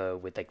group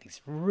with like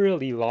these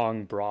really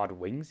long, broad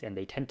wings, and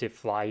they tend to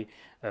fly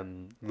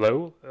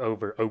low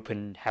over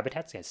open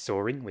habitats, and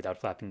soaring without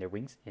flapping their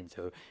wings. And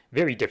so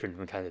very different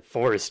from kind of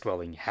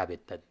forest-dwelling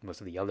habit that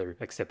most of the other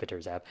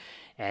accipiters have.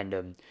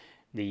 And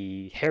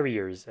the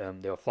harriers,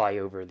 they'll fly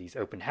over these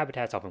open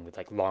habitats, often with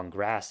like long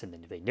grass, and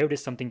then if they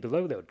notice something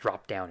below, they'll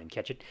drop down and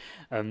catch it.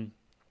 Um,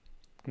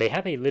 they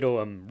have a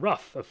little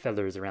ruff of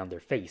feathers around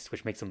their face,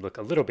 which makes them look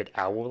a little bit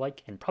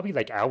owl-like, and probably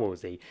like owls,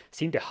 they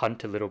seem to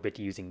hunt a little bit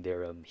using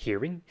their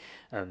hearing.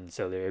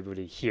 So they're able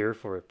to hear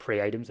for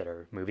prey items that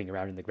are moving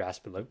around in the grass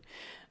below.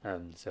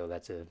 So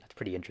that's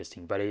pretty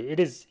interesting. But it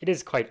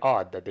is quite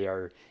odd that they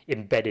are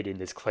embedded in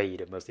this clade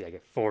of mostly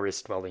like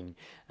forest-dwelling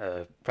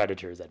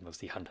predators that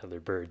mostly hunt other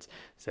birds.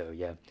 So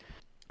yeah.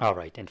 All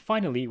right, and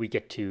finally we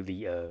get to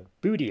the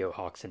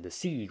Bootiohawks and the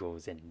sea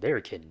eagles and their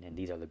kin, and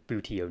these are the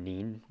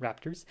Bootionine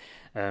raptors.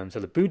 So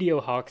the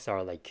Bootiohawks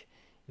are like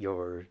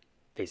your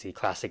basically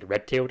classic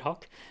red-tailed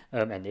hawk,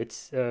 and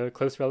its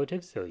close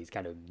relatives. So these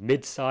kind of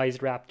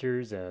mid-sized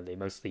raptors. They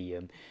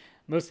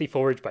mostly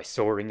forage by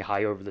soaring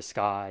high over the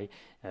sky.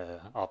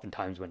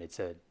 Oftentimes, when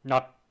it's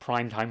not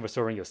prime time for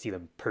soaring, you'll see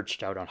them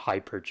perched out on high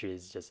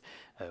perches, just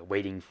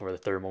waiting for the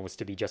thermals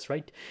to be just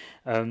right.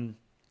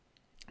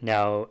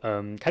 Now,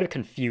 kind of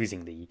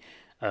confusingly,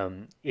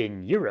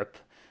 in Europe,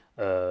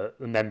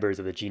 members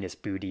of the genus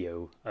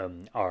Buteo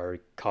are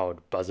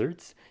called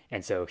buzzards.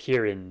 And so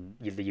here in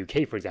the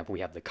UK, for example,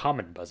 we have the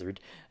common buzzard.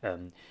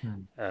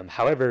 Hmm.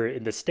 However,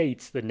 in the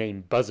States, the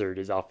name buzzard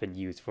is often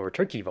used for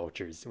turkey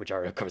vultures, which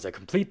are, of course, a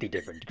completely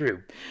different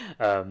group.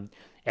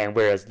 And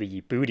whereas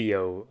the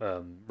Buteo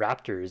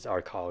raptors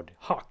are called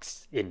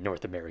hawks in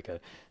North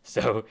America.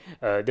 So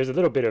there's a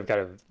little bit of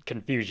kind of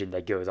confusion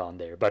that goes on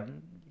there. But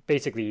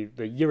basically,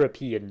 the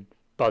European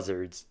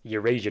buzzards,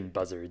 Eurasian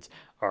buzzards,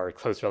 are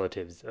close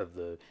relatives of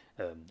the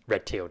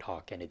red-tailed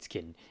hawk and its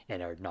kin,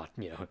 and are not,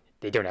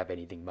 they don't have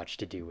anything much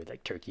to do with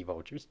like turkey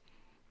vultures.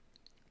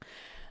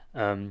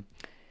 Um,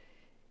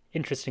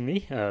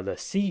 Interestingly, the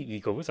sea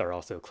eagles are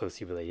also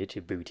closely related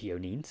to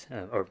Butionines,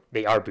 or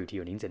they are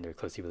Butionines, and they're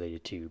closely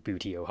related to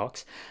Buteo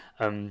hawks.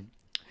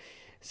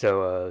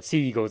 So sea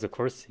eagles, of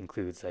course,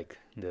 includes like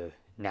the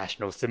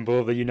national symbol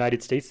of the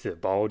United States, the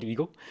bald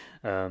eagle,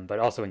 but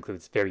also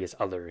includes various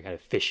other kind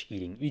of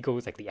fish-eating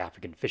eagles, like the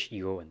African fish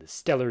eagle and the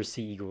stellar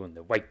sea eagle and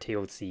the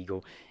white-tailed sea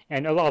eagle,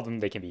 and a lot of them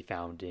they can be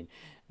found in,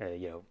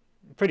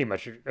 pretty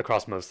much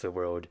across most of the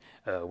world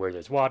where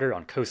there's water,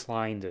 on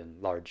coastlines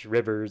and large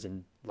rivers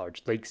and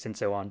large lakes and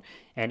so on.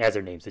 And as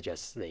their name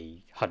suggests,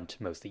 they hunt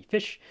mostly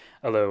fish,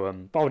 although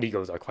bald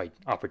eagles are quite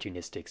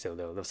opportunistic, so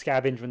they'll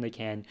scavenge when they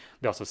can.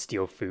 They also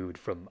steal food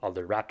from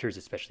other raptors,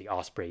 especially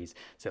ospreys,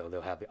 so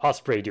they'll have the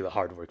osprey do the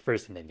hard work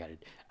first and then kind of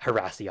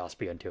harass the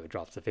osprey until it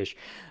drops the fish.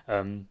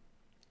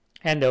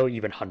 And they'll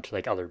even hunt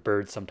like other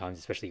birds sometimes,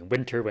 especially in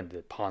winter when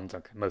the ponds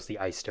are mostly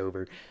iced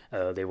over.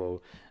 They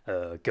will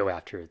go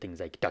after things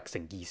like ducks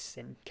and geese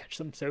and catch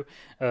them. So,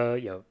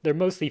 they're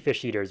mostly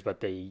fish eaters,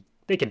 but they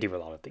can do a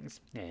lot of things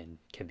and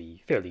can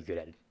be fairly good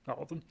at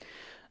all of them.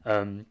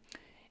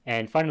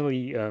 And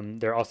finally,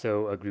 there are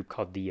also a group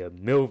called the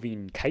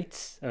milvine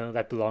kites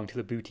that belong to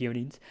the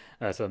Butionines.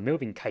 So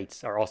milvine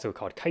kites are also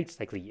called kites,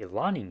 like the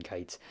Elanine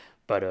kites,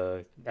 but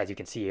as you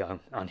can see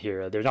on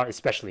here, they're not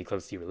especially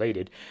closely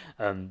related.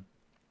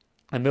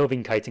 And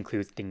milvine kites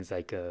include things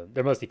like,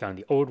 they're mostly found in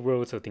the old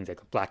world, so things like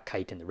the black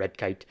kite and the red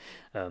kite.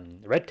 The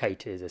red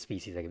kite is a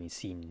species that can be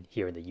seen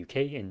here in the UK.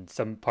 In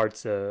some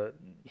parts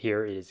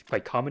here it is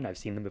quite common. I've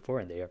seen them before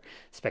and they are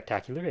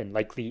spectacular. And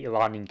like the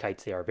Elanine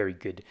kites, they are very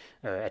good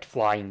at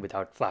flying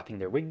without flapping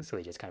their wings, so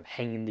they just kind of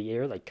hang in the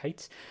air like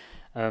kites.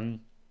 And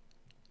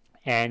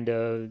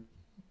they're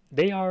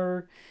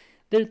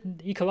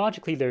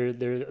ecologically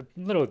they're a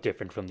little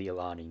different from the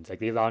Elanines. Like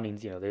the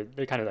Elanines,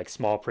 they're kind of like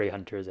small prey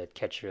hunters that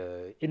catch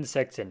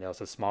insects and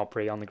also small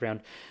prey on the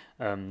ground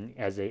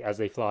as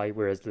they fly.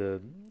 Whereas the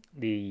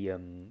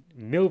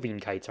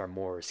milvine kites are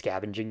more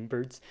scavenging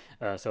birds.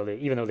 So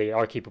even though they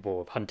are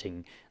capable of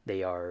hunting,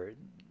 they are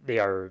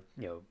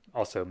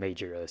also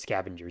major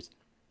scavengers.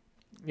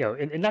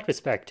 In that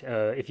respect,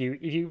 if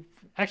you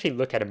actually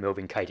look at a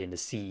milvine kite and a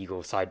sea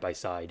eagle side by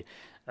side,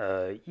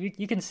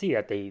 you can see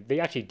that they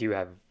actually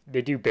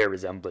do bear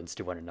resemblance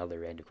to one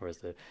another, and of course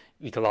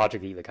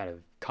ecologically the kind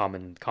of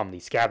commonly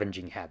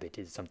scavenging habit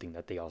is something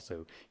that they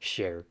also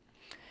share.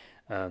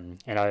 And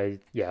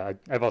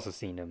I've also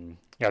seen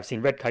I've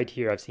seen red kite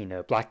here, I've seen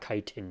a black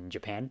kite in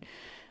Japan,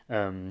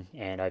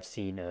 and I've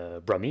seen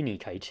a Brahmini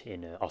kite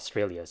in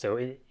Australia.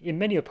 So in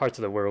many parts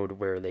of the world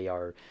where they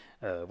are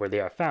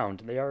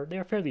found, they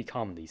are fairly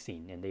commonly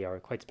seen, and they are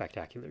quite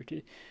spectacular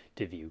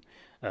to view.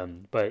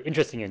 But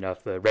interesting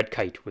enough, the red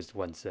kite was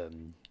once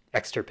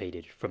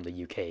extirpated from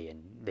the UK,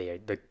 and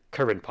the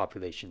current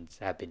populations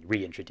have been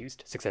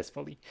reintroduced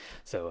successfully.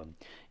 So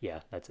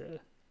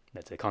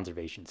that's a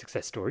conservation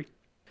success story.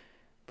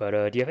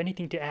 But do you have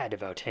anything to add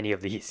about any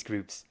of these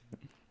groups?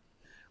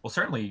 Well,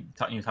 certainly,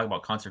 you talk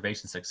about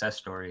conservation success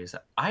stories.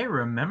 I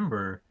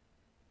remember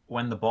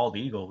when the bald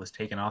eagle was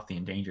taken off the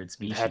endangered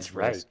species That's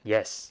right. list.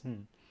 Yes.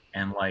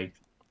 And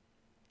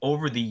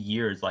over the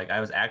years, I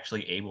was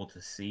actually able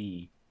to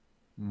see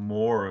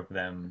more of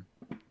them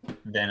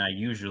than I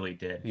usually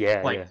did.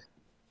 Yeah.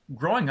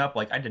 Growing up,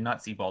 I did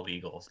not see bald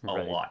eagles a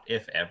lot,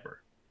 if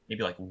ever.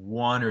 Maybe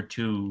one or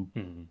two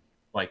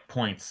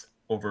points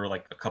over a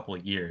couple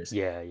of years.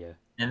 Yeah.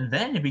 And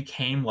then it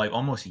became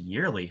almost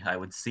yearly I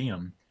would see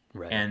them.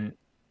 Right. And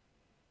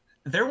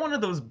they're one of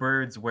those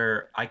birds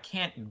where I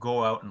can't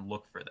go out and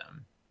look for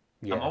them.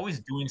 Yeah. I'm always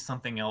doing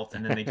something else,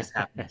 and then they just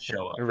happen to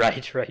show up.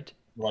 Right.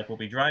 We'll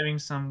be driving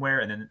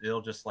somewhere, and then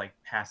it'll just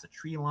pass a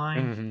tree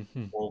line,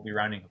 or we'll be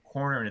rounding a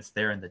corner, and it's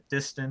there in the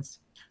distance.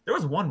 There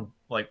was one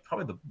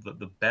probably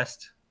the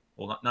best,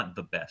 well, not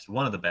the best,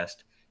 one of the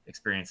best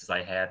experiences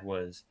I had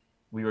was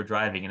we were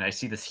driving, and I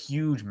see this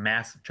huge,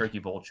 massive turkey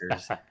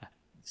vultures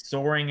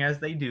soaring as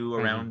they do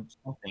around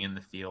something in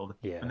the field.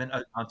 Yeah. And then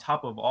on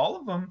top of all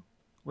of them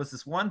was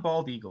this one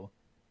bald eagle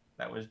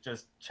that was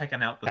just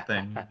checking out the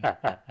thing.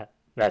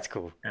 That's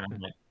cool. And I'm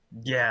like,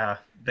 yeah,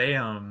 they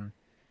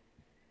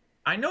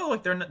I know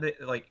they're not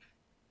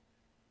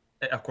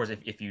of course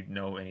if you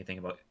know anything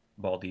about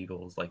bald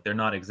eagles, they're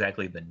not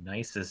exactly the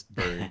nicest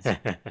birds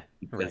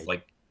because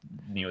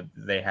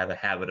they have a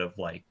habit of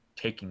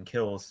taking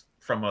kills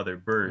from other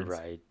birds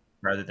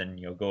rather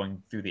than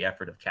going through the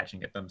effort of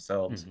catching it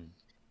themselves.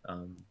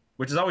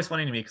 Which is always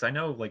funny to me because I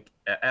know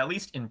at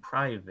least in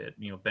private,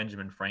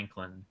 Benjamin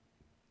Franklin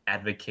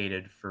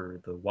advocated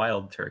for the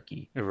wild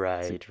turkey,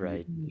 right,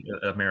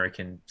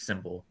 American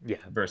symbol,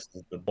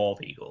 versus the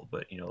bald eagle.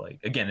 But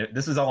again,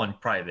 this is all in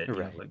private.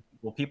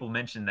 People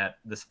mention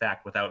this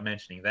fact without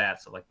mentioning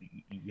that, so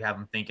you have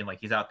them thinking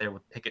he's out there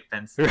with picket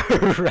fence,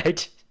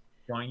 right,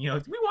 going,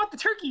 we want the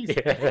turkeys.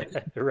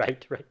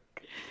 Right.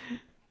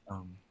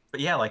 But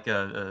yeah,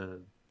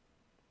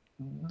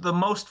 the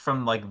most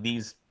from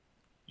these,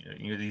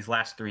 these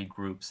last three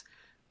groups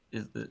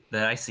is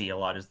that I see a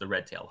lot is the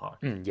red-tailed hawk.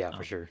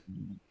 For sure.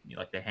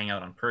 They hang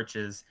out on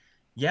perches.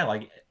 Yeah,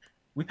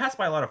 we pass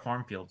by a lot of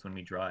farm fields when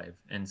we drive,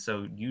 and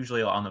so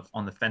usually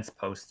on the fence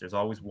posts, there's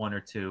always one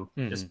or two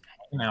just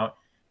hanging out,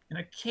 and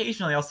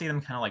occasionally I'll see them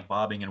kind of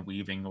bobbing and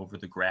weaving over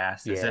the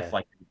grass as if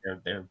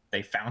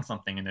they found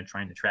something and they're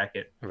trying to track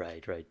it.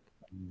 Right.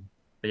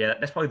 But yeah,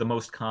 that's probably the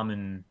most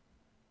common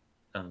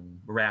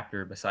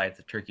raptor besides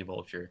the turkey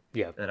vulture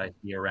Yeah. that I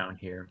see around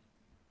here.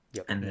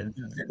 Yep. And then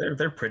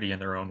they're pretty in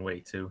their own way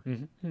too.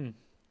 Mm-hmm.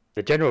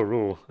 The general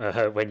rule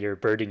when you're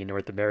birding in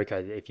North America,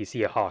 if you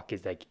see a hawk,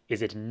 is like,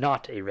 is it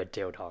not a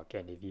red-tailed hawk?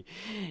 And if you,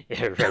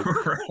 right,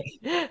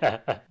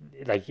 Right.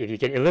 like if you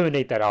can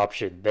eliminate that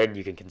option, then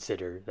you can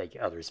consider like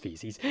other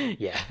species.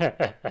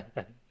 Yeah.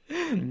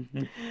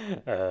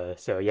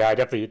 So yeah, I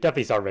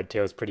definitely saw red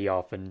tails pretty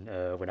often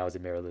when I was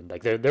in Maryland.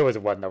 Like there was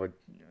one that would,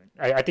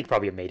 I think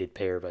probably a mated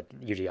pair, but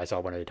usually I saw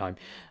one at a time.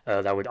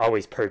 That would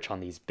always perch on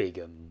these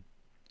big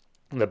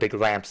the big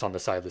lamps on the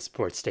side of the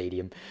sports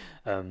stadium.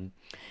 Um,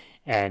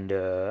 and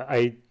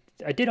I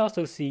did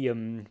also see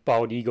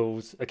bald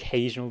eagles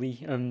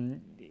occasionally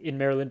in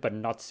Maryland, but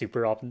not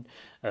super often.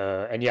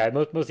 And yeah,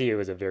 mostly it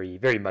was a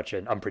very much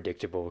an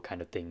unpredictable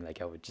kind of thing.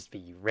 Like I would just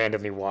be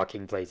randomly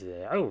walking places.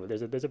 And, oh,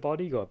 there's a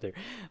bald eagle up there.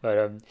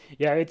 But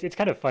yeah, it's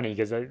kind of funny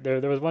because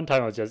there was one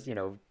time I was just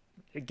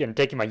again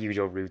taking my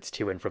usual routes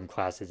to and from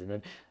classes,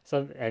 and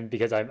then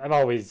because I'm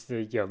always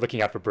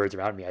looking out for birds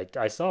around me,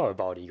 I saw a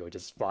bald eagle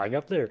just flying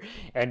up there,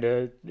 and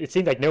it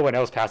seemed like no one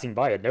else passing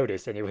by had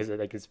noticed, and it was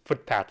like this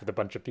footpath with a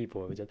bunch of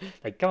people. It was just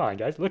like, come on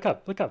guys, look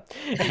up, look up.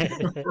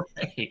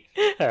 Right.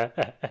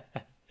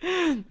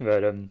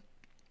 But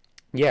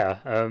yeah,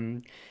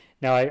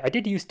 now I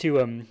did used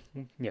to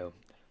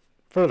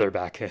further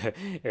back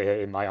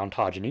in my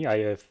ontogeny,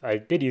 I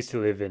did used to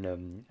live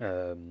in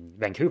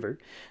Vancouver,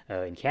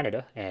 in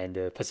Canada, and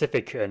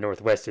Pacific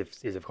Northwest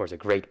is of course a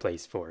great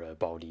place for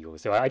bald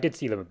eagles. So I did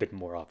see them a bit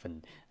more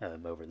often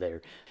over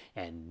there,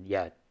 and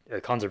yeah,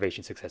 a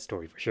conservation success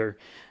story for sure.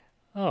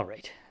 All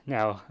right,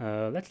 now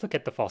let's look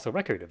at the fossil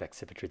record of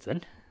accipitrids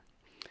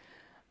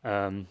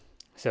then.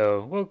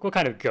 So we'll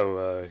kind of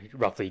go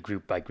roughly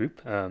group by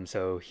group.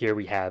 So here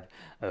we have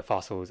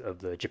fossils of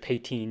the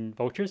Japatine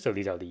vultures. So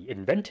these are the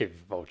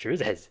inventive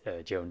vultures, as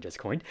Joan just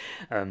coined.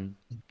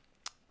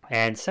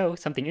 And so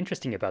something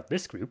interesting about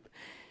this group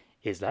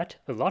is that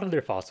a lot of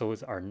their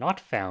fossils are not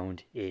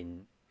found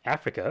in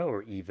Africa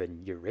or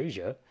even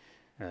Eurasia,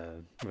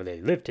 where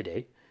they live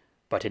today,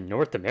 but in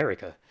North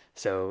America.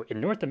 So in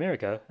North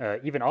America,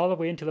 even all the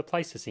way into the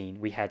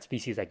Pleistocene, we had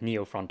species like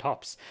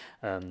Neophrontops,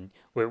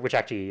 which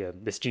actually,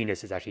 this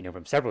genus is actually known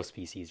from several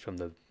species from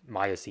the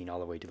Miocene all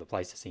the way to the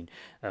Pleistocene,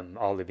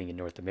 all living in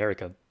North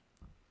America.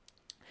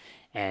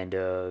 And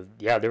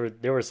yeah,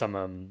 there were some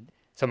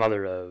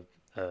other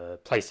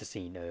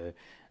Pleistocene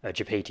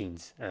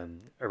Japatines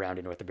around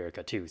in North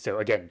America too. So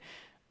again,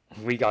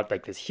 we got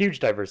like this huge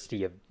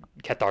diversity of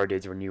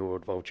cathartids or New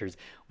World vultures.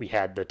 We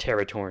had the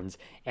teratorns,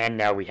 and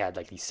now we had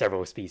like these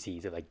several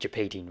species of like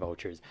Japatine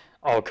vultures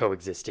all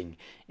coexisting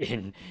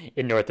in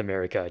North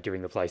America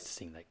during the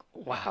Pleistocene. Like,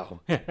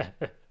 wow.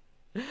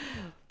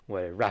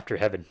 What a raptor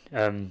heaven.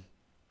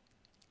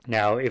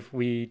 Now, if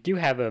we do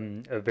have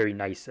a very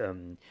nice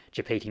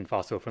Japatine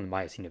fossil from the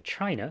Miocene of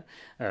China,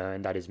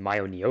 and that is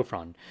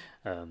Myoneophron,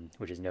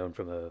 which is known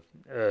from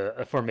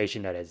a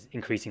formation that has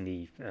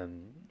increasingly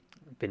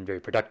been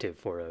very productive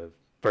for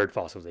bird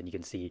fossils. And you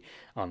can see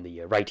on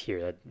the right here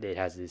that it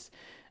has this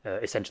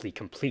essentially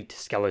complete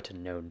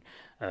skeleton known.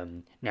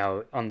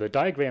 Now, on the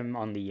diagram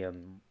on the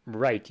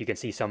right, you can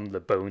see some of the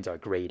bones are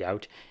grayed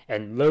out,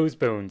 and those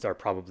bones are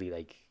probably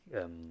like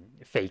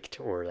faked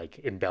or like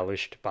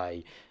embellished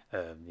by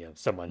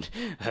someone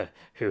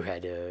who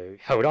had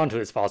held onto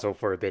this fossil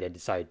for a bit and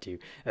decided to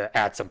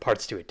add some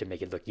parts to it to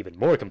make it look even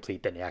more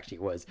complete than it actually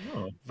was.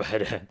 Oh.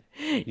 But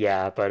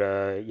yeah, but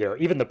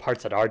even the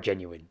parts that are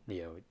genuine,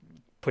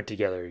 put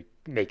together,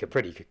 make a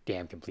pretty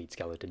damn complete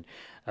skeleton.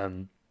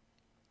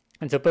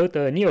 And so both the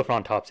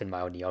Neophrontops and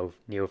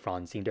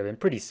Myoneophron seem to have been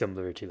pretty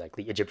similar to like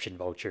the Egyptian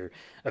vulture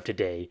of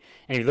today.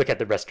 And if you look at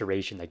the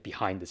restoration like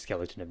behind the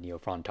skeleton of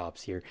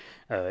Neophrontops here,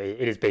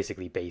 it is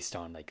basically based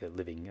on like a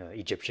living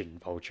Egyptian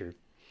vulture.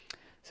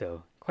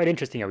 So quite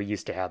interesting how we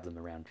used to have them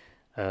around.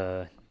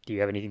 Do you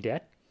have anything to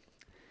add?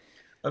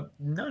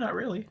 No, not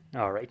really.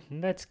 All right,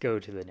 let's go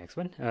to the next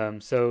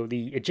one. So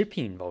the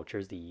Egyptian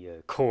vultures,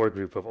 the core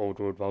group of Old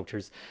World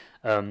vultures,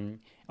 are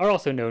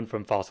also known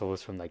from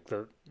fossils from like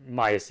the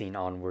Miocene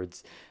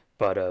onwards,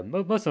 but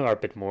most of them are a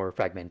bit more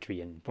fragmentary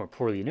and more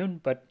poorly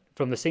known. But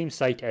from the same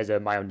site as a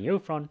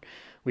Myoneophron,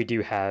 we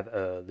do have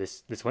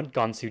this one,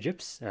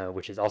 Gonsugyps,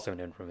 which is also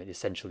known from an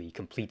essentially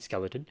complete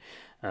skeleton.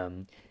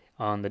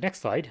 On the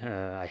next slide,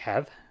 I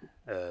have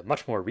a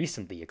much more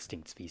recently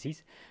extinct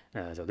species.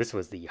 So this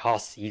was the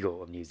Haas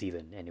eagle of New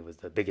Zealand, and it was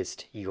the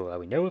biggest eagle that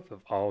we know of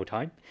all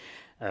time.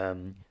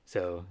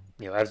 So,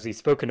 as we've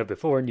spoken of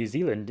before, New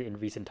Zealand in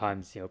recent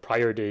times,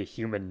 prior to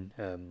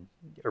human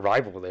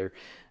arrival there,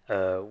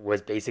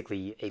 was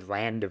basically a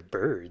land of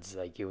birds.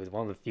 Like it was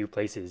one of the few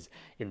places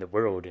in the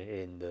world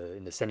in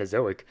the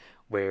Cenozoic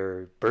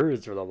where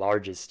birds were the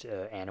largest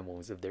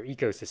animals of their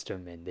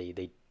ecosystem, and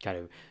they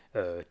kind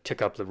of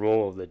took up the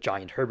role of the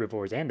giant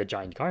herbivores and the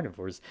giant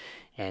carnivores.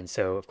 And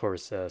so, of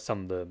course,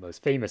 some of the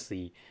most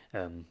famously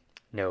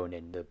known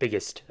and the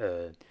biggest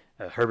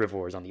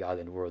herbivores on the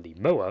island were the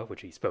moa,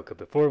 which we spoke of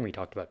before when we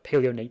talked about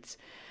paleonates.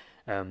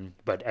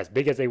 But as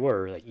big as they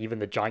were, like even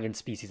the giant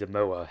species of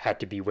moa had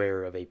to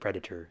beware of a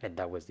predator, and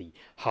that was the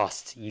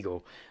Haast's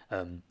eagle.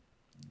 And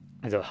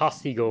so the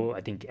Haast's eagle,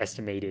 I think,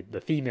 estimated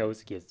the females,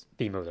 because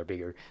females are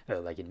bigger,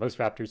 like in most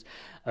raptors,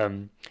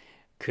 um,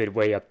 could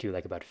weigh up to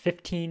like about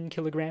 15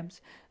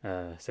 kilograms.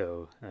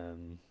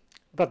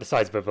 About the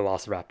size of a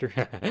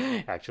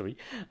velociraptor, actually.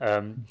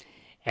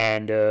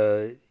 And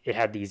it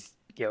had these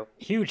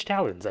huge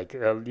talons. Like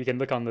you can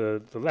look on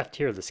the left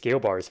here, the scale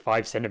bar is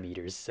 5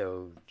 centimeters.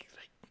 So,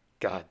 like,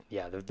 God,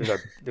 yeah,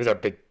 those are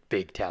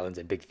big talons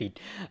and big feet.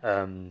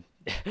 And,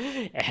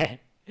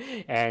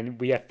 and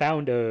we have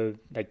found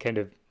like kind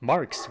of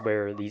marks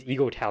where these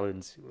eagle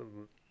talons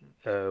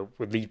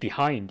would leave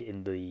behind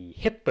in the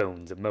hip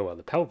bones of moa,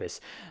 the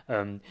pelvis,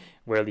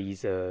 where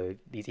these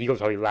eagles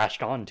probably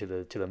lashed on to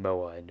the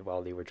moa, and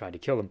while they were trying to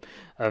kill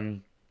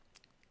them.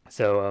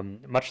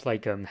 Much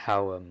like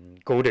how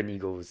golden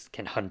eagles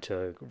can hunt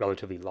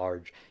relatively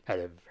large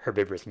kind of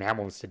herbivorous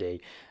mammals today,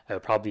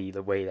 probably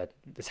the way that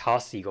this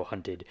Haast's eagle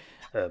hunted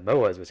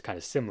moas was kind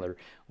of similar.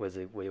 Was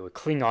it would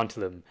cling onto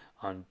them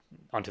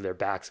onto their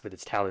backs with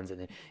its talons,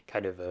 and then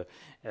kind of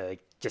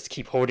just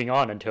keep holding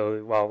on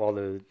until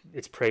while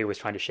its prey was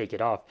trying to shake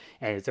it off.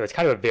 And so it's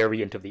kind of a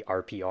variant of the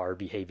RPR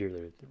behavior,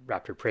 the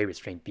raptor prey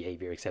restraint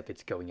behavior, except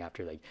it's going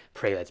after like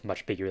prey that's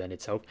much bigger than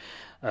itself.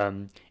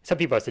 Some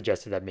people have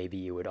suggested that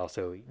maybe it would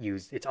also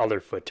use its other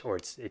foot or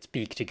its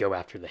beak to go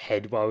after the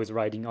head while it was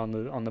riding on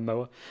the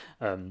moa.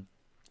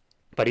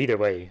 But either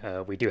way,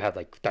 we do have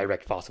like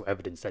direct fossil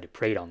evidence that it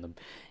preyed on them,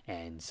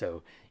 and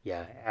so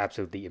yeah,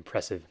 absolutely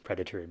impressive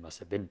predator it must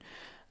have been.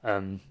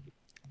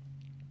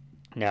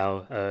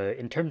 Now,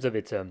 in terms of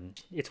its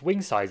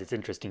wing size, it's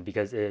interesting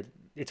because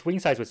its wing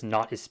size was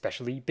not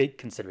especially big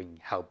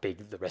considering how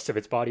big the rest of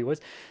its body was.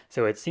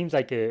 So it seems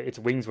like its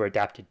wings were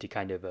adapted to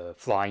kind of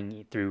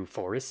flying through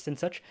forests and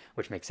such,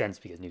 which makes sense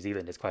because New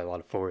Zealand has quite a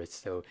lot of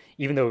forests. So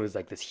even though it was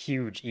like this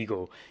huge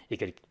eagle, it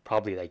could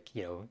probably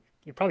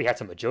it probably had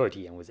some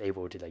agility and was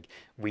able to like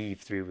weave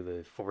through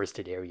the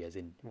forested areas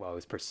while it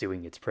was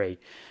pursuing its prey.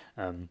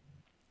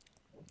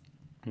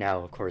 Now,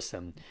 of course,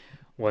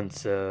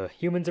 once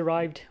humans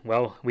arrived,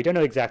 well, we don't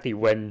know exactly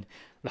when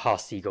the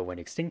Haast's eagle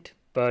went extinct,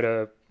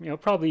 but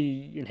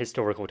probably in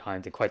historical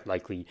times and quite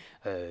likely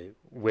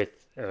with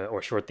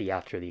or shortly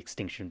after the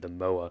extinction of the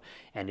moa.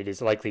 And it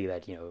is likely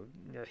that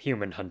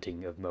human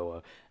hunting of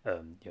moa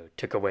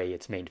took away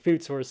its main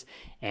food source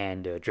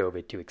and drove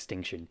it to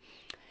extinction.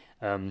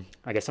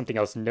 I guess something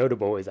else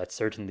notable is that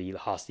certainly the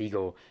Haast's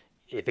eagle,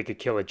 if it could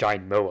kill a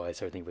giant moa, it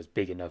certainly was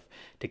big enough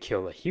to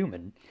kill a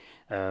human.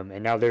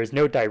 And now there is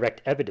no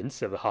direct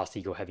evidence of the Haast's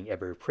eagle having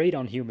ever preyed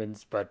on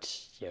humans, but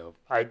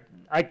I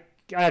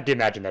have to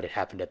imagine that it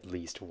happened at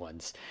least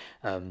once.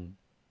 And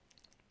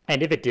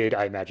if it did,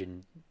 I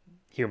imagine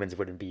humans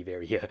wouldn't be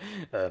very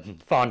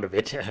fond of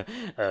it.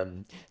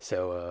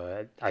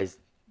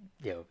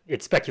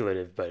 It's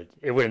speculative, but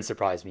it wouldn't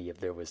surprise me if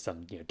there was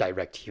some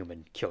direct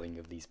human killing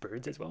of these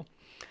birds as well.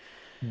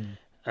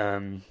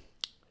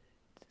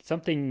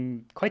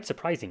 Something quite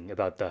surprising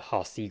about the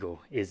Haast's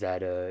eagle is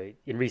that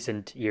in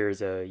recent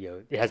years,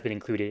 it has been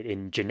included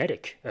in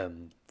genetic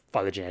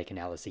phylogenetic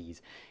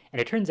analyses,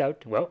 and it turns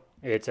out, well,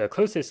 its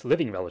closest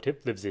living relative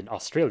lives in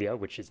Australia,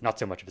 which is not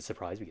so much of a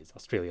surprise because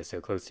Australia is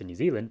so close to New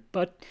Zealand.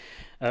 But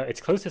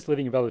its closest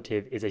living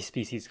relative is a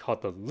species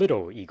called the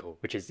little eagle,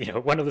 which is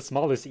one of the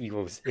smallest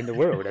eagles in the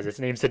world, as its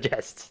name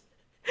suggests.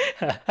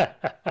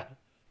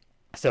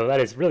 So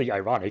that is really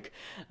ironic.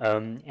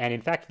 And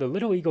in fact, the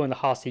little eagle and the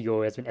Haast's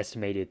eagle has been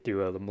estimated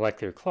through a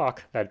molecular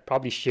clock that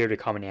probably shared a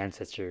common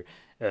ancestor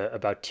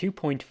about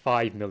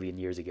 2.5 million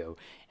years ago.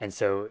 And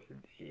so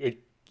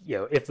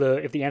if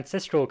the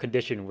ancestral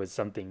condition was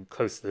something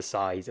close to the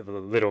size of a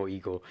little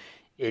eagle,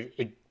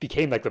 it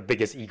became like the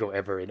biggest eagle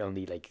ever in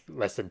only like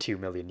less than 2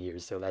 million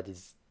years. So that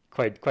is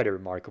quite a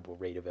remarkable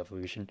rate of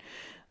evolution.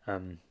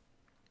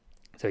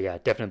 So yeah,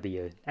 definitely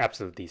an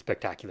absolutely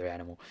spectacular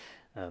animal.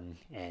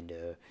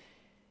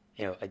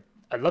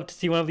 I'd love to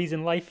see one of these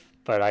in life,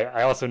 but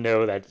I also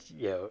know that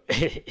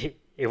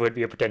it would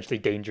be a potentially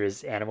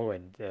dangerous animal,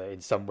 and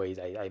in some ways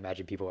I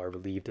imagine people are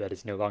relieved that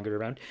it's no longer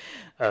around.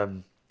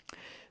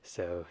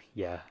 So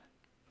yeah,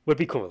 would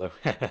be cool though.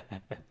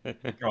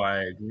 Oh,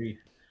 I agree.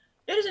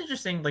 It is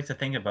interesting, like to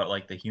think about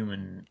like the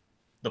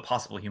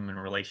possible human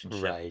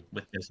relationship Right.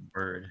 with this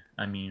bird.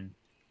 I mean,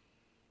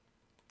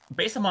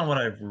 based on what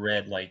I've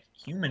read, like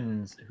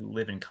humans who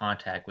live in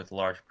contact with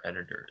large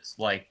predators,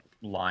 like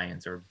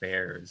lions or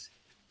bears,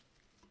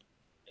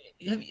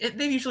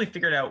 they've usually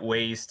figured out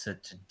ways to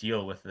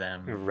deal with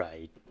them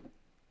Right.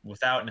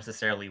 without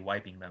necessarily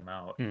wiping them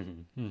out.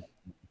 Mm-hmm.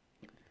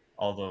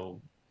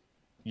 Although,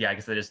 yeah, I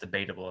guess that is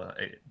debatable,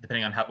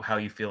 depending on how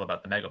you feel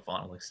about the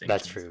megafaunal extinctions.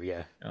 That's true.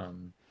 Yeah.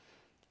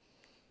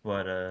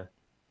 But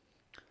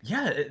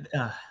yeah,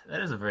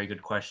 that is a very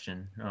good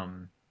question.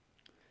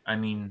 I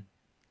mean,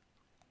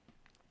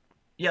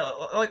 yeah,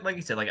 like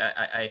you said, like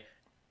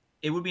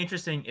it would be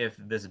interesting if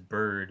this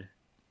bird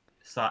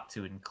sought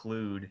to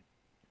include,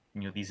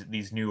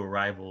 these new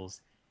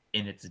arrivals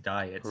in its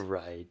diet.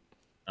 Right.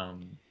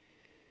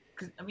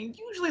 I mean,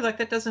 usually like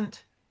that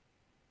doesn't.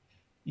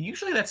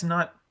 Usually that's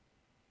not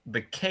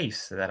the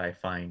case that I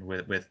find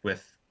with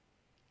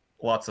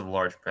lots of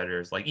large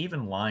predators. Like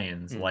even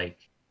lions, Mm.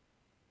 like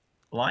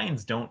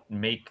lions don't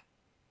make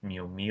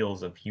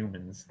meals of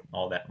humans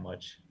all that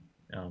much.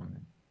 Um,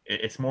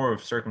 it's more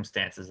of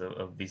circumstances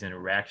of these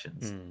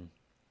interactions. Mm.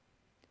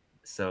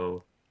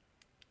 So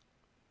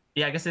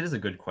yeah, I guess it is a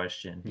good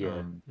question.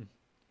 Yeah.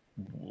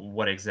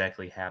 What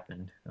exactly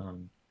happened?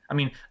 I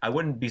mean, I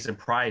wouldn't be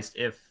surprised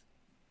if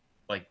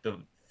like the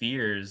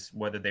fears,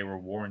 whether they were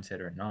warranted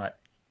or not,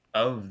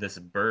 of this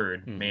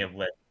bird may Mm. have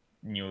led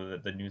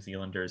the New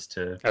Zealanders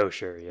to Oh,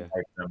 sure. Yeah.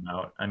 wipe them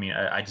out. I mean,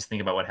 I just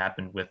think about what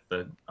happened with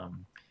the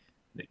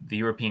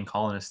European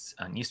colonists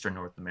in Eastern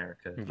North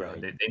America. Right.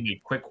 They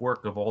made quick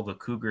work of all the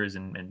cougars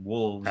and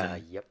wolves,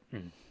 and Yep.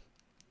 Mm.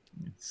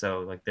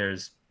 so like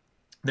there's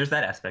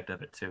that aspect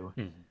of it too.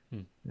 Mm.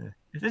 Mm. Yeah.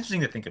 It's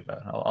interesting to think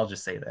about. I'll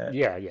just say that.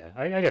 Yeah, yeah,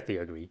 I definitely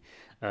agree.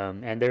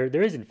 And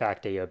there is in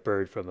fact a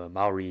bird from a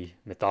Maori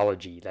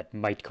mythology that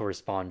might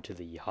correspond to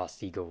the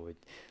Haas eagle.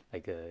 I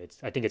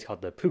think it's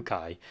called the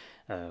pukai,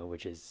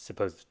 which is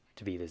supposed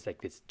to be this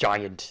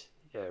giant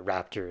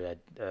raptor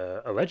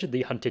that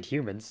allegedly hunted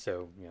humans.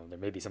 So there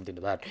may be something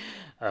to that.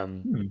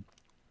 Um, Hmm.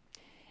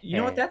 You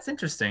know what? and That's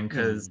interesting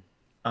because,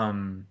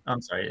 mm,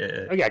 I'm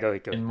sorry. oh yeah, go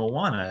In ahead.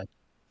 Moana,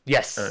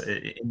 Yes,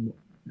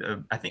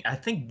 I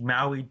think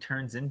Maui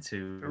turns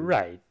into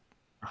right.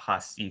 a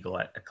Haas eagle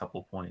at a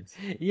couple points.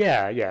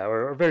 Yeah, yeah,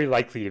 or very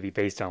likely to be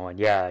based on one.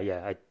 Yeah,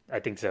 yeah, I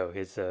think so.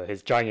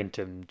 His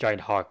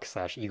giant hawk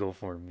slash eagle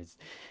form is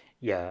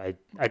yeah.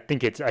 I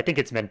think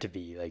it's meant to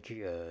be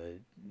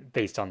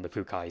based on the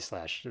Pukai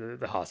slash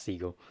the Haas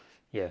eagle.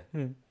 Yeah.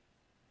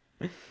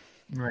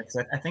 Right.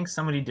 'Cause I think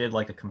somebody did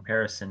like a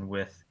comparison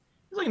with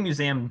it's like a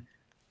museum.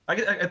 I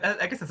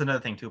guess that's another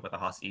thing too about the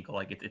Haas eagle,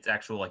 like its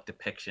actual like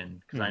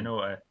depiction. Because I Mm.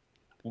 know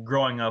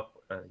growing up,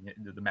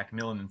 the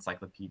Macmillan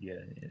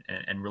Encyclopedia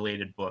and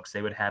related books,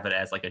 they would have it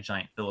as like a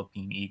giant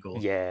Philippine eagle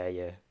Yeah,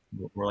 yeah.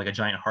 or like a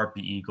giant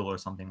harpy eagle or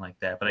something like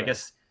that. But I Right.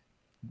 guess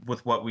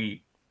with what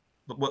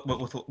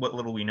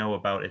little we know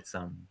about its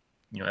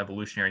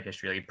evolutionary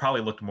history, like it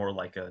probably looked more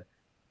like a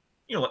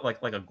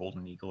like a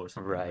golden eagle or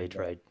something like Right, that.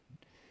 right.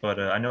 But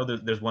I know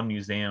there's one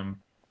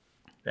museum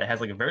that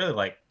has like a very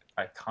like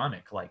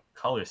iconic like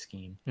color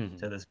scheme Mhm.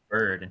 to this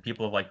bird, and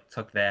people have like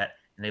took that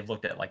and they've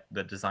looked at like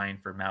the design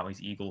for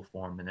Maui's eagle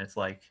form, and it's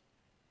like,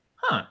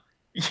 huh,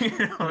 it's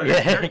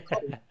Yeah. very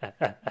close.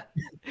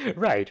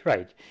 Right,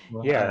 right.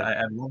 Well,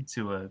 Yeah. I'd love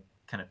to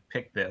kind of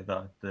pick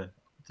the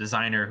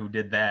designer who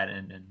did that,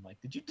 and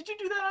like, did you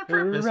do that on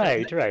purpose?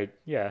 Right, right.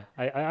 Yeah.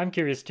 I'm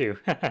curious too.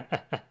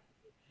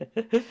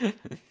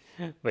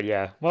 But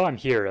yeah, while I'm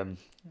here,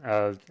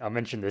 I'll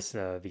mention this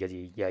because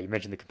you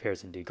mentioned the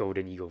comparison to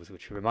golden eagles,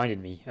 which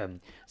reminded me.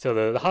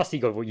 So the Haas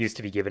eagle used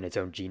to be given its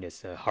own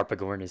genus,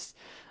 Harpagornis,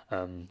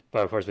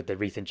 but of course with the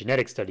recent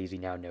genetic studies, we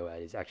now know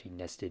it is actually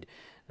nested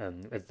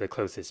as the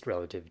closest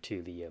relative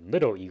to the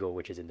little eagle,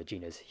 which is in the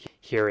genus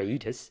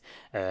Hiraetus,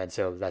 and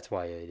so that's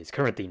why it is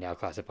currently now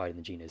classified in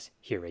the genus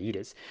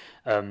Hiraetus.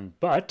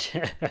 But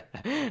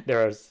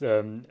there are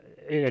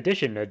in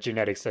addition,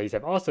 genetic studies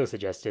have also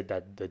suggested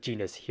that the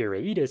genus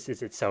Hiraetus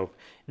is itself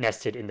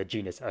nested in the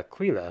genus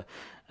Aquila.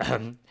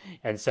 Um,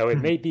 and so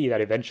it may be that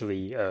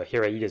eventually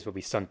Hiraetus will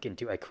be sunk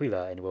into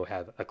Aquila and we'll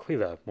have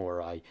Aquila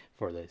morai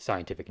for the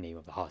scientific name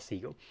of the Haas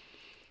eagle.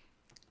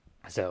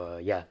 So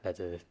yeah,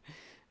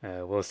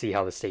 we'll see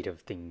how the state of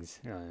things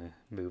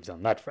moves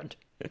on that front.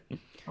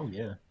 Oh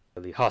yeah.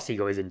 The Haas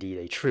eagle is indeed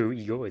a true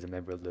eagle, is a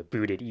member of the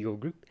booted eagle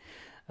group.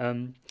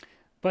 Um,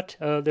 but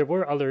there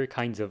were other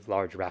kinds of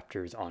large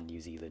raptors on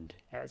New Zealand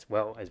as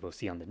well, as we'll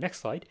see on the next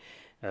slide.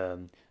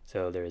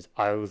 So there's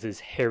Isles's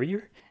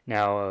harrier.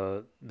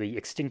 Now, the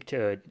extinct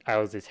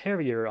Isles's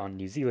harrier on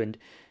New Zealand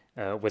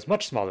was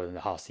much smaller than the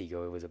Haas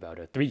eagle. It was about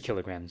 3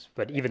 kilograms,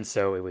 but even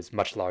so, it was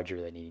much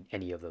larger than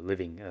any of the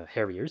living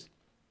harriers.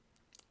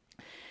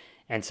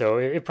 And so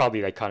it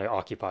probably kind of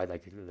occupied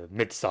the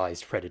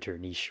mid-sized predator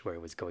niche where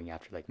it was going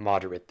after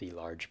moderately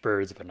large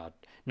birds, but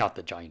not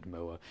the giant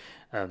moa.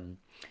 Um,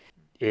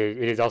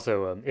 it has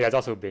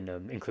also been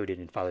included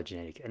in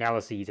phylogenetic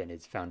analyses and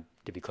is found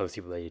to be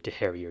closely related to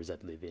harriers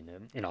that live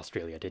in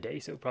Australia today.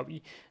 So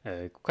probably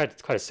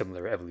quite a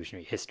similar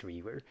evolutionary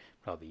history where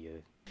probably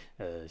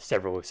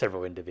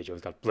several individuals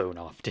got blown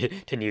off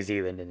to New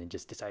Zealand and then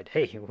just decide,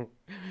 hey,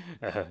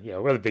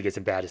 we're the biggest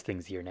and baddest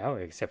things here now,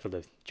 except for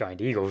the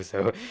giant eagle,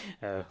 so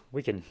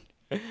we can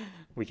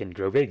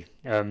grow big.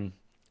 And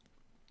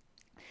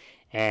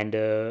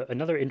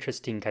another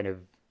interesting kind of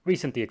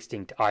recently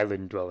extinct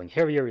island-dwelling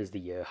harrier is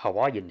the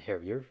Hawaiian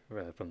harrier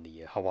from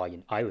the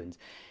Hawaiian Islands.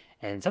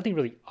 And something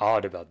really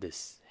odd about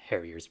this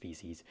harrier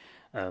species.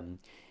 Um,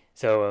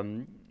 so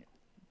in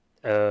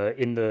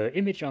the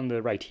image on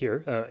the right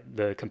here,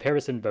 the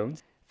comparison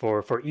bones,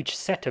 for each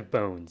set of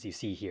bones you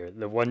see here,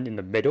 the one in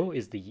the middle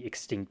is the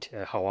extinct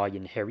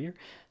Hawaiian harrier.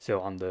 So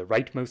on the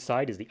rightmost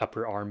side is the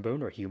upper arm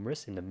bone or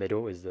humerus. In the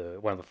middle is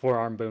one of the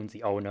forearm bones,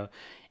 the ulna,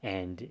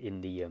 and in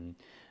the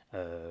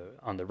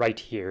On the right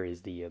here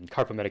is the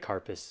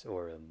carpometacarpus,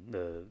 or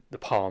the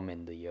palm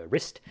and the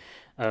wrist.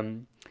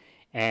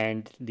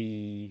 And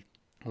the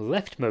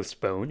leftmost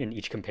bone in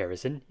each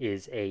comparison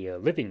is a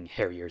living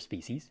harrier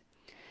species,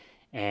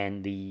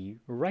 and the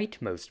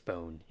rightmost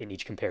bone in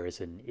each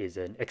comparison is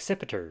an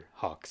accipiter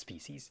hawk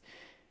species.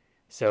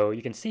 So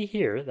you can see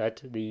here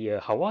that the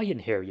Hawaiian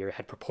harrier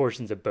had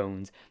proportions of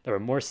bones that were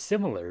more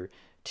similar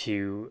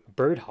to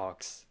bird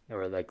hawks,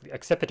 or like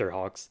accipiter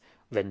hawks,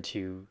 than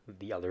to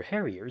the other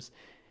harriers,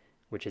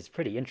 which is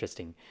pretty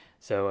interesting.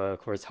 So, of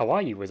course,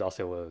 Hawaii was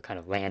also a kind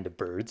of land of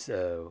birds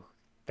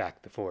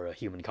back before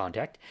human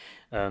contact.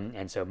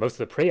 And so most of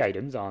the prey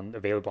items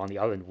available on the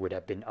island would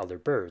have been other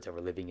birds that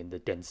were living in the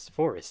dense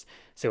forest.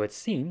 So it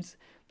seems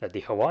that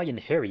the Hawaiian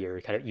harrier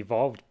kind of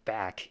evolved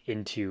back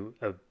into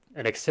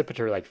an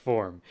accipiter-like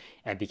form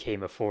and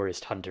became a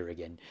forest hunter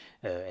again,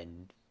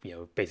 and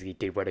basically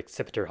did what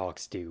accipiter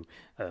hawks do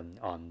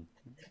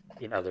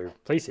in other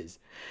places.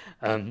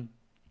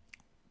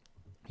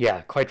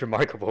 Yeah, quite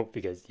remarkable,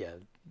 because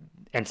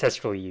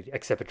ancestrally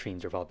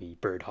accipitrines were probably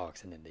bird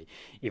hawks, and then they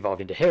evolved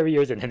into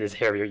harriers, and then this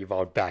harrier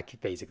evolved back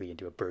basically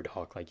into a bird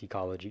hawk like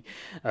ecology.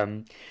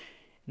 The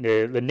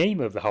name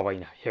of the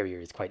Hawaiian harrier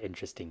is quite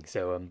interesting.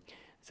 So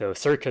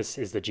Circus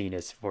is the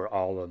genus for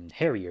all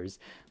harriers,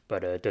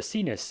 but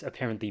Docinus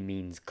apparently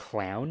means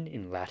clown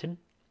in Latin.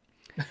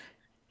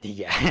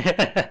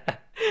 Yeah.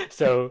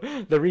 So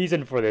the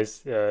reason for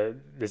this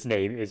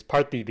name is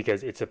partly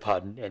because it's a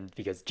pun, and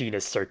because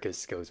genus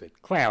Circus goes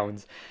with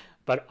clowns,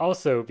 but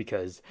also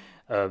because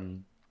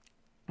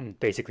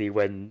basically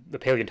when the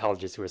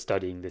paleontologists who were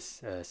studying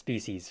this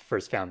species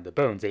first found the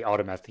bones, they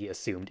automatically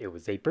assumed it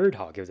was a bird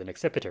hawk, it was an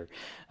accipiter.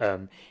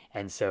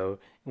 And so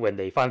when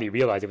they finally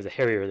realized it was a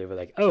harrier, they were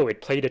like, oh,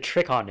 it played a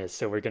trick on us,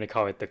 so we're going to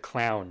call it the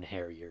clown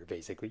harrier,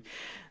 basically.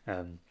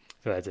 So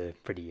that's a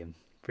pretty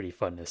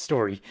fun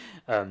story.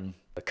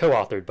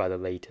 Co-authored by the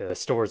late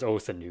Stores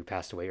Olsen, who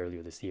passed away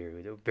earlier this year,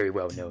 a very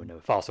well-known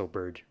fossil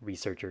bird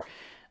researcher.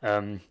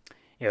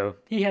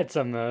 He had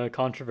some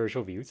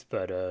controversial views,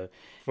 but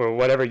for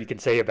whatever you can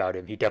say about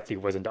him, he definitely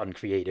wasn't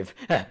uncreative.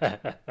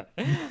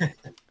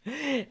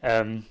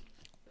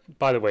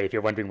 By the way, if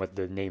you're wondering what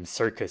the name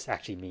circus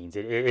actually means,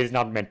 it is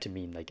not meant to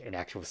mean like an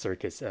actual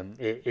circus.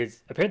 It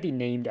is apparently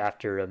named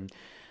after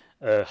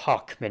a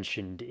hawk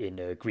mentioned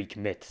in Greek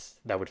myths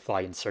that would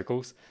fly in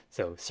circles.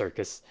 So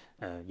circus,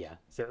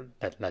 so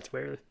that's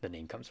where the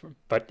name comes from.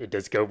 But it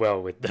does go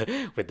well with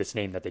this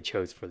name that they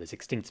chose for this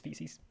extinct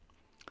species.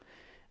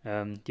 Do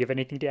you have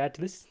anything to add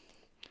to this?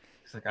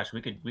 It's like, gosh,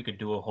 we could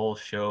do a whole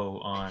show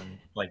on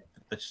like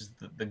just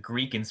the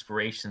Greek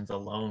inspirations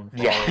alone.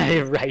 For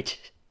Yeah, right.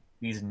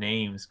 These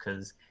names,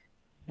 because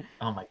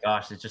oh my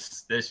gosh, that's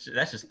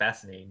just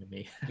fascinating to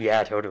me.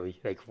 Yeah,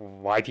 totally. Like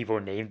why people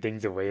name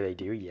things the way they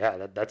do.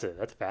 Yeah, that's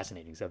a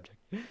fascinating subject.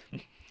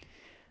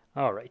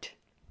 All right,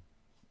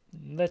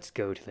 let's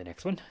go to the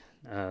next one.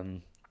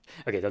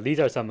 Okay, so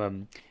these are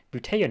some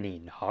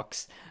buteonine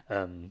hawks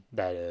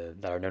that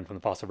are known from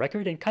the fossil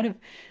record, and kind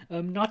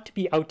of not to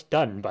be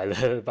outdone by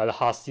the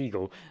Haas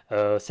eagle.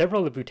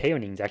 Several of the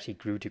buteonines actually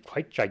grew to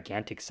quite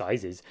gigantic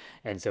sizes,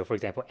 and so, for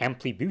example,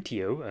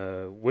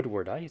 Amplibuteo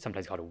woodwardi,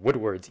 sometimes called a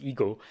Woodward's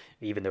eagle,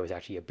 even though it's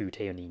actually a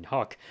buteonine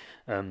hawk,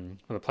 from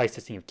the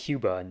Pleistocene of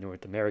Cuba in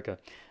North America,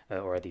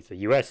 or at least the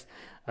U.S.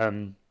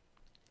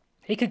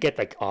 It could get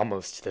like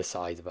almost the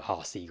size of a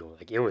Haas eagle.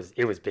 Like it was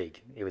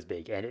big. It was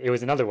big, and it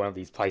was another one of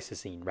these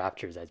Pleistocene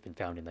raptors that's been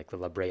found in like the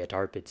La Brea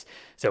tar pits.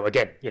 So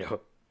again,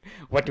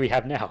 what do we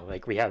have now?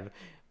 Like we have a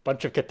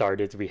bunch of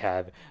cathartids, we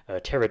have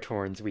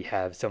teratorns, we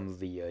have some of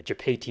the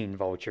Japatine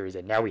vultures,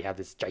 and now we have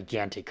this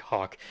gigantic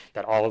hawk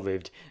that all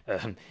lived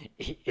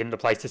in the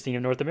Pleistocene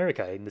of North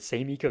America in the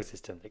same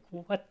ecosystem. Like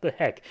what the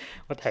heck?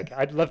 What the heck?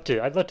 I'd love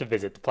to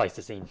visit the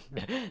Pleistocene,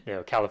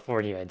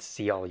 California, and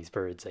see all these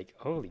birds. Like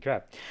holy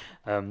crap.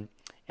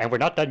 And we're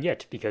not done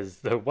yet, because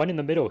the one in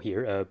the middle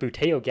here,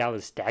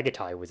 Buteogallus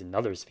daggeti, was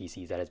another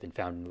species that has been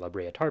found in the La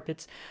Brea tar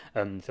pits.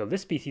 So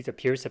this species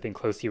appears to have been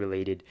closely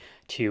related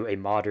to a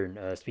modern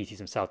species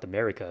from South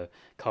America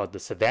called the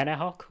savanna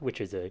hawk,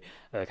 which is a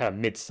kind of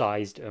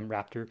mid-sized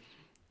raptor.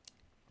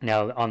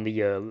 Now, on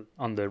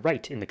the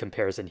right in the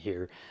comparison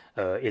here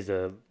is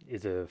a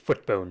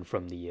foot bone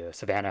from the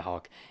savanna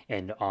hawk,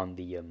 and on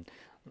the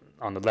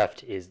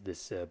left is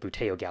this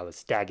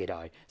Buteogallus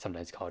daggeti,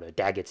 sometimes called a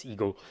Daggett's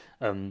eagle.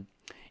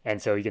 And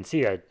so you can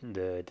see that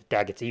the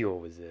Daggett's eagle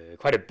was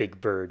quite a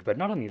big bird, but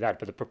not only that,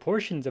 but the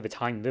proportions of its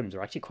hind limbs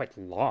are actually quite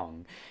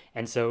long.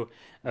 And so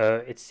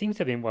it seems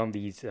to have been one of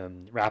these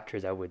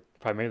raptors that would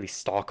primarily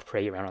stalk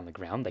prey around on the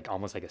ground, like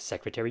almost like a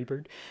secretary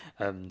bird.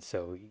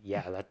 So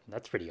yeah,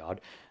 that's pretty odd.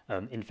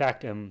 In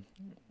fact, when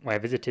I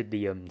visited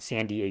the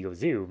San Diego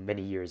Zoo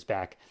many years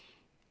back,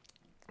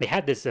 they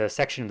had this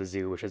section of the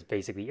zoo which was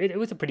basically, it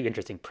was a pretty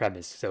interesting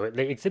premise. So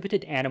they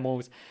exhibited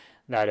animals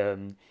that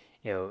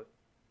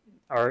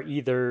are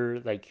either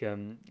like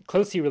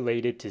closely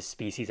related to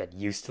species that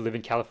used to live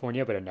in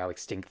California but are now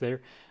extinct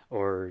there,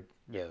 or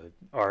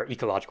are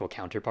ecological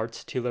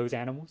counterparts to those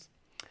animals.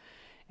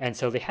 And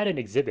so they had an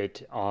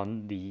exhibit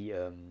on the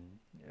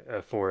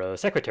for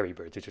secretary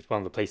birds, which was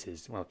one of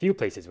the few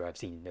places where I've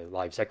seen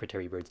live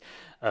secretary birds.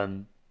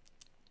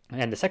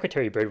 And the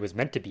secretary bird was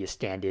meant to be a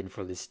stand-in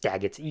for the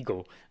Staggett's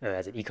eagle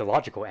as an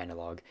ecological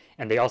analog.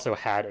 And they also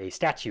had a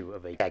statue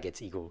of a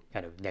Staggett's eagle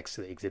kind of next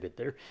to the exhibit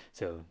there.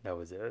 So that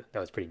was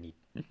pretty neat.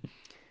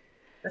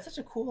 That's such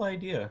a cool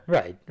idea.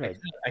 Right. I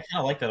kind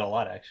of like that a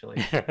lot,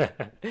 actually.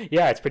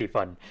 Yeah, it's pretty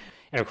fun.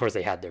 And of course,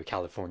 they had their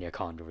California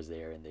condors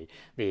there, and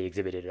they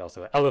exhibited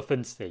also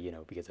elephants,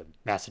 because of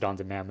mastodons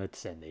and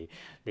mammoths, and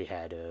they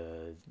had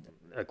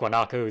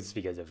guanacos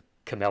because of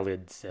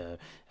camelids,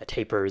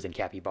 tapirs and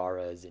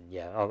capybaras, and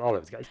yeah, all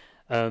those guys.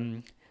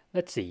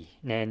 Let's see.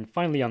 And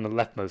finally, on the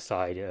leftmost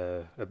side,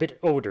 a bit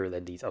older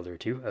than these other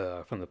two.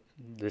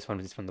 This one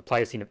is from the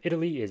Pliocene of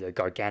Italy. Is a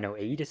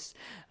Garganoaedes.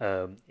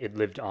 It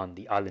lived on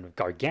the island of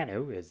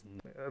Gargano.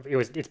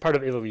 It's part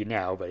of Italy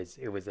now, but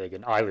it was like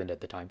an island at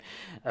the time.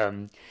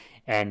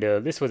 And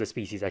this was a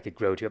species that could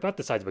grow to about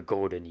the size of a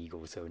golden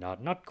eagle, so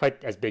not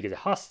quite as big as a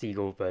Haas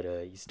eagle, but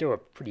he's still a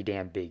pretty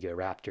damn big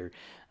raptor.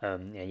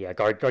 And yeah,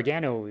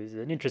 Gargano is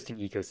an interesting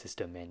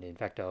ecosystem, and in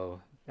fact,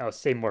 I'll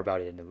say more about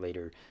it in a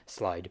later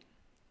slide.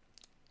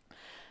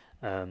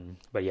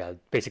 But yeah,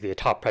 basically the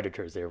top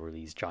predators there were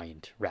these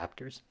giant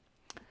raptors.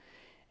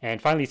 And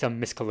finally, some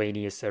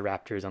miscellaneous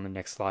raptors on the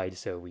next slide.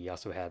 So we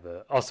also have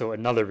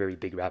another very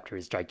big raptor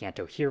is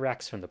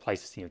Gigantohyrax from the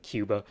Pleistocene of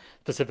Cuba,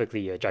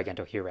 specifically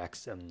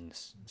Gigantohyrax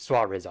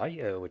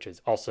suarezii, which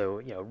is also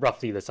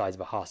roughly the size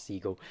of a Haas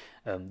eagle.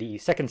 The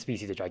second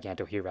species of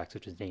Gigantohyrax,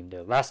 which was named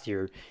last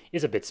year,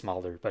 is a bit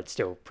smaller, but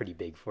still pretty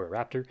big for a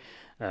raptor.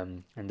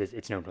 And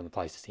it's known from the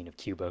Pleistocene of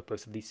Cuba,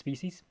 both of these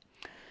species.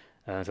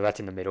 So that's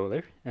in the middle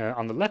there.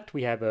 On the left,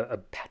 we have a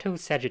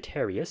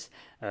Patosagittarius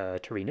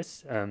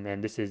terinus,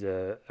 and this is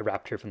a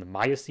raptor from the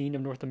Miocene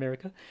of North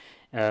America.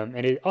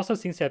 And it also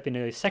seems to have been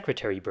a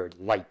secretary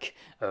bird-like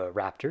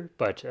raptor,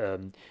 but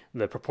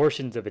the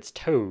proportions of its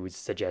toes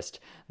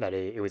suggest that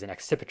it was an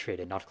accipitrid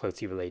and not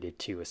closely related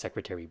to a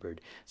secretary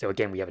bird. So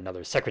again, we have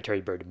another secretary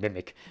bird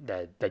mimic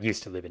that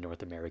used to live in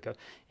North America.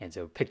 And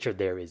so pictured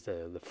there is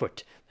the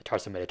foot, the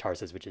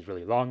tarsometatarsus, which is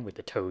really long with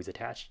the toes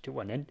attached to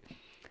one end.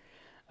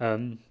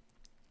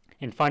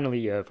 And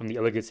finally, from the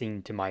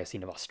Oligocene to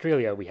Miocene of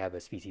Australia, we have a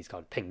species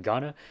called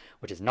Pengana,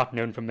 which is not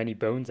known from many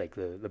bones. Like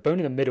the bone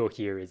in the middle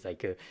here is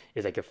like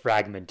a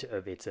fragment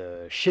of its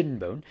shin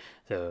bone,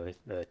 so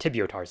the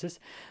tibiotarsus,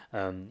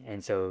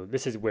 and so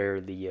this is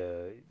where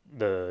the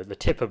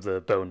tip of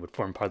the bone would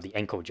form part of the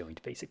ankle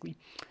joint, basically.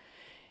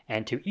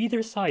 And to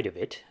either side of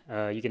it,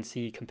 you can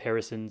see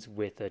comparisons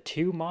with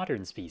two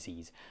modern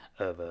species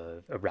of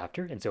a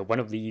raptor. And so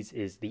one of these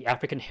is the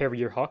African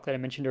harrier hawk that I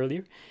mentioned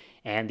earlier,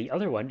 and the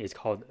other one is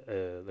called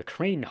the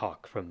crane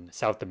hawk from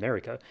South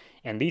America.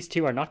 And these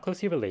two are not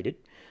closely related,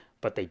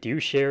 but they do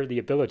share the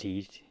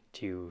ability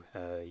to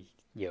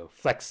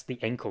flex the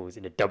ankles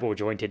in a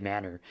double-jointed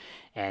manner.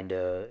 And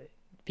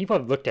people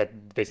have looked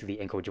at basically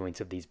the ankle joints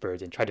of these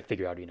birds and tried to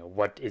figure out,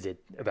 what is it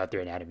about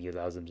their anatomy that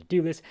allows them to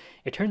do this.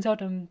 It turns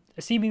out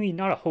seemingly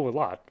not a whole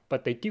lot,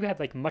 but they do have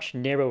like much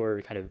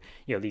narrower kind of,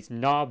 these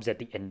knobs at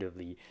the end of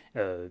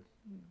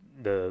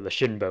the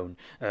shin bone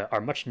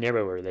are much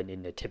narrower than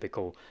in a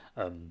typical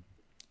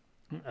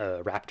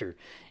raptor.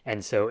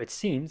 And so it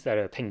seems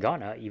that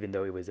Pengana, even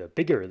though it was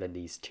bigger than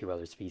these two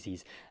other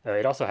species,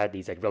 it also had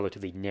these like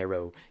relatively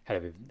narrow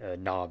kind of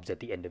knobs at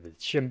the end of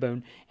its shin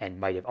bone, and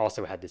might have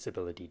also had this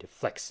ability to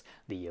flex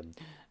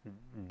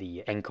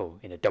the ankle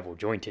in a double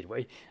jointed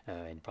way,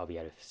 and probably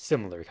had a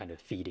similar kind of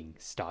feeding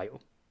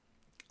style.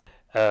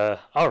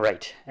 All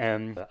right.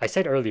 I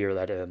said earlier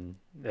that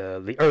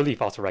the early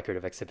fossil record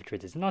of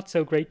Accipitrids is not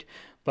so great,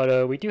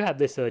 but we do have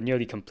this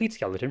nearly complete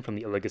skeleton from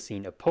the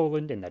Oligocene of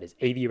Poland, and that is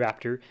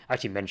Aviraptor. I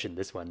actually mentioned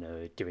this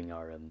one during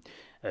our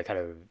kind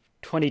of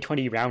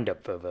 2020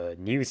 roundup of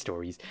news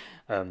stories.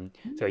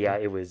 So yeah,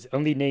 it was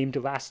only named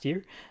last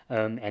year,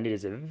 and it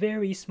is a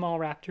very small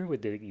raptor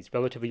with these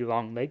relatively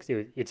long legs.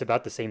 It's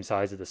about the same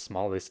size as the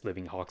smallest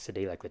living hawks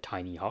today, like the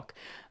tiny hawk.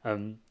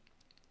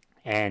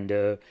 And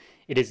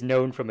it is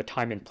known from a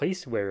time and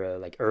place where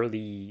like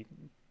early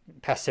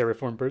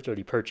passeriform birds,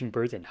 early perching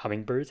birds, and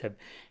hummingbirds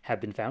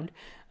have been found.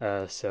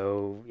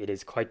 So it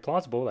is quite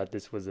plausible that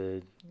this was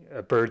a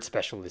bird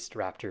specialist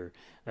raptor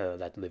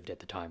that lived at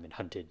the time and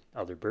hunted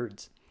other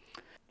birds.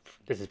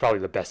 This is probably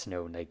the best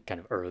known like kind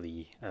of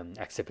early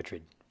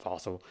accipitrid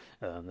fossil.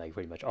 Like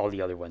pretty much all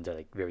the other ones are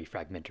like very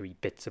fragmentary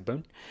bits of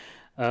bone.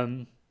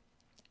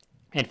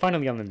 And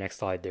finally, on the next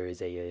slide, there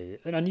is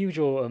an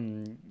unusual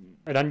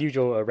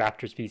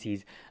raptor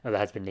species that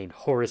has been named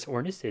Horus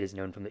ornis. It is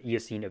known from the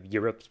Eocene of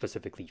Europe,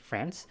 specifically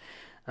France.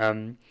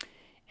 And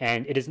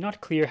it is not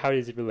clear how it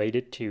is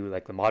related to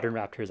like the modern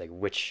raptors, like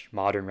which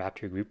modern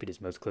raptor group it is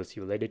most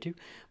closely related to.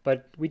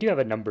 But we do have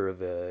a number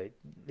of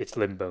its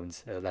limb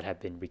bones that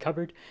have been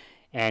recovered.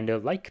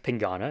 And like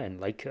Pengana and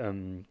like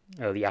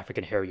the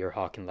African harrier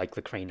hawk and like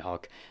the crane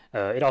hawk,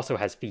 it also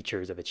has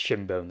features of its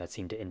shin bone that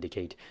seem to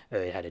indicate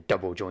it had a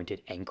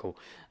double-jointed ankle.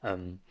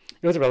 It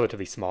was a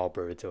relatively small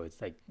bird, so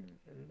it's like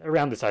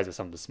around the size of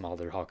some of the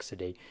smaller hawks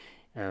today.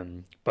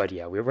 But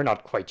yeah, we're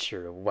not quite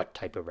sure what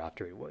type of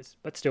raptor it was.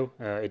 But still,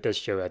 it does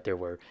show that there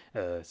were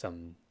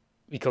some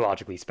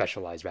ecologically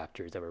specialized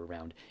raptors that were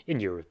around in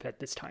Europe at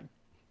this time.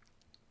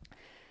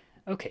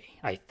 Okay,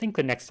 I think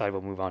the next slide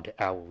we'll move on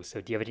to owls. So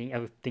do you have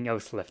anything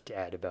else left to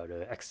add about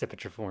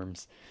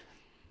Accipitriforms?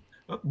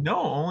 No,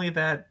 only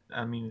that.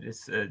 I mean,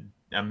 it's an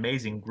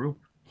amazing group.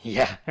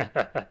 Yeah,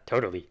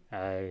 totally.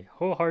 I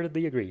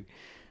wholeheartedly agree.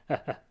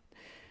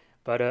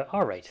 But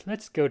all right,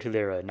 let's go to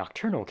their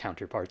nocturnal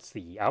counterparts,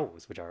 the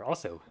owls, which are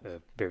also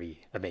a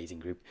very amazing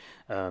group.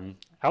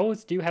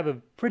 Owls do have a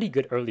pretty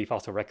good early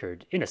fossil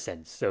record in a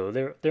sense. So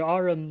there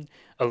are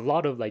a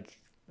lot of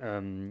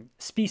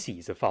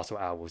species of fossil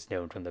owls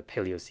known from the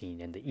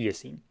Paleocene and the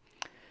Eocene.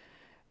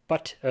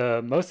 But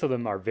most of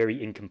them are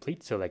very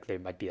incomplete. So like there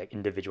might be like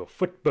individual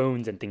foot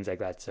bones and things like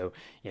that. So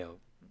you know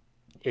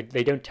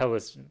they don't tell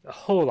us a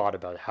whole lot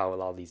about how a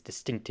lot of these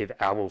distinctive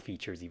owl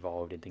features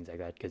evolved and things like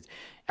that, because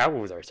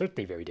owls are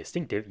certainly very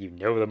distinctive. You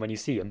know them when you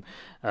see them.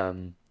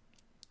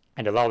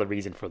 And a lot of the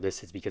reason for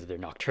this is because of their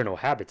nocturnal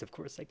habits, of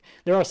course. Like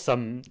there are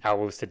some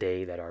owls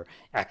today that are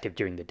active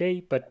during the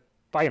day, but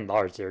by and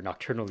large, they're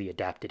nocturnally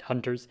adapted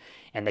hunters,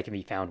 and they can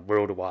be found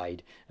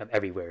worldwide,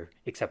 everywhere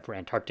except for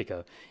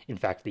Antarctica. In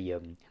fact,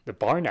 the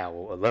barn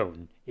owl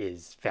alone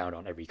is found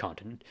on every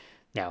continent.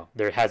 Now,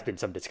 there has been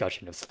some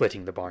discussion of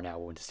splitting the barn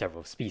owl into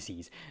several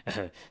species,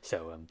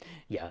 so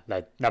yeah,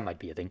 that might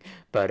be a thing.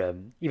 But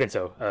even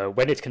so,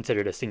 when it's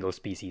considered a single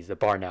species, the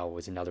barn owl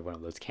is another one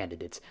of those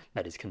candidates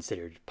that is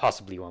considered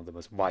possibly one of the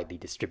most widely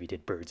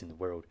distributed birds in the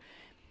world.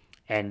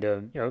 And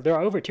there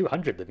are over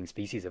 200 living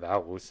species of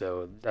owls,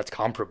 so that's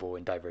comparable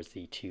in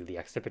diversity to the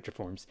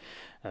Accipitriforms.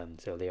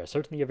 So they are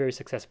certainly a very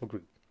successful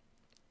group.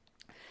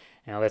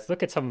 Now let's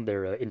look at some of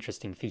their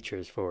interesting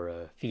features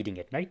for feeding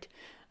at night.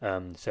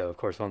 So of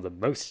course one of the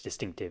most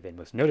distinctive and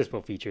most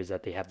noticeable features is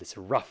that they have this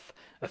ruff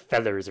of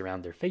feathers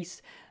around their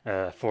face,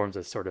 forms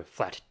a sort of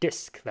flat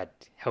disc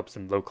that helps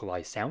them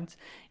localize sounds.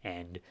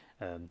 And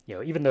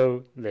even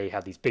though they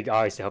have these big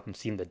eyes to help them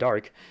see in the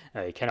dark,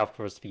 it can of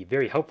course be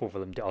very helpful for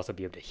them to also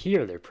be able to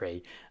hear their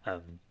prey.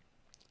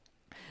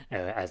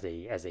 As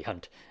they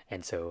hunt,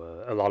 and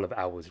so a lot of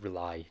owls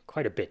rely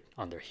quite a bit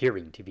on their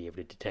hearing to be able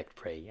to detect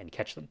prey and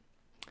catch them.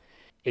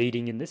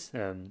 Aiding in this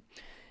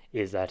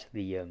is that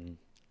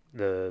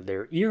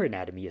their ear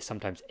anatomy is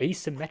sometimes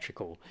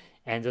asymmetrical,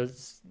 and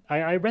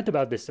I read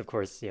about this, of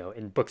course,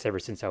 in books ever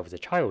since I was a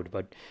child,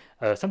 but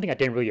something I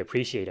didn't really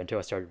appreciate until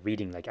I started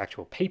reading like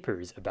actual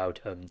papers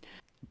about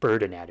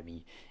bird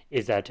anatomy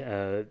is that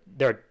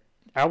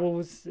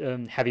owls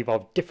have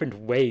evolved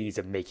different ways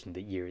of making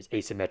the ears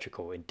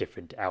asymmetrical in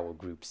different owl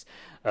groups.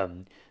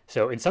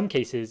 So in some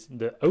cases,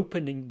 the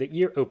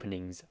ear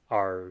openings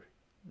are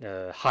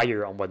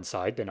higher on one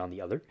side than on the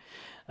other.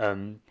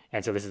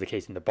 And so this is the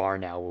case in the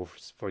barn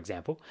owls, for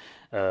example.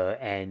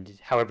 And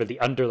however, the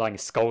underlying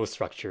skull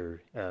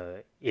structure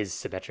is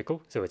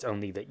symmetrical. So it's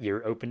only the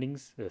ear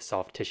openings, the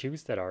soft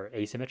tissues, that are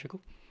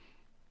asymmetrical.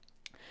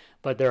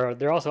 But there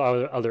are also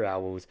other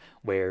owls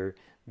where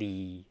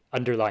the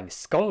underlying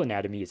skull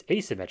anatomy is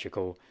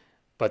asymmetrical,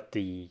 but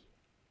the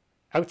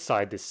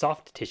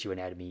soft tissue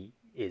anatomy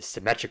is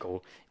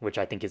symmetrical, which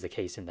I think is the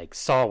case in like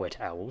saw-whet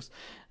owls.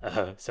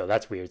 So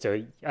that's weird.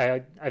 So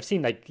I've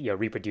seen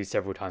reproduced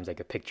several times like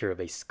a picture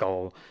of a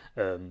skull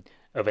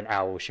of an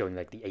owl showing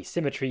like the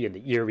asymmetry in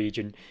the ear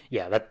region.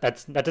 Yeah, that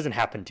doesn't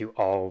happen to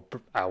all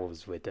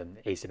owls with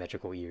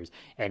asymmetrical ears,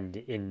 and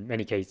in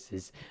many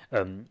cases,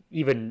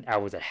 even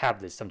owls that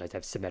have this sometimes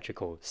have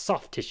symmetrical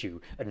soft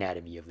tissue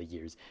anatomy of the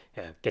ears.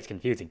 Gets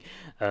confusing.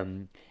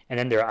 And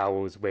then there are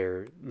owls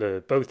where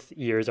both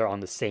ears are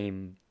on the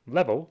same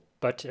level,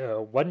 but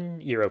one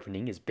ear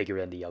opening is bigger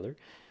than the other,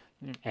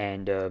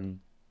 and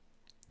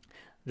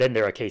then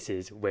there are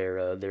cases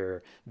where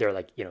there are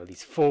like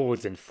these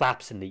folds and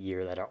flaps in the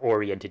ear that are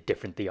oriented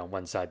differently on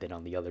one side than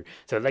on the other.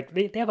 So like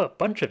they have a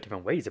bunch of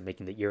different ways of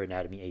making the ear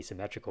anatomy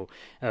asymmetrical,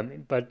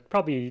 but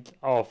probably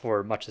all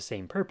for much the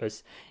same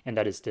purpose, and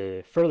that is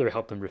to further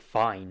help them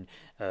refine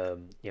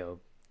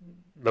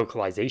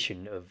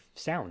localization of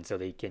sound, so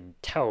they can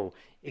tell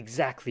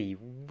exactly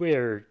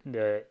where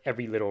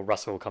every little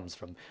rustle comes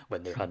from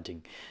when they're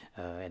hunting,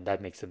 and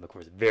that makes them, of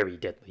course, very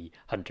deadly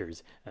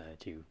hunters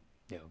to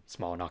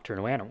small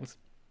nocturnal animals.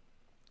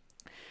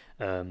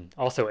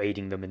 Also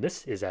aiding them in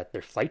this is that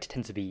their flight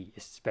tends to be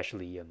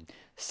especially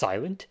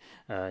silent.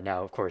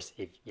 Now, of course,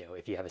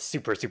 if you have a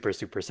super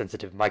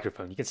sensitive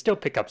microphone, you can still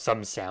pick up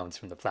some sounds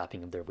from the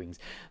flapping of their wings.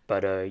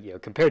 But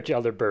compared to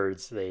other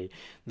birds,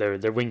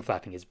 their wing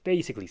flapping is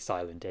basically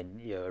silent,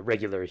 and a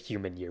regular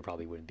human ear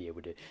probably wouldn't be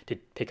able to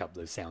pick up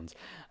those sounds.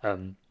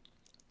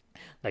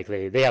 Like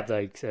they have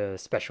like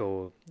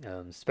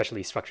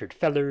specially structured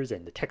feathers,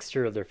 and the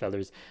texture of their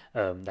feathers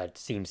that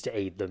seems to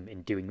aid them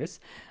in doing this.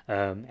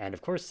 And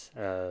of course,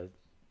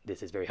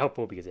 this is very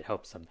helpful because it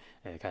helps them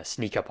kind of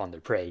sneak up on their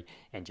prey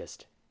and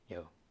just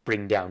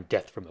bring down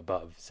death from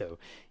above. So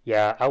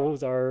yeah,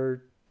 owls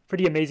are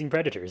pretty amazing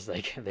predators.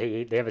 Like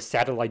they have a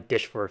satellite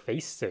dish for a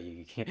face, so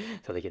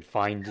so they can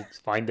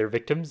find their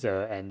victims,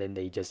 and then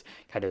they just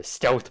kind of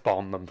stealth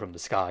bomb them from the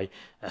sky,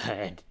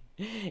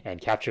 and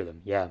capture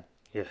them. Yeah.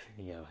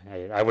 Yeah,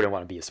 I wouldn't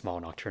want to be a small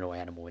nocturnal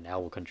animal in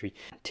owl country.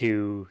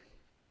 To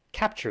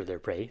capture their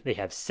prey, they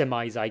have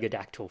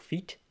semi-zygodactyl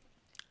feet,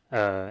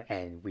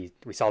 and we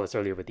saw this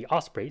earlier with the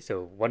osprey.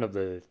 So one of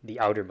the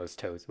outermost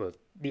toes, well,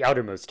 the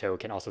outermost toe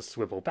can also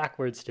swivel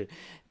backwards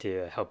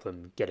to help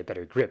them get a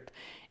better grip.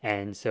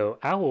 And so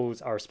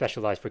owls are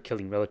specialized for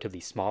killing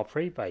relatively small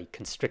prey by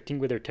constricting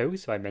with their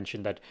toes. So I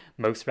mentioned that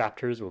most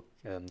raptors will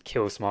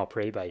kill small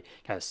prey by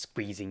kind of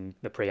squeezing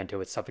the prey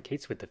until it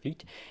suffocates with the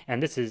feet.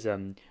 And this is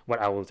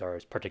what owls are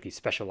particularly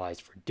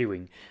specialized for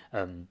doing.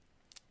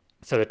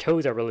 So the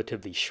toes are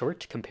relatively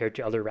short compared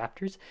to other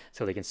raptors,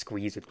 so they can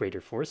squeeze with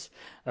greater force.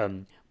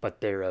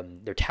 But their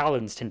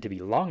talons tend to be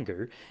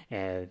longer,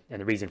 and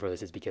the reason for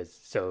this is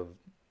because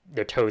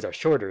their toes are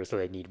shorter, so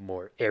they need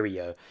more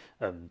area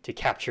to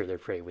capture their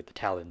prey with the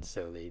talons.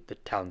 So the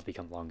talons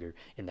become longer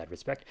in that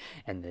respect,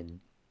 and then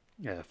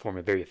form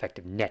a very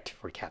effective net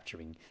for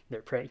capturing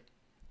their prey.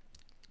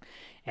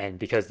 And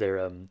because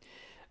one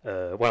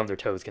of their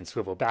toes can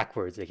swivel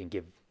backwards, they can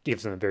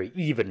gives them a very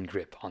even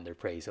grip on their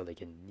prey, so they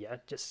can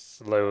just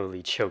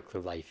slowly choke the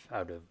life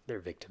out of their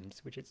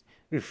victims, which is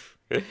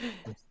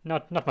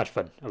not much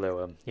fun.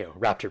 Although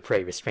raptor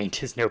prey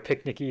restraint is no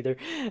picnic either.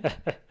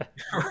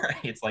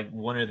 Right, it's like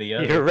one or the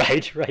other. You're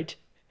right.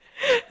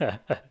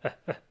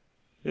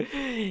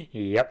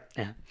 Yep.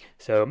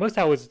 So most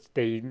owls,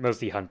 they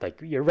mostly hunt like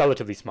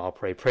relatively small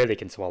prey they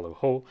can swallow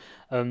whole.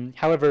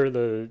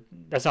 However,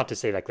 that's not to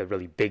say like the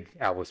really big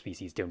owl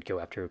species don't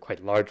go after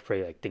quite large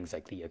prey, like things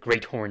like the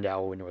great horned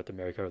owl in North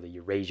America or the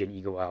Eurasian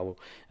eagle owl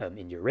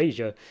in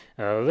Eurasia.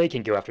 They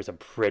can go after some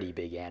pretty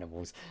big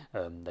animals,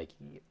 like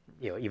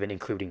even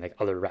including like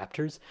other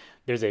raptors.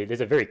 There's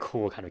a very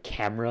cool kind of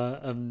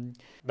camera,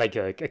 like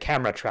a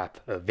camera trap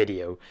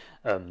video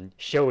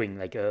showing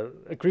like a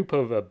group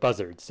of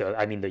buzzards. So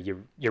I mean the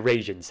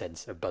Eurasian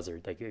sense of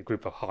buzzard, like a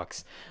group of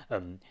hawks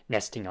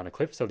nesting on a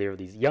cliff. So there are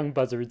these young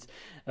buzzards,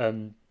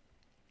 and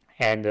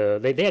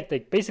they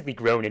had basically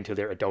grown into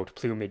their adult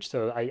plumage.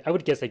 So I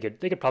would guess they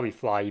could probably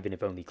fly even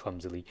if only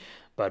clumsily,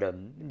 but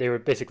they were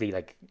basically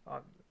like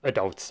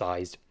adult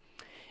sized,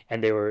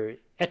 and they were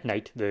at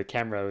night. The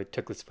camera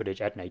took this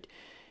footage at night,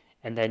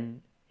 and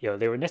then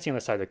they were nesting on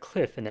the side of the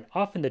cliff, and then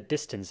off in the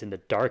distance in the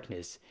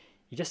darkness,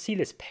 you just see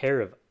this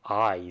pair of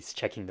eyes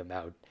checking them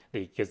out,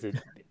 because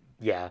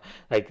yeah,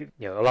 like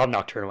a lot of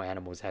nocturnal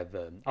animals have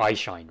eye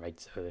shine, right?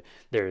 So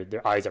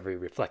their eyes are very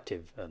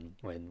reflective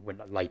when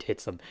light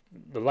hits them.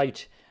 The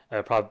light,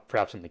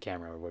 perhaps from the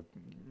camera, or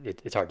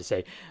it's hard to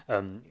say,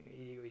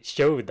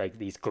 showed like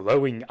these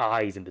glowing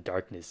eyes in the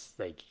darkness,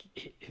 like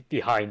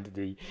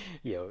behind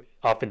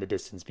off in the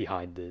distance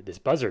behind this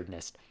buzzard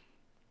nest.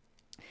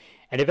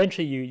 And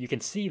eventually you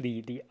can see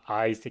the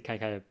eyes that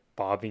kind of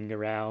bobbing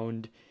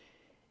around,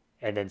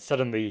 and then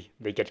suddenly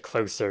they get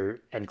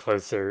closer and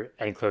closer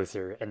and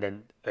closer, and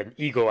then an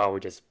eagle owl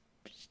just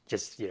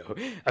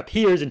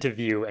appears into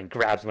view and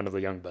grabs one of the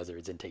young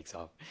buzzards and takes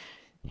off.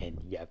 And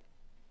yeah,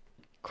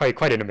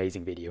 quite an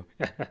amazing video.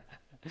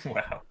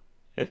 Wow.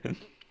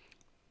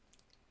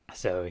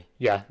 So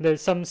yeah,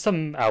 there's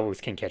some owls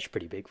can catch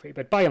pretty big prey,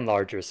 but by and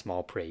large are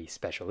small prey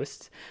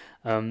specialists.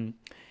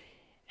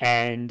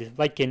 And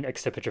like in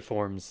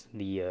Accipitriforms,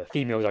 the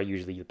females are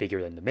usually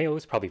bigger than the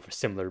males, probably for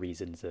similar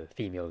reasons. The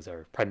females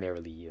are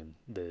primarily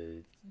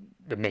the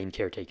main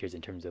caretakers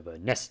in terms of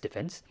nest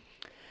defense.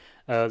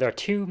 There are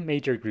two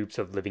major groups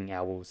of living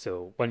owls.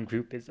 So one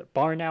group is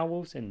barn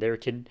owls and their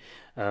kin,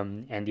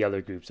 and the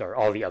other groups are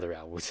all the other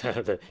owls,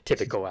 the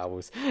typical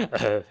owls,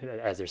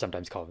 as they're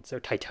sometimes called. So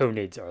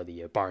titonids are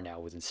the barn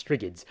owls, and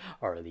strigids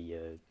are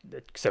the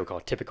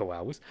so-called typical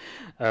owls.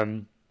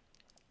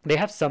 They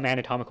have some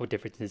anatomical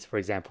differences. For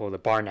example, the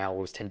barn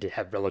owls tend to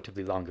have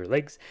relatively longer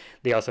legs.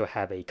 They also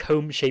have a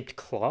comb-shaped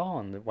claw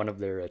on one of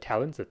their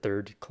talons, the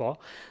third claw.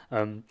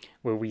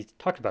 Where we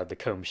talked about the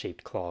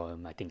comb-shaped claw,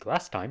 I think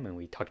last time when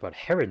we talked about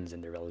herons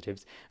and their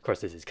relatives. Of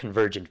course, this is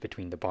convergent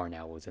between the barn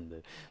owls and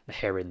the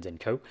herons and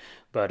co.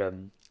 But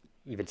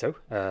even so,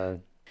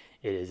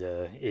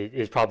 it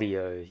is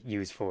probably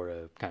used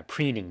for kind of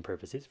preening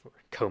purposes, for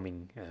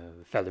combing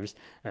feathers.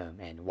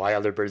 And why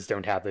other birds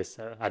don't have this,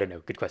 I don't know.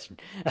 Good question.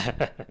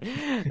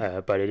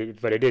 But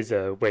it is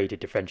a way to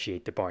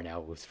differentiate the barn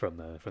owls from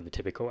the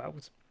typical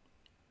owls.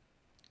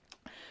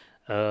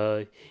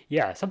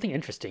 Yeah, something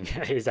interesting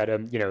is that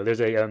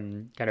there's a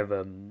kind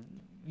of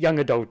young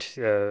adult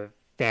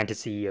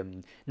fantasy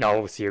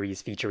novel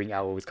series featuring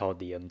owls called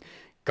the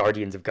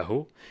Guardians of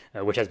Gahul,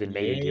 which has been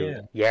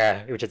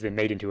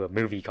made into a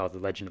movie called The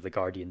Legend of the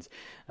Guardians,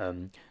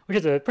 which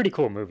is a pretty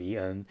cool movie.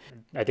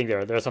 I think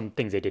there are some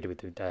things they did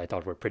with it that I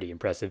thought were pretty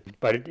impressive.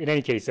 But in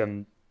any case,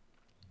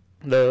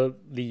 the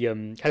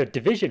kind of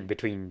division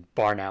between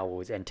barn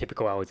owls and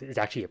typical owls is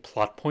actually a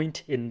plot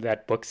point in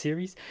that book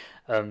series.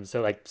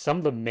 So like some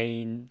of the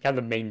main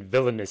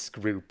villainous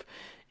group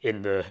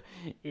in the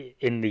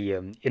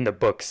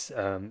books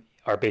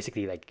are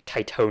basically like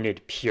titonid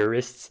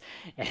purists,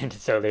 and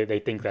so they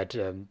think that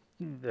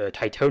the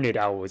titonid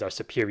owls are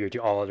superior to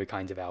all other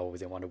kinds of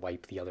owls and want to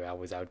wipe the other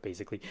owls out,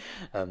 basically.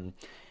 Um,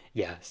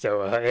 yeah,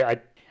 so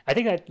I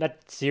think that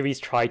that series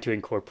tried to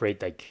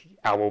incorporate like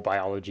owl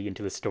biology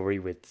into the story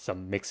with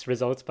some mixed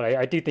results, but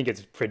I do think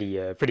it's pretty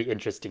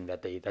interesting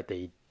that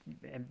they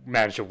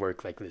managed to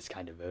work like this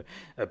kind of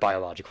a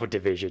biological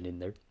division in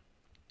there.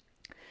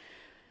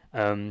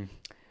 Um,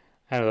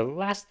 And the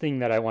last thing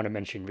that I want to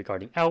mention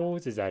regarding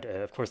owls is that,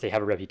 of course, they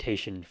have a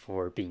reputation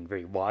for being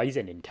very wise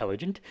and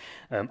intelligent.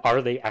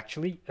 Are they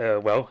actually?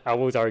 Well,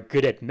 owls are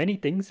good at many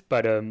things,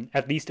 but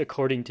at least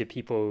according to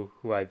people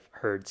who I've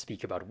heard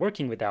speak about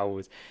working with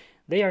owls,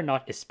 they are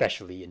not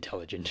especially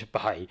intelligent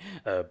by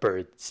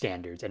bird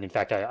standards. And in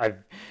fact, I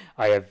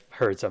have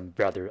heard some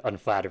rather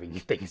unflattering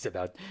things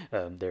about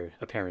their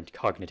apparent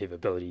cognitive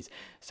abilities.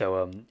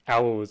 So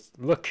owls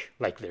look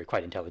like they're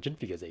quite intelligent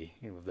because they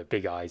have their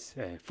big eyes,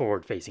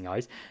 forward-facing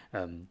eyes.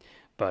 Um,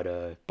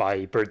 but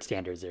by bird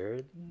standards,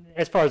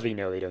 as far as we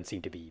know, they don't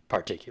seem to be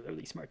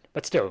particularly smart.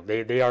 But still,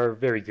 they are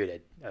very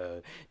good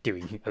at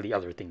doing the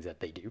other things that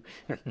they do.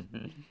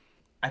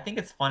 I think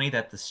it's funny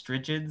that the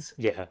strigids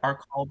Yeah. are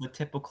called the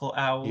typical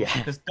owls Yeah.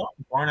 because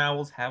don't barn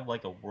owls have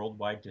like a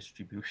worldwide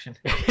distribution?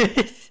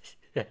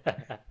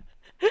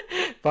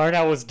 Barn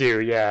owls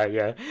do, yeah,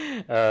 yeah.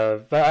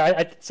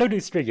 But so do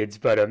strigids.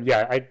 But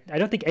yeah, I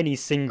don't think any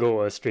single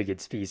strigid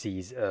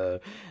species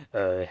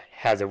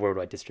has a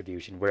worldwide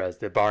distribution, whereas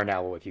the barn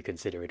owl, if you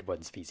consider it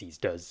one species,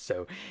 does.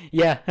 So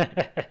yeah,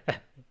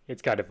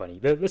 it's kind of funny.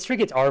 The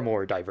strigids are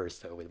more diverse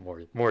though, with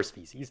more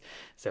species.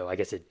 So I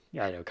guess it, I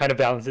don't know, kind of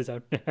balances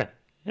out.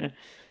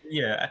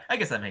 Yeah, I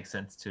guess that makes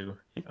sense too.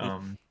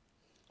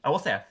 I will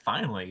say I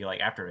finally, like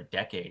after a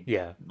decade,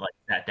 Yeah. like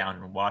sat down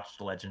and watched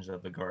Legends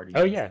of the Oh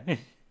Guardians. yeah.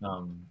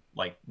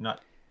 Like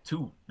not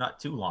too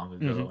long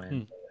ago, and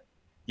Mhm.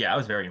 yeah, I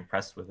was very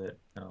impressed with it.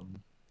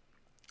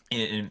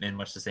 In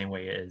much the same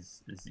way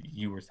as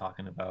you were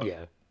talking about.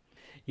 Yeah.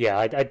 Yeah,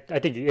 I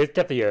think it's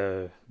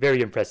definitely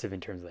very impressive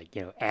in terms of like,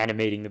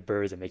 animating the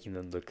birds and making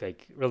them look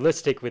like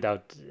realistic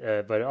without,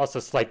 but also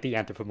slightly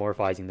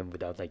anthropomorphizing them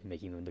without like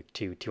making them look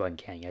too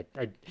uncanny.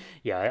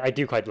 Yeah, I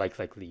do quite like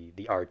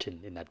the art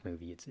in that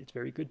movie. It's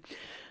very good.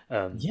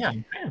 Um, Yeah,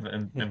 I'm kind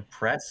of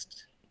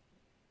impressed.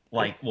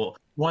 Like, well,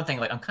 one thing,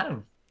 like I'm kind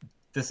of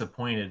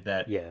disappointed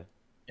that yeah,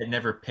 it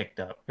never picked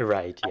up.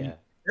 right, I mean, yeah,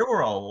 there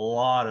were a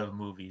lot of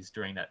movies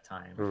during that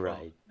time from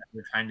right.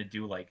 they're trying to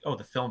do like, oh,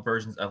 the film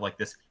versions of like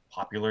this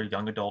popular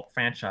young adult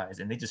franchise,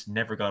 and they just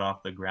never got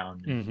off the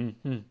ground. And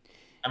Hmm.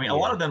 I mean, a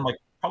lot Yeah, of them like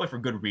probably for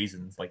good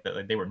reasons, like that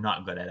like, they were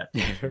not good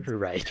adaptations.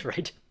 right,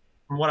 right.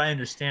 From what I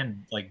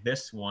understand, like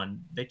this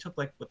one, they took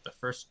like what the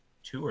first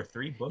two or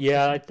three books or Yeah,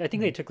 something. I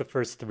think they took the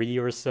first three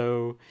or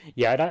so.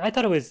 Yeah, and I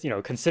thought it was,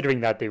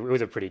 considering that it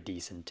was a pretty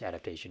decent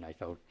adaptation, I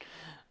felt.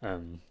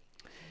 Um,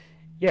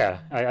 Yeah,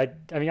 I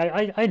mean,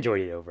 I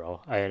enjoyed it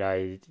overall.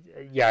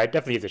 Yeah, it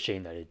definitely is a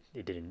shame that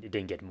it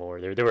didn't get more.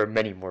 There were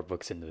many more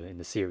books in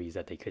the series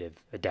that they could have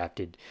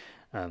adapted.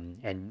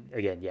 And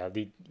again, yeah,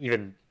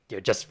 even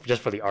just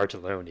for the art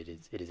alone, it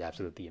is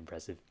absolutely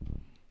impressive.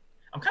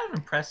 I'm kind of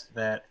impressed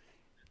that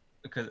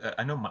because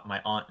I know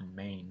my aunt in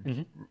Maine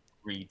Hmm.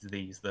 reads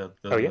these the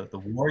Oh yeah. the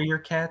warrior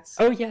cats.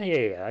 Oh yeah, yeah,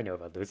 yeah. I know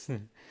about those.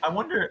 I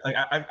wonder, like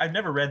I've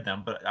never read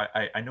them, but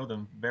I know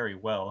them very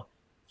well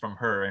from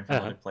her and from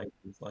Uh-huh. other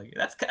places. Like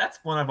that's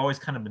one I've always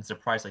kind of been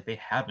surprised. Like they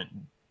haven't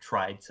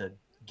tried to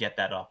get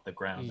that off the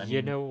ground. I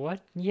You mean, know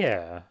what?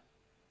 Yeah.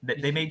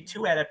 they made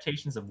two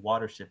adaptations of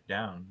Watership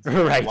Downs.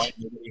 Why Right.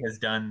 nobody has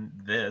done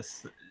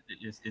this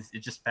is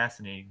it's just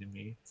fascinating to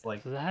me. It's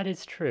like, That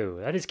is true.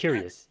 That is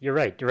curious. You're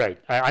right. You're right.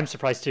 I'm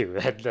surprised too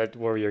that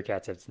Warrior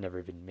Cats has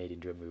never been made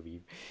into a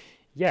movie.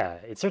 Yeah,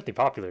 it's certainly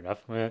popular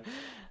enough. Yeah,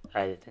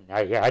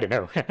 I don't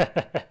know,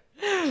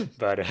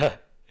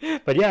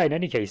 but yeah. In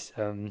any case,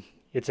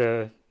 it's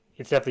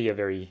definitely a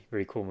very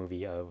cool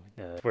movie.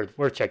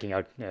 Worth checking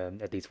out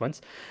at least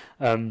once.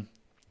 Um,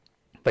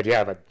 but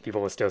yeah, but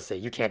people will still say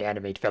you can't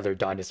animate feathered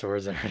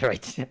dinosaurs,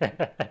 right?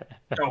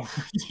 oh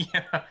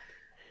yeah.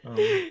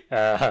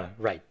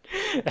 Right.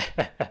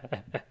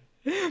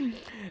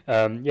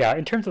 Yeah,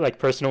 in terms of like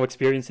personal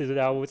experiences with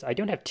owls, I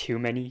don't have too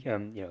many.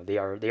 They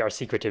are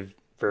secretive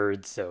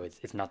birds, so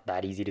it's not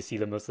that easy to see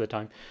them most of the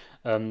time.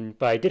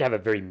 But I did have a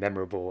very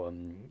memorable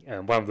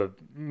one of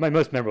my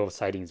most memorable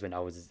sightings when I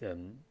was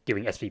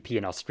doing SVP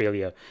in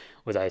Australia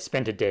was I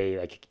spent a day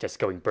like just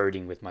going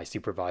birding with my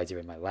supervisor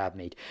and my lab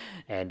mate,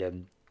 and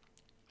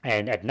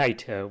at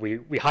night,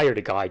 we hired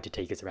a guide to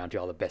take us around to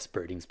all the best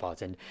birding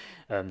spots, and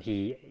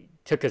he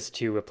took us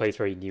to a place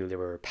where he knew there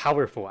were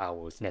powerful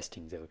owls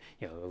nesting, so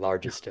the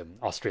largest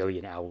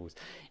Australian owls,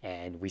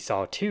 and we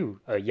saw two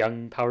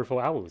young powerful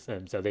owls.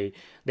 So they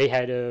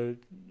had a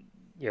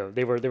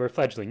they were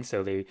fledglings,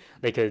 so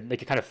they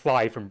could kind of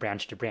fly from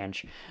branch to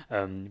branch,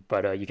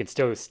 but you can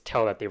still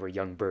tell that they were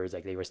young birds,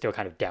 like they were still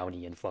kind of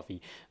downy and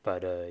fluffy.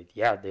 But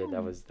yeah,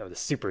 that was a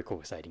super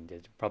cool sighting.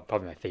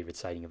 Probably my favorite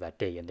sighting of that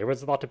day, and there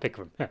was a lot to pick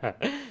from.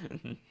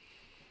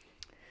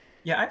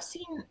 Yeah, I've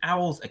seen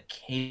owls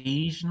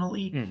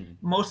occasionally. Hmm.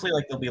 Mostly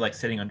like they'll be like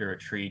sitting under a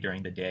tree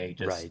during the day,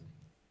 just Right.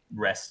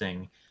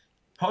 resting.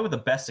 Probably the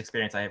best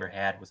experience I ever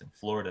had was in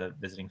Florida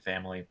visiting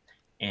family,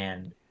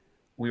 and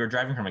we were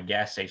driving from a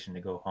gas station to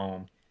go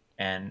home,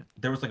 and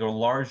there was like a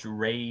large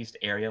raised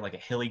area, like a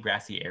hilly,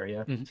 grassy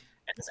area, Hmm.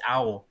 and this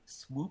owl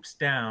swoops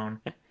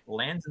down,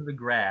 lands in the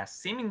grass,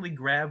 seemingly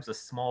grabs a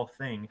small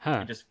thing, Huh.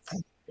 and just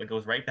it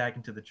goes right back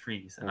into the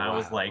trees. And I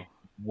was like,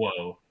 Wow.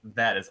 "Whoa,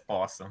 that is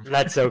awesome!"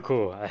 That's so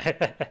cool.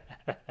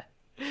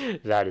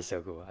 That is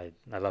so cool.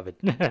 I love it.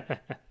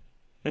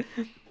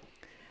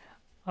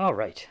 All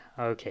right.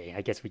 Okay.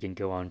 I guess we can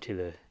go on to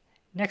the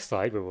next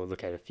slide where we'll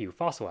look at a few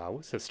fossil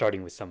owls. So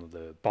starting with some of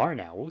the barn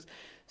owls.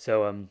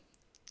 So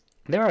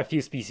there are a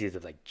few species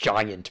of like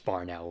giant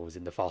barn owls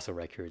in the fossil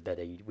record that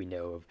we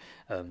know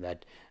of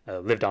that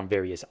lived on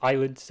various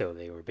islands. So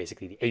they were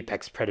basically the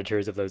apex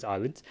predators of those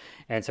islands.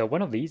 And so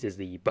one of these is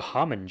the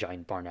Bahamian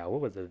giant barn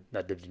owl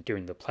that lived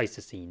during the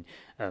Pleistocene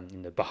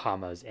in the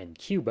Bahamas and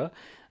Cuba.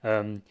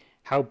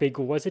 How big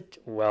was it?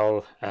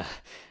 Well,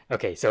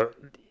 okay, so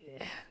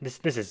this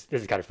is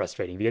kind of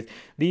frustrating because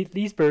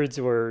these birds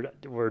were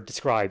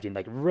described in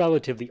like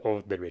relatively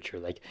old literature.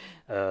 Like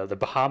the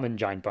Bahamian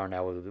giant barn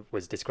owl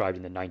was described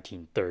in the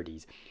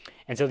 1930s,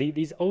 and so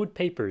these old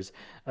papers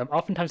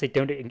oftentimes they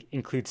don't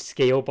include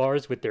scale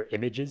bars with their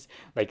images.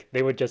 Like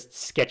they would just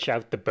sketch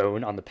out the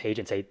bone on the page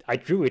and say, "I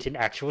drew it in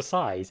actual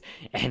size,"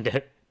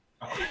 and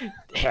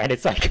and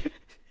it's like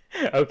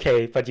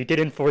okay, but you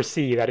didn't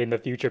foresee that in the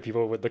future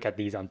people would look at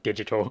these on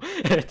digital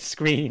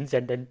screens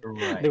Right.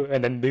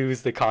 and then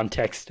lose the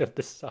context of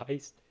the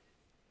size.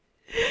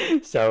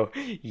 So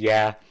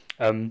yeah,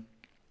 um,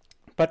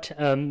 but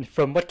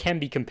from what can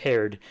be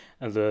compared,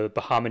 the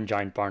Bahamian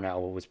giant barn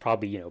owl was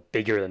probably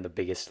bigger than the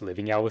biggest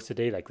living owls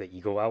today, like the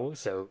eagle owl.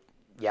 So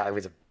yeah, it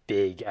was a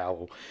big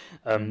owl.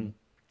 Mm. Um,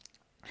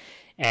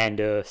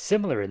 and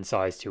similar in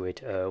size to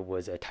it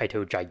was a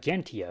Tyto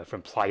gigantea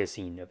from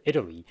Pliocene of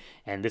Italy,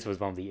 and this was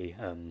one of the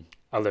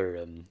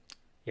other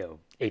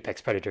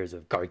apex predators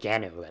of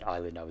Gargano, that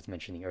island I was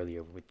mentioning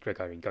earlier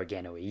regarding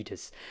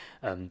Garganoaetus.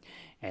 Um,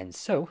 and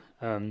so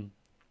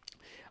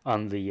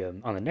on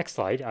the next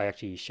slide, I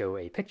actually show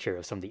a picture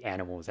of some of the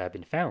animals that have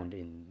been found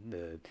in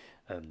the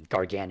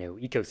Gargano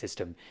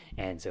ecosystem.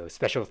 And so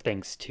special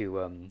thanks to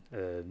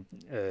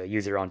a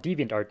user on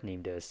DeviantArt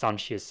named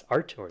Sancius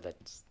Art, or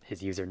that's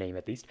his username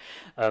at least,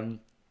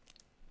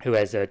 who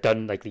has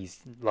done like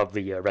these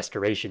lovely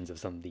restorations of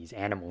some of these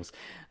animals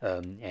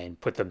and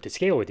put them to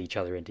scale with each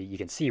other, and you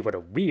can see what a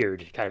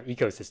weird kind of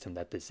ecosystem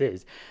that this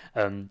is.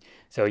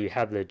 So you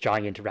have the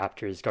giant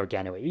raptors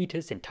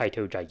Garganoaetus and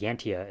Tyto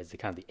gigantea as the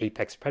kind of the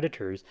apex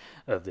predators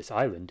of this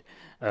island,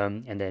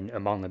 and then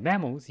among the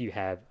mammals you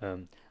have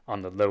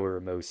on the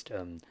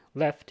lowermost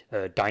left,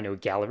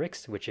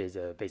 Dinogalarix, which is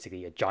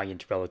basically a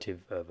giant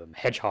relative of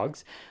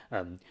hedgehogs,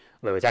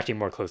 though it's actually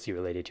more closely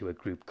related to a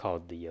group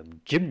called the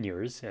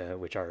Gymnures,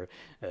 which are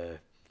a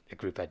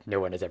group that no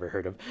one has ever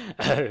heard of,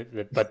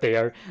 but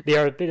they're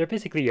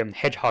basically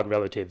hedgehog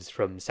relatives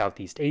from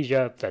Southeast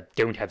Asia that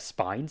don't have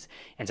spines,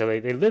 and so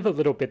they live a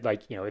little bit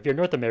like if you're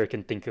North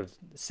American, think of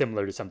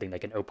similar to something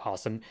like an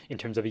opossum in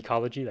terms of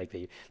ecology. Like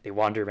they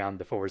wander around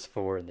the forest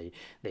floor and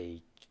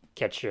they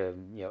catch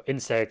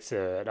insects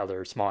and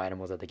other small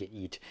animals that they can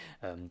eat.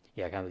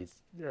 Yeah, kind of these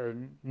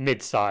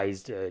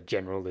mid-sized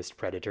generalist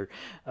predator.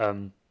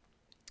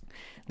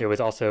 There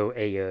was also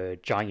a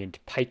giant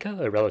pika,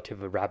 a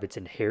relative of rabbits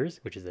and hares,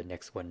 which is the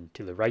next one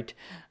to the right.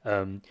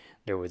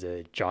 There was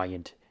a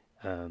giant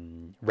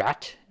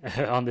rat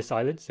on this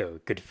island, so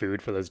good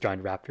food for those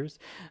giant raptors,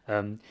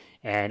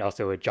 and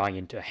also a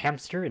giant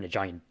hamster and a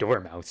giant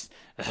dormouse.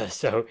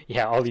 So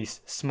yeah, all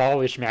these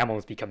smallish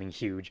mammals becoming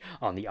huge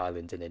on the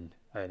island, and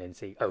then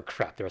say, oh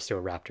crap, there are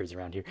still raptors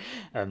around here.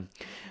 Um,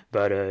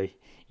 but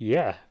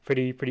yeah,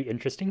 pretty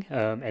interesting.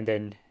 And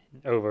then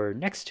over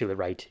next to the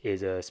right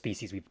is a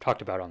species we've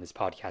talked about on this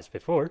podcast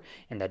before,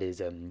 and that is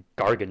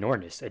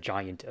Garganornis, a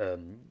giant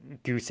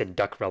goose and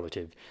duck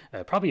relative,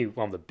 probably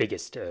one of the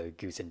biggest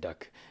goose and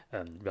duck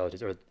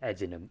relatives, or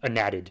as in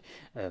anatid,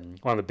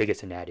 one of the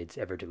biggest anatids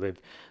ever to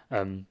live.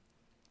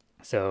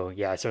 So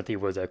yeah, it certainly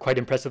was quite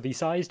impressively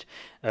sized.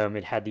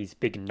 It had these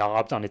big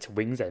knobs on its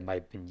wings that might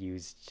have been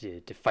used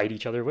to fight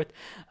each other with,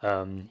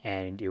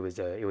 and it was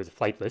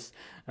flightless.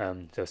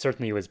 So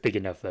certainly it was big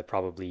enough that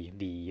probably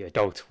the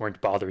adults weren't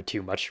bothered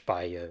too much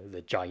by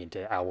the giant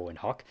owl and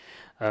hawk.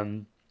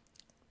 Um,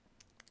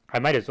 I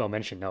might as well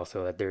mention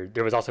also that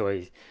there was also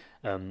a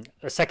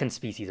second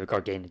species of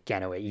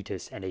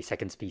Garganoaetus and a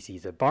second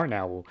species of barn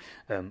owl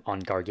on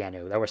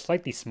Gargano that were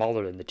slightly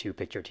smaller than the two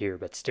pictured here,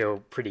 but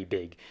still pretty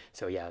big.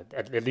 So yeah,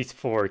 at least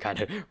four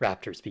kind of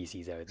raptor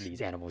species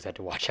these animals had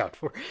to watch out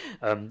for.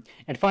 And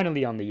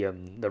finally, on the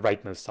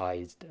rightmost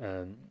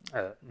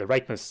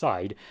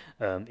side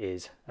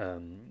is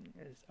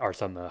are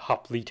some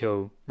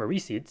Hoplito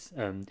mericids.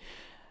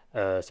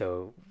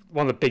 So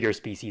one of the bigger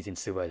species in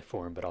silhouette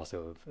form, but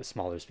also a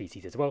smaller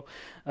species as well.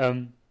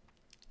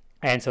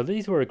 And so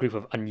these were a group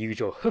of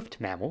unusual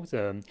hoofed mammals.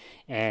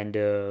 And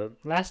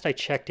last I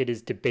checked, it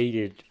is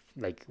debated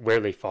like where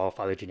they fall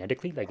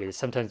phylogenetically. Like it has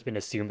sometimes been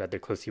assumed that they're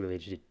closely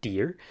related to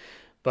deer,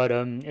 but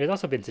it has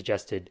also been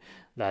suggested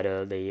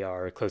that they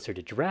are closer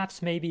to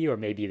giraffes, maybe, or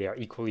maybe they are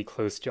equally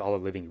close to all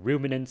the living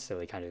ruminants. So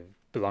they kind of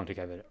belong to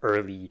kind of an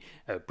early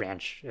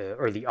branch,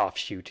 early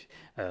offshoot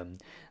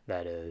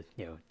that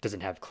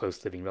doesn't have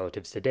close living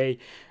relatives today.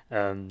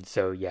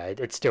 So yeah,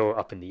 it's still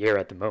up in the air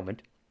at the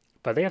moment.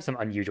 But they have some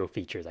unusual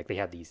features, like they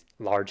have these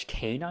large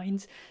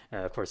canines.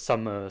 Of course,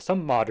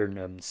 some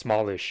modern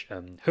smallish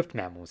hoofed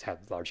mammals have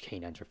large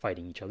canines for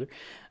fighting each other.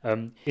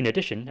 In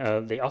addition,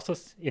 they also,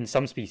 in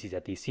some species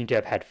at least, seem to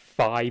have had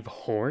 5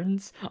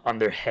 horns on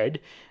their head.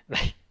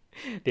 Like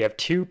they have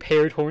 2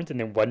 paired horns and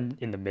then one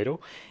in the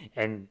middle.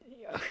 And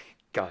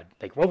God,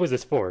 like what was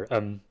this for?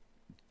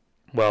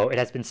 Well, it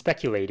has been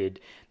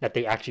speculated that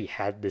they actually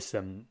had this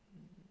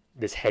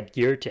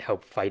headgear to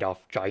help fight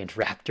off giant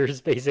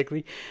raptors,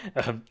 basically,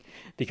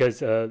 because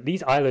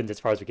these islands, as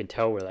far as we can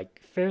tell, were like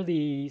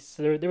fairly.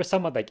 So there were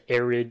somewhat like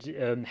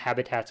arid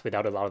habitats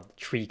without a lot of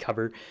tree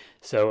cover.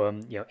 So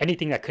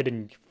anything that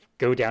couldn't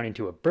go down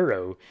into a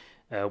burrow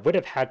would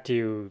have had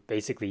to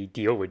basically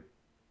deal with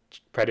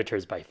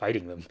predators by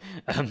fighting them,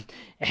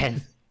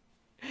 and.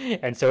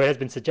 And so it has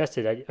been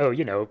suggested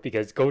that,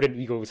 because golden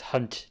eagles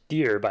hunt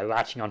deer by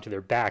latching onto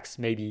their backs,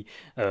 maybe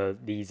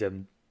these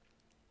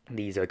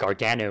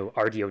Gargano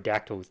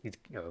artiodactyls, these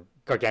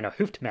Gargano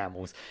hoofed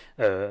mammals,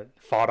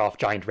 fought off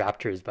giant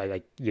raptors by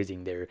like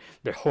using their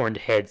horned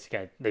heads.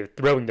 They're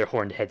throwing their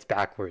horned heads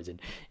backwards and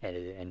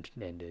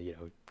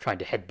trying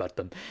to headbutt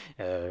them,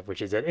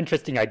 which is an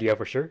interesting idea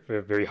for sure.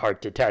 Very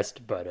hard to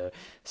test, but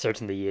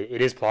certainly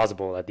it is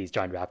plausible that these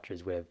giant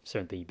raptors would have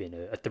certainly been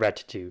a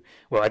threat to,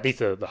 well, at least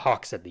the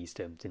hawks, at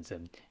least, since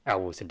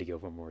owls tend to go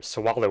for more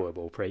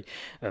swallowable prey.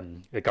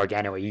 The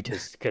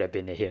Garganoides could have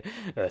been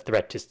a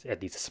threat to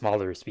at least a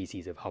smaller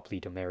species of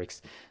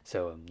Hoplitomeryx.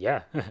 So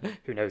yeah,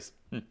 who knows?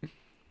 Do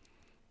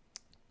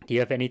you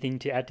have anything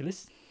to add to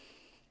this?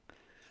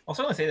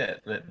 Also, I want to say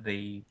that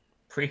the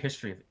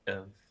prehistory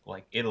of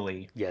like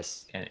Italy,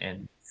 Yes,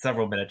 and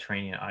several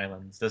Mediterranean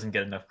islands doesn't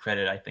get enough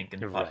credit, I think,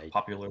 in right.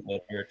 popular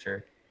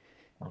literature.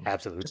 Just a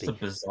Absolutely.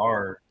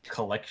 bizarre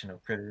collection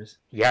of critters.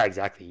 Yeah,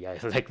 exactly. Yeah,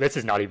 like this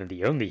is not even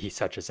the only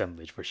such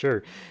assemblage for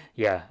sure.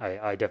 Yeah,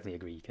 I definitely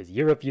agree because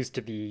Europe used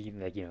to be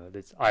like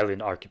this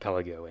island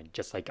archipelago, and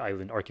just like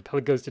island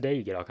archipelagos today,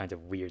 you get all kinds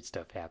of weird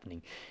stuff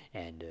happening,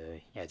 and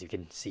as you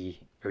can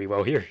see very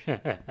well here.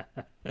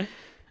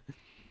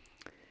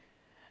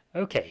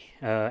 Okay,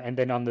 and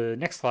then on the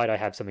next slide, I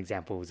have some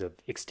examples of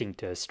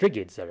extinct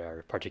strigids that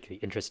are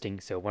particularly interesting.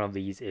 So one of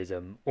these is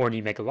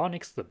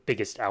Ornimegalonyx, the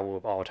biggest owl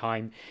of all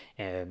time,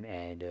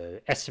 and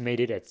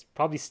estimated it's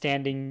probably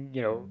standing,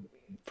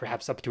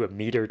 perhaps up to a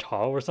meter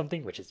tall or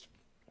something, which is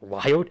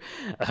wild.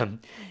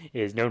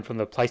 Is known from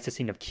the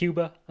Pleistocene of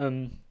Cuba.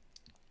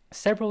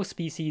 Several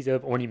species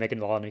of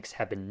Ornimegalonyx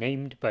have been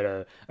named, but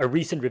a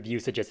recent review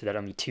suggested that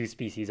only 2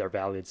 species are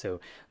valid. So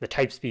the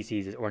type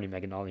species is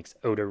Ornimegalonyx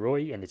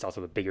odoroi, and it's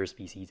also the bigger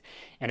species.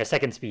 And a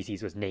second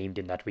species was named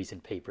in that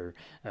recent paper,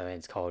 and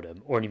it's called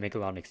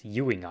Ornimegalonyx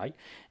ewingi.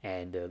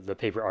 And the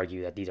paper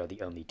argued that these are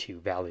the only 2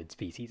 valid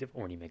species of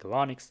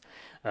Ornimegalonyx.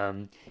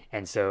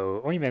 And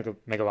so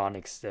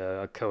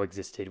Ornimegalonyx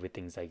coexisted with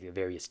things like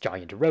various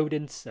giant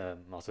rodents,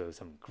 also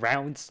some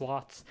ground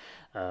sloths,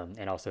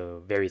 and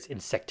also various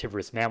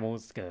insectivorous mammals,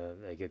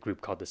 like a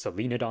group called the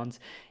Solenodons.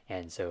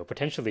 And so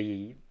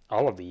potentially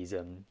all of these,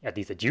 at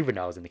least the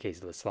juveniles in the case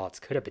of the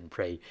sloths, could have been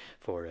prey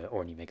for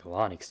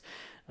Ornimegalonyx.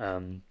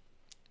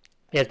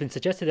 It has been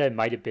suggested that it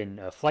might have been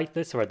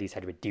flightless, or at least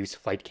had reduced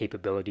flight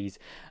capabilities,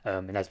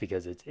 and that's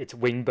because its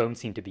wing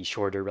bones seem to be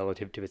shorter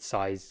relative to its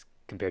size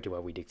compared to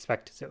what we'd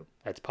expect. So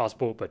that's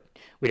possible, but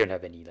we don't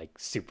have any like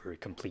super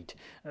complete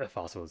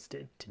fossils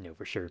to know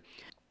for sure.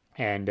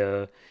 And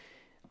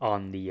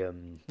on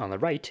the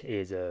right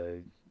is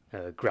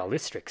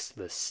Graulistrix,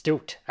 the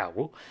stilt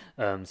owl.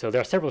 So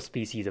there are several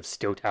species of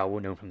stilt owl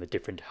known from the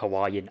different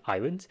Hawaiian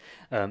islands,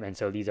 and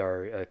so these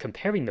are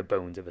comparing the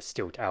bones of a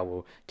stilt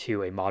owl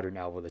to a modern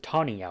owl, the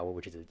tawny owl,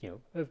 which is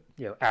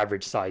a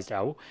average-sized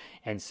owl.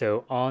 And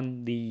so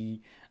on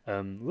the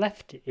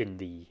left in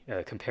the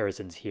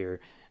comparisons here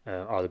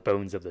are the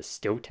bones of the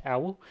stilt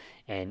owl,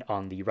 and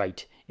on the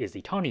right is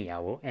the tawny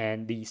owl.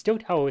 And the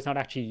stilt owl is not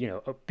actually,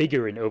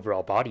 bigger in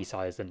overall body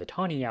size than the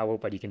tawny owl,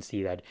 but you can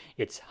see that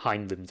its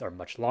hind limbs are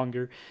much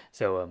longer.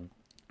 So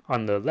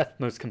on the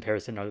leftmost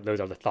comparison, those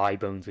are the thigh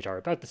bones, which are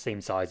about the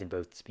same size in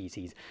both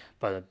species.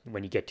 But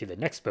when you get to the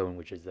next bone,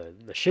 which is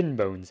the shin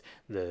bones,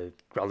 the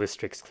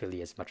Graulistrix clearly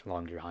has much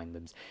longer hind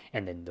limbs.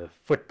 And then the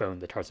foot bone,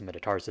 the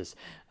tarsometatarsus,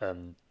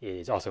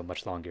 is also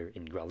much longer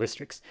in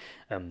Graulistrix.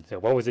 So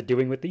what was it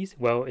doing with these?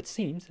 Well, it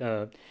seems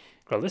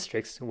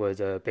Graulistrix was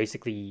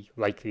basically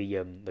like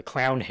the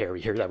clown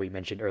harrier that we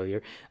mentioned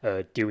earlier,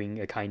 doing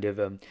a kind of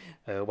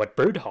what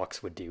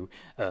birdhawks would do.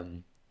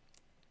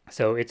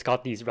 So it's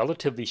got these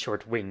relatively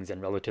short wings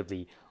and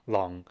relatively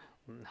long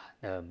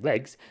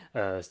legs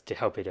to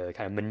help it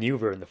kind of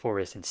maneuver in the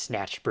forest and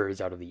snatch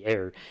birds out of the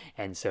air.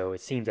 And so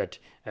it seems that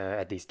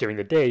at least during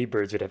the day,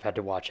 birds would have had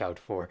to watch out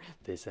for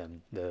this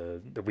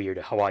the weird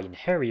Hawaiian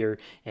harrier,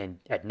 and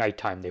at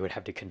nighttime they would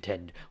have to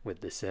contend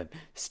with this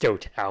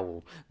stoat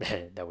owl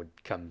that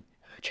would come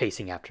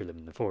chasing after them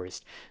in the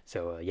forest.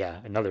 So yeah,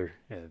 another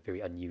very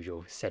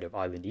unusual set of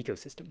island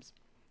ecosystems.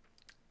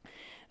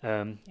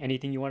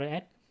 Anything you want to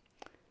add?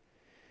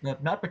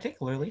 Not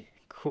particularly.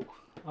 Cool.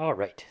 All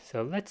right.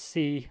 So let's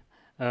see.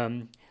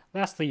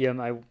 Lastly,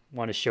 I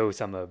want to show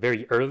some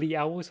very early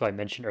owls. So I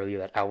mentioned earlier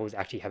that owls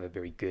actually have a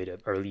very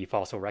good early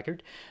fossil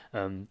record.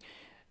 And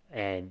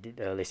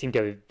they seem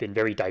to have been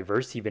very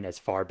diverse even as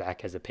far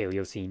back as the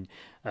Paleocene.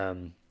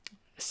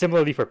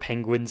 Similarly for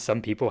penguins,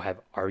 some people have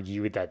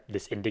argued that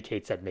this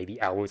indicates that maybe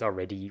owls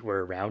already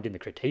were around in the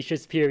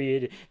Cretaceous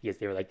period, because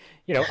they were like,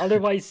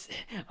 otherwise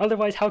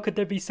how could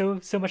there be so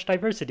much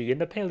diversity in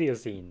the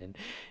Paleocene? And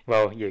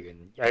well,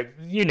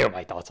 you know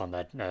my thoughts on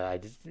that.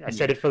 I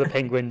said it for the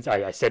penguins.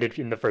 I said it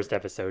in the first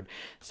episode.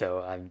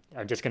 So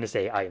I'm just gonna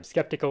say I am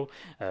skeptical.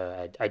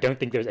 I don't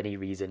think there's any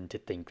reason to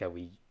think that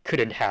we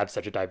couldn't have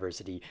such a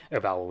diversity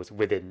of owls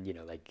within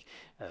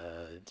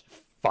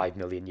 5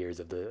 million years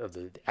of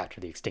the after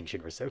the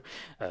extinction or so.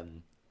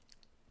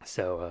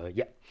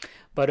 Yeah,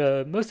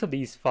 but most of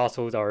these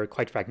fossils are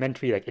quite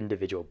fragmentary, like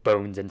individual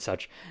bones and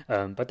such.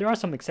 But there are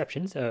some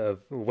exceptions of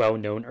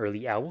well-known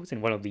early owls,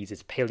 and one of these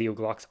is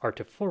Paleoglox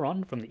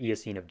artiphoron from the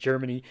Eocene of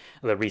Germany.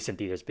 Although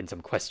recently there's been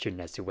some question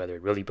as to whether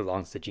it really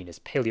belongs to the genus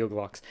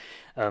Paleoglox.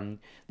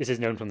 This is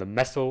known from the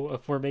Messel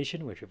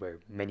Formation, where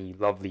many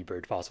lovely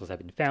bird fossils have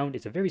been found.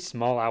 It's a very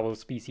small owl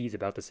species,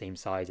 about the same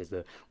size as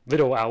the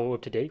little owl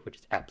of today, which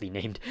is aptly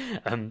named.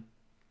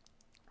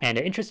 And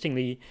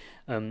interestingly,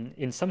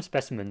 in some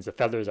specimens, the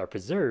feathers are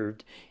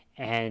preserved,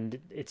 and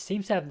it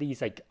seems to have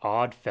these like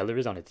odd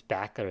feathers on its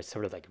back that are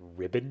sort of like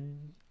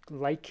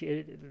ribbon-like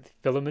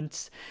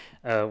filaments,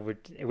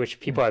 which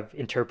people have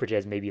interpreted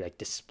as maybe like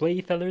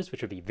display feathers,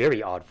 which would be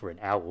very odd for an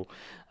owl.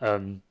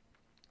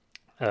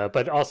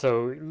 But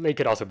also, they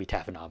could also be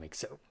taphonomic,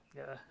 so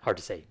hard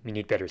to say. We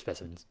need better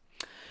specimens.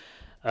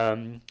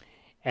 And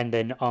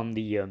then on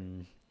the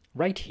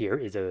right here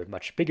is a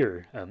much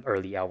bigger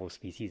early owl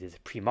species, is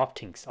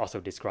Primoptynx, also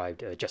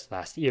described just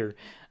last year.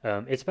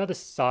 It's about the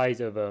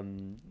size of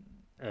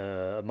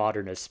a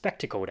modern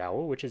spectacled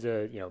owl, which is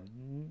a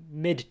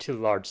mid to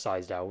large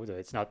sized owl. So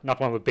it's not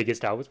one of the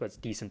biggest owls, but it's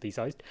decently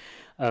sized.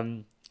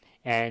 And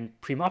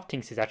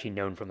Primoptynx is actually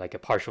known from like a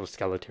partial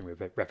skeleton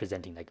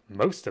representing like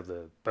most of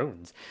the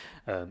bones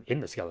in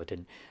the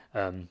skeleton.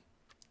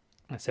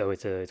 So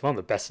it's one of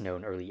the best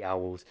known early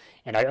owls,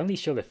 and I only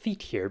show the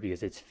feet here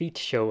because its feet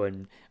show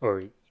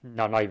or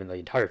not even the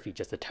entire feet,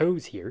 just the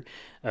toes here,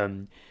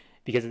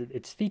 because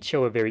its feet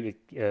show a very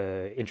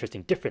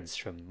interesting difference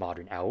from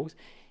modern owls.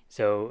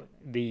 So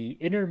the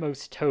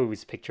innermost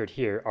toes pictured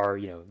here are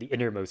the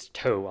innermost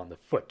toe on the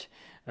foot,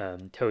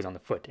 toes on the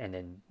foot, and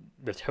then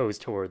the toes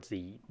towards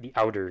the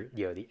outer,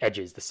 the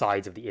edges, the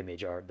sides of the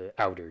image are the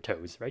outer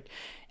toes, right?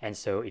 And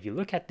so if you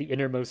look at the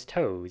innermost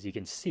toes, you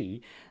can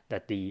see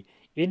that the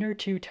inner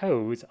two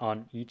toes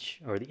on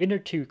each, or the inner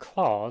two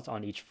claws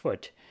on each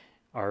foot,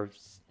 are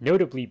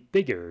notably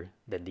bigger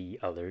than the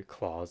other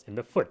claws in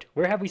the foot.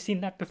 Where have we seen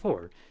that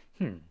before?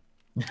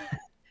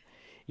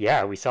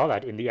 Yeah, we saw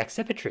that in the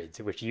Accipitrids,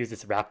 which use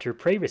this raptor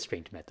prey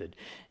restraint method.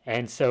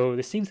 And so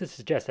this seems to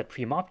suggest that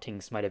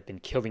Primoptynx might have been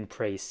killing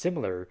prey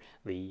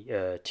similarly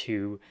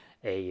to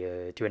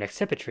an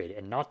accipitrid,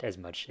 and not as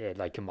much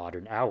like a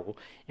modern owl.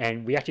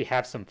 And we actually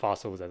have some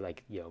fossils of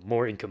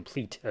more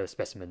incomplete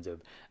specimens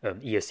of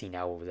Eocene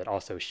owls that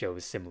also show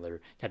similar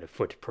kind of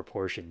foot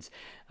proportions.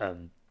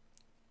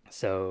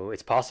 So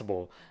it's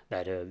possible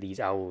that these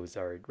owls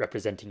are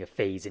representing a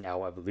phase in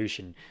owl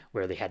evolution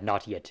where they had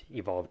not yet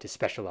evolved to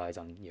specialize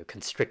on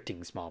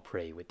constricting small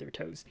prey with their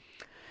toes.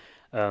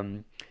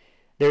 There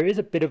is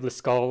a bit of the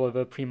skull of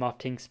a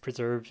Primoptynx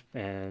preserved,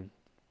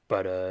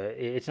 but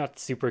it's not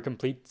super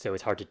complete, so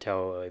it's hard to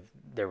tell if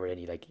there were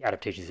any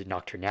adaptations to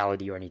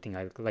nocturnality or anything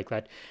like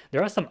that.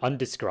 There are some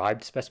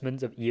undescribed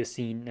specimens of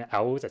Eocene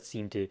owls that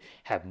seem to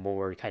have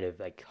more kind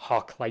of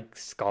hawk-like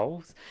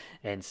skulls,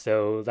 and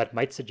so that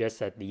might suggest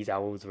that these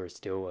owls were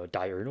still a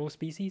diurnal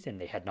species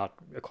and they had not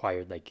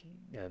acquired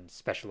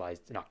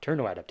specialized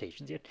nocturnal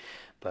adaptations yet.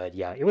 But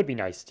yeah, it would be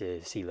nice to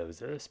see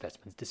those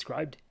specimens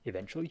described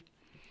eventually.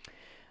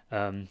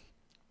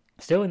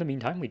 Still, in the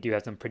meantime, we do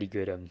have some pretty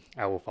good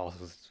owl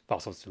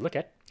fossils to look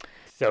at.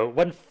 So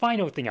one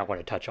final thing I want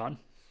to touch on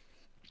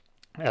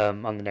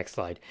the next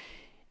slide.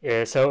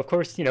 So, of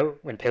course,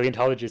 when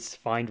paleontologists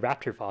find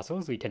raptor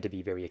fossils, we tend to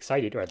be very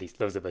excited, or at least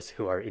those of us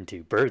who are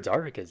into birds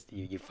are, because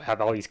you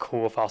have all these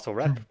cool fossil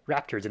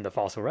raptors in the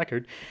fossil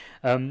record.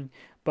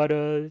 But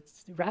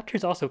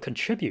raptors also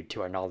contribute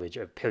to our knowledge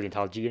of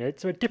paleontology in a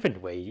sort of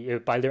different way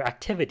by their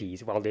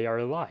activities while they are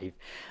alive.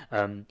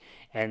 Um,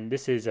 and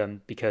this is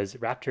because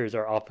raptors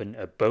are often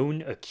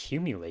bone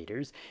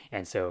accumulators,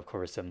 and so of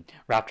course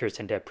raptors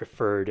tend to have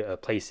preferred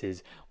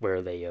places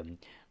where they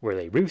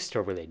roost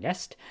or where they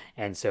nest.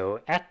 And so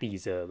at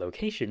these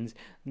locations,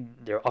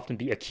 there often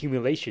be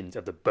accumulations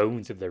of the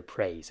bones of their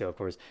prey. So of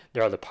course,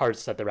 there are the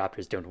parts that the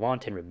raptors don't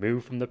want and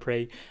remove from the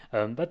prey,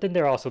 but then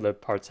there are also the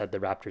parts that the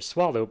raptors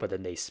swallow, but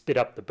then they spit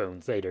up the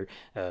bones later.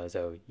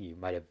 So you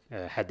might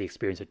have had the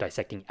experience of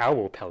dissecting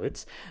owl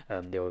pellets.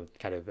 They'll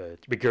kind of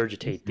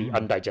regurgitate the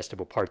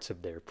undigestible parts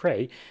of their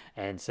prey,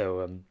 and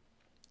so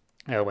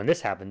when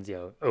this happens,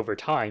 over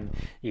time,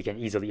 you can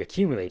easily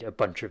accumulate a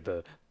bunch of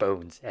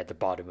bones at the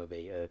bottom of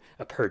a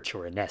perch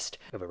or a nest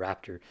of a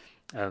raptor.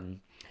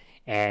 Um,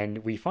 and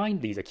we find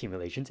these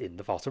accumulations in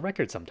the fossil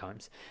record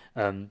sometimes.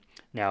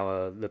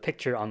 Now, the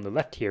picture on the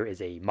left here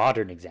is a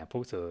modern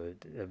example, so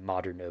a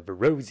modern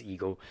Verreaux's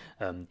eagle,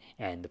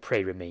 and the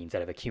prey remains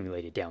that have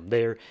accumulated down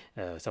there.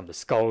 Some of the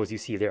skulls you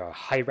see there are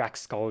hyrax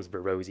skulls.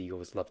 Verreaux's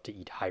eagles love to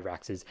eat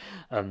hyraxes.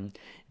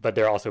 But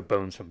there are also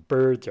bones from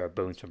birds, there are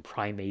bones from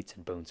primates,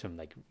 and bones from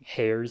like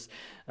hares.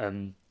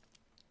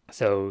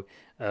 So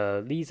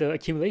these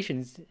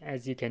accumulations,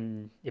 as you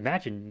can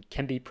imagine,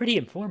 can be pretty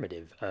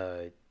informative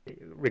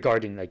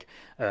regarding like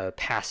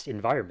past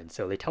environments.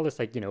 So they tell us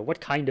like what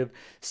kind of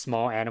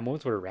small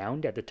animals were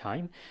around at the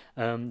time.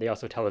 They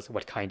also tell us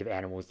what kind of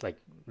animals like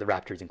the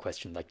raptors in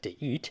question like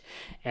to eat,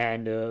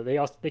 and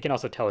they can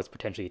also tell us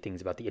potentially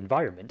things about the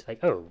environment,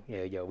 like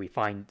we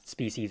find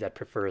species that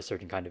prefer a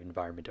certain kind of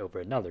environment over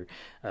another.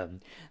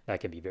 That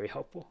can be very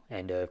helpful.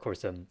 And of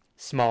course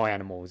small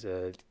animals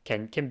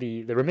can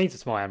be the remains of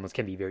small animals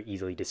can be very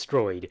easily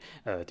destroyed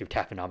through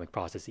taphonomic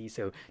processes.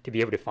 So to be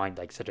able to find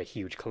like such a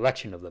huge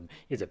collection of them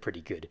is a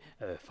pretty good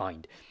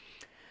find.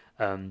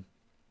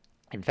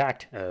 In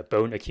fact,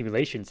 bone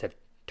accumulations have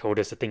told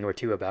us a thing or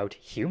two about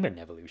human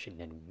evolution,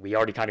 and we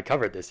already kind of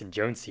covered this in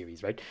Jones'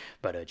 series, right?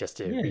 But just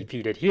to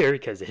repeat it here,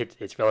 because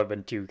it's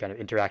relevant to kind of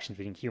interactions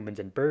between humans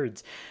and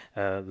birds,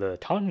 the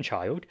tongue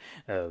child,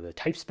 the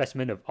type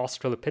specimen of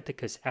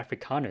Australopithecus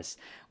africanus,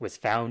 was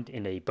found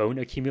in a bone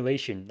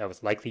accumulation that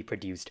was likely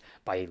produced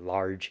by a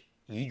large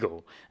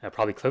eagle,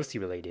 probably closely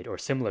related or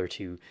similar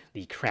to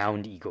the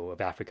crowned eagle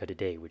of Africa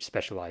today, which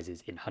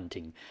specializes in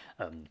hunting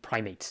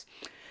primates.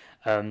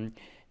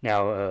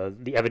 Now,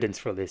 the evidence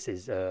for this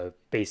is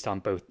based on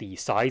both the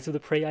size of the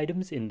prey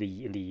items in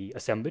the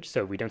assemblage.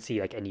 So we don't see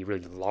like any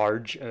really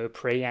large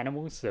prey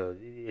animals. So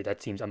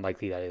that seems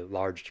unlikely that a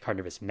large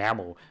carnivorous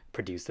mammal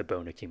produced the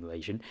bone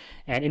accumulation.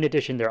 And in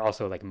addition, there are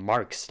also like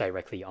marks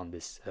directly on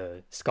this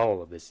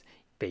skull of this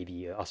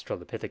baby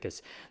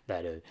Australopithecus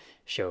that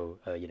show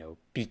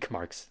beak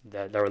marks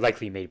that are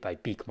likely made by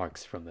beak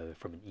marks from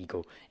an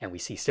eagle, and we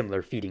see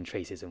similar feeding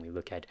traces when we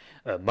look at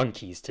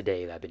monkeys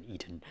today that have been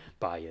eaten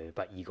by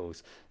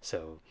eagles.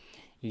 So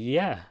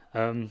yeah,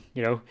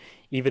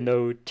 even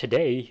though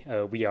today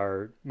we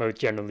are most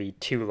generally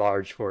too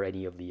large for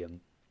any of the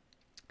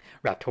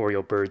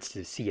raptorial birds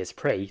to see as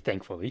prey,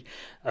 thankfully.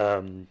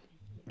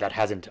 That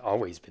hasn't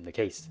always been the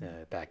case.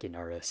 Back in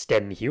our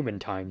STEM human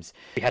times,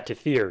 we had to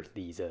fear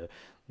these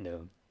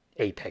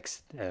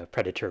apex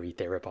predatory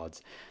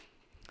theropods.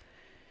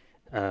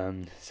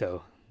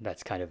 So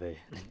that's kind of a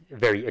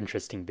very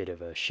interesting bit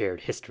of a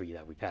shared history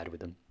that we've had with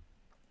them.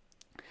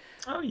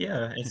 Oh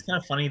yeah, it's kind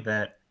of funny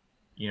that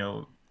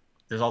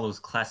there's all those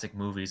classic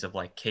movies of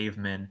like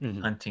cavemen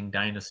hunting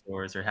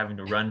dinosaurs or having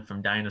to run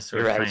from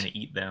dinosaurs trying to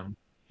eat them,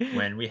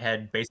 when we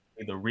had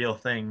basically the real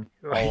thing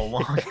all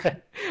along.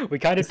 We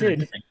kind of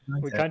did.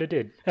 We kind of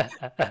did.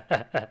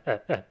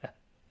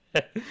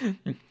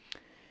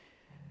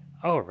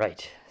 All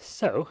right.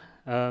 So,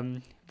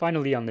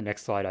 finally on the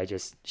next slide, I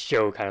just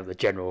show kind of the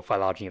general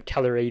phylogeny of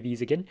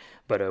telluravians again,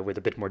 but with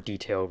a bit more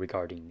detail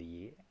regarding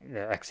the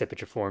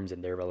Accipitriforms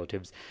and their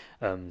relatives.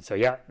 So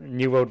yeah,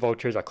 New World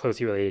vultures are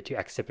closely related to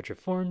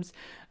Accipitriforms,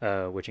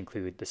 which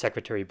include the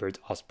secretary birds,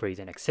 ospreys,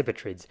 and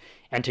accipitrids,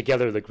 and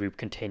together the group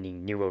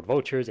containing New World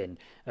vultures and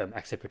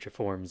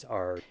Accipitriforms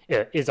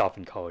is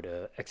often called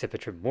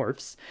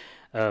Accipitromorphs.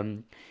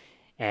 And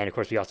of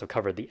course, we also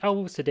covered the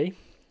owls today.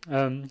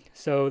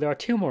 So there are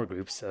two more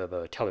groups of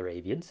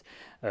telluravians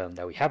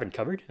that we haven't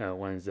covered.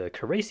 One is the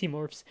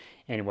Caracimorphs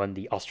and one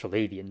the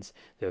Australavians.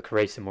 The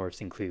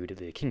Caracimorphs include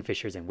the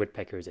kingfishers and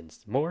woodpeckers and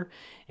more,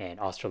 and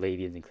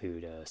Australavians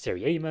include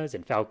seriamas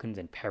and falcons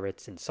and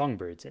parrots and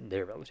songbirds and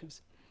their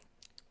relatives.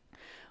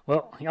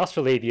 Well, the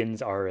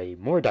Australavians are a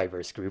more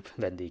diverse group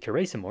than the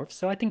Caracimorphs,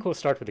 so I think we'll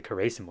start with the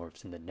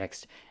Caracimorphs in the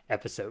next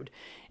episode.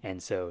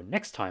 And so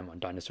next time on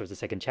Dinosaurs, the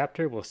second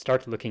chapter, we'll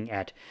start looking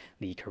at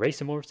the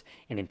Caracimorphs,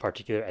 and in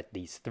particular at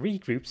these three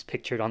groups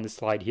pictured on the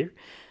slide here.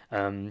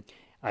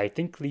 I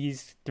think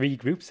these three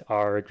groups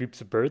are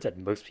groups of birds that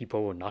most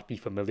people will not be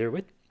familiar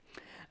with.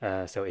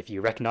 So if you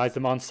recognize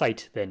them on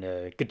sight, then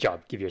good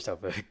job. Give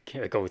yourself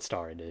a gold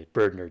star and a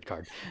bird nerd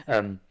card.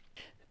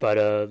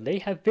 but they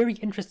have very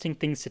interesting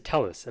things to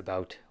tell us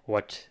about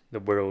what the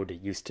world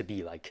used to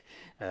be like.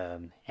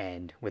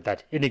 And with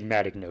that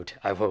enigmatic note,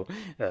 I will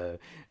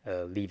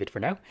leave it for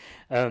now.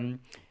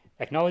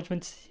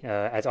 Acknowledgements,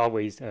 as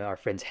always, our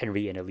friends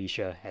Henry and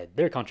Alicia had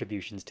their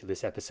contributions to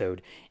this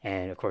episode,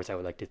 and of course I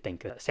would like to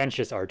thank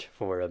Sanchez Art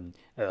for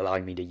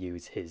allowing me to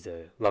use his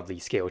lovely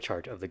scale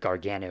chart of the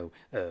Gargano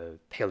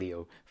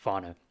paleo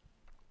fauna.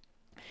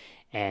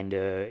 And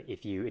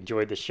if you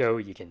enjoyed the show,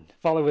 you can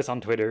follow us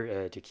on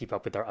Twitter to keep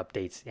up with our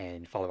updates,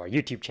 and follow our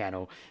YouTube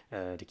channel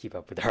to keep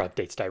up with our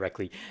updates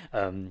directly.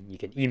 You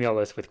can email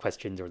us with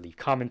questions or leave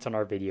comments on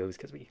our videos,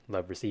 because we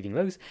love receiving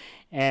those.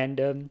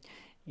 And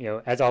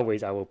as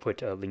always, I will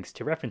put links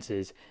to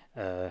references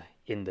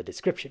in the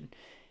description.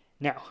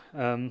 Now,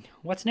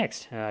 what's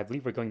next? I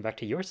believe we're going back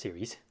to your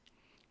series.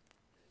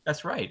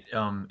 That's right.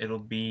 It'll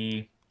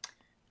be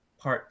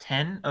part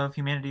 10 of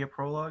Humanity: A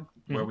Prologue,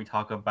 where we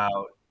talk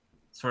about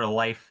sort of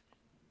life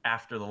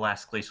after the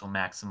last glacial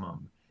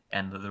maximum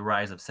and the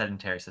rise of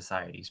sedentary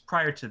societies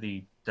prior to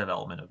the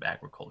development of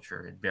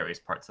agriculture in various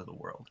parts of the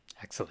world.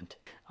 Excellent.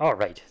 All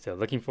right, so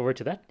looking forward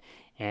to that.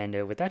 And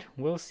with that,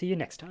 we'll see you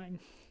next time.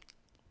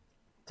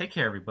 Take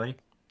care, everybody.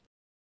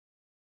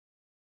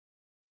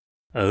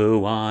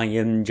 Oh, I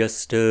am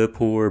just a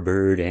poor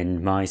bird,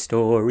 and my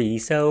story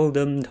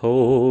seldom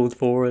told,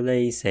 for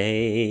they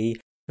say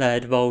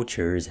that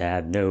vultures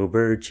have no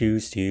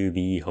virtues to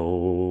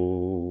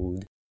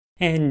behold.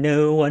 And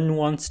no one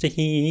wants to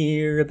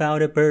hear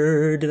about a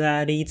bird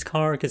that eats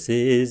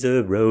carcasses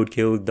of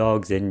road-killed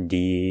dogs and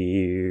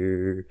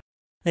deer.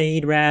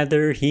 They'd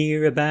rather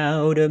hear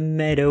about a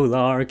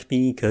meadowlark,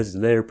 because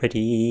they're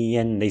pretty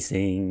and they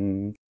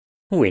sing,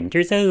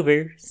 "Winter's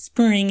over,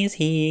 spring is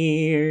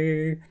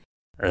here."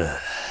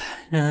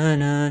 Na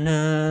na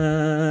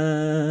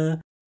na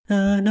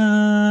na na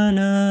na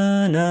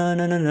na na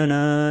na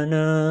na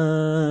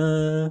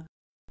na.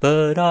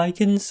 But I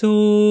can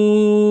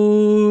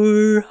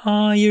soar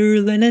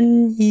higher than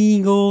an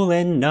eagle,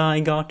 and I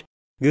got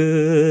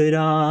good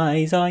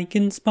eyes. I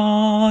can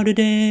spot a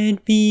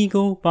dead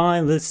beagle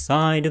by the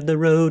side of the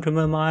road from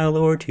a mile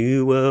or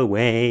two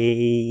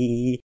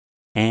away.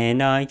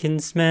 And I can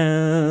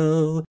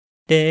smell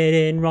dead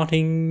and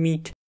rotting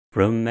meat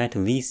from at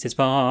least as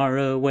far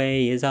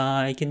away as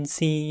I can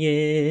see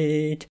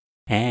it.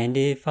 And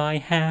if I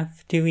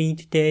have to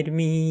eat dead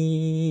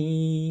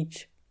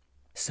meat,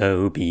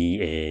 so be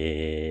it.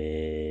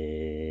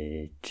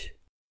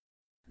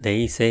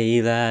 They say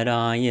that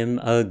I am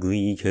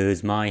ugly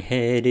 'cause my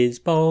head is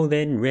bald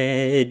and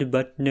red,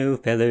 but no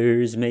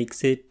feathers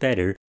makes it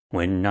better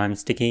when I'm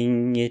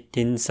sticking it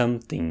in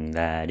something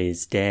that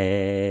is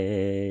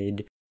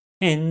dead.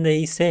 And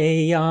they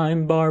say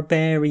I'm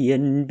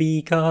barbarian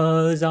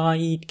because I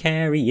eat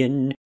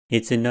carrion.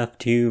 It's enough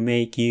to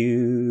make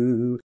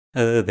you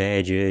a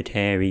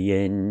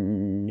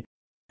vegetarian.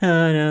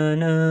 Na na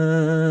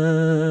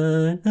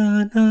na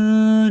na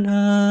na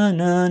na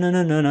na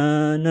na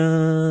na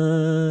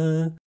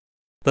na.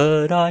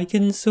 But I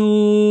can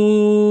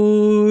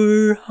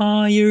soar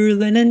higher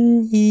than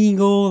an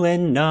eagle,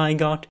 and I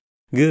got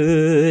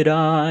good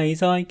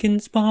eyes. I can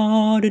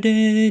spot a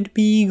dead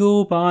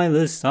beagle by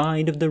the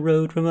side of the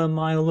road from a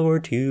mile or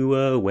two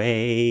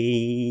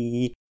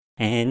away.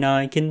 And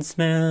I can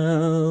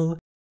smell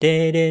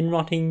dead and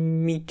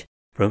rotting meat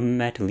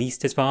from at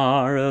least as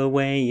far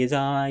away as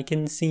I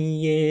can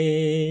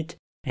see it.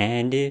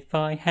 And if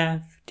I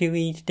have to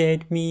eat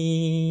dead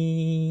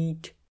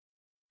meat,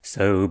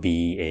 so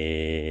be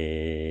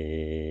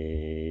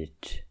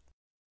it.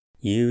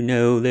 You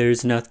know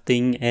there's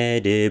nothing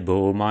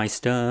edible my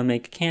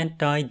stomach can't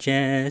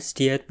digest,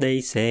 yet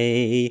they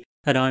say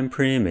that I'm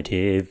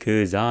primitive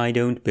 'cause I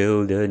don't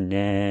build a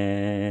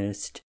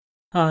nest.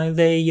 I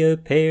lay a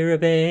pair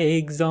of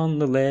eggs on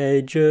the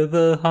ledge of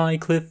a high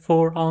cliff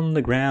or on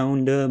the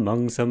ground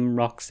among some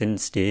rocks and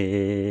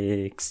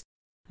sticks.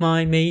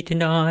 My mate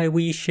and I,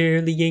 we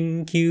share the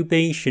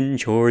incubation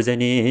chores,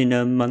 and in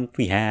a month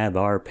we have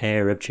our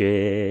pair of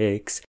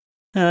chicks.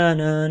 Na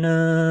na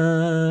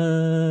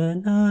na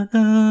na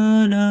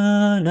na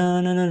na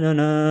na na na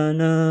na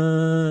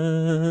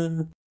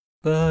na.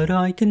 But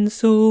I can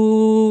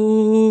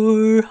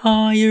soar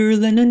higher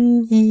than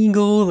an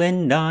eagle,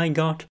 and I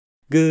got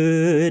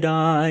good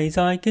eyes.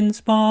 I can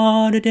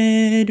spot a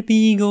dead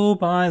beagle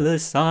by the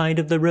side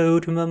of the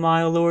road from a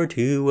mile or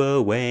two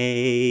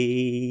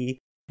away.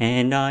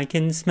 And I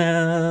can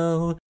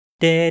smell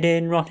dead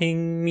and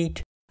rotting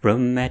meat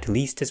from at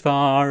least as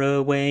far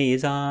away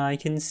as I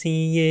can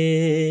see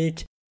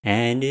it.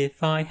 And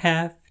if I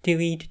have to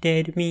eat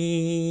dead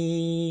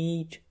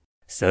meat,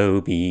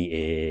 so be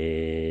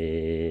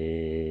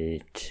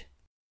it.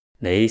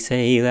 They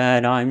say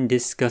that I'm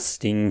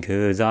disgusting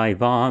 'cause I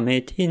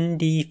vomit in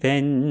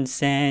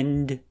defense,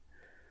 and,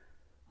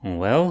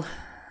 well,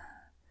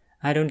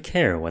 I don't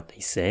care what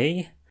they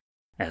say,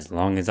 as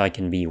long as I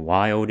can be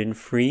wild and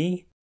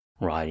free,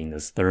 riding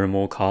those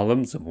thermal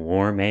columns of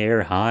warm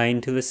air high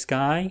into the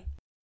sky,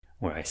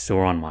 where I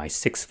soar on my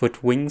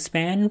 6-foot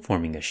wingspan,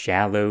 forming a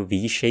shallow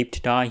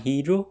V-shaped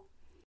dihedral.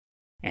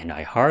 and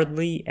I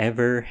hardly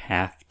ever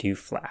have to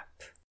flap.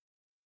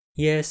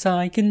 Yes,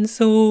 I can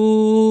soar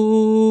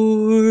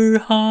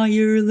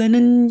higher than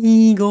an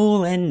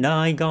eagle, and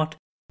I got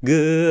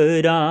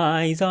good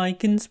eyes. I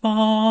can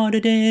spot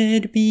a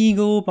dead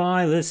beagle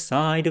by the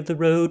side of the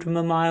road from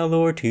a mile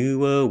or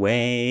two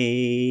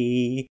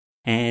away.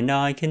 And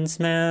I can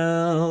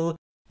smell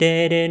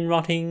dead and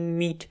rotting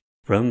meat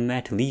from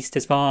at least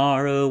as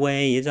far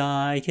away as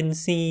I can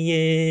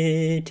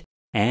see it.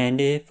 And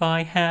if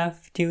I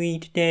have to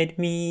eat dead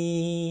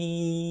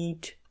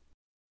meat,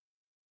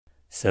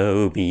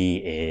 so be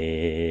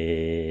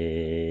it.